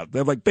burgers they have? They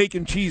have like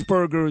bacon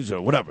cheeseburgers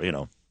or whatever,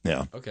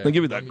 Yeah. Okay. They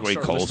give you that great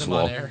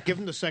coleslaw. Give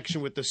him the section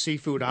with the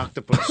seafood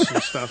octopus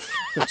and stuff.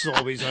 That's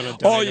always on a diner.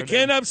 Oh, you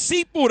can't have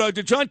seafood.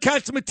 John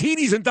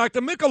Catsimatidis and Dr.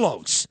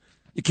 Michelos.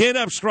 You can't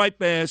have striped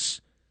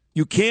bass.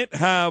 You can't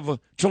have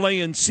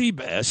Chilean sea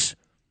bass.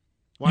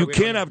 Why You we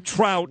can't don't- have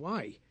trout.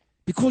 Why?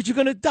 Because you're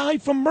going to die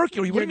from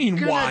mercury. What do you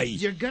mean, why?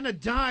 You're gonna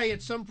die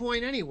at some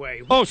point anyway.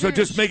 Who Oh, so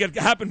cares? just make it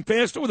happen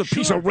faster with a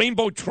piece of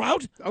rainbow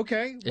trout?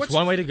 Okay. It's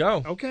one way to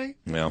go. Okay.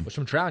 Yeah. Put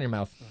some trout in your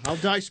mouth. I'll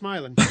die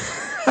smiling.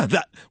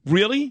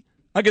 Really?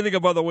 I can think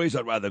of other ways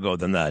I'd rather go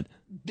than that.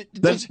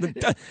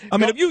 I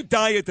mean, if you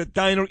die at the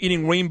diner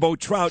eating rainbow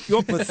trout,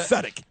 you're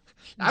pathetic.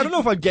 I don't know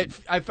if I'd get.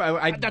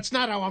 That's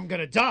not how I'm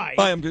gonna die.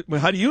 How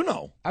do you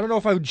know? I don't know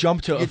if I would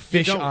jump to a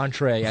fish don't.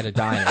 entree at a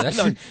diner. That's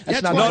not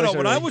No.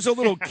 When I was a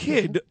little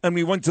kid and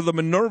we went to the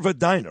Minerva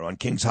Diner on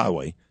Kings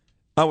Highway,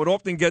 I would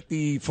often get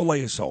the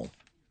filet of sole.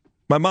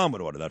 My mom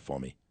would order that for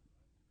me.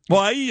 Well,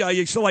 I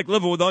used to like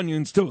liver with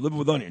onions, too. Liver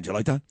with onions. You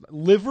like that?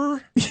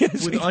 Liver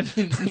Yes. with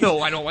onions?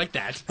 No, I don't like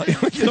that.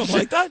 You don't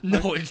like that?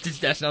 No, it's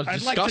just, that sounds I'd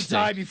disgusting. like to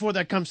die before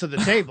that comes to the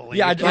table.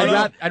 Yeah, I'd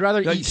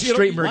rather No, eat you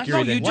straight don't- mercury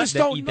no, than you just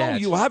than don't eat know.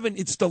 that. You haven't.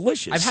 It's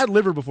delicious. I've had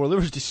liver before.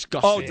 Liver's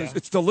disgusting. Oh,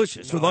 it's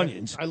delicious with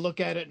onions. I look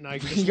at it and I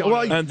just Yeah, wanna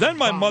well, And then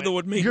my vomit. mother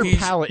would make Your these.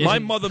 palate My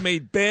isn't- mother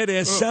made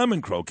badass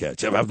salmon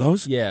croquettes. You ever have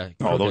those? Yeah.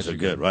 Oh, those are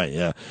good, right?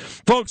 Yeah.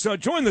 Folks,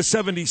 join the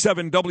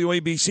 77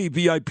 WABC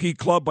VIP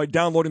Club by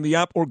downloading the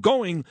app or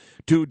going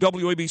to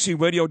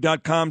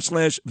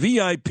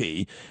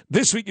WABCRadio.com/VIP.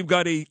 This week, you've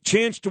got a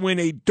chance to win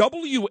a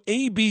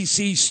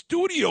WABC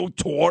studio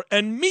tour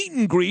and meet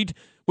and greet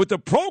with the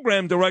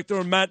program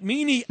director, Matt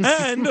Meany,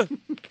 and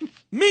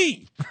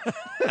me.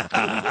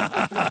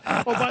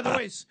 Oh, by the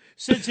way,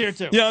 Sid's here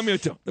too. Yeah, I'm here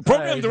too. The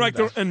program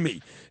director and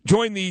me.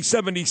 Join the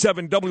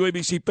 77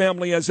 WABC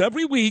family as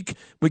every week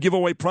we give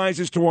away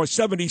prizes to our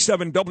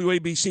 77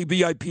 WABC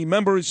VIP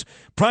members.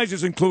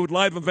 Prizes include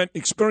live event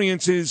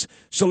experiences,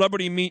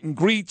 celebrity meet and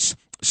greets,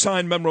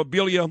 signed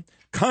memorabilia,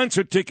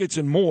 concert tickets,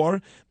 and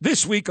more.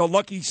 This week, a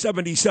lucky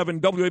 77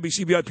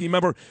 WABC VIP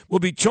member will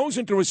be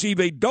chosen to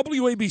receive a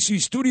WABC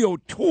studio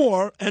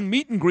tour and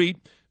meet and greet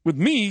with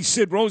me,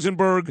 Sid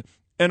Rosenberg,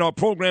 and our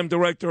program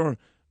director,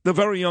 the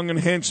very young and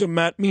handsome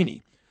Matt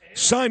Meany.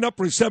 Sign up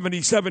for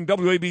 77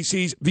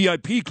 WABC's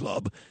VIP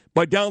Club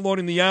by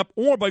downloading the app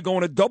or by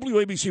going to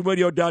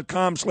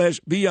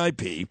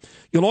WABCRadio.com/VIP.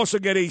 You'll also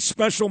get a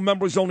special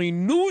members-only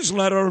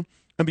newsletter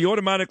and be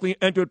automatically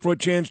entered for a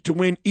chance to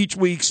win each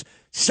week's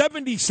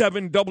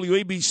 77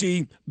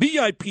 WABC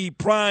VIP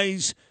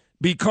prize.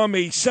 Become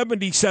a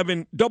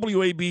 77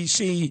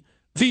 WABC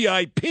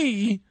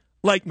VIP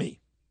like me.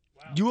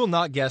 You will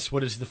not guess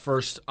what is the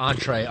first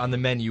entree on the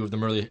menu of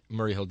the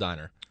Murray Hill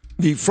Diner.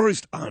 The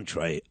first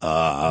entree,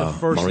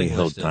 Murray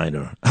Hill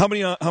Diner. How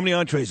many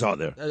entrees are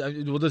there?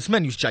 Well, this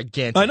menu's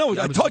gigantic. I know.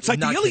 It's like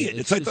the Iliad.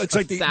 It's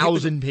like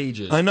 1,000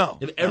 pages. I know.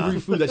 Of every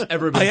food that's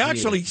ever been I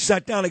actually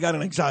sat down and got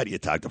an anxiety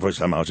attack the first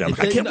time I was there. I'm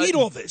like, I can't eat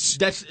all this.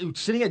 That's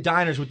sitting at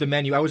diners with the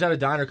menu. I was at a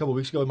diner a couple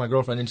weeks ago with my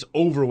girlfriend, and it's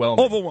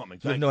overwhelming.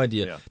 Overwhelming. You have no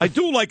idea. Yeah. I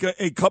do like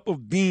a cup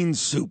of bean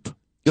soup.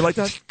 You like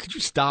that? Could you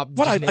stop?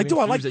 What I do,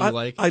 I like. I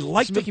like.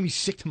 It's making me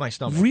sick to my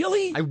stomach.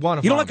 Really? I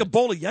want to. You don't like a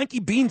bowl of Yankee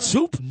bean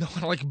soup? No, I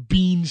don't like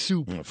bean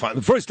soup. Fine.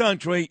 The first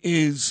entree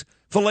is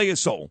filet of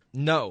sole.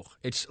 No,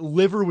 it's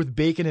liver with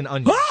bacon and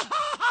onions.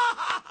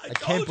 I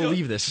can't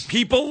believe this.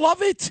 People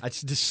love it.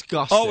 That's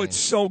disgusting. Oh, it's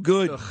so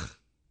good. Ugh.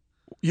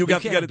 You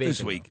got to get it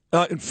this week.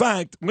 In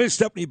fact, where's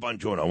Stephanie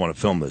Bongiorno? I want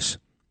to film this.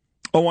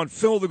 I want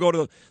Phil to go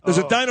to. There's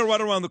a diner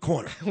right around the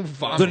corner.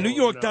 The New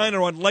York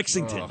Diner on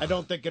Lexington. I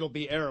don't think it'll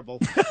be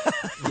airable.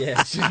 Yeah,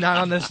 it's not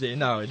on this day.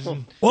 No.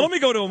 Well, let me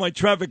go to my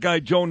traffic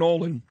guy, Joe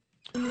Nolan.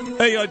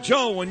 Hey,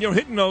 Joe, when you're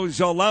hitting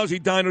those lousy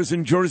diners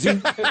in Jersey,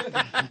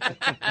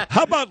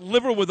 how about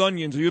liver with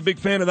onions? Are you a big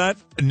fan of that?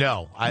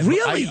 No.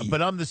 Really?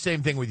 But I'm the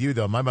same thing with you,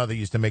 though. My mother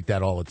used to make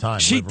that all the time.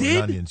 She liver did?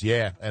 with onions,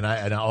 yeah. And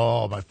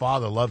my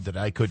father loved it.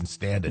 I couldn't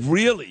stand it.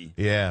 Really?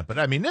 Yeah. But,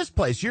 I mean, this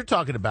place you're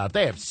talking about,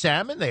 they have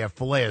salmon, they have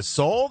filet of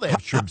sole, they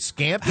have shrimp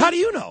scampi. How do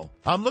you know?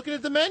 I'm looking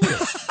at the menu.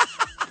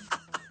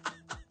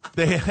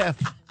 They have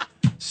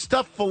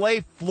stuffed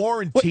filet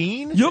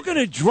Florentine. What? You're going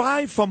to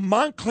drive from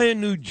Montclair,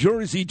 New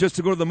Jersey, just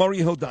to go to the Murray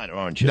Hill Diner,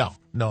 aren't you?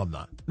 No, I'm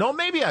not. No,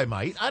 maybe I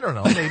might. I don't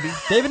know. Maybe.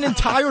 They have an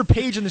entire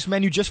page on this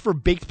menu just for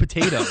baked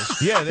potatoes.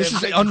 Yeah, this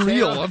is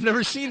unreal. I've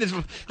never seen this.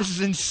 This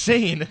is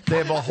insane. They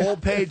have a whole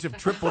page of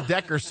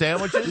triple-decker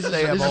sandwiches.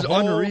 This is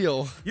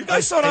unreal. You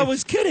guys thought I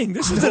was kidding.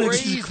 This is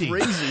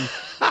crazy.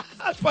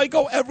 That's why I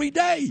go every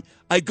day.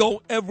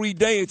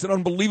 It's an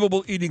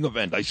unbelievable eating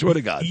event. I swear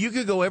to God. You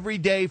could go every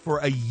day for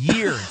a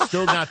year and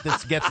still not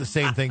get the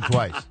same thing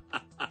twice.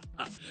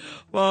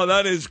 Well,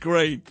 that is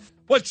great.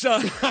 What's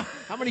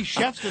How many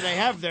chefs do they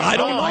have there? I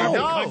don't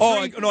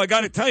know. I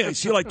got to tell you, I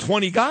see like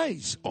 20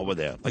 guys over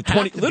there, like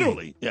 20,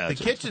 literally. Yeah, the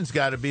kitchen's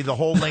got to be the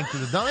whole length of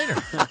the diner.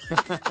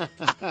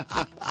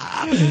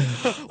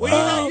 We need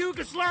a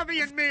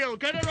Yugoslavian meal.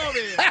 Get it over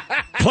here.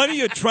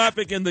 Plenty of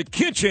traffic in the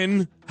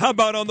kitchen. How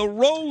about on the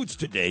roads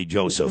today,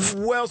 Joseph?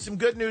 Well, some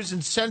good news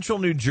in central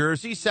New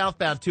Jersey.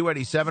 Southbound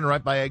 287,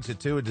 right by exit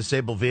 2, a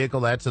disabled vehicle.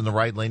 That's in the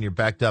right lane. You're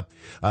backed up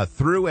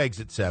through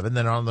exit 7.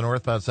 Then on the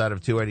northbound side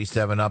of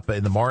 287, up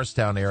in the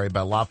Morristown area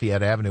by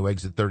Lafayette Avenue,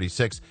 exit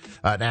 36,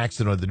 an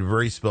accident with a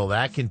debris spill.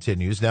 That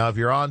continues. Now, if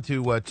you're on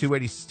to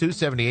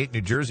 278 New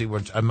Jersey,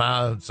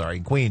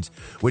 in Queens,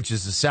 which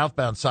is the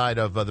southbound side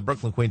of the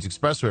Brooklyn-Queens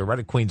Expressway, right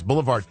at Queens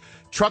Boulevard,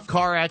 truck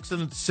car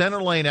accident,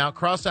 center lane out,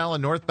 Cross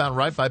Island northbound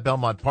right by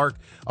Belmont Park.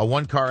 A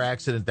one-car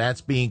accident, that's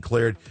being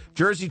cleared.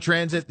 Jersey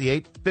Transit, the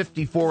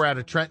 854 out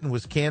of Trenton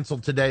was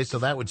canceled today, so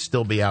that would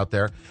still be out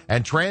there.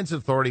 And Transit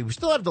Authority, we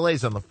still have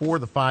delays on the 4,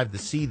 the 5, the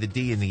C, the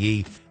D, and the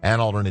E,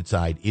 and alternate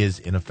side is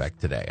in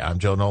effect today. I'm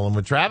Joe Nolan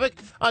with traffic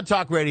on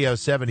Talk Radio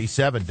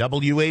 77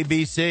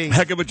 WABC.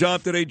 Heck of a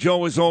job today,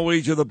 Joe. As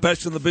always, you're the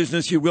best in the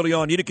business. You really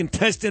are. Need a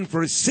contestant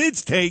for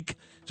Sid's Take.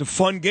 It's a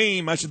fun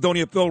game.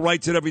 Macedonia Phil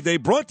writes it every day.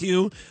 Brought to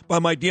you by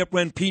my dear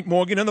friend Pete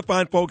Morgan and the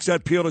fine folks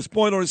at Peerless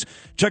Boilers.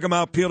 Check them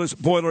out,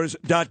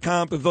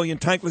 peerlessboilers.com,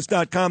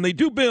 paviliontankless.com. They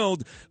do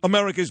build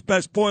America's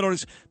best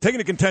boilers.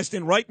 Taking a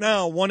contestant right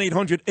now,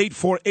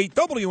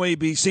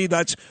 1-800-848-WABC.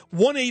 That's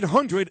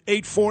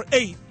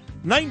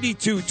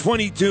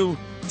 1-800-848-9222.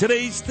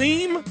 Today's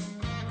theme,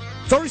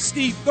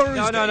 Thirsty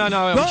Thursday.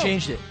 No. We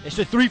changed it. It's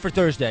a 3 for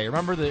Thursday.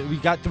 Remember we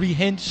got 3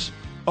 hints?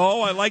 Oh,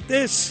 I like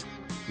this.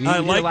 I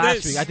like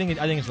last week. I think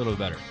it's a little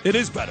better. It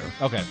is better.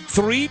 Okay.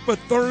 3 for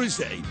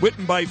Thursday,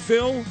 written by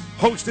Phil,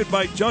 hosted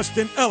by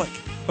Justin Ellick.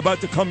 About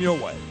to come your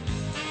way.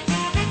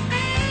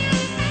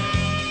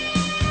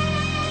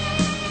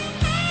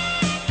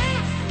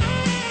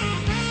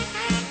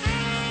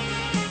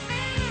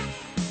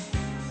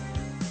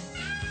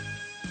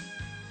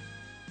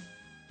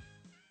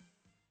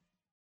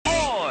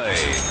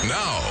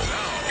 Now,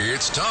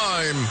 it's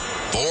time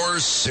for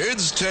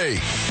Sid's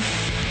Take.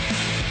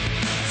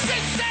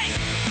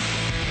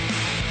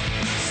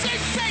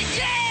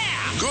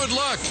 Good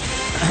luck.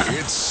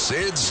 It's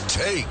Sid's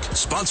Take,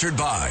 sponsored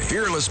by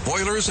Fearless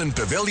Boilers and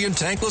Pavilion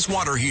Tankless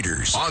Water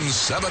Heaters on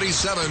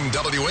 77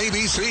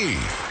 WABC.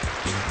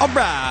 All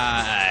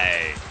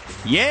right.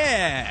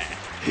 Yeah.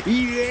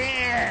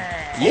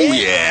 Yeah. Oh,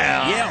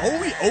 yeah. Yeah.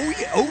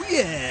 Oh,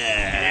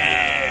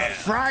 yeah.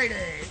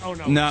 Friday. Oh,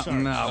 no. No,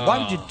 sorry. no. Why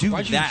would you do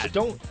Why'd you that?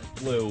 Don't,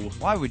 Lou.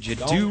 Why would you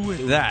Don't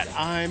do that?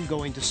 I'm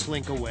going to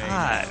slink away.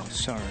 God. Now.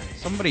 Sorry.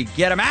 Somebody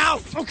get him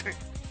out! Okay.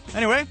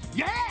 Anyway,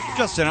 Yeah!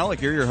 Justin Ellick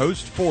here, your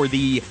host for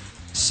the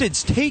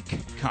Sid's Take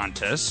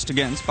contest.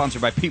 Again,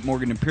 sponsored by Pete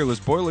Morgan and Peerless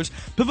Boilers.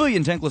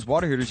 Pavilion Tankless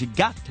Water Heaters, you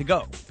got to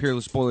go.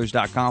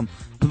 PeerlessBoilers.com,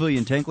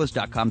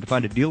 PavilionTankless.com to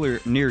find a dealer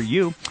near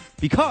you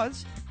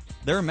because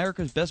they're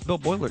America's best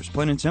built boilers,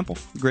 plain and simple.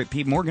 Great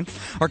Pete Morgan.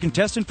 Our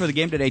contestant for the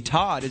game today,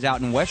 Todd, is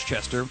out in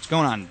Westchester. What's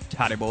going on,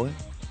 Toddy boy?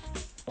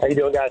 How you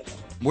doing, guys?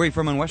 Where are you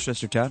from in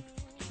Westchester, Todd?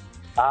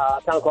 A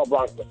town called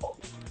Bronxville.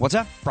 What's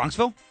that?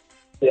 Bronxville?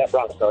 Yeah,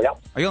 Bronxville, yeah.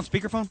 Are you on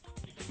speakerphone?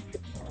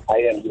 I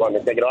am. You want me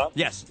to take it off?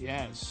 Yes.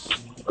 Yes.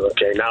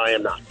 Okay, now I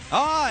am not.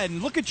 Ah,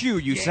 and look at you.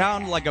 You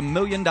sound like $1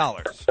 million.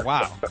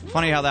 Wow.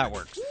 Funny how that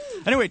works.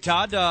 Anyway,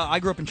 Todd, I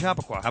grew up in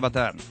Chappaqua. How about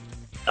that?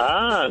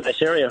 Ah,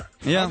 nice area.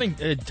 Yeah. I think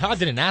Todd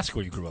didn't ask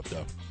where you grew up,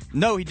 though.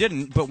 No, he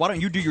didn't. But why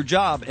don't you do your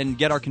job and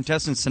get our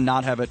contestants to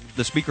not have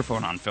the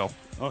speakerphone on, Phil?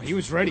 Oh, he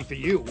was ready for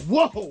you.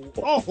 Whoa!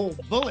 Oh,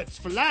 bullets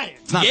flying.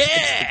 It's not,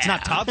 it's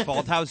not Todd's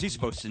fault. How is he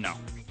supposed to know?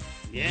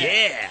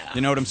 Yeah. You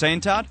know what I'm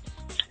saying, Todd?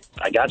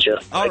 I got you.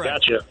 All I right.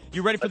 got you.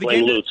 You ready for I the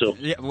blame game? Lou, too.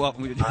 Yeah. Well,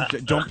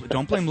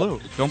 don't blame Lou.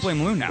 Don't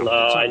blame Lou now. No,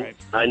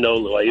 I know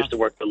Lou. I used to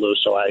work for Lou,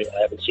 so I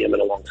haven't seen him in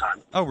a long time.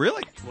 Oh,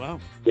 really? Wow.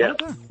 Yeah.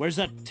 Where's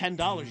that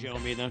 $10 you owe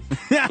me then?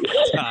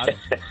 Todd.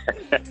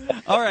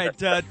 All right,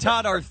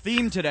 Todd, our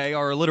theme today,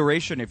 our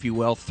alliteration, if you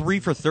will, 3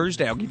 for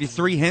Thursday. I'll give you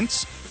 3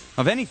 hints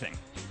of anything,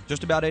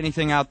 just about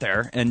anything out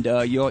there, and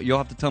you'll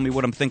have to tell me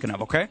what I'm thinking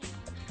of, okay?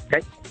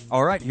 Okay.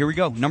 All right, here we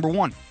go. Number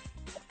 1,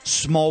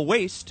 small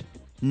waist,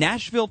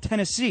 Nashville,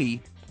 Tennessee,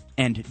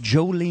 and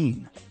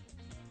Jolene.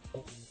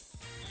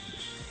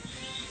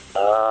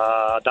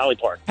 Dolly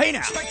Park. Hey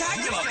now.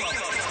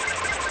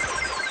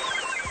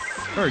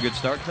 Very good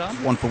start, Todd.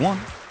 1 for 1.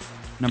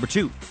 Number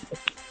 2,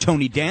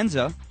 Tony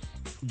Danza,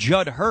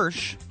 Judd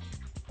Hirsch,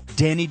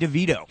 Danny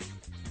DeVito.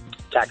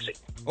 Taxi.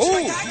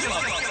 Oh!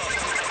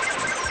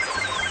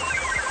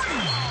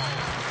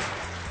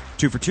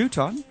 2 for 2,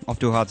 Todd. Off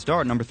to a hot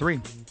start. Number 3,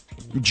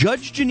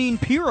 Judge Jeanine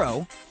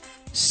Pirro,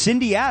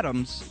 Cindy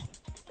Adams,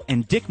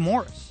 and Dick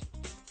Morris.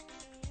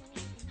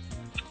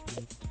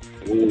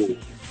 Ooh.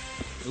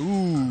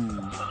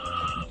 Ooh.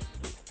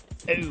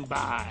 Oh,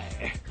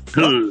 bye.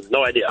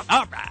 No idea.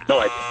 All right. No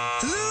idea.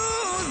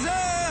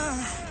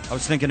 I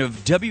was thinking of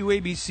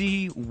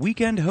WABC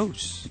weekend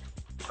hosts.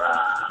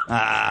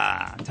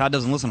 Todd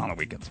doesn't listen on the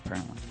weekends,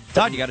 apparently.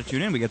 Todd, you got to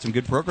tune in. We got some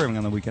good programming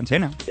on the weekends. Hey,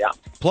 now. Yeah.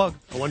 Plug.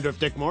 I wonder if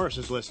Dick Morris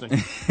is listening.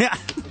 Yeah.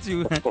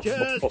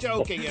 Just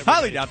joking. everybody.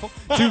 Highly doubtful.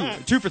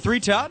 2 for 3,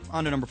 Todd.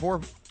 On to number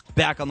 4.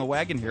 Back on the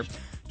wagon here.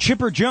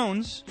 Chipper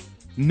Jones,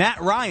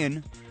 Matt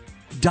Ryan,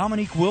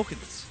 Dominique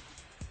Wilkins.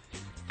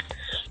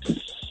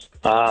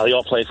 They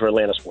all play for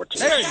Atlanta Sports.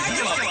 There you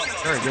go.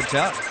 Very good,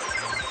 Todd.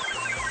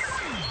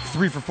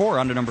 3 for 4.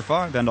 On to number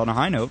 5. And on a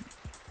high note.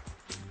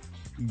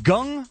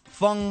 Gung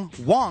Feng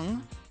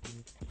Wang,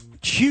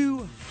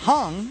 Chu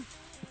Hung,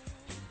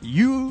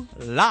 Yu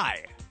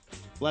Lai.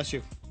 Bless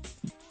you.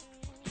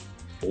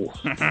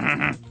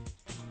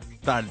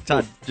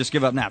 Todd, just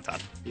give up now,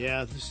 Todd.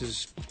 Yeah, this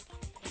is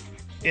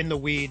in the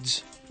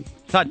weeds.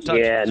 Todd,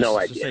 Yeah, no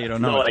just idea. say you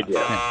don't know No it. idea.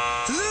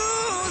 Yeah.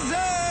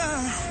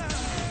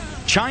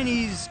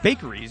 Chinese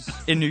bakeries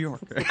in New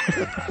York.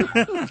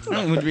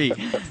 That would be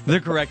the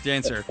correct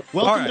answer.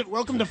 All right.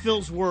 Welcome to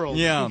Phil's world.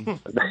 Yeah.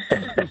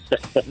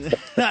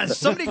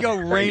 Somebody go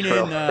rein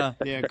in.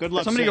 Yeah, good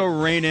luck. Somebody go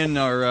rein in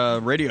our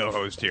radio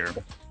host here.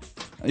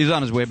 He's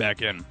on his way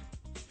back in.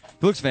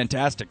 He looks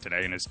fantastic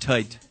today in his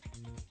tight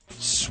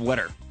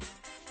sweater,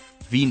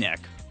 V-neck.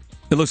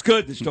 It looks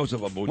good. This shows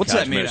up a blue What's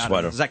that cashmere made out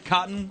sweater. of? Is that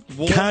cotton?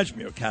 Wool?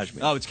 Cashmere.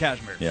 Oh, it's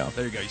cashmere. Yeah.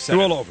 There you go. You said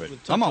You're it. all over it.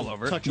 I'm all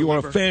over it. You are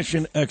a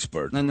fashion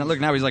expert. And look,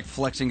 now he's like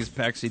flexing his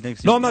pecs. He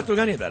thinks. No, I'm not doing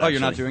any of that. Oh, you're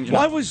not actually. doing it?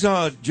 Why was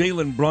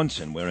Jalen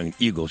Brunson wearing an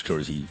Eagles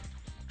jersey,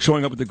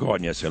 showing up at the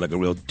Garden yesterday like a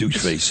real douche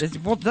face?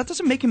 Well, that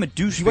doesn't make him a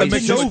douche He face.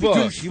 went to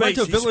Nova. He went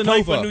to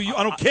Villanova.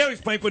 I don't care. He's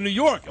playing for New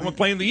York. And we're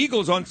playing the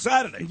Eagles on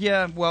Saturday.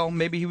 Yeah, well,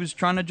 maybe he was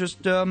trying to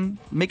just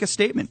make a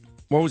statement.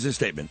 What was his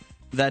statement?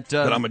 That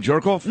I'm a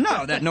jerk off?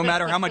 No, that no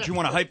matter how much you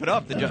want to hype it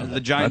up, the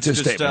Giants That's his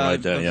just. statement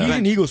right there, yeah. He's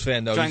an Eagles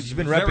fan, though. Giants He's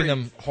been very- repping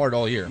them hard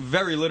all year.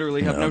 Very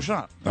literally have no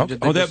shot. Oh,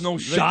 they have no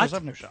They shot? just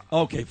have no shot.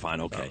 Okay, fine.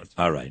 Okay.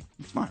 All right.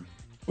 It's fine.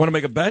 Want to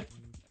make a bet?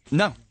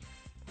 No.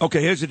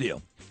 Okay, here's the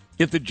deal.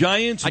 If the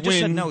Giants I win... just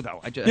said no, though.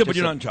 Yeah, but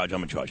you're not in charge.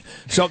 I'm in charge.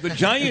 So if the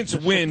Giants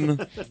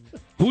win,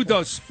 who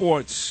does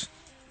sports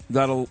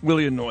that'll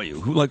really annoy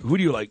you? Who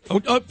do you like?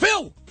 Oh,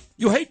 Phil!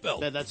 You hate Phil.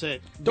 That's it.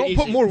 Don't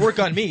put more work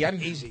on me.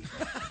 I'm easy.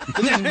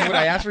 Isn't what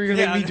I asked for? You're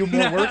going to make me do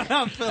more work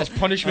as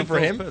punishment for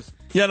him?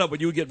 Yeah, no,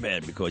 but you would get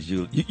mad because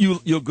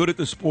you're good at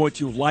the sport,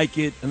 you like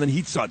it, and then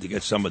he'd start to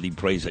get some of the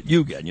praise that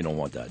you get, and you don't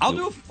want that. I'll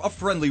do a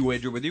friendly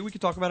wager with you. We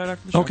can talk about it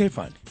after the show. Okay,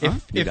 fine.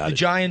 If the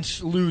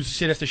Giants lose,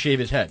 Sid has to shave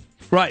his head.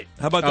 Right.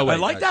 How about that? Oh, wait, I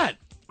like that.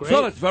 Great.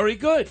 Phil, it's very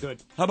good.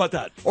 Good. How about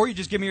that? Or you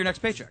just give me your next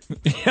paycheck.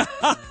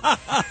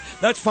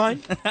 That's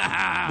fine.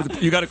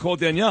 You got to call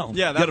Danielle.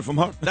 Yeah, get it from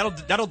her.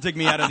 That'll dig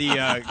me out of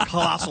the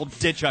colossal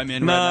ditch I'm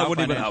in. No, right now,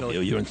 wouldn't even help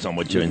financially. you. You're in so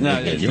much. You're in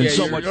Yeah,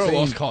 so much. you're a pain.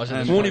 lost cause.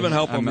 Won't even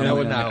help him. That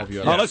would not help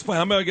you. Let's play.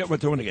 How many I get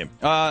to win the game?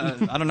 I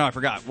don't know. I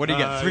forgot. What did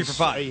he get? 3 for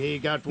 5. He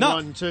got No.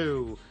 1,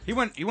 2. He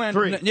went.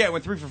 3. Yeah, he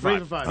went 3 for 5. 3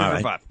 for 5. All for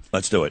right. 5.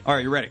 Let's do it. All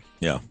right, you ready?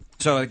 Yeah.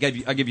 So I give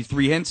you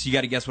 3 hints. You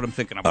got to guess what I'm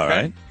thinking of. All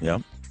Okay? right. Yeah.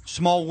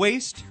 Small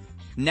waist,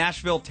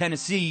 Nashville,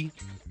 Tennessee,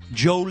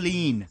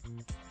 Jolene.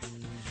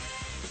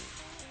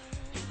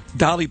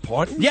 Dolly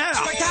Parton? Yeah.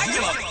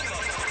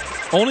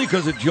 Only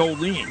because of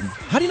Jolene.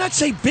 How do you not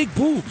say big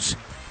boobs?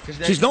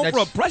 She's known for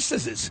her breast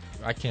scissors.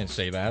 I can't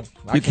say that.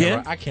 You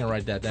can't? I can't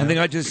write that down. I think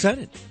I just said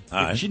it.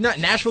 All right. She's not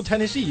Nashville,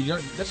 Tennessee. You know,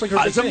 that's like her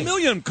big There's a thing.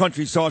 million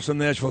country stars from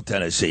Nashville,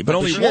 Tennessee, but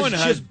only She one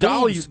has has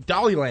Dolly's boobs.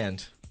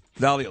 Dollyland.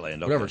 Dollyland,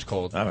 okay. Whatever it's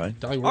called. All right.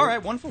 Dolly All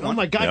right, 1 for 1. Oh,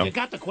 my God, Yeah. you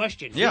got the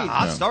question. Yeah, Jeez.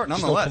 hot start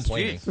nonetheless. Still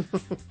complaining.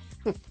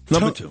 Jeez.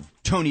 Number 2.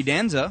 Tony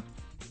Danza,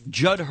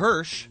 Judd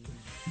Hirsch,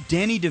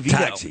 Danny DeVito.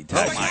 Taxi.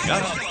 Oh my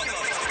God.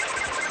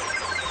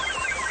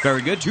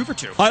 Very good. 2 for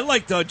 2. I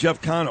liked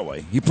Jeff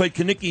Conaway. He played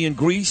Kanicki in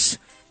Grease,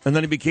 and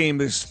then he became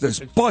this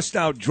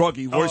bust-out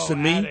druggie, worse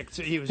than me. addict.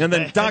 He was And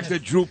then bad. Dr.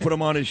 Drew put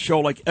him on his show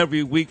like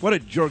every week. What a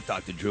jerk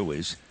Dr. Drew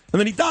is. And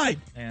then he died.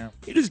 Yeah.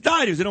 He just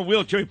died. He was in a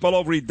wheelchair. He fell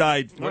over. He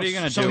died. What are you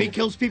going to So do? he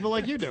kills people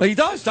like you do. He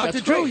does, Dr.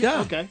 That's Drew, great. yeah.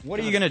 Okay. What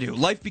are you going to do?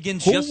 Life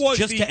begins Who just was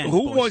to end.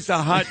 boys. was the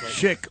hot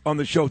chick on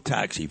the show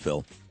Taxi,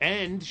 Phil?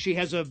 And she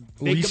has a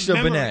big Lisa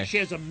memory. Bonet. She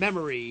has a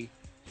memory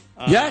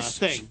Yes,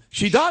 thing.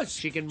 she does.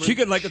 She can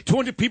like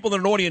 200 people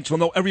in an audience will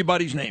know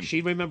everybody's name. She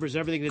remembers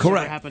everything that's ever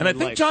Correct. happened And I in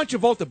think life. John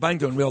Travolta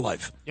banged her in real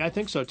life. Yeah, I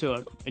think so,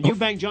 too. And you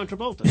banged John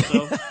Travolta,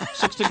 so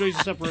 6 degrees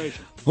of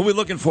separation. Who are we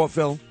looking for,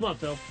 Phil? Come on,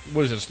 Phil.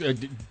 What is this?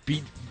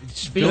 Beat.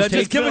 Just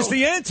give us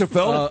the answer,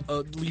 Phil.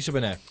 Lisa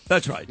Bonet.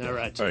 That's right. All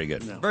right. Very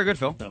good. No. Very good,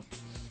 Phil. No.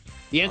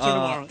 The answer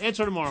tomorrow.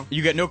 Answer tomorrow.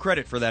 You get no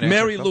credit for that answer.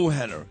 Mary Phil. Lou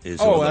Henner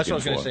is Oh, who we're that's what I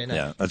was looking gonna for. say next.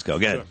 Yeah, let's go.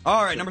 Get it.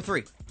 All right, number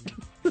 3.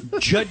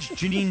 Judge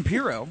Janine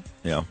Pirro,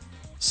 Yeah.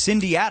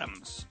 Cindy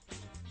Adams,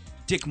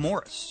 Dick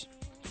Morris.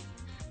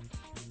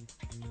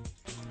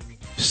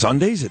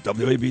 Sundays at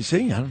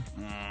WABC? I don't...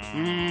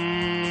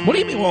 What do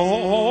you mean? Well,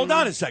 hold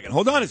on a second.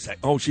 Hold on a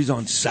second. Oh, she's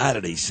on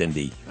Saturday,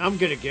 Cindy. I'm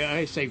going to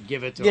I say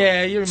give it to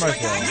Yeah, you might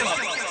as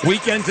well.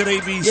 Weekends at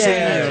ABC.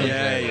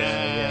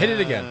 Yeah. Hit it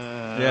again.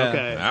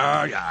 Okay.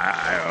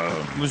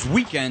 It was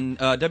weekend,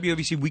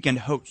 WABC weekend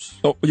hosts.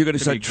 Oh, you're going to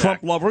To say be Trump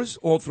exact. lovers?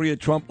 All 3 are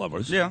Trump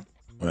lovers? Yeah.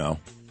 Well,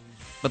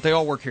 But they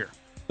all work here.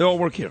 they all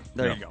work here.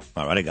 There Yeah. you go.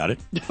 All right, I got it.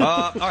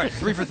 All right,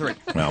 3 for 3.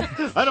 Well,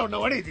 I don't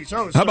know any of these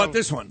shows. how about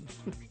this one?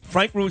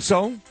 Frank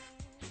Russo,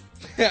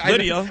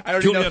 Lydia, I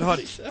already Juliet know.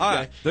 Huddy. All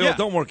right. They Yeah. all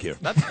don't work here.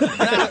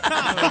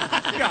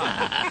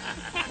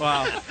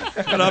 Wow.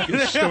 Shut up, you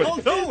stupid. all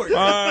don't work.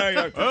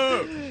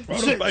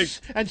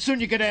 And soon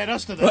you can add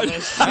us to the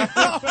list.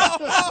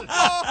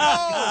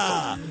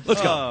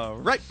 Let's go.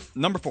 Right.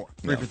 Number 4.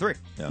 3 for 3.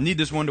 Yeah. Need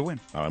this one to win.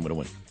 All right, I'm going to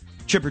win.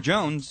 Chipper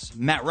Jones,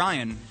 Matt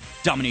Ryan,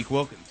 Dominique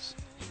Wilkins.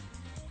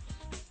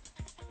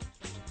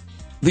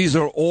 These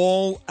are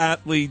all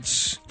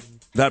athletes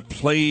that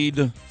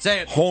played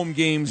Say it. home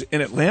games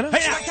in Atlanta.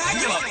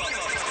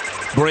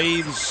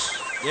 Braves,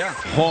 Yeah.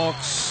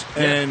 Hawks,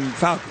 and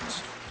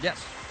Falcons.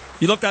 Yes.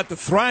 You looked at the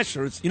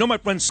Thrashers. You know, my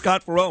friend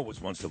Scott Farrell was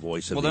once the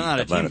voice of Well, the they're not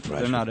a Atlanta team.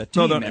 Thrashers. They're not a No,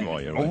 team they're not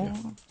anymore. You're right.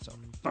 Oh.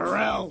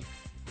 Pharrell.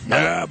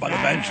 Yeah, by the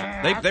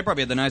bench. They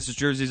probably had the nicest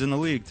jerseys in the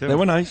league, too. They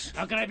were nice.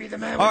 How can I be the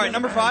man? All right,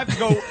 number 5 to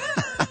go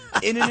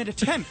in an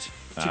attempt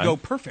to go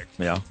perfect.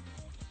 Yeah.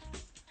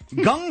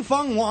 Gung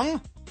Feng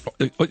Wang.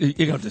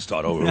 You got to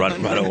start over right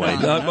away.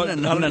 No. What did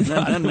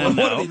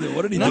he do?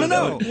 What did he do?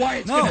 No.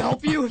 Wyatt's going to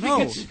help you if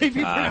he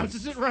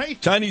pronounces it right.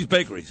 Chinese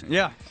bakeries.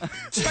 Yeah.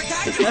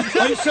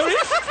 Are you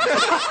serious?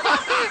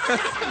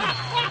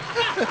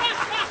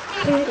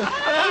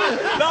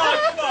 No,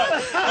 come on.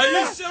 Are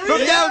you serious?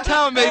 From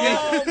downtown, baby.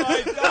 Oh,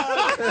 my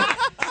God.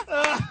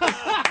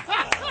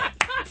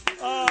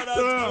 Oh,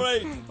 that's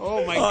great.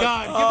 Oh, my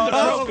God. Give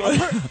him the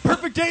program.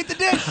 Perfect day at the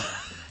dish.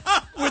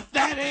 With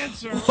that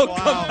answer. We'll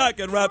come back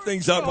and wrap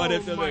things up right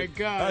after my this.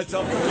 God. That's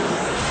unbelievable.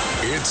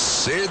 It's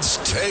Sid's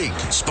Take,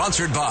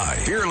 sponsored by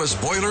Fearless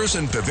Boilers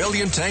and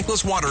Pavilion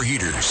Tankless Water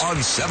Heaters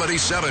on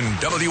 77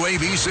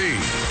 WABC.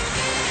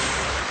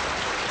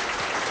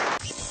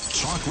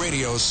 Talk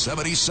Radio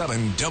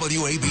 77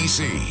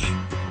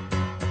 WABC.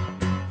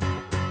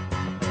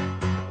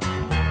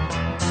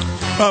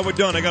 All right, we're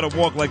done. I got to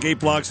walk like 8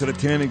 blocks to the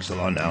tanning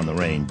salon now in the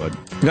rain, but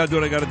I got to do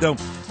what I got to do.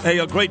 Hey,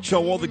 a great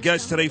show. All the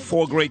guests today,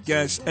 4 great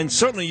guests. And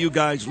certainly you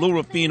guys, Lou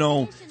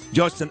Ruffino,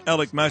 Justin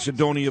Ellick,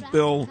 Macedonia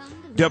Bill,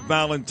 Deb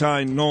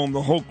Valentine, Noam.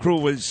 The whole crew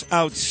was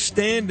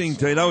outstanding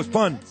today. That was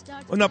fun.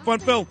 Wasn't that fun,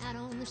 Phil?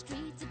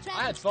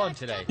 I had fun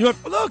today. You're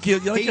like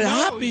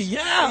happy.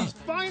 Yeah. He's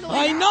finally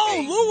I know,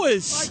 happy.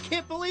 Lewis. I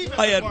can't believe it.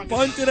 I had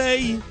fun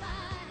today.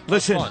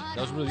 Listen, fun.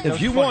 That was really- that if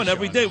was you a fun want,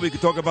 every show. day we could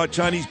talk about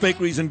Chinese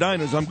bakeries and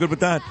diners. I'm good with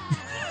that.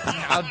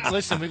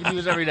 Listen, we can do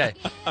this every day.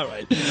 All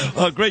right.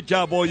 Great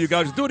job, all you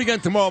guys. Do it again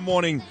tomorrow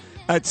morning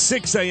at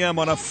 6 a.m.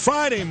 on a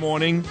Friday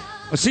morning.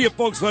 I'll see you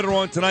folks later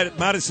on tonight at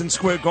Madison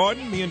Square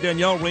Garden. Me and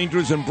Danielle,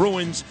 Rangers and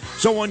Bruins.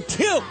 So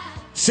until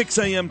 6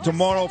 a.m.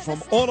 tomorrow,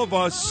 from all of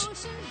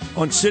us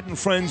on Sid and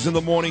Friends in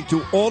the Morning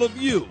to all of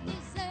you,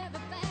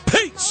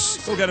 peace.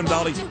 Go get him,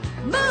 Dolly.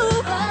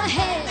 Move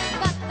ahead,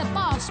 but the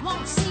boss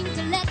won't seem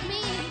to let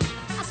me.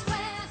 I swear.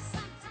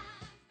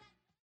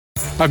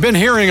 I've been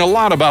hearing a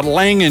lot about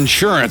Lang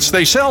Insurance.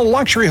 They sell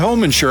luxury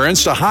home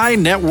insurance to high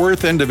net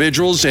worth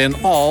individuals in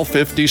all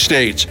 50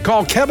 states.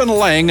 Call Kevin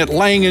Lang at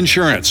Lang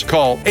Insurance.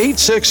 Call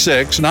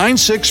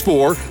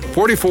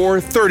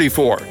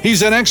 866-964-4434.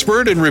 He's an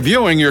expert in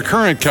reviewing your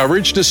current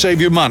coverage to save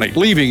you money,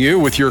 leaving you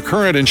with your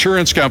current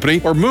insurance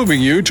company or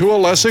moving you to a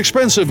less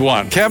expensive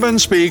one. Kevin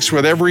speaks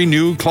with every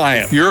new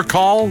client. Your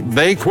call,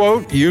 they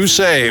quote, you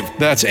save.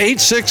 That's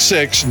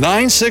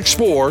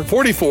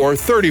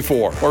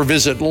 866-964-4434 or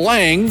visit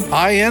langins.com.